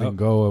 and Yep. letting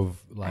go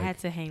of I like had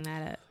to hang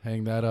that up.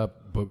 hang that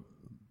up, but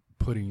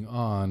putting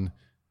on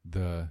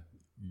the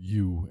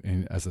you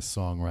and as a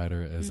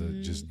songwriter, as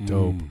a just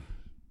dope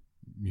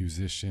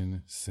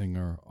musician,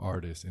 singer,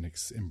 artist, and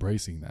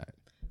embracing that.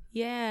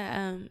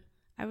 Yeah,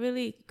 I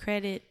really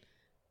credit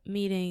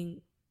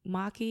meeting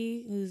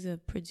Maki, who's a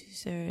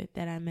producer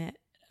that I met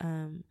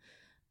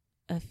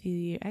a few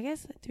years, I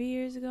guess like 3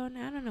 years ago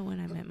now. I don't know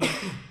when I met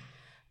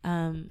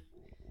Maki.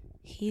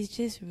 He's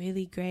just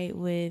really great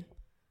with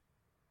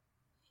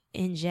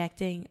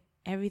injecting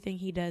everything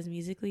he does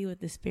musically with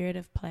the spirit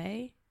of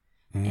play.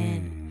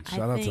 And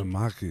Shout out to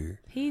Maki.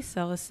 He's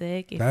so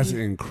sick. That's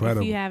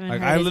incredible. If you haven't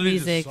Like, heard I his literally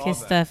just music, saw his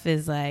that. stuff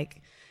is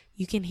like,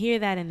 you can hear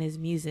that in his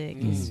music.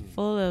 It's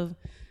full of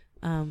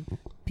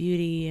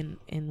beauty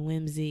and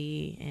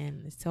whimsy,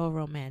 and it's so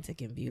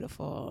romantic and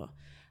beautiful.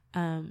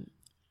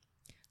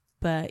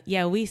 But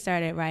yeah, we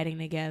started writing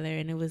together,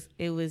 and it was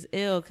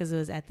ill because it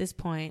was at this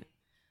point,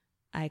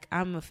 like,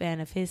 I'm a fan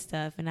of his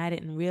stuff, and I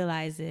didn't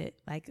realize it,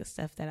 like the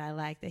stuff that I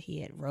liked that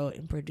he had wrote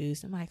and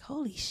produced. I'm like,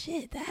 holy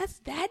shit, that's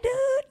that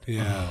dude.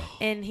 Yeah.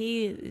 And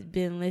he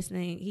been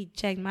listening. He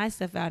checked my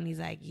stuff out, and he's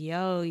like,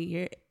 yo,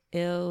 you're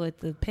ill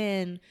with the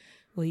pen.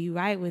 Will you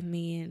write with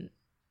me and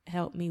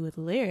help me with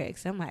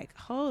lyrics? I'm like,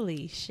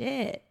 holy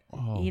shit.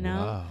 Oh, you know?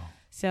 wow.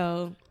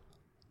 So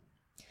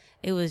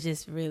it was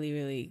just really,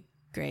 really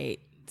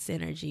great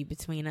synergy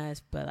between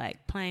us. But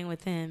like playing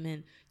with him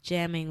and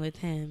jamming with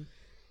him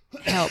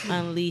helped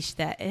unleash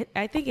that.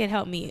 I think it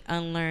helped me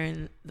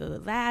unlearn the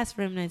last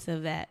remnants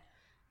of that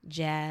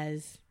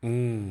jazz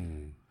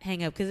hang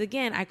up. Because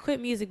again, I quit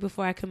music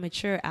before I could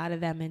mature out of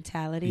that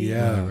mentality.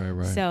 Yeah.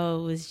 Right. So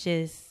it was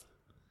just,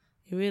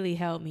 it really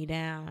held me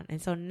down.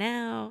 And so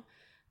now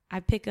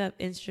I pick up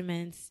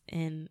instruments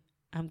and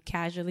I'm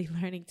casually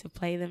learning to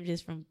play them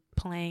just from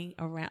playing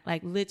around,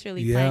 like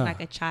literally playing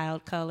like a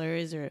child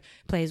colors or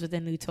plays with a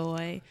new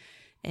toy,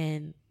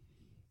 and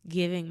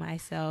giving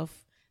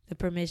myself the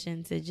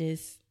permission to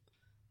just,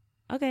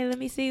 okay, let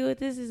me see what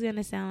this is going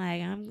to sound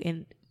like. I'm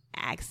in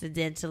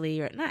accidentally,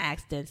 or not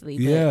accidentally,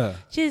 but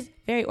just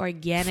very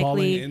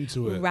organically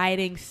into it.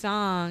 writing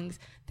songs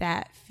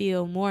that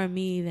feel more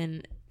me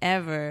than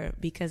ever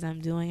because I'm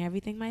doing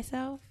everything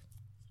myself.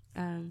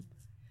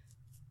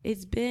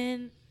 It's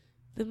been,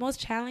 the most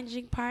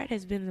challenging part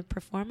has been the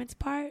performance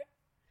part,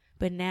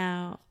 but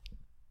now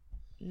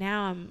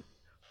I'm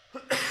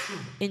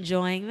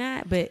enjoying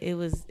that, but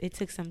it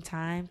took some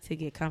time to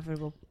get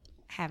comfortable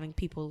having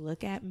people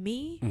look at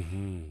me,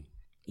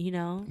 you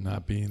know?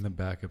 Not being the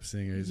backup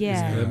singer.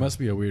 Yeah. It must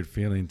be a weird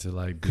feeling to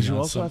like, Because you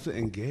also have to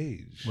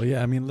engage. Well,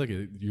 yeah, I mean, look at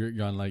it.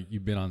 You're on, like,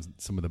 you've been on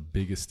some of the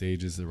biggest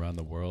stages around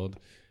the world,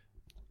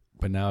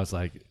 but now it's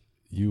like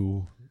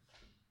you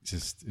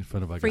just in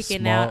front of like freaking a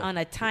small, out on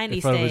a tiny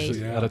in front of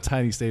stage. at a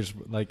tiny stage,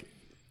 like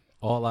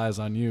all eyes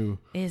on you.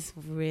 It's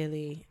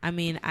really, I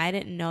mean, I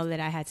didn't know that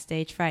I had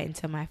stage fright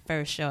until my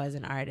first show as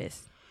an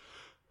artist.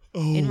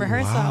 In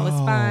rehearsal, I was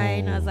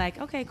fine. I was like,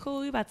 okay,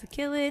 cool, we about to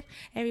kill it.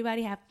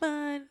 Everybody have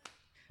fun.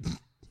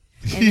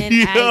 And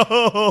then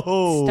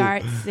I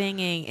start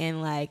singing,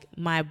 and like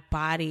my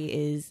body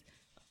is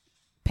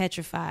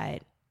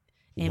petrified.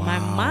 And my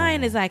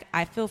mind is like,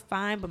 I feel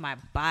fine, but my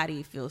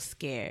body feels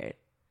scared.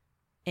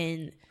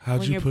 And How'd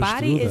when you your push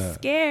body through is that?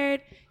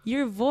 scared,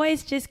 your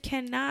voice just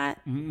cannot.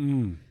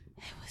 It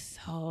was so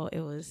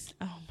it was,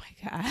 oh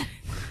my God.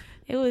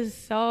 It was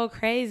so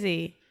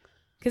crazy.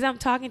 Because I'm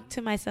talking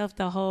to myself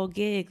the whole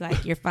gig,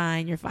 like, you're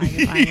fine, you're fine,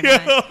 you're fine, you're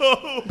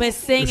fine. But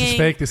singing. This is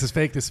fake, this is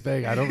fake, this is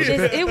fake. I don't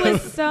it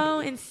was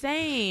so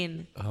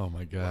insane. Oh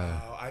my God.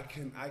 Wow, I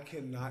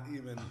cannot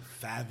even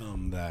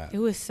fathom that. It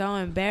was so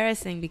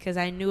embarrassing because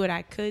I knew what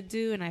I could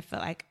do, and I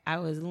felt like I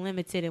was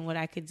limited in what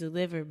I could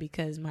deliver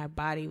because my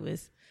body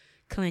was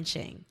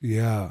clenching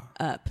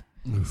up.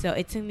 So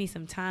it took me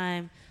some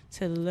time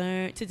to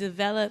learn, to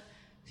develop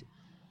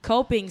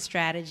coping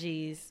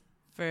strategies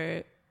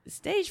for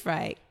stage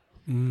fright.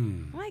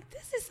 I'm like,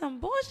 this is some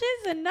bullshit.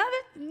 It's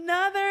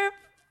another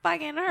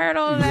fucking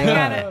hurdle that I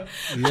gotta.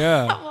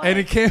 Like, and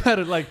it came out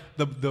of like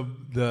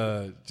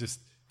the just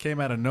came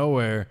out of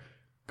nowhere,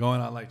 going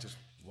on like just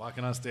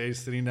walking on stage,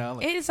 sitting down.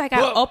 Like, it's like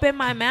I open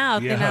my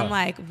mouth and I'm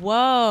like,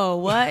 whoa,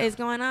 what is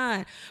going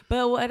on?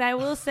 But what I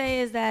will say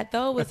is that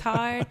though it was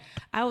hard,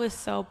 I was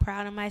so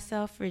proud of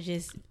myself for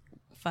just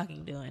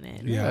fucking doing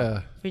it.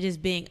 Yeah. For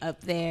just being up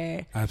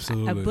there.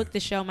 Absolutely. I booked the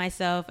show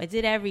myself. I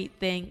did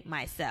everything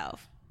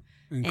myself.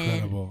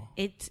 Incredible.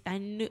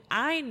 And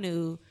I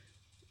knew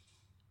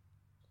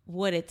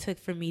what it took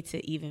for me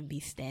to even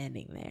be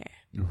standing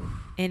there.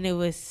 And it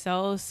was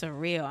so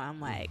surreal. I'm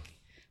like,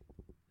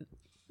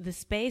 the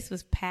space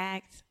was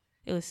packed.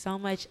 It was so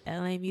much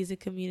LA music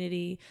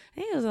community. I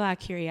think it was a lot of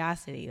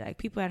curiosity. Like,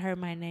 people had heard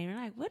my name and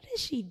like, what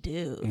does she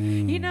do?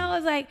 You know, it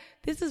was like,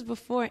 this was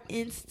before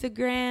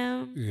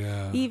Instagram.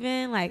 Yeah.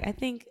 Even like, I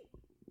think,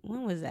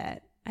 when was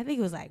that? I think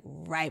it was like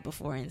right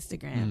before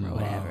Instagram or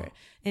whatever. Wow.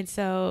 And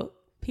so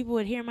people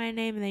would hear my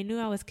name and they knew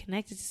I was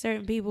connected to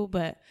certain people,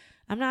 but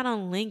I'm not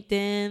on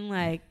LinkedIn.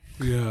 Like,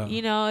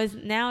 you know,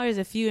 now there's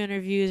a few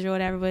interviews or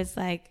whatever, but it's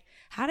like,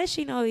 how does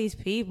she know these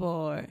people?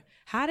 Or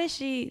how does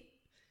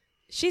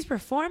she's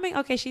performing?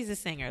 Okay, she's a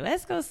singer.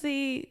 Let's go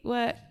see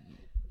what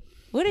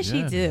does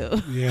she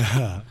do?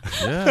 Yeah.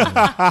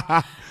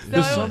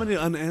 There's so many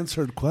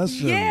unanswered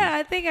questions. Yeah,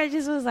 I think I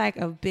just was like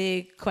a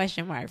big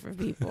question mark for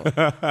people.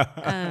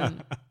 But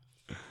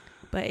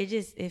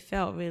it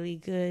felt really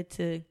good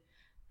to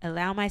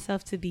allow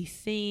myself to be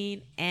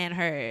seen and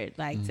heard,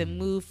 like to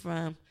move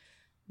from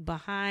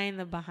behind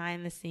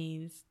the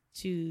scenes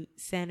to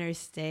center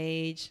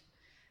stage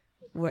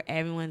where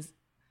everyone's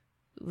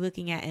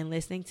looking at and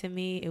listening to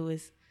me. It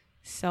was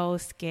so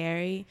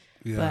scary,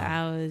 but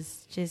I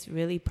was just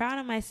really proud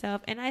of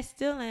myself, and I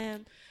still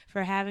am,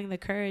 for having the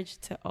courage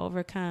to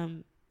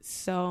overcome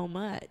so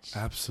much.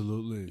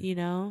 Absolutely. You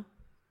know?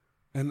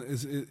 And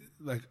is it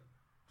like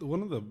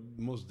one of the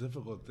most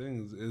difficult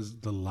things is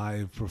the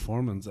live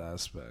performance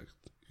aspect.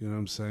 You know what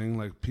I'm saying?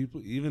 Like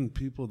even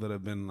people that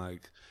have been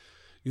like,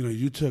 you know,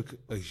 you took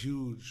a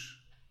huge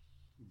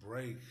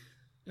break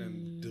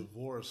and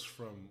divorce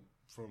from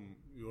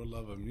your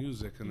love of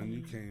music, and then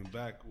you came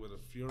back with a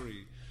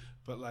fury.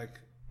 But like,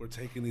 we're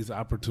taking these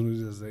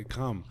opportunities as they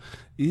come.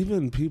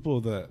 Even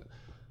people that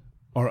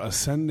are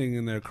ascending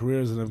in their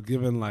careers and have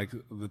given like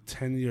the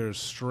 10 years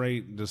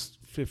straight, just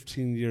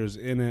 15 years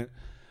in it,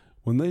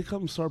 when they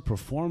come start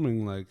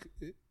performing, like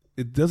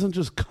it doesn't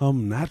just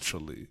come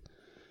naturally.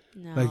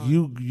 No. Like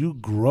you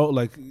grow,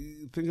 like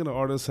thinking of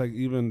artists like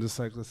even just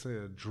like, let's say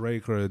a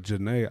Drake or a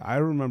Janae, I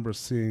remember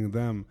seeing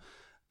them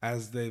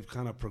as they've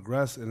kind of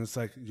progressed, and it's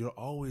like you're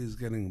always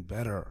getting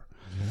better.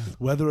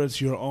 Whether it's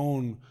your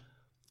own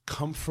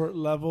comfort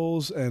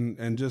levels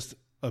and just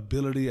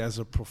ability as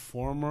a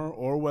performer,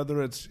 or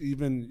whether it's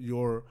even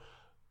your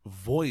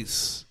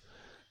voice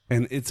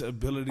and its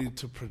ability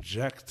to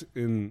project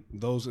in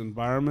those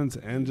environments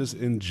and just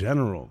in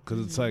general.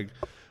 Because it's like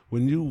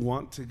when you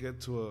want to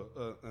get to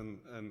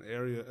an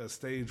area, a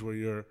stage where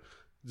you're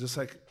just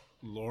like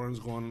Lauren's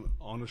going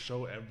on a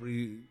show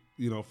every,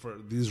 you know, for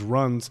these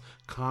runs,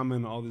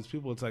 Common, all these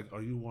people, it's like,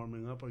 are you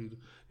warming up?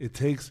 It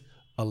takes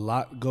a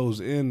lot goes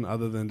in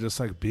other than just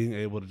like being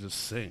able to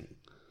just sing.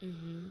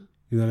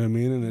 You know what I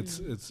mean? And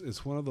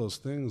it's one of those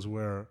things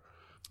where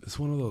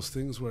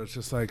it's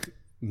just like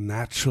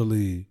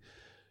naturally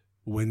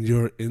when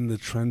you're in the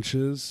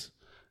trenches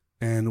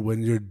and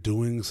when you're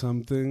doing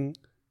something,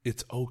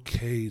 it's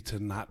okay to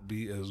not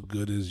be as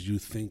good as you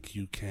think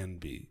you can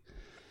be,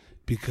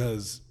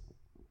 because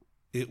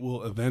it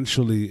will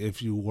eventually,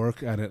 if you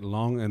work at it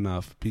long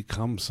enough,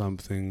 become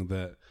something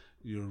that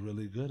you're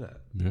really good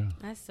at. Yeah.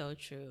 That's so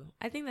true.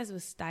 I think that's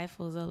what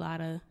stifles a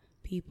lot of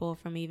people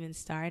from even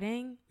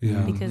starting,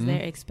 because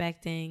they're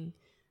expecting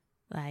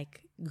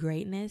like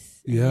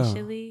greatness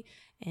initially,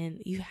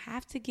 and you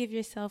have to give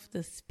yourself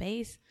the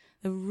space,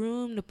 the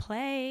room to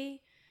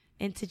play,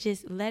 and to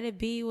just let it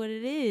be what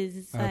it is.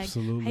 It's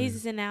Absolutely. Like, I use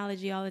this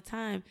analogy all the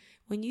time.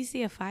 When you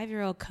see a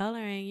 5-year-old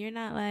coloring, you're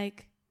not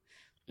like,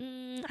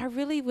 I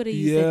really would have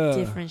used a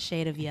different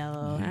shade of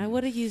yellow. I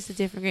would have used a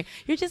different green.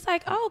 You're just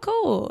like, oh,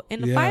 cool.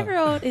 And the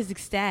 5-year-old is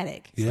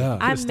ecstatic. Yeah.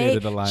 I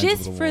made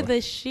just for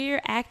the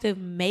sheer act of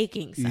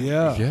making something.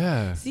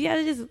 Yeah.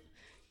 So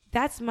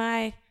that's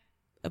my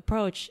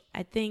approach.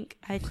 I think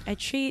I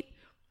treat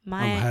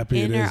my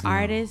inner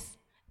artist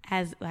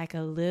as like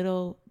a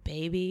little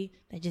baby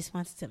that just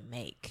wants to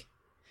make.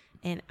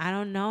 And I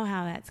don't know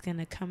how that's going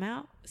to come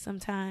out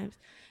sometimes,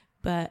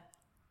 but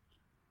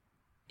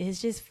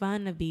it's just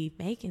fun to be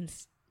making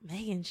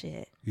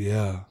shit.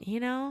 Yeah. You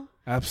know?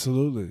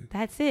 Absolutely.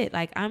 That's it.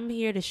 Like, I'm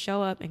here to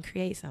show up and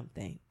create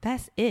something.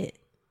 That's it.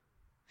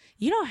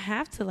 You don't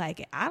have to like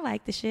it. I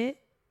like the shit.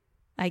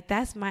 Like,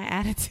 that's my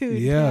attitude.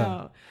 Yeah.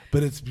 Now.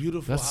 But it's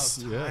beautiful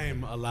That's- how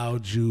time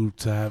allowed you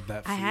to have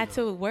that I freedom. had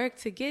to work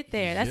to get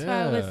there. That's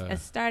why I was Yeah.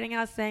 starting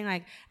out saying,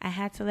 like, I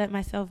had to let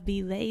myself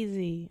be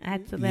lazy. I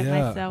had to let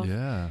Yeah. myself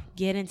Yeah.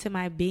 get into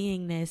my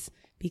beingness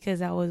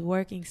because I was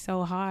working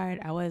so hard.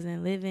 I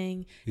wasn't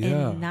living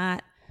Yeah. and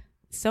not.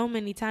 So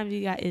many times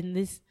you got in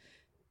this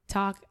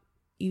talk,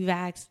 you've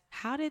asked,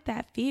 how did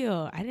that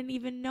feel? I didn't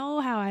even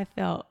know how I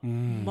felt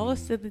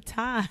most of the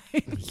time.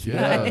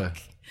 Yeah.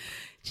 Like,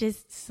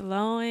 just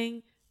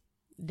slowing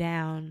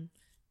down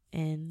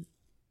and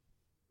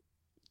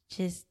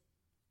just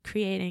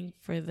creating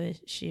for the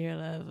sheer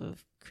love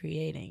of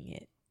creating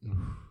it.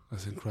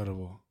 That's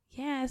incredible.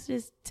 Yeah, it's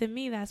just, to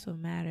me, that's what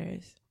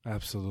matters.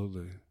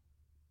 Absolutely.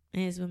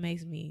 And it's what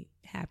makes me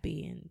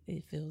happy and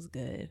it feels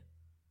good.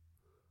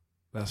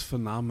 That's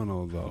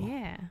phenomenal, though.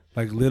 Yeah.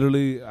 Like,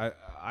 literally,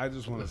 I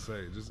just want to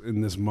say, just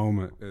in this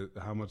moment,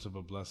 how much of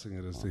a blessing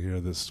it is to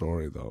hear this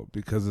story, though,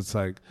 because it's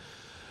like,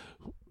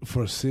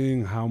 for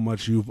seeing how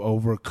much you've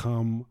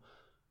overcome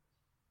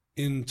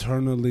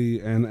internally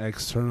and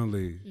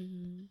externally,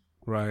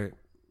 right?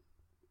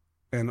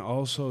 And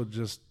also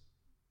just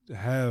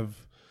have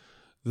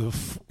the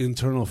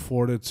internal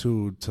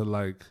fortitude to,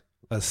 like,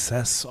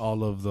 assess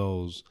all of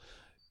those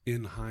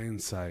in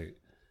hindsight.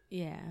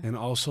 Yeah. And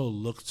also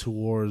look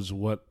towards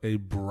what a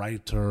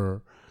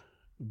brighter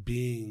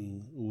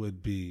being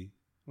would be,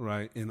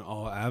 right? In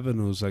all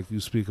avenues, like you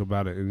speak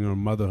about it in your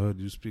motherhood,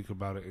 you speak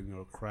about it in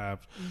your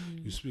craft,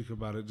 you speak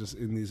about it just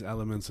in these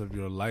elements of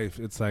your life.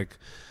 It's like,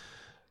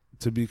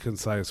 to be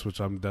concise, which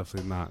I'm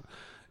definitely not,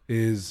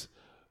 is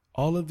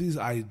all of these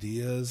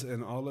ideas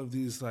and all of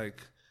these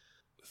like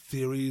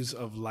theories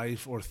of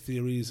life or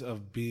theories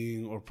of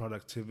being or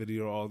productivity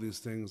or all these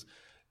things,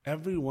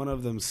 every one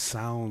of them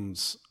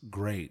sounds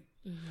great,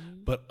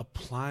 but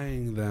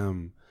applying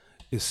them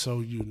is so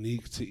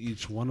unique to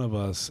each one of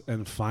us,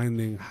 and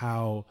finding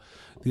how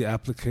the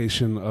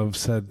application of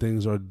said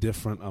things are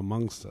different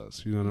amongst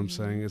us. You know what I'm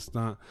saying? It's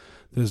not,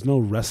 there's no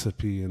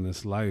recipe in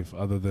this life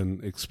other than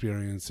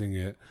experiencing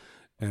it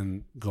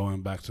and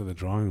going back to the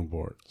drawing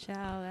board.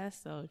 Child,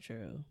 that's so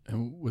true.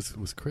 And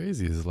what's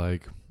crazy is,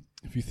 like,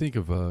 if you think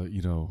of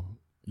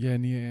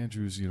Nia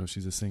Andrews,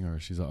 she's a singer,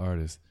 she's an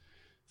artist.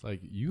 It's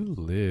like, you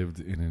lived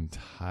an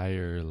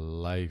entire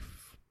life,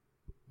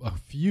 a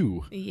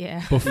few, Yeah.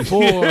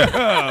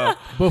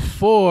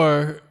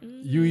 before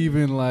you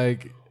even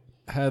like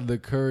had the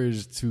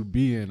courage to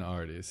be an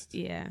artist.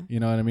 Yeah.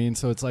 You know what I mean?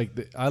 So it's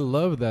like, I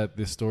love that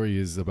this story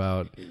is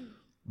about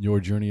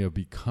your journey of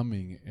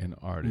becoming an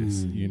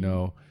artist,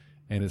 and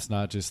it's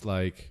not just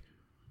like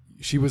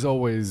she was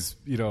always,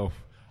 oh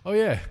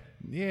yeah,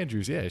 Nia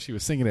Andrews, yeah, she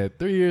was singing at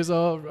 3 years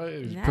old,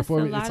 right? That's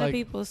Performing. a lot It's of like,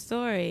 people's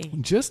story.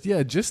 just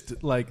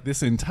like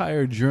this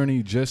entire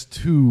journey just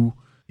to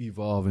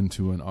evolve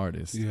into an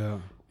artist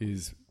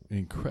is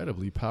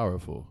incredibly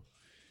powerful.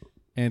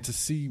 And to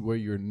see where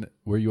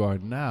you are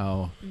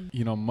now,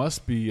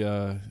 must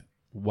be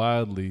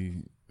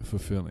wildly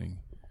fulfilling.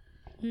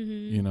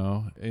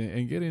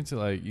 And get into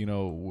like,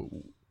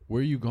 where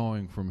are you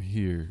going from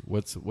here?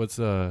 What's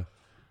in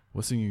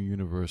your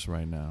universe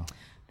right now?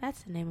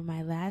 That's the name of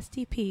my last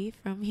EP,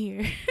 From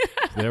Here.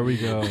 There we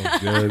go.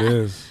 There it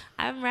is.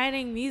 I'm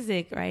writing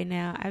music right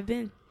now. I've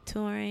been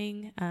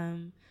touring.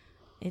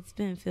 It's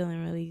been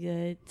feeling really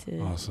good.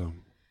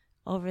 Awesome.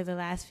 Over the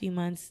last few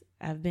months,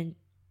 I've been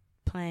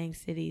playing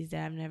cities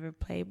that I've never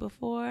played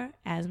before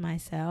as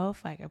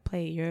myself. Like, I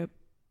played Europe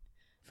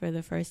for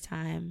the first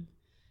time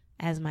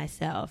as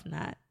myself,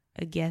 not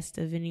a guest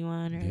of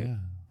anyone or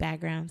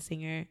background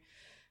singer.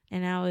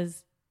 And that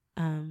was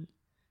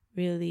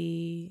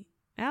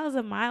that was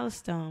a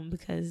milestone,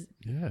 because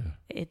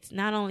it's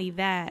not only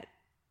that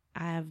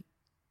I've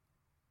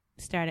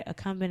started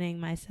accompanying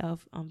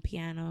myself on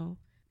piano,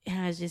 and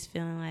I was just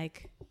feeling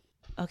like,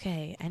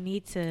 okay, I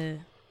need to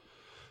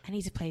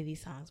play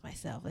these songs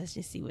myself. Let's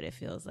just see what it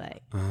feels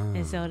like.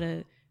 And so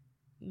to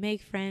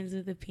make friends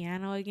with the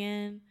piano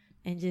again,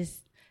 and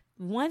just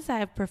once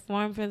I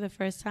performed for the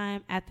first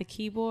time at the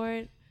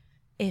keyboard,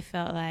 it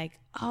felt like,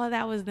 oh,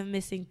 that was the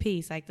missing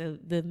piece. Like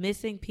the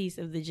missing piece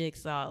of the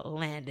jigsaw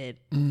landed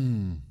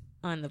on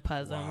the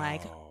puzzle. Wow. I'm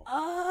like,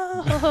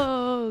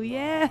 oh,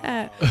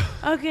 yeah.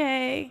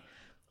 Okay.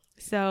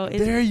 So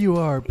there you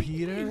are,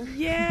 Peter.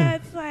 Yeah,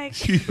 it's like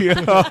Peter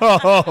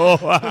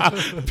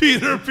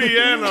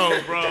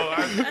Piano, bro.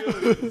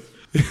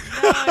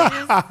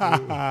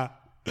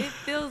 It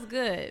feels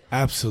good.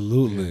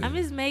 Absolutely. I'm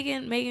just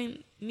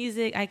making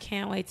music. I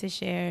can't wait to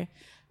share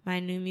my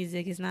new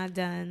music. It's not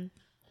done,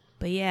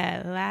 but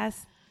yeah, the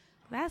last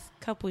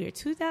couple years,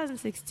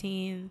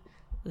 2016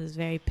 was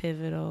very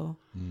pivotal,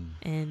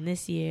 and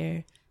this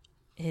year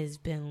has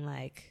been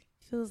like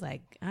feels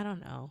like, I don't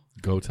know.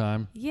 Go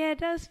time. Yeah, it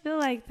does feel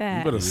like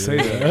that. You better say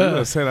that. You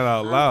better say that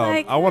out loud.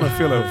 like, I want to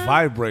feel it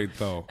vibrate,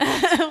 though.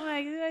 I'm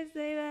like, did I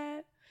say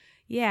that?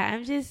 Yeah,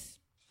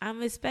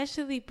 I'm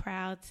especially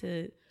proud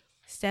to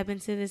step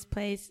into this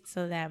place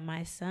so that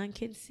my son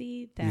can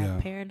see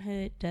that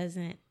parenthood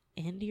doesn't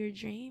end your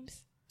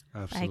dreams.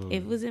 Absolutely. Like,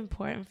 it was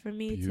important for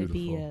me to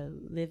be a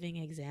living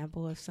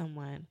example of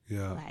someone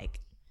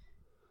like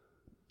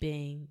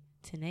being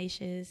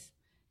tenacious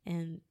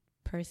and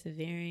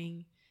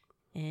persevering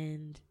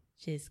and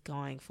just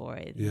going for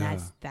it. Yeah.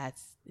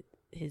 That's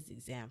his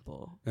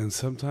example. And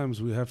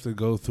sometimes we have to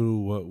go through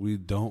what we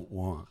don't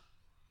want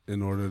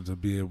in order to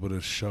be able to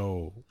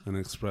show and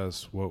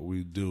express what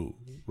we do,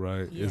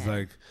 right? Yeah. It's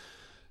like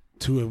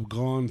to have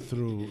gone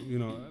through,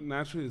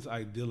 naturally it's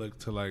idyllic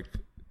to like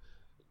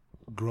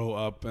grow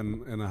up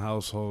in a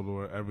household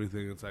where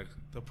everything is like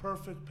the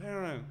perfect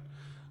parent.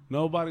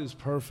 Nobody's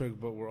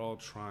perfect, but we're all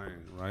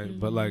trying, right? Mm-hmm.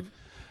 But like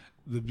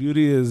the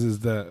beauty is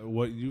that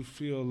what you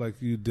feel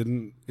like you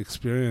didn't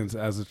experience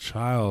as a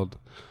child,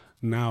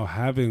 now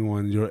having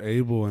one, you're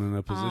able and in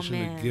a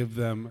position to give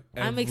them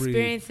I'm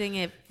experiencing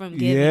it from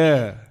giving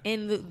it.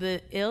 And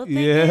the ill thing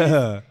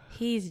is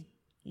he's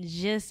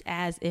just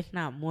as, if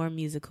not more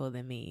musical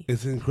than me.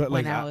 It's incredible.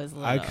 When I was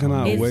little. I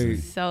cannot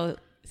wait. So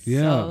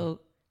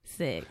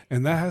sick.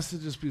 And that has to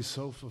just be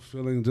so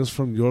fulfilling just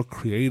from your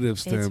creative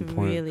standpoint. It's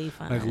really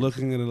fun. Like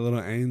looking at a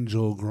little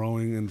angel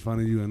growing in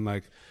front of you and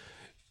like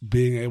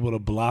being able to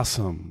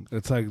blossom.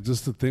 It's like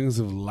just the things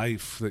of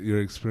life that you're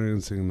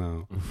experiencing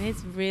now.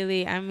 It's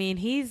really,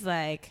 he's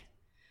like,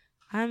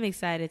 I'm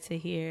excited to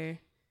hear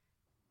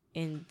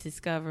and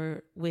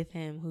discover with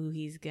him who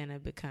he's gonna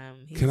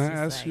become. Can I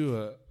ask you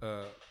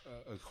a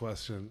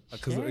question?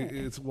 Because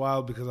it's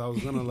wild because I was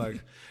gonna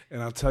like,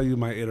 and I'll tell you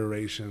my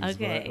iterations.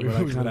 Okay. But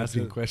I kind of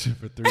asking a question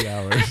for 3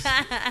 hours.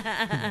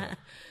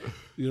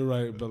 You're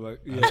right, but like,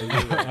 you're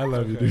right. I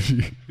love you,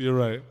 dude. You're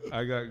right.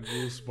 I got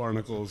goose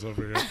barnacles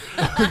over here.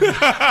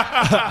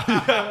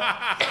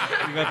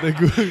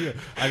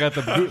 I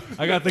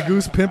got the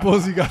goose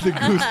pimples. You got the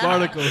goose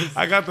barnacles.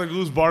 I got the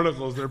goose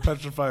barnacles. They're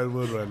petrified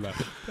wood right now.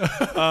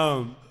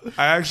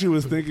 I actually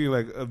was thinking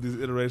like of these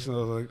iterations. I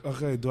was like,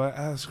 okay, do I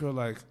ask her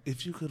like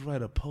if you could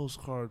write a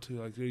postcard to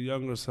like your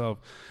younger self?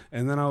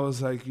 And then I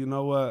was like, you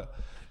know what?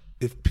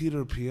 If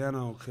Peter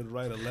Piano could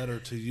write a letter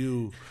to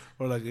you,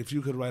 or like if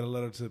you could write a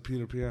letter to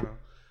Peter Piano.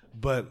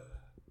 But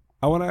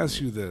I want to ask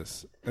you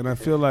this, and I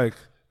feel like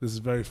this is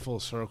very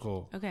full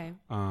circle. Okay.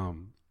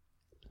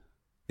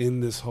 In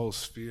this whole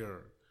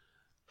sphere,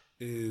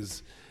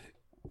 is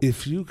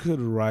if you could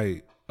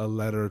write a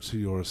letter to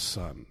your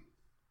son,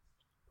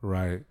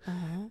 right,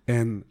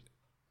 and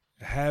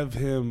have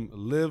him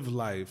live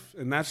life,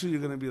 and naturally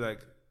you're going to be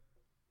like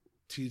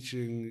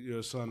teaching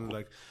your son and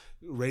like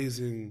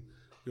raising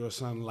your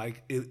son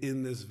like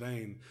in this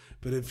vein.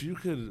 But if you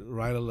could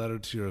write a letter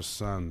to your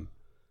son,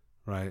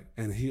 right,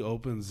 and he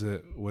opens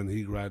it when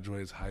he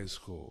graduates high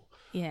school,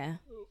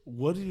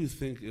 what do you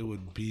think it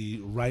would be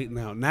right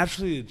now?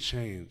 Naturally it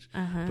changed,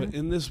 but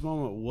in this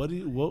moment,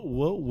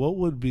 what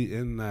would be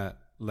in that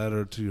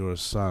letter to your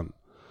son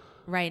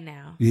right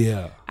now?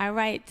 I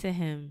write to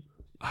him.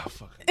 Oh,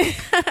 fucking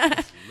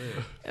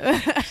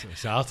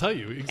so I'll tell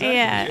you exactly.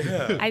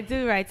 Yeah, I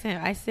do write to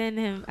him.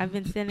 I've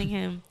been sending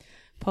him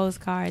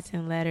postcards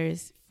and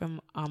letters from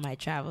all my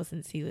travels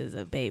since he was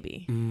a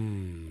baby.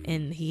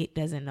 And he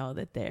doesn't know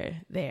that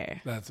they're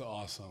there. That's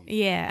awesome.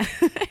 Yeah.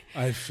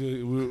 I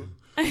feel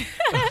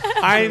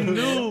I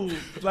knew,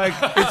 like,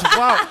 it's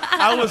wild.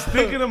 I was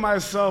thinking to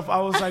myself,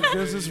 I was like,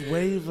 there's this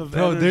wave of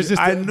energy. There's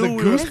just I the knew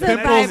goose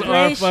pimples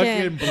are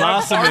fucking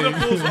blossoming.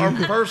 Particles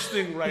are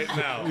bursting right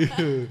now.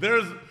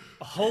 There's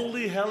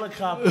holy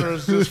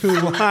helicopters just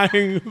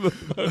flying.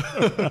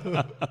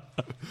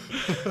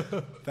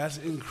 That's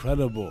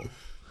incredible.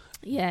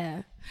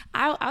 Yeah.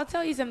 I'll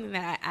tell you something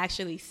that I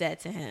actually said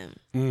to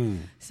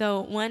him.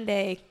 So one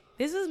day,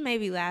 this was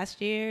maybe last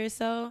year or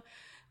so,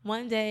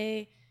 one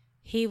day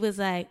he was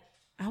like,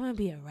 I want to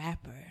be a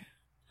rapper.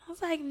 I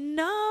was like,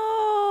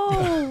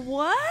 no,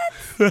 what?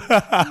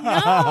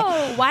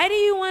 No, why do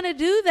you want to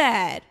do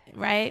that?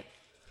 Right?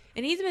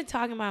 And he's been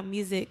talking about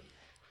music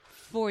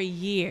for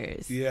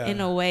years in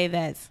a way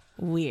that's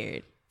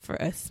weird for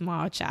a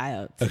small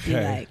child to be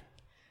like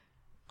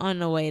on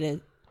the way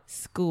to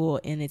school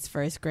in its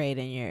first grade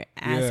and you're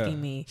asking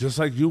me. Just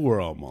like you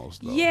were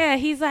almost, though. Yeah,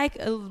 he's like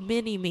a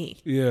mini me.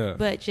 Yeah.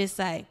 But just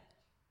like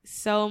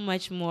so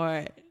much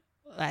more,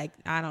 like,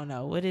 I don't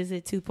know. What is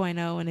it,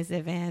 2.0 when it's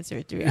advanced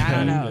or 3? I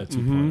don't know.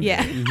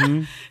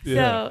 Yeah.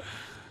 So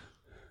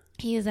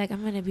he was like,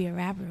 I'm going to be a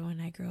rapper when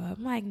I grow up.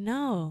 I'm like,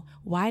 no.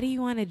 Why do you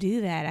want to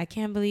do that? I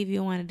can't believe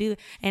you want to do that.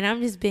 And I'm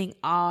just being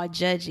all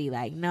judgy.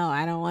 Like, no,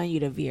 I don't want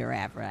you to be a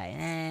rapper. Like,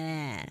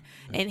 nah.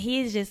 And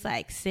he's just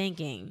like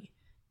singing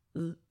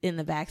in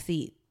the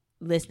backseat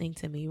listening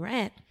to me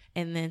rant,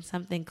 and then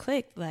something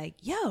clicked like,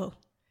 yo,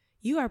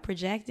 you are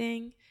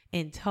projecting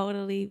and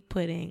totally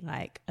putting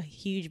like a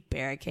huge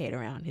barricade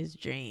around his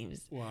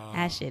dreams. Wow.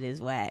 That shit is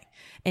whack.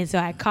 And so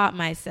I caught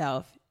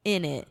myself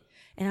in it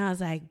and I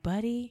was like,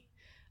 buddy,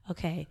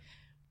 okay,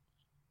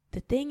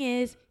 the thing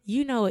is,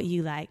 you know what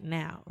you like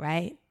now,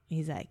 right?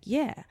 He's like,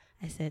 yeah.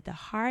 I said,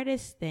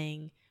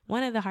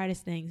 one of the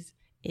hardest things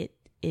it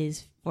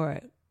is for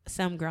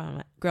some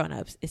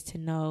grown-ups is to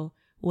know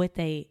what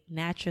they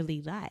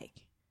naturally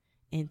like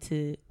and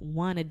to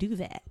want to do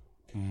that,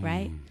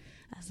 right?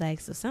 I was like,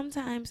 so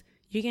sometimes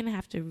you're going to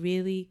have to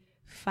really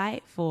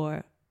fight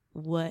for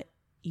what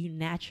you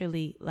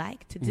naturally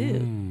like to do.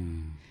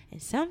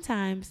 And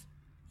sometimes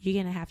you're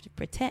going to have to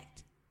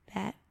protect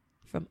that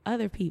from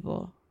other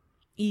people,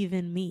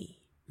 even me.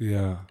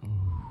 Yeah.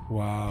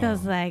 Wow.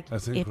 Because like,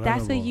 if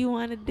that's what you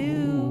want to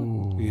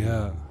do,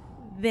 yeah,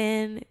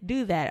 then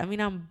do that. I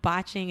mean, I'm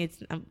botching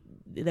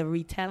the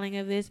retelling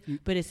of this,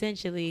 but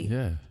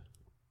essentially,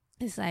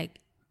 it's like,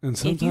 and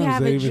sometimes if you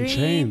have they a even dream,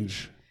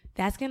 change.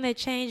 That's going to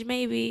change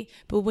maybe.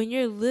 But when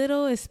you're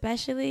little,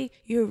 especially,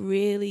 you're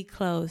really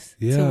close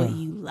to what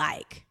you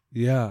like.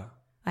 Yeah.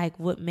 Like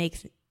what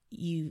makes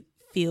you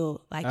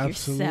feel like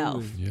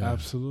yourself. Yeah.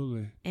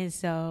 Absolutely. And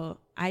so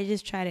I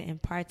just try to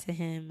impart to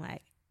him,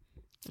 like,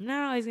 I'm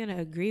not always going to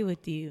agree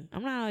with you.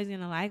 I'm not always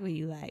going to like what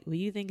you like. What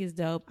you think is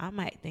dope, I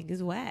might think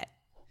is whack.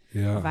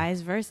 Yeah.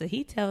 Vice versa.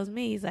 He tells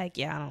me, he's like,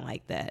 yeah, I don't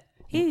like that.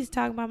 He's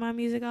talking about my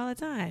music all the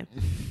time.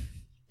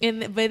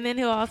 But then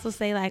he'll also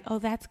say like, oh,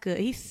 that's good.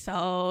 He's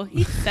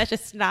such a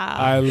snob.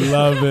 I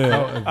love it.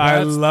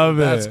 I love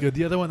it. That's good.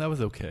 The other one, that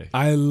was okay.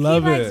 I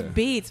love it. He likes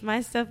beats.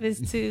 My stuff is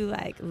too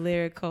like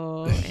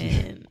lyrical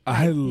and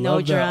I love no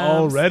that drums.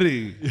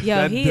 already. Yo,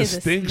 that he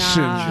distinction. is a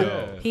snob.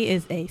 Yo. He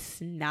is a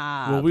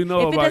snob. Well, we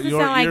know if about it doesn't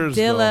your sound ears,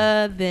 like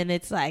Dilla, then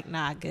it's like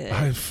not good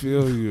I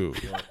feel you.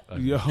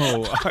 Yo.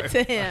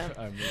 to him.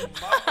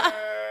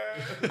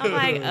 I'm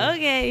like,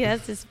 okay,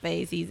 that's the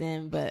space he's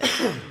in, but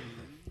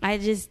I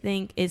just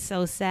think it's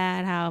so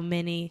sad how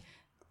many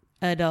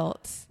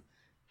adults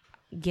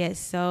get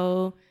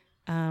so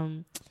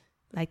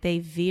like they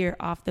veer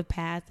off the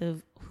path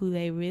of who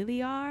they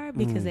really are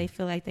because they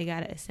feel like they got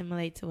to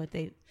assimilate to what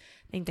they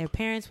think their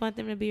parents want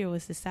them to be or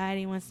what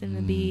society wants them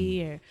to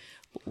be or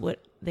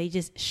what they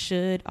just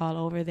should all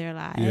over their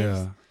lives.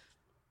 Yeah.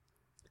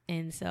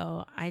 And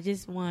so I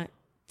just want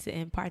to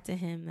impart to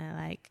him that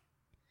like,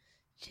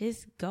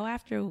 just go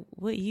after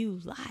what you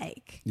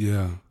like.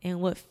 Yeah. And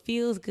what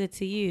feels good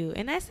to you.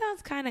 And that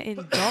sounds kind of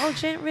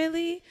indulgent,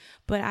 really.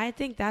 But I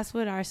think that's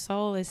what our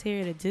soul is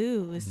here to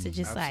do, is to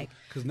just like.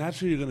 Because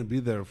naturally you're going to be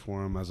there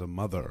for him as a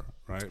mother,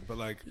 right? But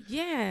like,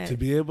 yeah, to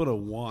be able to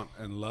want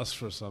and lust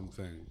for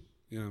something,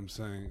 you know what I'm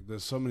saying?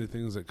 There's so many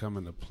things that come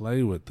into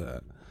play with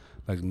that.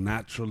 Like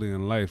naturally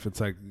in life,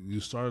 it's like you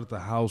start at the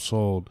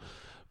household,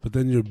 but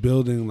then you're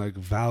building like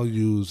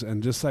values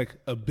and just like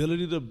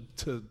ability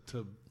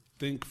to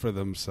think for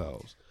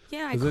themselves.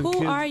 Yeah, like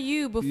who are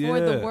you before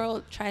the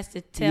world tries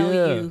to tell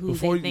you who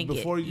they think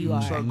before you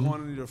are. Start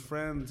going to your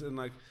friends and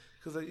like,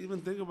 because I even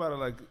think about it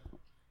like,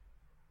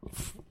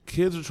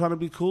 kids are trying to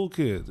be cool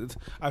kids.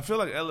 I feel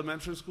like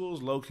elementary school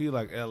is low key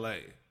like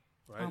L.A.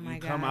 Right? Oh my you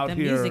God, come out the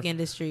here, music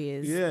industry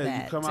is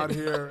you come out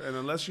here and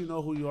unless you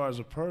know who you are as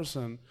a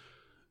person,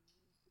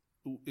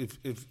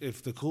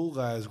 if the cool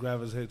guys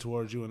gravitate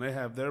towards you and they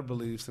have their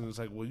beliefs, and it's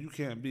like, well, you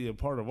can't be a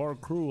part of our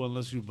crew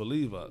unless you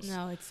believe us.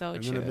 No, it's so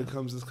and true. then it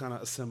becomes this kind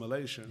of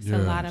assimilation. It's a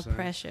lot of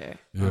pressure.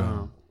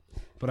 Yeah.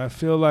 But I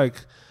feel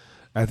like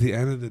at the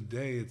end of the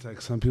day, it's like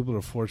some people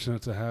are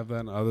fortunate to have that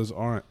and others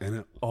aren't. And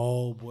it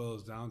all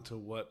boils down to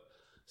what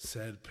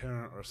said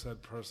parent or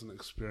said person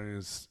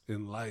experienced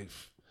in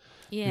life.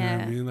 Yeah. You know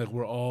what I mean? Like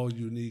we're all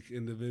unique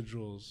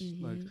individuals.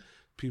 Like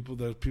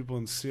there are people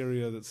in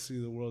Syria that see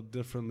the world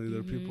differently. There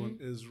are people in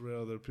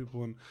Israel. There are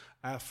people in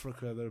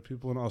Africa. There are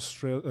people in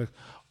Australia. Like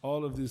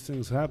all of these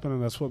things happen,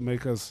 and that's what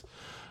make us,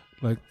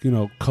 like, you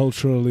know,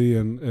 culturally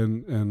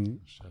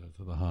and shout out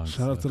to the honks.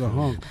 Shout out to the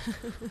honk.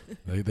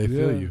 They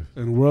feel you.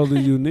 And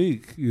worldly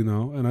unique, you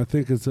know. And I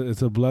think it's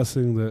a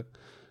blessing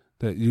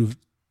that you've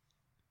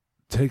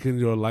taken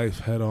your life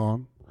head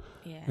on.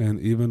 Yeah. And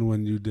even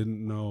when you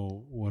didn't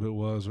know what it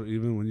was, or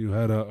even when you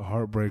had a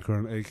heartbreak or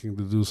an aching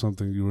to do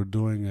something, you were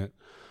doing it,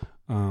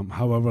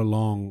 however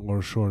long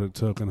or short it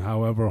took, and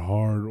however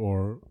hard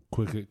or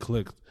quick it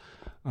clicked.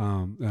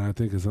 And I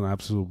think it's an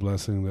absolute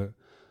blessing that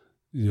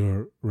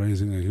you're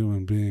raising a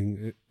human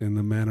being in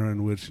the manner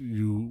in which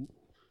you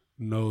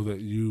know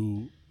that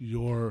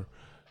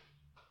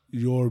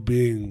your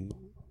being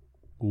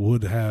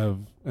would have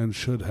and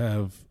should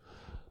have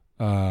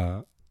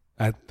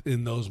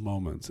in those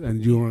moments,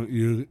 and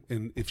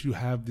and if you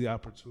have the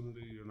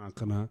opportunity, you're not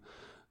gonna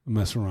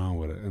mess around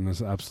with it, and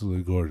it's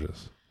absolutely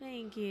gorgeous.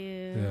 Thank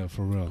you. Yeah,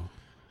 for real.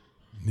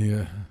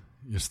 Yeah,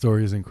 your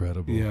story is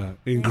incredible. Yeah,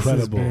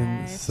 incredible.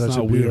 It's been such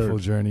a beautiful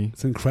journey.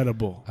 It's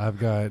incredible. I've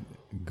got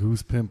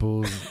goose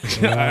pimples,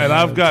 and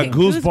I've got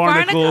goose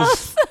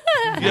barnacles.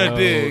 Yeah,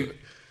 dig.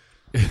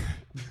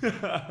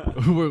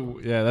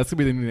 Yeah, that's gonna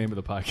be the new name of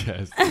the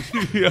podcast.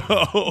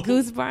 Yo.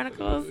 Goose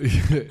barnacles.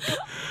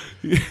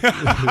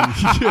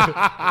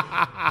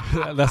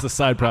 That's a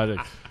side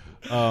project.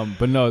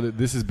 But no,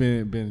 this has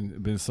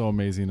been so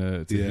amazing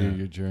to hear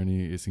your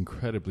journey. It's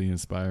incredibly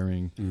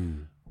inspiring.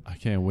 I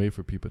can't wait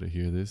for people to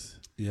hear this.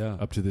 Yeah.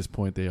 Up to this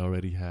point, they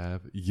already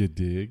have. You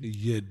dig?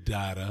 You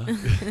dada.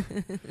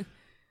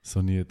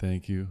 Sonia,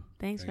 thank you.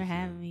 Thanks for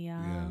having me,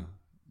 y'all. Yeah.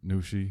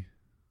 Nushi.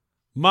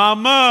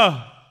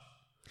 Mama,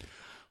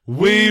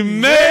 we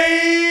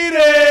made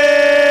it.